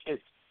generation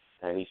kids.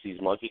 And he sees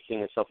Monkey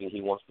King as something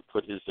he wants to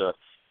put his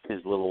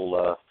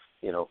little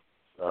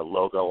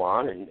logo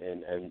on,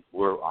 and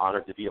we're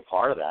honored to be a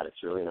part of that.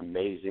 It's really an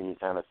amazing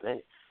kind of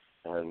thing,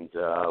 and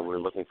we're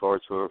looking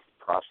forward to a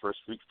prosperous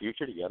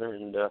future together.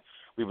 And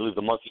we believe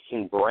the Monkey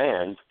King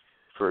brand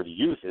for the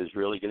youth is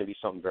really going to be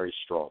something very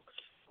strong.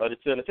 But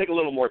it's going to take a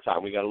little more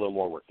time. We got a little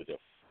more work to do.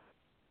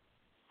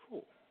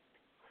 Cool.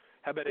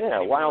 How about yeah,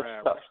 any wild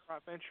more stuff.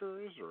 restaurant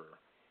ventures or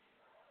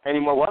Any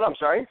more what? I'm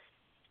sorry?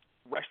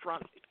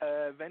 restaurant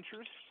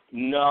ventures?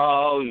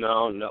 No.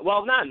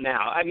 Well, not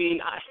now. I mean,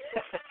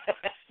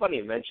 funny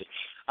you mention.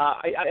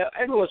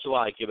 Every once in a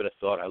while, I give it a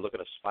thought. I look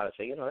at a spot and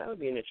say, that would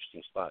be an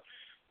interesting spot.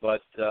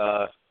 But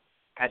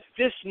at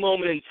this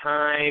moment in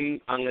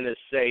time, I'm going to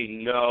say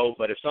no.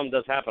 But if something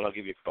does happen, I'll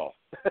give you a call.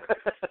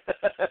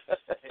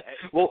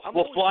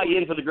 We'll fly you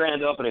in for the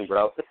grand opening,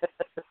 bro.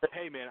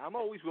 Hey, man, I'm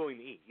always willing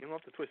to eat. You don't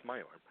have to twist my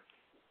arm.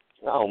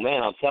 Oh,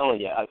 man, I'm telling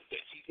you.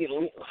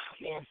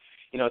 Man.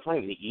 It's not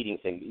even the eating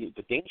thing.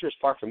 The dangerous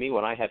part for me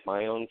when I had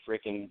my own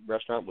freaking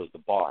restaurant was the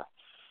bar.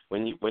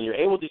 When you're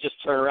able to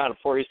just turn around and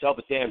pour yourself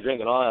a damn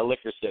drink and all that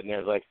liquor sitting there,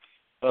 it's like,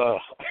 ugh.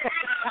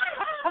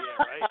 Yeah,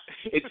 right.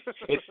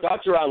 It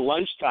starts around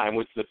lunchtime,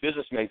 which the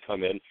businessmen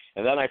come in,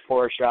 and then I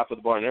pour a shot for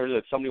the bar. And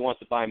if somebody wants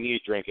to buy me a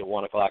drink at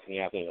 1 o'clock in the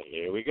afternoon, like,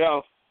 here we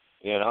go.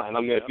 And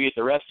I'm going to be at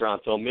the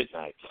restaurant till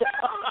midnight.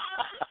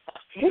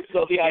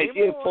 So the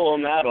idea of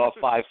pulling that off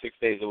 5-6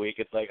 days a week,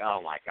 it's like, oh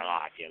my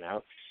God,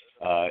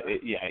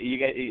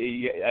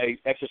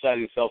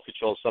 exercising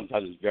self-control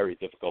sometimes is very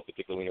difficult,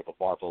 particularly when you have a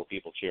bar full of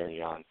people cheering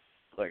you on.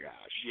 Like, oh,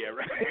 shit. Yeah,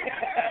 right.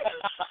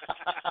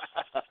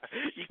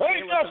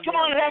 Hey, Gus, come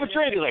on and have a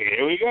drink. He's like,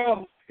 here we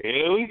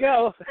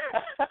go.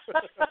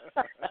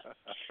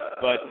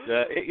 But,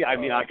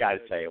 I got to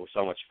tell you, it was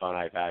so much fun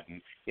I've had.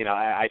 And,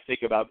 I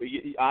think about,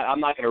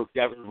 I'm not going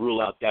to rule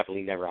out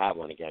definitely never have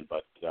one again,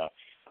 but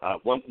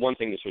one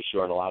thing is for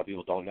sure, and a lot of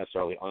people don't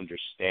necessarily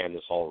understand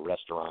this whole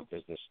restaurant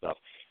business stuff.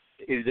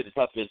 Is it a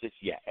tough business?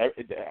 Yeah.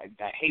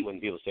 I hate when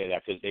people say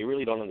that because they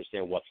really don't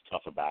understand what's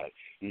tough about it.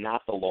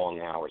 Not the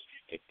long hours.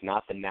 It's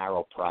not the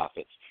narrow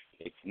profits.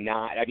 It's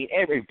not.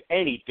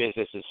 Any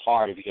business is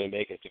hard if you're going to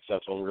make it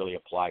successful and really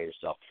apply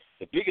yourself.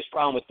 The biggest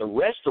problem with the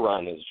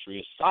restaurant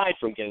industry, aside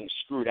from getting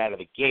screwed out of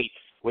the gate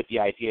with the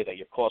idea that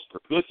your cost per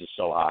goods is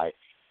so high,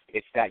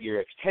 it's that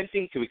you're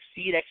attempting to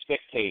exceed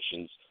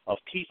expectations of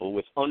people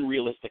with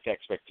unrealistic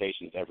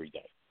expectations every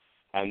day.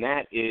 And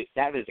that is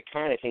the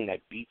kind of thing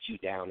that beats you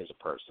down as a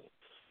person.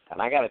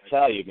 And I got to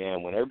tell you,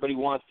 man, when everybody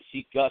wants to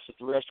see Gus at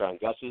the restaurant,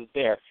 Gus is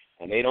there,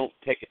 and they don't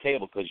pick a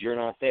table because you're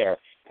not there,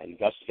 and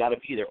Gus has got to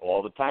be there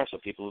all the time, so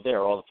people are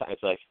there all the time.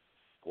 It's like,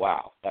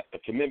 wow, the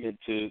commitment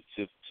to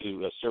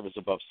service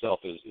above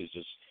self is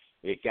just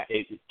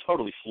it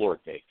totally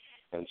floored me,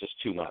 and it's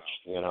just too much.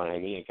 You know what I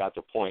mean? It got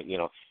to a point,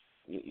 you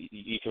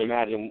can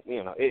imagine,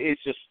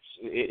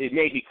 it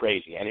made me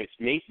crazy, and it's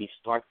made me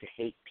start to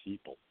hate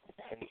people.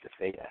 I hate to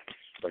say that,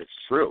 but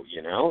it's true,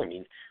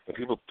 when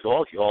people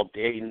dog you all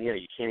day, and,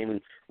 you can't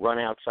even run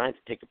outside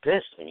to take a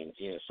piss.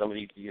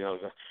 Somebody,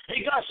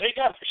 hey Gus,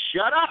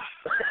 shut up.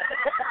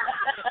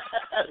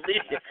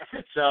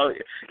 So,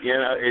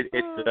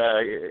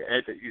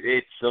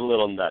 it's a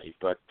little nutty,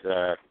 but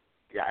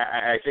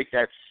I think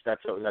that's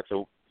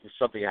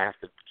something I have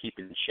to keep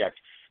in check.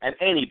 And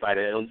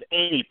anybody that owns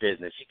any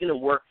business, you're going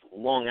to work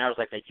long hours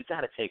like that. You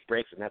got to take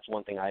breaks, and that's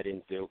one thing I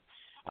didn't do.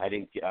 I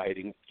didn't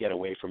get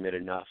away from it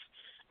enough.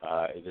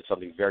 It's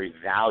something very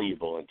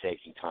valuable in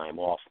taking time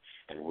off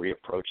and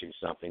reapproaching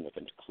something with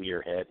a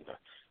clear head and a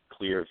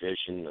clear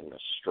vision and a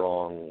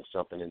strong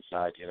something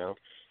inside,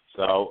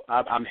 So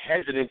I'm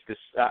hesitant to.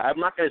 I'm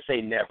not going to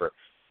say never,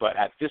 but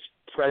at this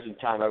present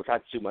time, I've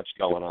had too much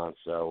going on.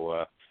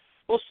 So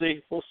we'll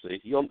see.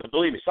 You'll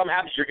believe me. Something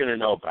happens, you're going to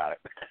know about it.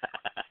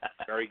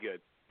 Very good.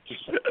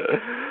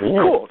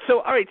 Cool. So,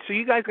 all right. So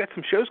you guys got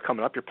some shows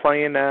coming up. You're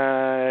playing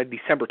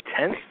December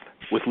 10th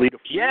with Lita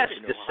Ford. Yes,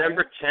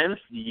 December 10th.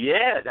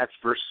 Yeah, that's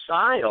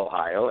Versailles,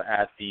 Ohio,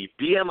 at the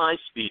BMI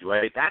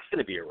Speedway. That's going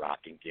to be a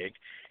rocking gig.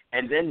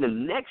 And then the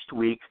next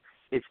week,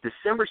 it's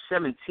December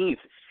 17th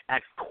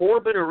at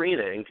Corbin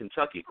Arena in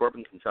Kentucky.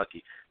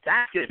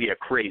 That's going to be a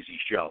crazy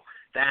show.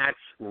 That's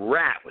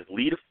Rat with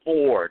Lita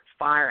Ford,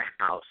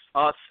 Firehouse,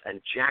 us,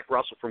 and Jack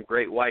Russell from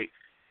Great White.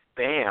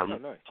 Bam. Oh,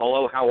 nice.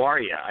 Hello, how are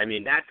you?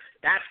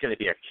 That's going to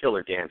be a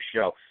killer damn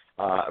show.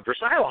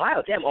 Versailles,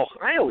 Ohio. Damn,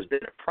 Ohio has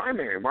been a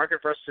primary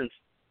market for us since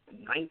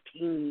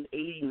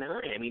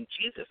 1989.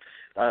 Jesus.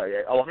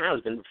 Ohio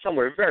has been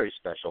somewhere very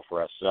special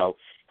for us. So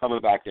coming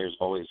back there is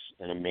always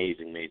an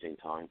amazing, amazing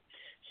time.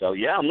 So,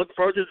 yeah, I'm looking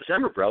forward to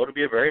December, bro. It'll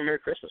be a very Merry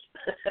Christmas.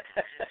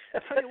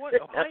 I'll tell you what,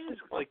 Ohio's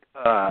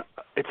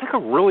it's like a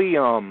really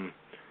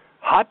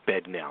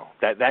hotbed now,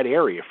 that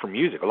area for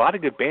music. A lot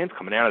of good bands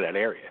coming out of that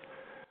area.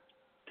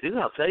 Dude,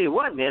 I'll tell you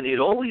what, man, it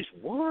always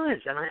was,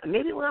 and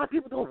maybe a lot of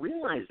people don't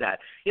realize that.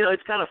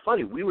 It's kind of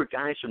funny. We were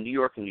guys from New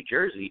York and New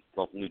Jersey.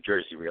 Well, New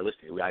Jersey,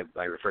 realistically. I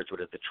refer to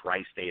it as the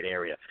tri-state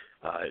area,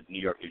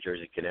 New York, New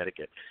Jersey,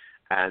 Connecticut.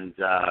 And,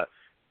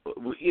 it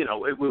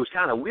was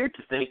kind of weird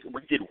to think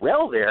we did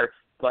well there,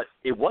 but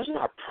it wasn't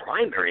our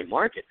primary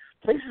market.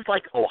 Places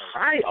like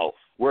Ohio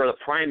were the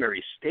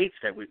primary states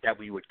that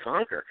we would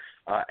conquer,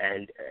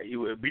 and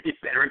we did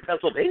better in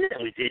Pennsylvania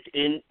than we did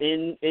in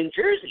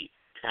Jersey.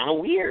 Kind of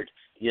weird,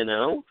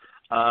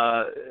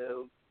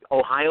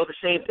 Ohio, the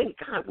same thing.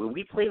 God, when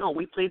we played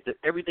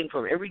everything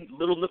from every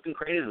little nook and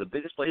cranny to the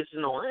biggest places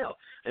in Ohio.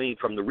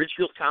 From the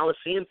Ridgefield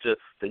Coliseum to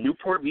the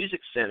Newport Music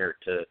Center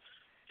to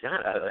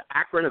God,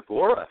 Akron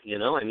Agora, you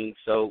know, I mean,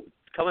 so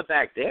coming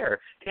back there,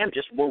 damn,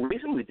 just more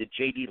recently the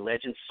JD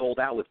Legend sold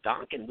out with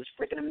Donkin was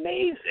freaking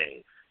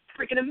amazing.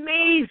 Freaking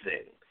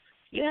amazing.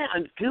 Yeah,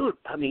 and dude,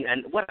 I mean,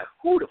 and what a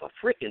hoot of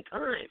a freaking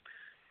time.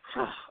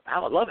 I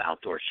love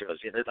outdoor shows.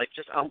 You know, like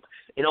just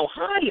in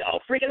Ohio,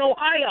 freaking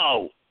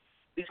Ohio.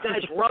 These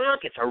guys rock.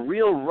 It's a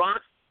real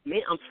rock.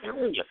 Man, I'm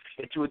telling you,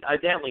 it's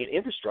definitely an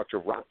infrastructure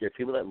of rock. There are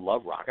people that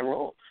love rock and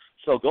roll.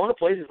 So going to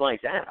places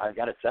like that, I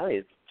got to tell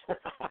you,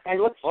 I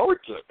look forward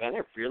to it, man.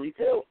 I really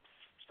do.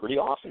 It's pretty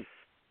awesome.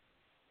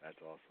 That's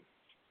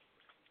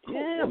awesome.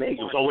 Yeah, man.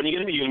 So when are you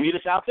going to be? You going to meet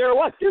us out there or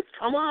what? Dude,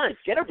 come on.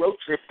 Get a road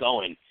trip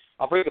going.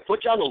 I'll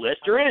put you on the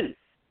list. You're in.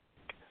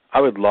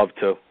 I would love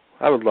to.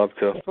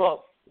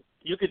 Well,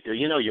 you could do.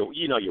 You know you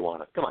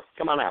want it.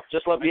 Come on out.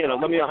 Just let me know.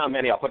 Let me know how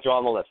many. I'll put you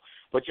on the list.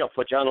 Put you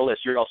on the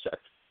list. You're all set.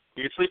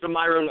 You can sleep in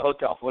my room in the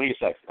hotel. What do you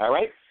say? All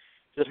right.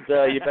 Just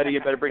you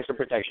better bring some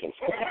protection.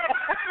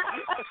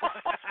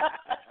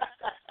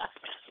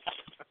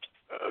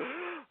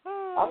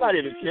 I'm not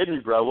even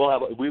kidding,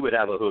 bro. We would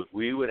have a hoot.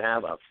 We would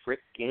have a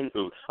freaking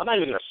hoot. I'm not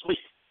even gonna sleep.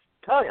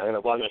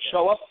 I'm gonna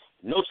show up.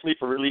 No sleep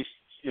for at least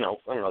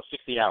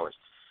 60 hours.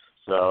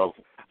 So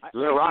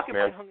we're gonna rock,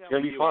 man. It's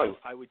gonna be fun.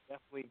 I would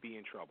definitely be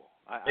in trouble.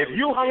 If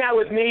you hung out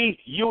with me,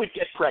 you would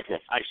get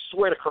pregnant. I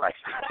swear to Christ.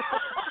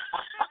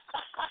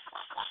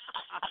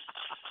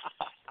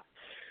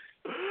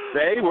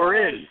 Say we're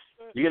in.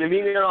 You gonna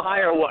meet me in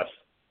Ohio or what?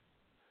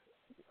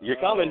 You're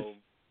coming.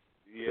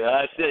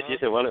 Yeah, that's it. You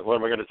said, what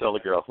am I going to tell the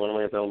girl? What am I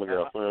going to tell the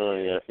girl? Oh,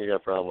 yeah, you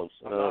got problems.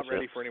 I'm not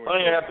ready for anyone. Oh,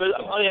 yeah,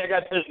 I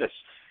got business.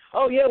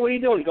 Oh, yeah, what are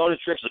you doing? Going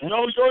to Trixter?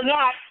 No, you're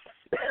not.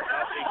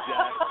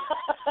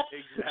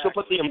 Exactly. She'll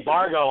put the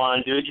embargo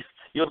on, dude.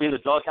 You'll be in the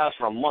doghouse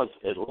for a month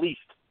at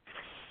least.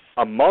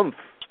 A month?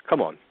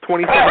 Come on,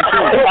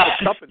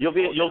 2017.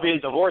 You'll be in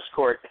divorce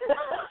court.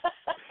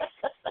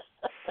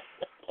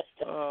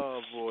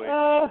 Oh boy.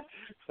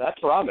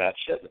 That's where I'm at.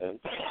 Shit, man.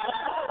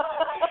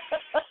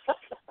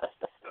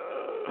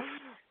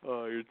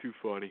 Oh, you're too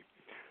funny.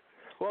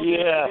 Well,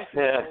 yeah.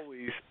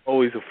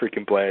 Always a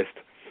freaking blast.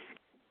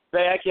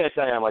 Hey, I can't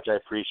tell you how much I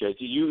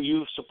appreciate you.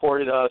 You've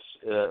supported us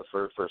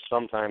for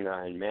some time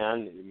now, and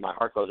man, my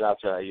heart goes out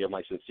to you.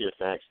 My sincere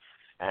thanks.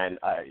 And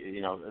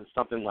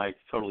something like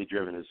Totally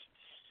Driven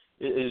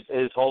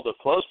is hold a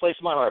close place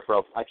in my heart,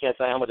 bro. I can't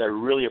tell you how much I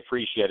really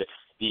appreciate it.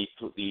 The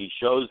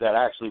shows that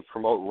actually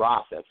promote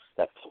rock,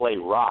 that play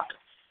rock,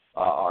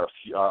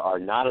 are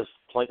not as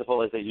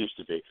plentiful as they used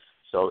to be.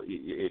 So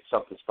it's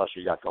something special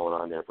you got going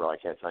on there, bro. I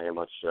can't tell you how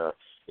much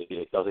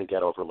it doesn't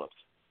get overlooked.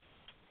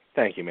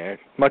 Thank you, man.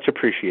 Much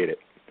appreciated.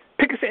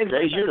 Pick us in.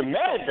 You're the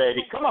man,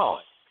 baby. Come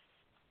on.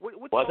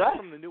 What's that?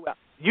 From the new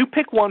album? You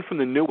pick one from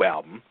the new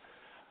album,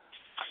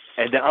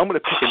 and then I'm going to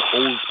pick an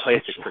old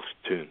classic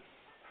Trixter tune.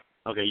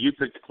 Okay, you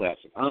pick the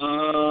classic.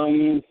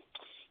 Well,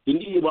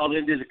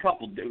 there's a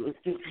couple.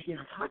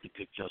 It's hard to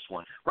pick just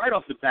one. Right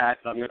off the bat,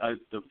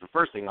 the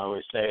first thing I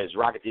always say is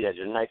Rocket the Edge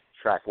of Night,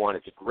 track 1.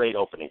 It's a great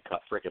opening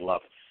cut. Freaking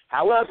love it.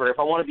 However, if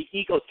I want to be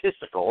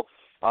egotistical,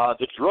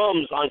 the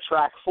drums on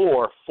track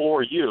 4,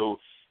 For You,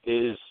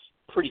 is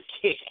pretty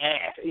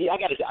kick-ass.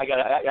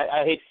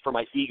 I hate for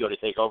my ego to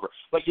take over.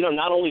 But,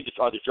 not only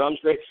are the drums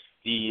great,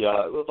 the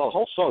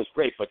whole song is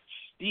great, but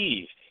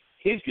Steve,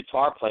 his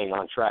guitar playing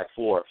on track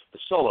 4, the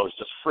solo is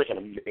just freaking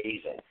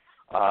amazing.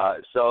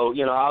 So,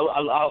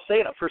 I'll say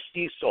it up for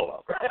Steve's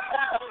solo.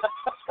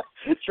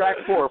 Track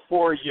 4,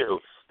 For You.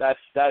 That's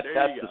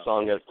the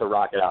song to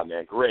rock it out,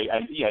 man. Great.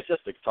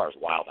 Just the guitar's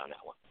wild on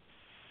that one.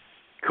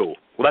 Cool.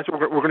 Well, that's what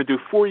we're going to do.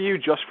 For You,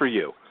 just for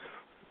you.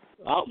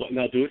 Oh,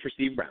 no, do it for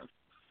Steve Brown.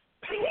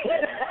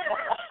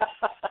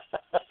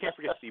 Can't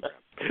forget Steve Brown.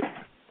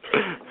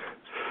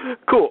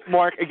 Cool.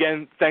 Mark,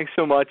 again, thanks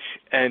so much.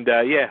 And,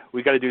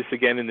 we got to do this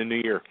again in the new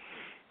year.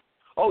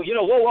 Oh,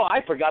 whoa,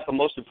 I forgot the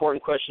most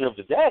important question of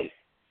the day.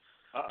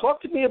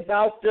 Talk to me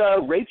about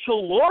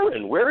Rachel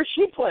Lorin. Where is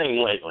she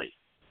playing lately?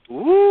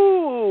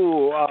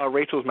 Ooh,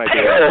 Rachel's my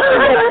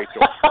favorite.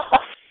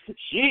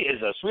 She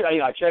is a sweet.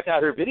 I checked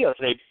out her video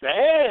today.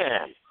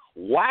 Bam!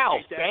 Wow,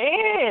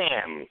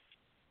 bam!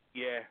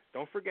 Yeah,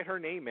 don't forget her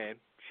name, man.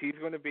 She's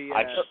going to be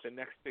the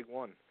next big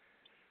one.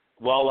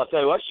 Well, I'll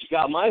tell you what, she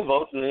got my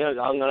vote, and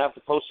I'm going to have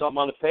to post something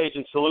on the page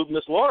and salute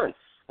Miss Lorin.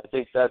 I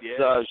think that's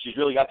she's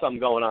really got something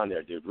going on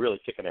there, dude. Really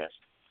kicking ass.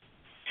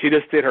 She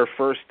just did her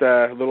first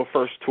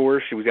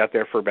tour. She was out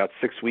there for about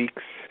 6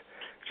 weeks.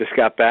 Just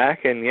got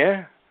back,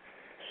 and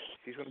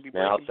she's going to be.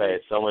 Man, I'll tell you,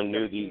 someone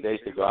new these days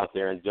to go out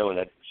there and doing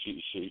it.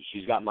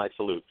 She's got my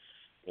salute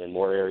in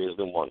more areas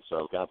than one.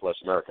 So God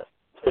bless America.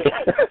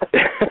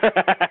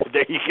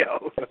 There you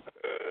go.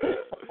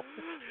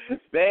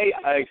 Bay,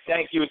 I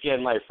thank you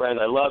again, my friend.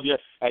 I love you.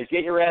 And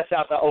get your ass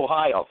out to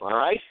Ohio, all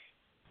right?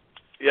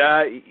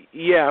 Yeah.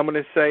 I'm going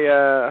to say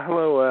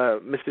hello,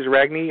 Mrs.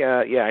 Ragney.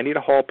 I need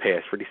a hall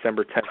pass for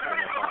December 10th.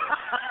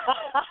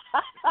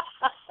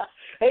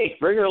 Hey,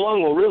 bring her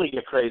along. We'll really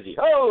get crazy.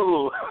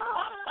 Oh.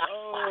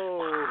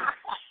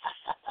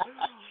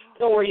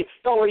 Don't worry,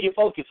 you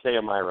folks can stay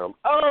in my room.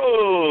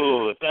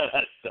 Oh.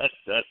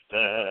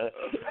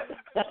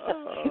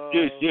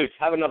 Dude,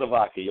 have another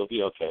vodka. You'll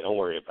be okay. Don't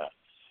worry about it.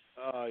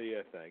 Oh,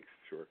 yeah, thanks.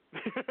 Sure.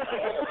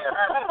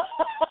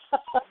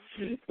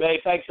 Hey,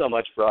 thanks so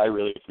much, bro. I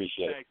really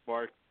appreciate it. Thanks,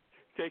 Mark.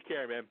 Take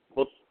care, man.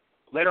 Well,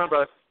 later on,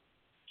 brother.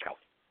 Ciao.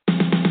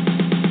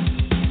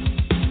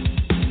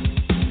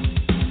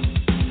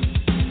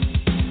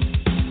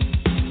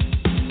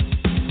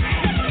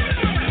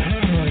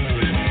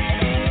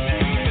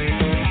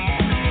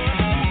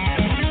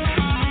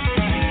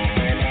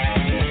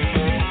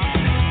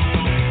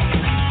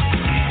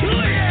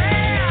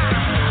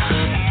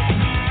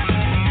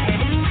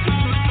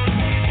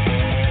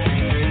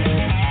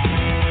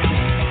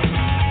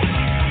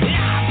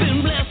 I've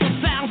been blessed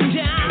 1,000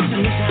 times,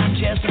 and this I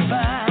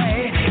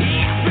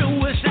testify.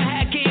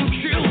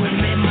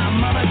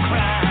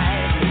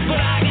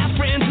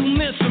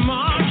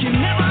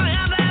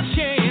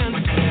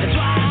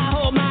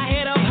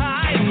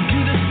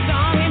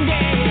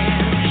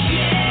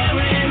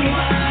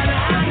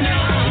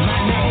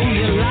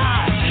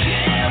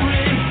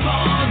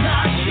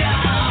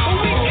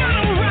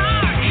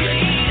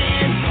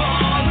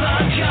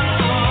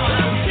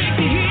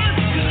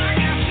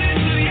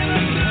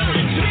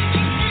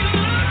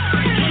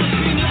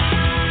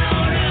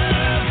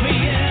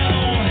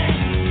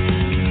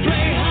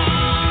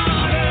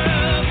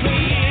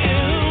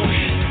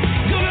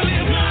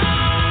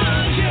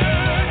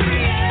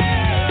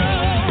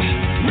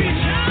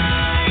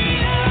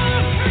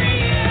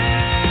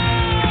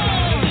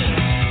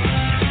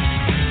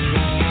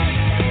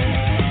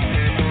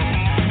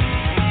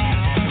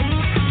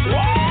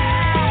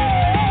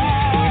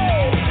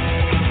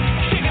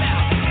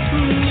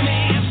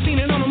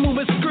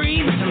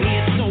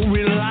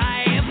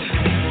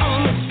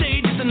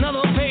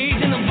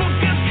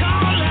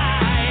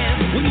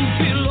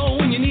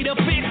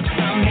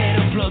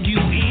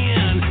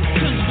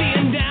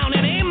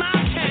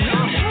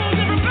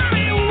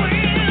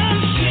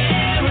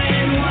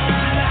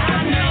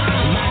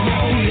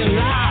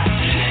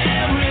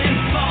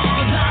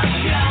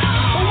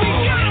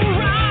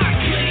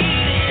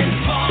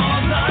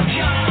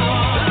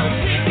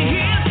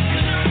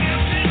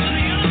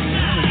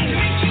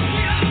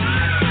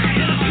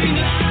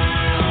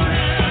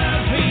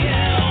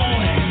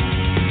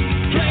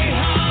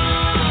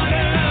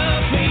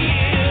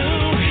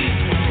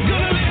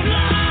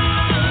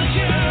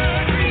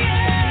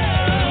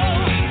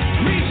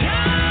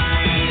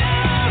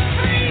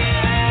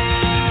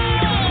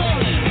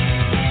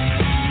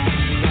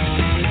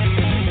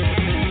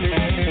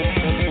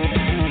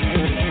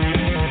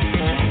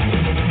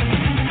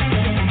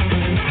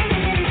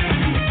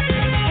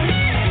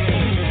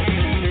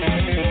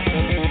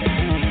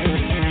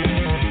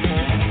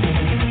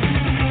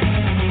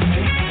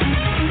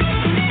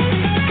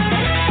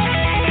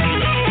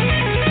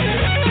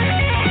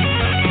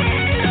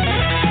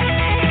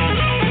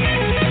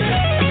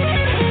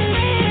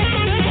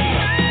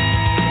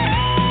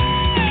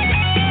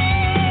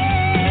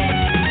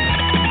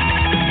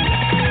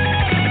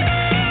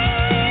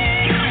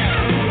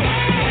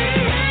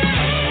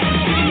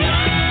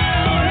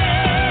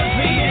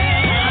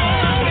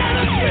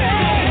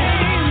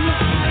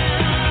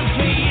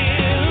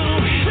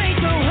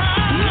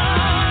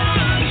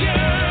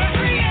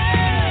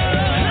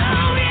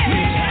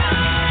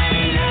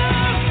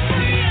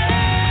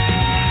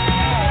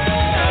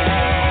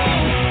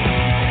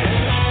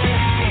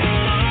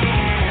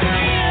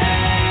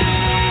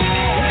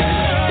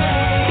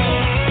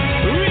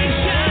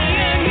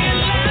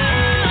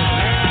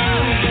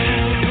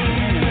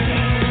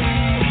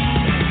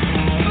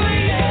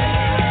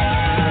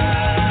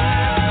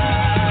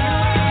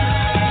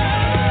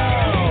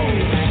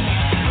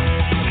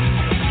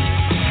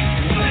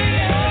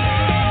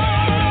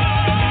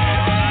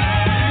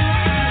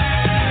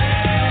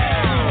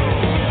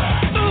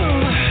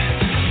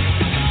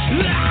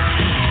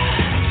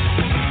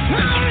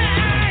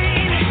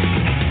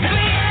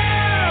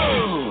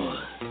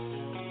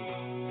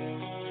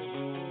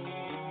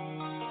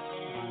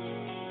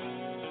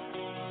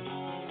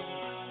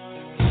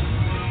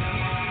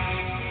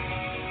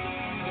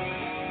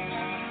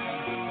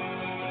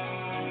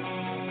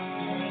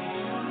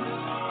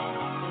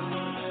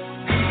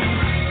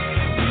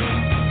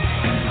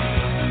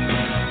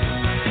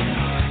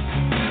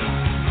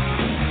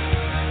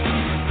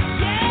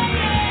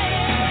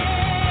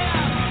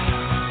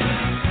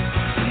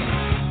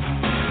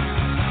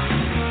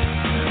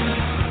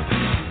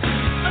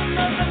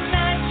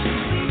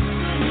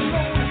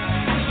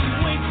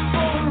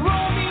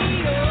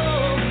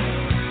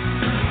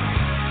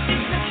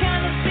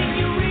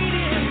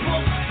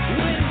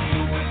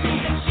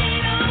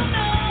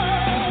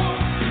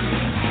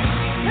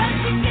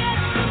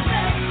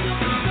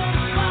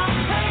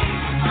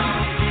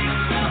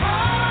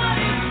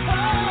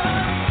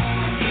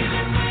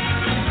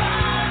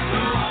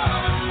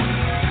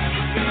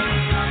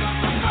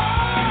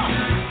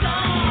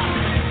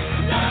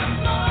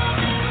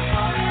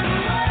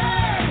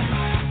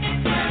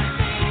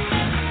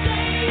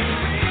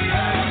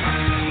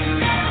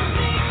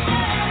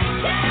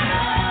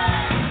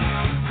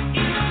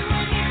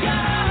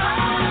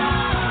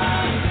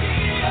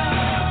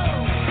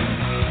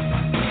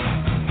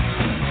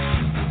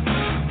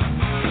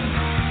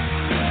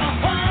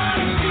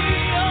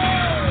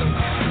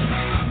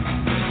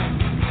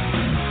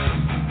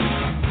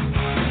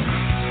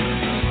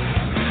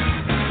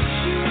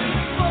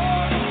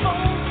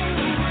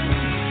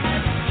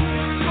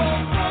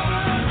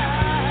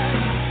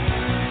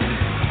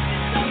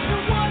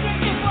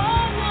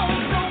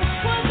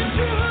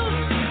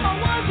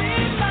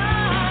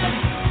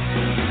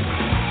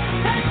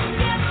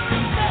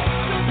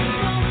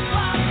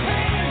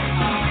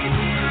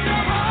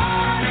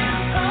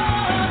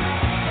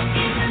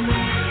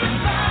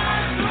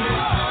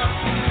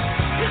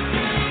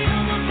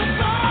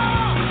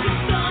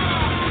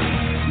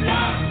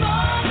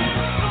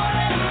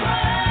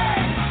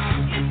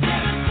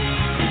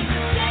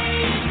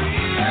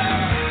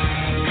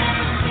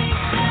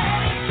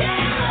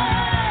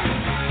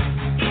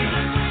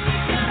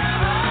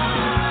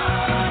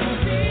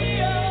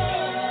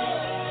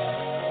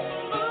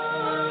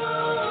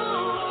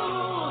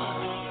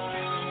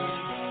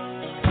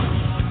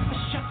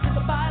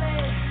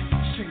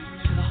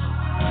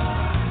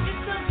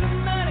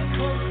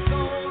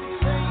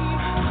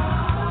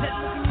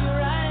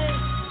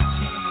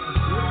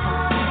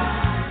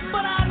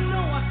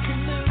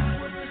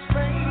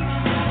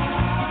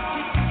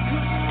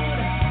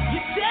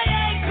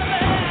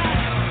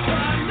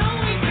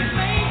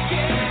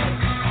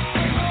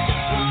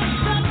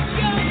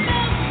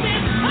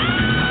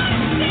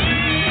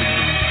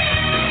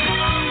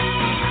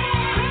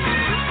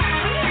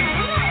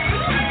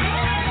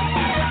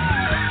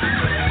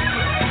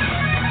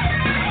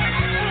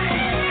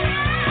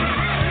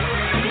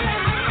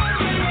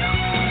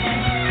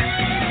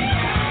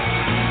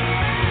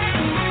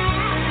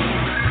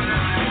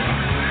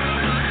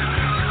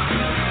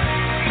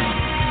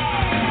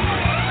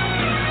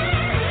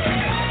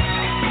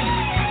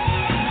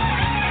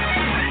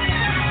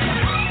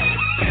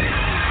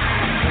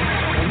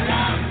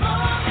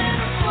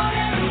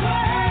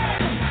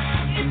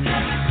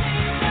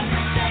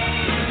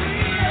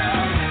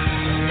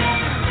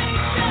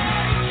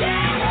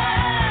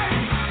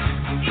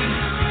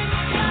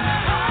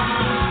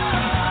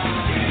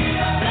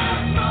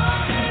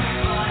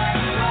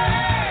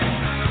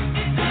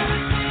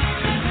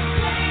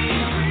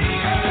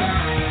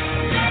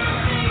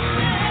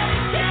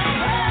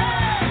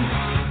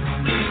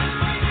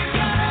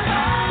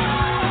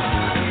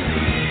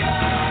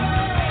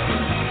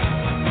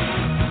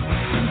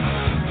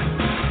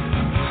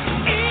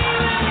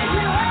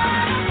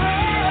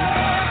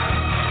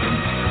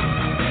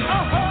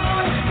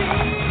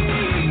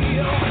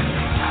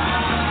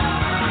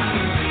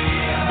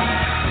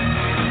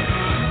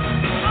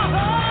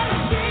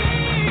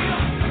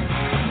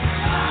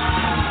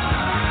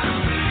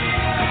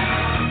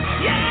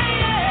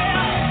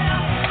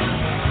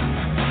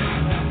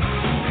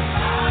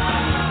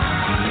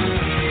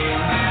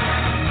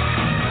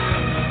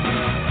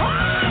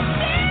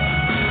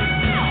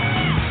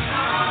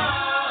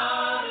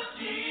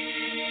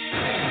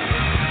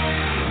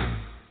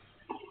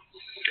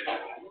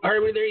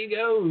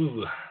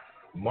 go.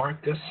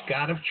 Mark Gus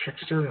Scott of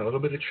Trixter, and a little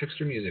bit of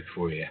Trixter music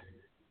for you.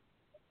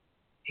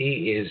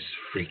 He is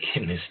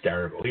freaking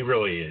hysterical. He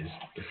really is.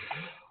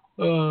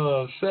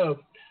 All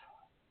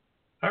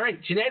right,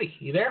 Jannetty,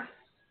 you there?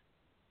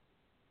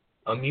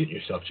 Unmute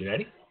yourself,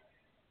 Jannetty.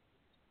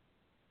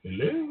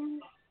 Hello?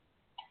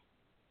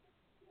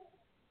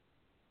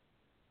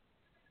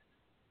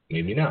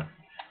 Maybe not.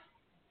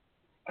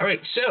 All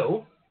right,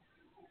 so,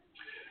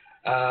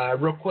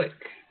 real quick.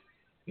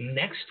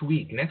 Next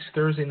week, next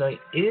Thursday night,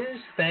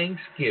 is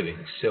Thanksgiving,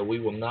 so we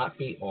will not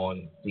be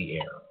on the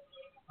air.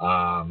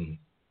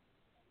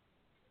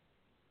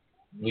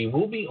 We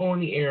will be on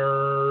the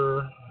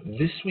air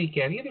this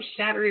weekend, either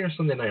Saturday or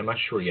Sunday night, I'm not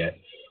sure yet,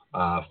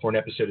 for an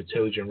episode of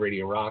Totally Driven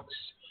Radio Rocks,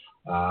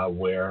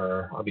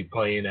 where I'll be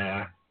playing,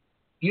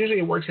 usually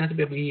it works out to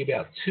be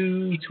about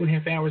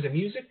 2.5 hours of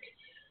music,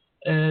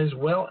 as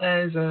well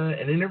as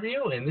an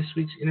interview, and this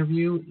week's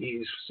interview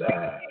is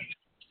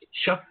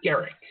Chuck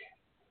Garrick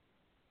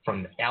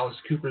from Alice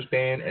Cooper's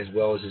band, as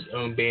well as his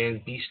own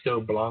band,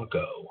 Bisto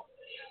Blanco.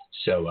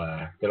 So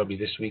that'll be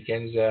this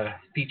weekend's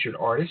featured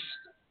artist.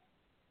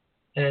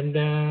 And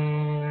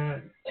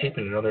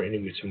taping another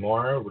interview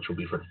tomorrow, which will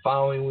be for the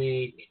following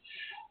week.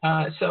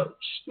 So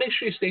just make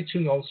sure you stay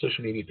tuned to all the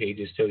social media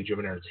pages, Totally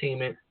Driven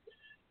Entertainment,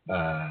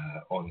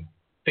 on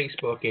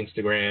Facebook,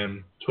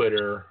 Instagram,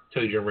 Twitter,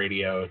 Totally Driven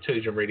Radio,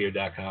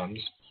 TotallyDrivenRadio.com.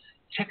 Just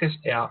check us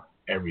out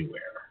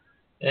everywhere.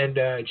 And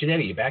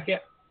Jannetty, you back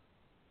yet?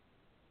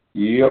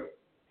 Yep.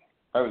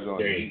 I was on.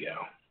 There you go.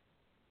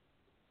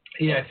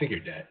 Yeah, I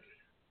figured that.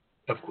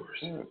 Of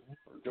course.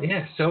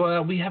 Yeah,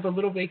 so we have a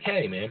little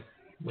vacay, man.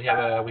 We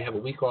have a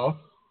week off,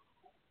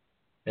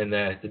 and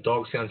the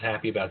dog sounds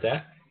happy about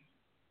that.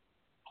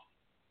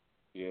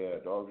 Yeah,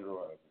 dogs are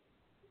real happy.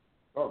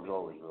 Dogs are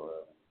always real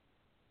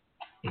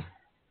happy.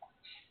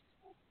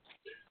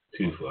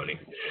 Too funny.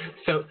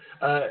 So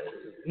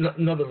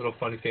another little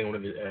funny thing I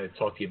wanted to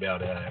talk to you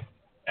about.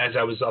 As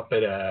I was up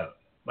at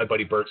my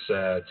buddy Burt's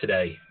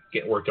today,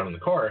 getting work done on the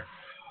car,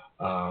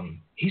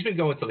 he's been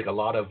going to like a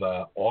lot of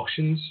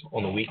auctions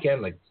on the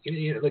weekend, like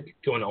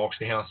going to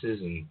auction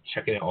houses and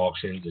checking out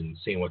auctions and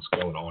seeing what's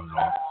going on and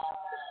all.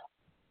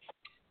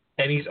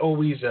 And he's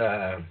always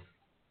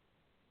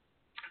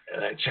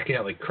checking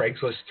out like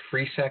Craigslist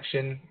free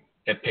section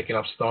and picking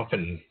up stuff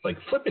and like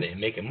flipping it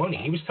and making money.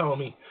 He was telling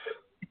me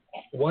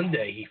one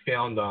day he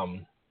found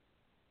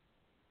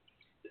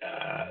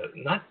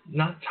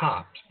not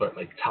tops, but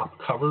like top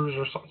covers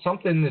or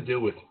something to do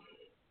with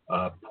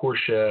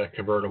Porsche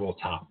convertible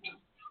tops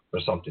or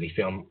something. He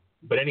found,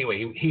 but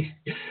anyway, he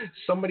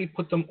somebody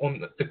put them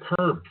on the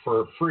curb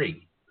for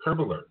free, curb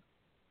alert,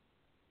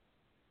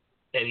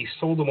 and he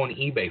sold them on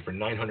eBay for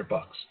 $900.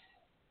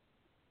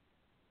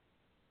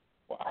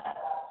 Wow.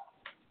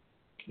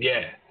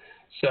 Yeah.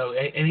 So,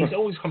 and he's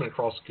always coming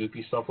across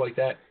goofy stuff like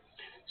that.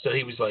 So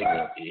he was like,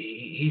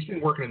 he's been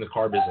working in the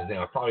car business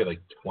now probably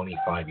like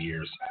 25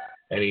 years.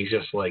 And he's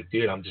just like,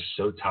 dude, I'm just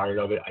so tired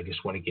of it. I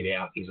just want to get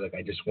out. He's like,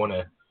 I just want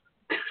to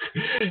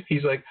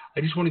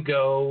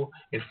go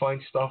and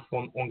find stuff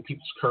on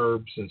people's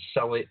curbs and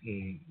sell it.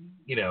 And,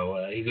 he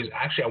goes,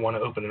 actually, I want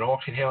to open an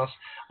auction house.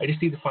 I just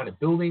need to find a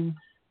building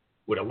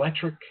with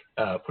electric,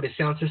 put a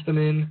sound system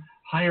in,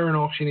 hire an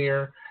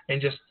auctioneer, and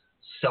just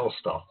sell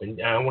stuff.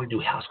 And I want to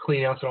do house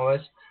cleanouts and all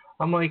this.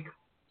 I'm like,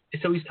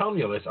 so he's telling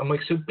me all this. I'm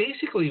like, so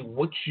basically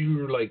what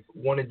you like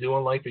want to do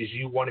in life is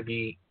you want to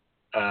be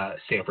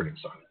Sanford and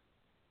Son.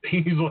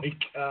 He's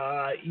like,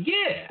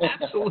 yeah,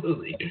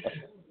 absolutely.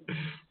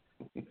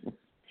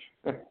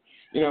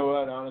 You know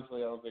what?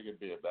 Honestly, I don't think it'd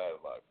be a bad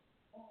life.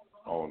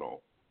 Oh, no.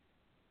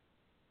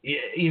 Yeah,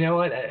 you know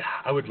what?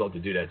 I would love to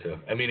do that, too.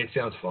 I mean, it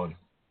sounds fun.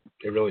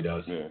 It really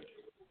does. Yeah.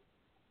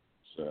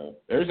 So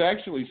there's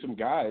actually some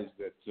guys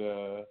that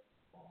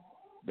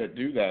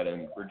do that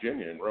in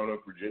Virginia, in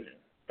Roanoke, Virginia.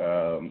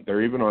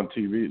 They're even on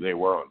TV. They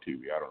were on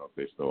TV. I don't know if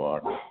they still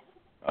are.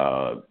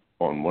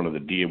 On one of the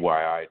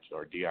DIY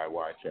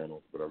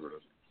channels, whatever it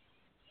is.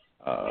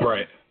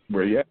 Right.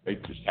 Where, yeah, they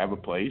just have a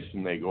place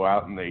and they go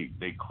out and they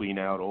clean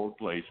out old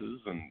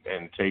places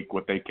and take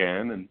what they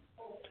can and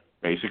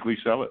basically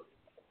sell it.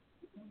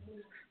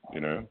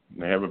 And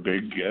they have a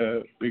big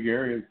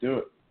area to do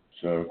it.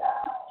 So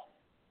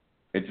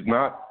it's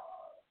not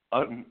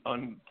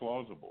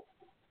unplausible.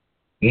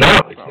 No,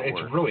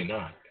 it's really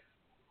not.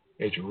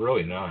 It's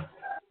really not.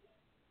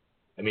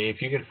 I mean,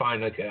 if you can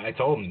find, like, I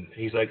told him,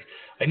 he's like,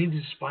 I need to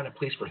just find a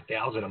place for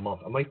 $1,000 a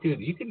month. I'm like, dude,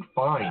 you can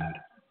find,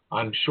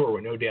 I'm sure,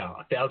 with no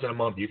doubt, $1,000 a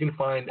month. You can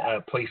find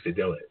a place to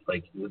do it,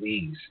 like, with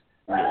ease.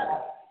 Yeah.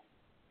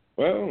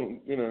 Well,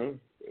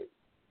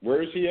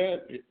 where is he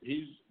at?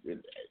 He's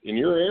in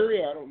your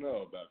area. I don't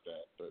know about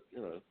that, but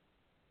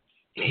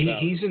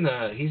he's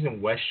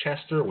in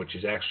Westchester, which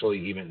is actually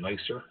even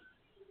nicer.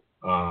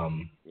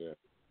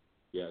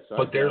 Yeah. So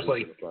but there's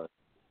like.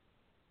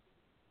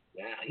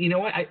 You know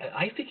what?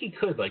 I think he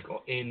could, like,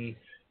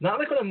 not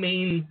like on a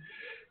main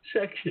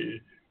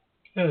section.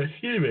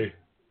 Excuse me.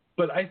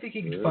 But I think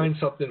he can find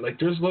something. Like,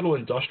 there's little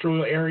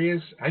industrial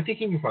areas. I think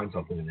he can find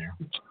something in there.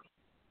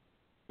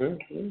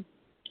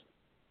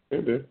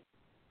 Maybe.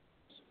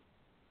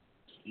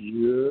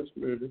 Yes,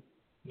 maybe.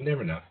 You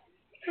never know.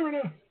 Never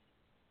know.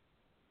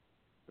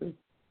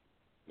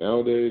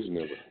 Nowadays,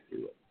 never.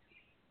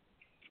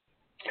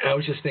 I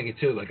was just thinking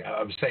too, like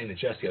I was saying to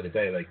Jess the other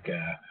day, like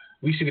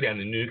we used to go down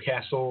to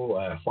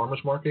Newcastle Farmers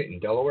Market in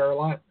Delaware a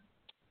lot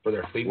for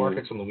their flea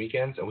markets on the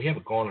weekends, and we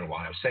haven't gone in a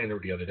while. I was saying to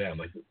her the other day, I'm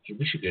like,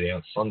 we should go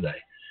down Sunday.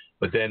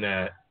 But then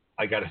I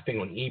got a thing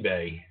on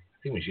eBay, I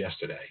think it was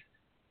yesterday,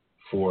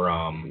 for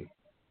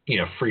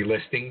free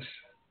listings.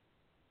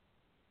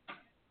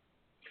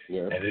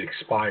 Yeah. And it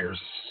expires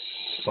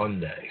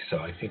Sunday, so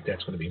I think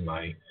that's going to be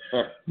my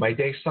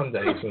day.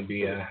 Sunday is going to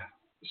be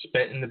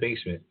spent in the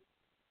basement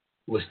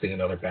listing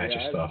another batch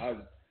of stuff.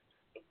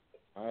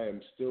 I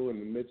am still in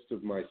the midst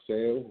of my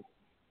sale.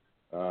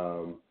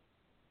 I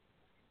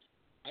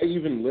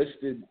even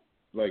listed,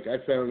 like, I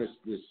found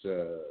this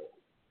a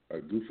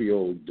goofy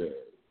old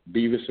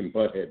Beavis and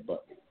Butthead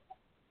button.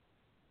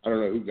 I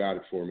don't know who got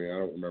it for me. I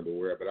don't remember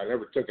where, but I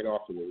never took it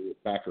off of the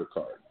backer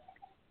card.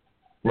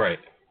 Right.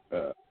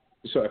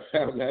 So I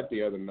found that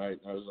the other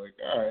night, and I was like,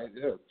 all right,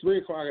 3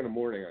 o'clock in the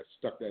morning, I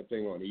stuck that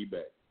thing on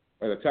eBay.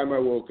 By the time I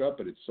woke up,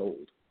 it had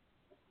sold.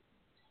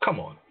 Come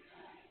on.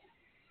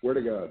 Where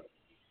to go?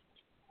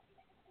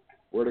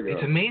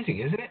 It's amazing,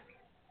 isn't it?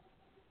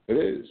 It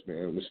is,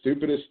 man. The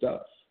stupidest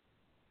stuff.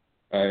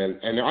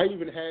 And I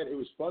even had, it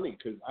was funny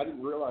because I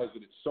didn't realize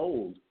that it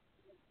sold,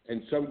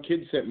 and some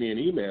kid sent me an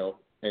email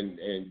and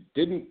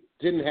didn't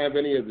have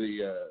any of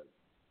the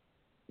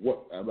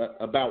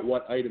about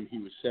what item he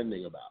was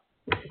sending about.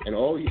 And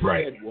all he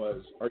said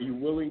was, "Are you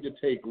willing to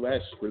take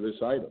less for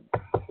this item?"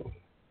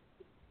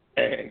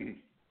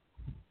 And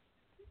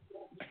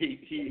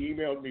he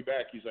emailed me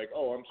back. He's like,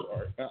 "Oh, I'm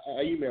sorry."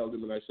 I emailed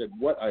him and I said,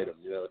 "What item?"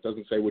 It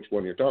doesn't say which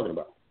one you're talking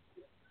about.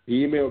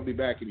 He emailed me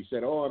back and he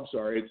said, "Oh, I'm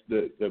sorry. It's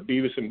the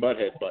Beavis and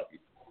Butthead button."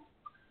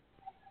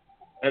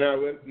 And I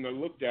went and I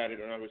looked at it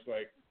and I was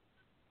like,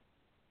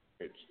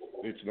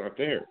 "It's not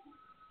there."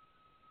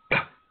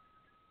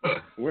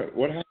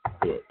 What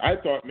happened to it? I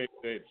thought maybe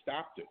they had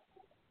stopped it.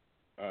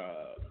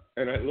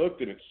 And I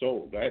looked and it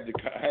sold. I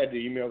had to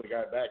email the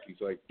guy back.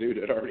 He's like, "Dude,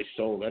 it already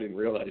sold. I didn't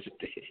realize it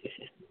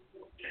did."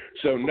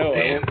 So no,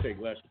 I won't take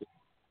less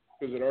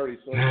because it already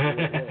sold.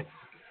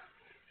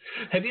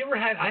 Have you ever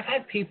had? I've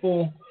had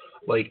people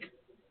like,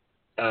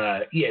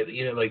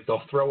 like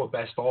they'll throw a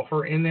best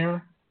offer in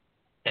there,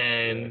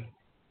 and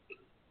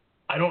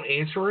I don't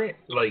answer it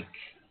like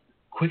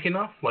quick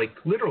enough,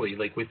 like literally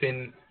like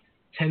within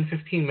 10,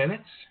 15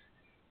 minutes.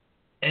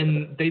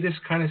 And they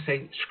just kind of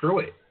say, screw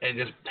it, and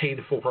just pay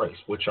the full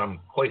price, which I'm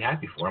quite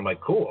happy for. I'm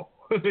like, cool.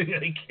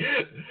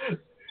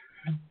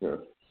 Yeah.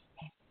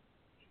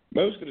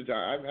 Most of the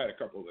time, I've had a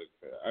couple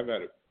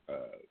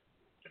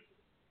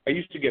I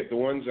used to get, the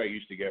ones I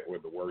used to get were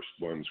the worst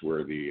ones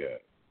where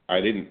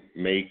I didn't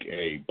make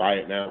a buy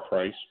it now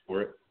price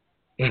for it.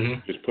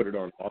 Mm-hmm. Just put it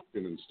on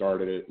auction and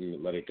started it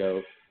and let it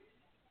go.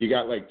 You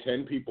got like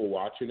 10 people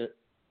watching it.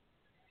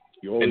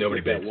 You always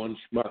get that one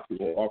schmuck who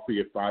will offer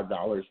you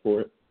 $5 for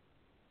it.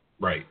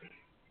 Right.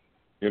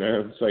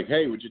 It's like,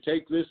 hey, would you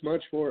take this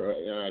much for it?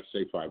 I'd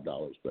say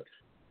 $5, but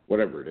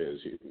whatever it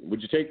is.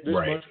 Would you take this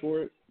much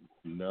for it?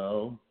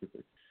 No.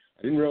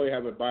 I didn't really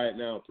have a buy it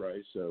now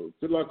price, so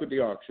good luck with the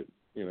auction.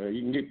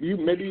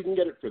 Maybe you can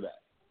get it for that.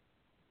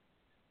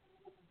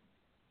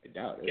 I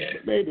doubt it,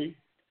 but maybe.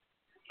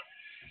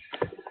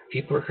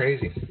 People are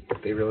crazy.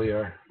 They really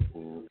are.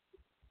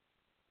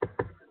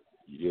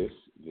 Yes,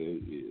 there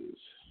is.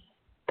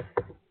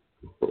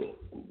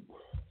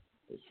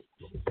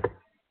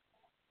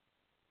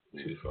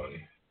 Too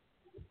funny.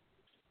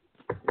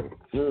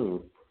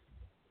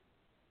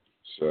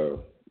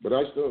 So, but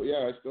I still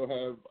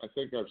have, I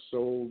think I've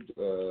sold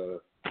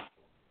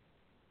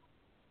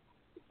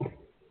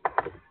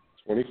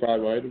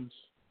 25 items.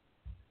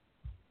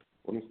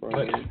 25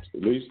 items,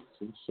 at least,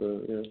 since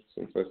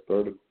I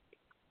started a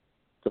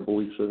couple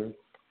weeks ago.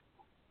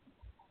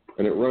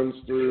 And it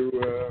runs through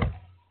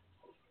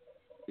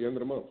the end of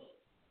the month.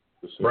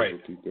 The sales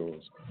will keep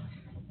going.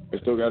 I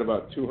still got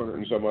about 200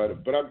 and some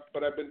items, but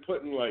I've been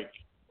putting like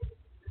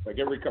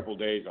every couple of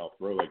days I'll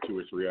throw like 2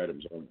 or 3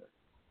 items on there,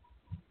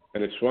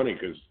 and it's funny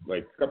because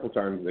like a couple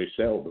times they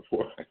sell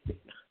before I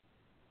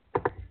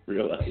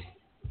realize.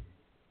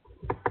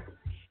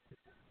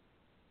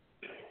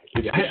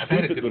 I've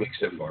had a good week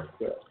so far.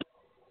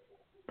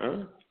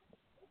 Huh?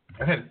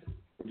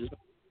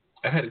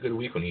 I've had a good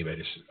week on eBay.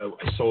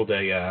 I sold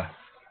a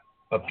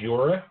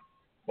Bura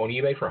on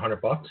eBay for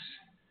 $100.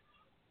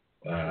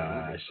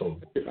 I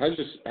sold. I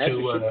just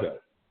actually took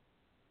that.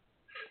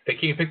 They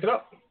came and picked it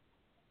up.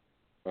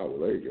 Oh, well,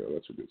 there you go.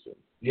 That's a good thing.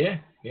 Yeah.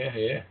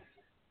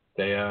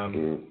 They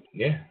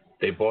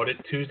they bought it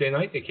Tuesday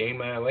night. They came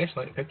last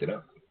night and picked it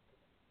up.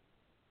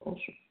 Awesome.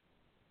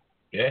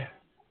 Yeah.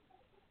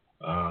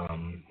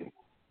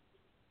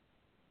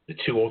 The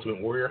 2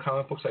 Ultimate Warrior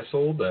comic books I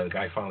sold, the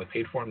guy finally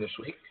paid for them this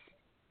week,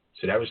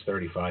 so that was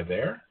 $35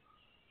 there.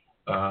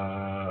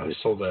 I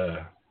sold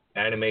a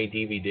anime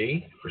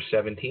DVD for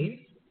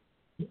 $17.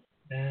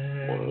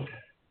 And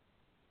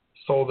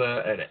sold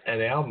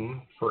an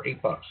album for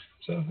 $8.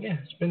 So yeah,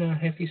 it's been a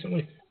half decent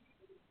week.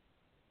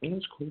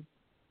 That's cool.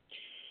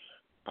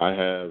 I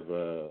have.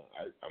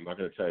 I'm not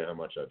going to tell you how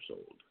much I've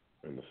sold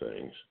in the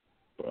things,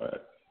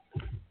 but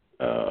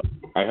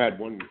I had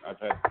one. I've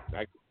had.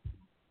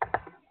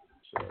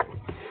 So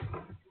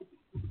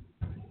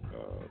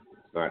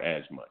it's not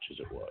as much as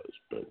it was,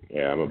 but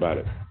yeah, I'm about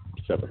at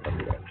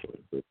 700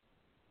 actually.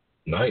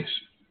 Nice.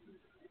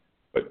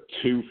 But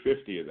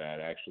 250 of that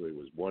actually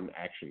was one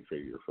action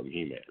figure from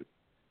He-Man.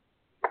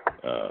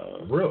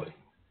 Really?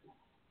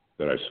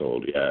 That I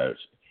sold. Yeah,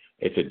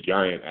 it's a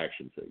giant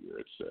action figure.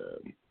 It's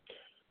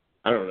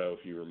I don't know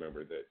if you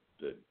remember that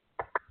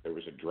there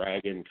was a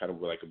dragon kind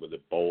of like with a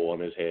bowl on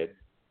his head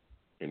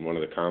in one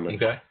of the comics.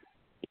 Okay.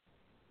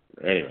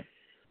 Anyway,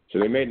 so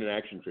they made an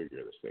action figure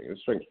of this thing.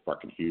 This thing's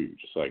fucking huge.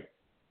 It's like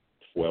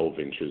 12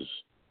 inches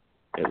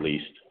at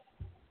least.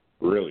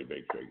 Really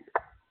big figure.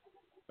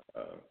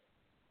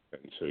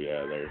 And so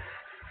yeah,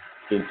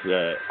 since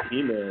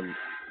He-Man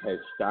has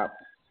stopped,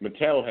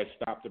 Mattel has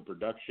stopped the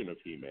production of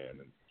He-Man,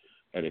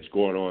 and it's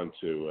going on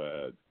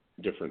to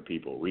different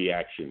people.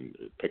 Reaction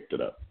picked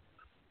it up,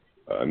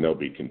 and they'll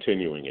be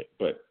continuing it.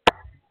 But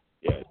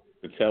yeah,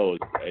 Mattel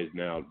is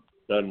now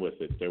done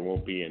with it. There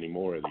won't be any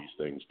more of these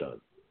things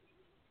done.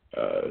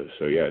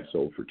 So yeah, it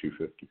sold for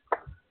 $250.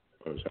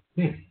 I was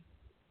happy.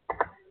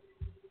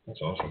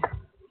 That's awesome.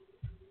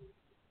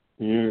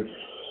 Yeah.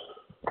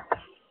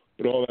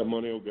 But all that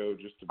money will go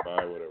just to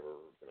buy whatever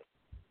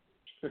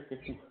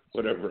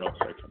else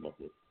I come up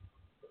with.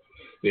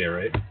 Yeah,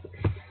 right.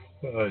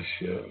 Oh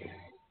shit.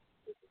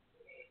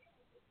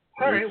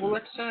 All right, well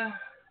let's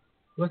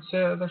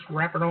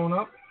wrap it on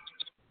up.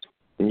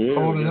 Yeah,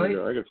 Call it a night.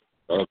 I got to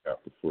talk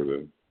out before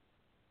the.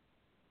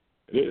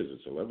 It is.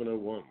 It's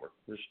 11:01.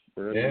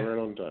 We're right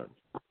on time.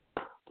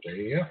 There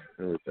you go.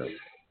 There we go.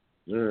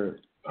 All right.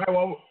 All right.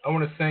 Well, I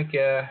want to thank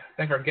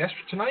our guest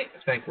for tonight.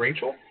 Thank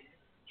Rachel.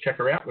 Check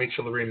her out,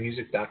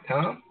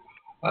 RachelLorinMusic.com.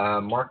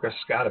 Gus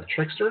Scott of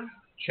Trixter.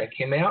 Check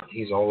him out.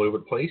 He's all over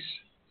the place.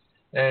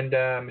 And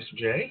Mr.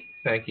 J,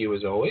 thank you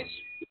as always.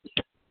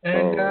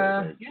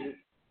 And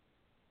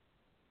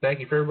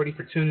thank you for everybody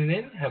for tuning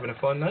in, having a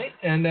fun night.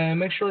 And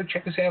make sure to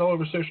check us out all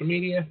over social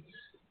media.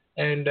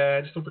 And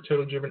just look for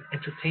Totally Driven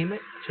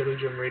Entertainment, Totally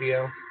Driven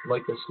Radio.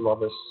 Like us,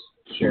 love us,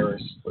 share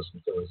us,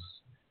 listen to us.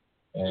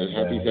 And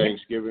happy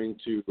Thanksgiving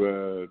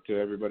to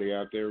everybody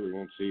out there. We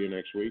won't see you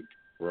next week.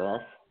 We're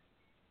off.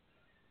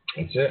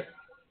 That's it.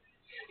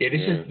 Yeah,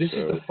 this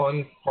is the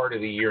fun part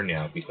of the year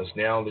now, because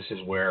now this is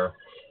where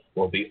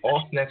we'll be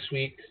off next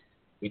week.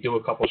 We do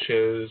a couple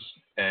shows,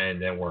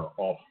 and then we're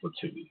off for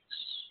 2 weeks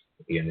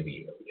at the end of the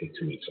year. We take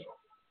 2 weeks off.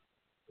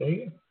 There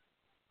you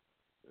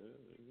go.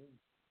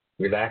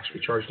 Relax,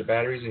 recharge the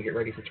batteries, and get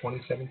ready for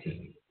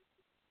 2017.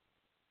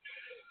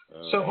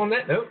 So on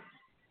that note,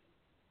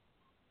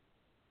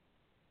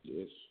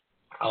 yes,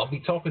 I'll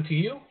be talking to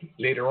you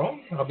later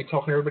on. I'll be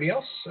talking to everybody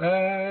else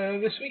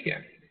this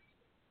weekend.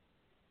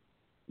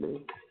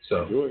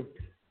 So enjoy.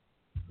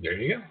 There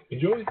you go.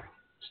 Enjoy.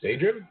 Stay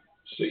driven.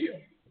 See you.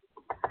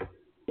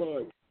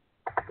 Bye.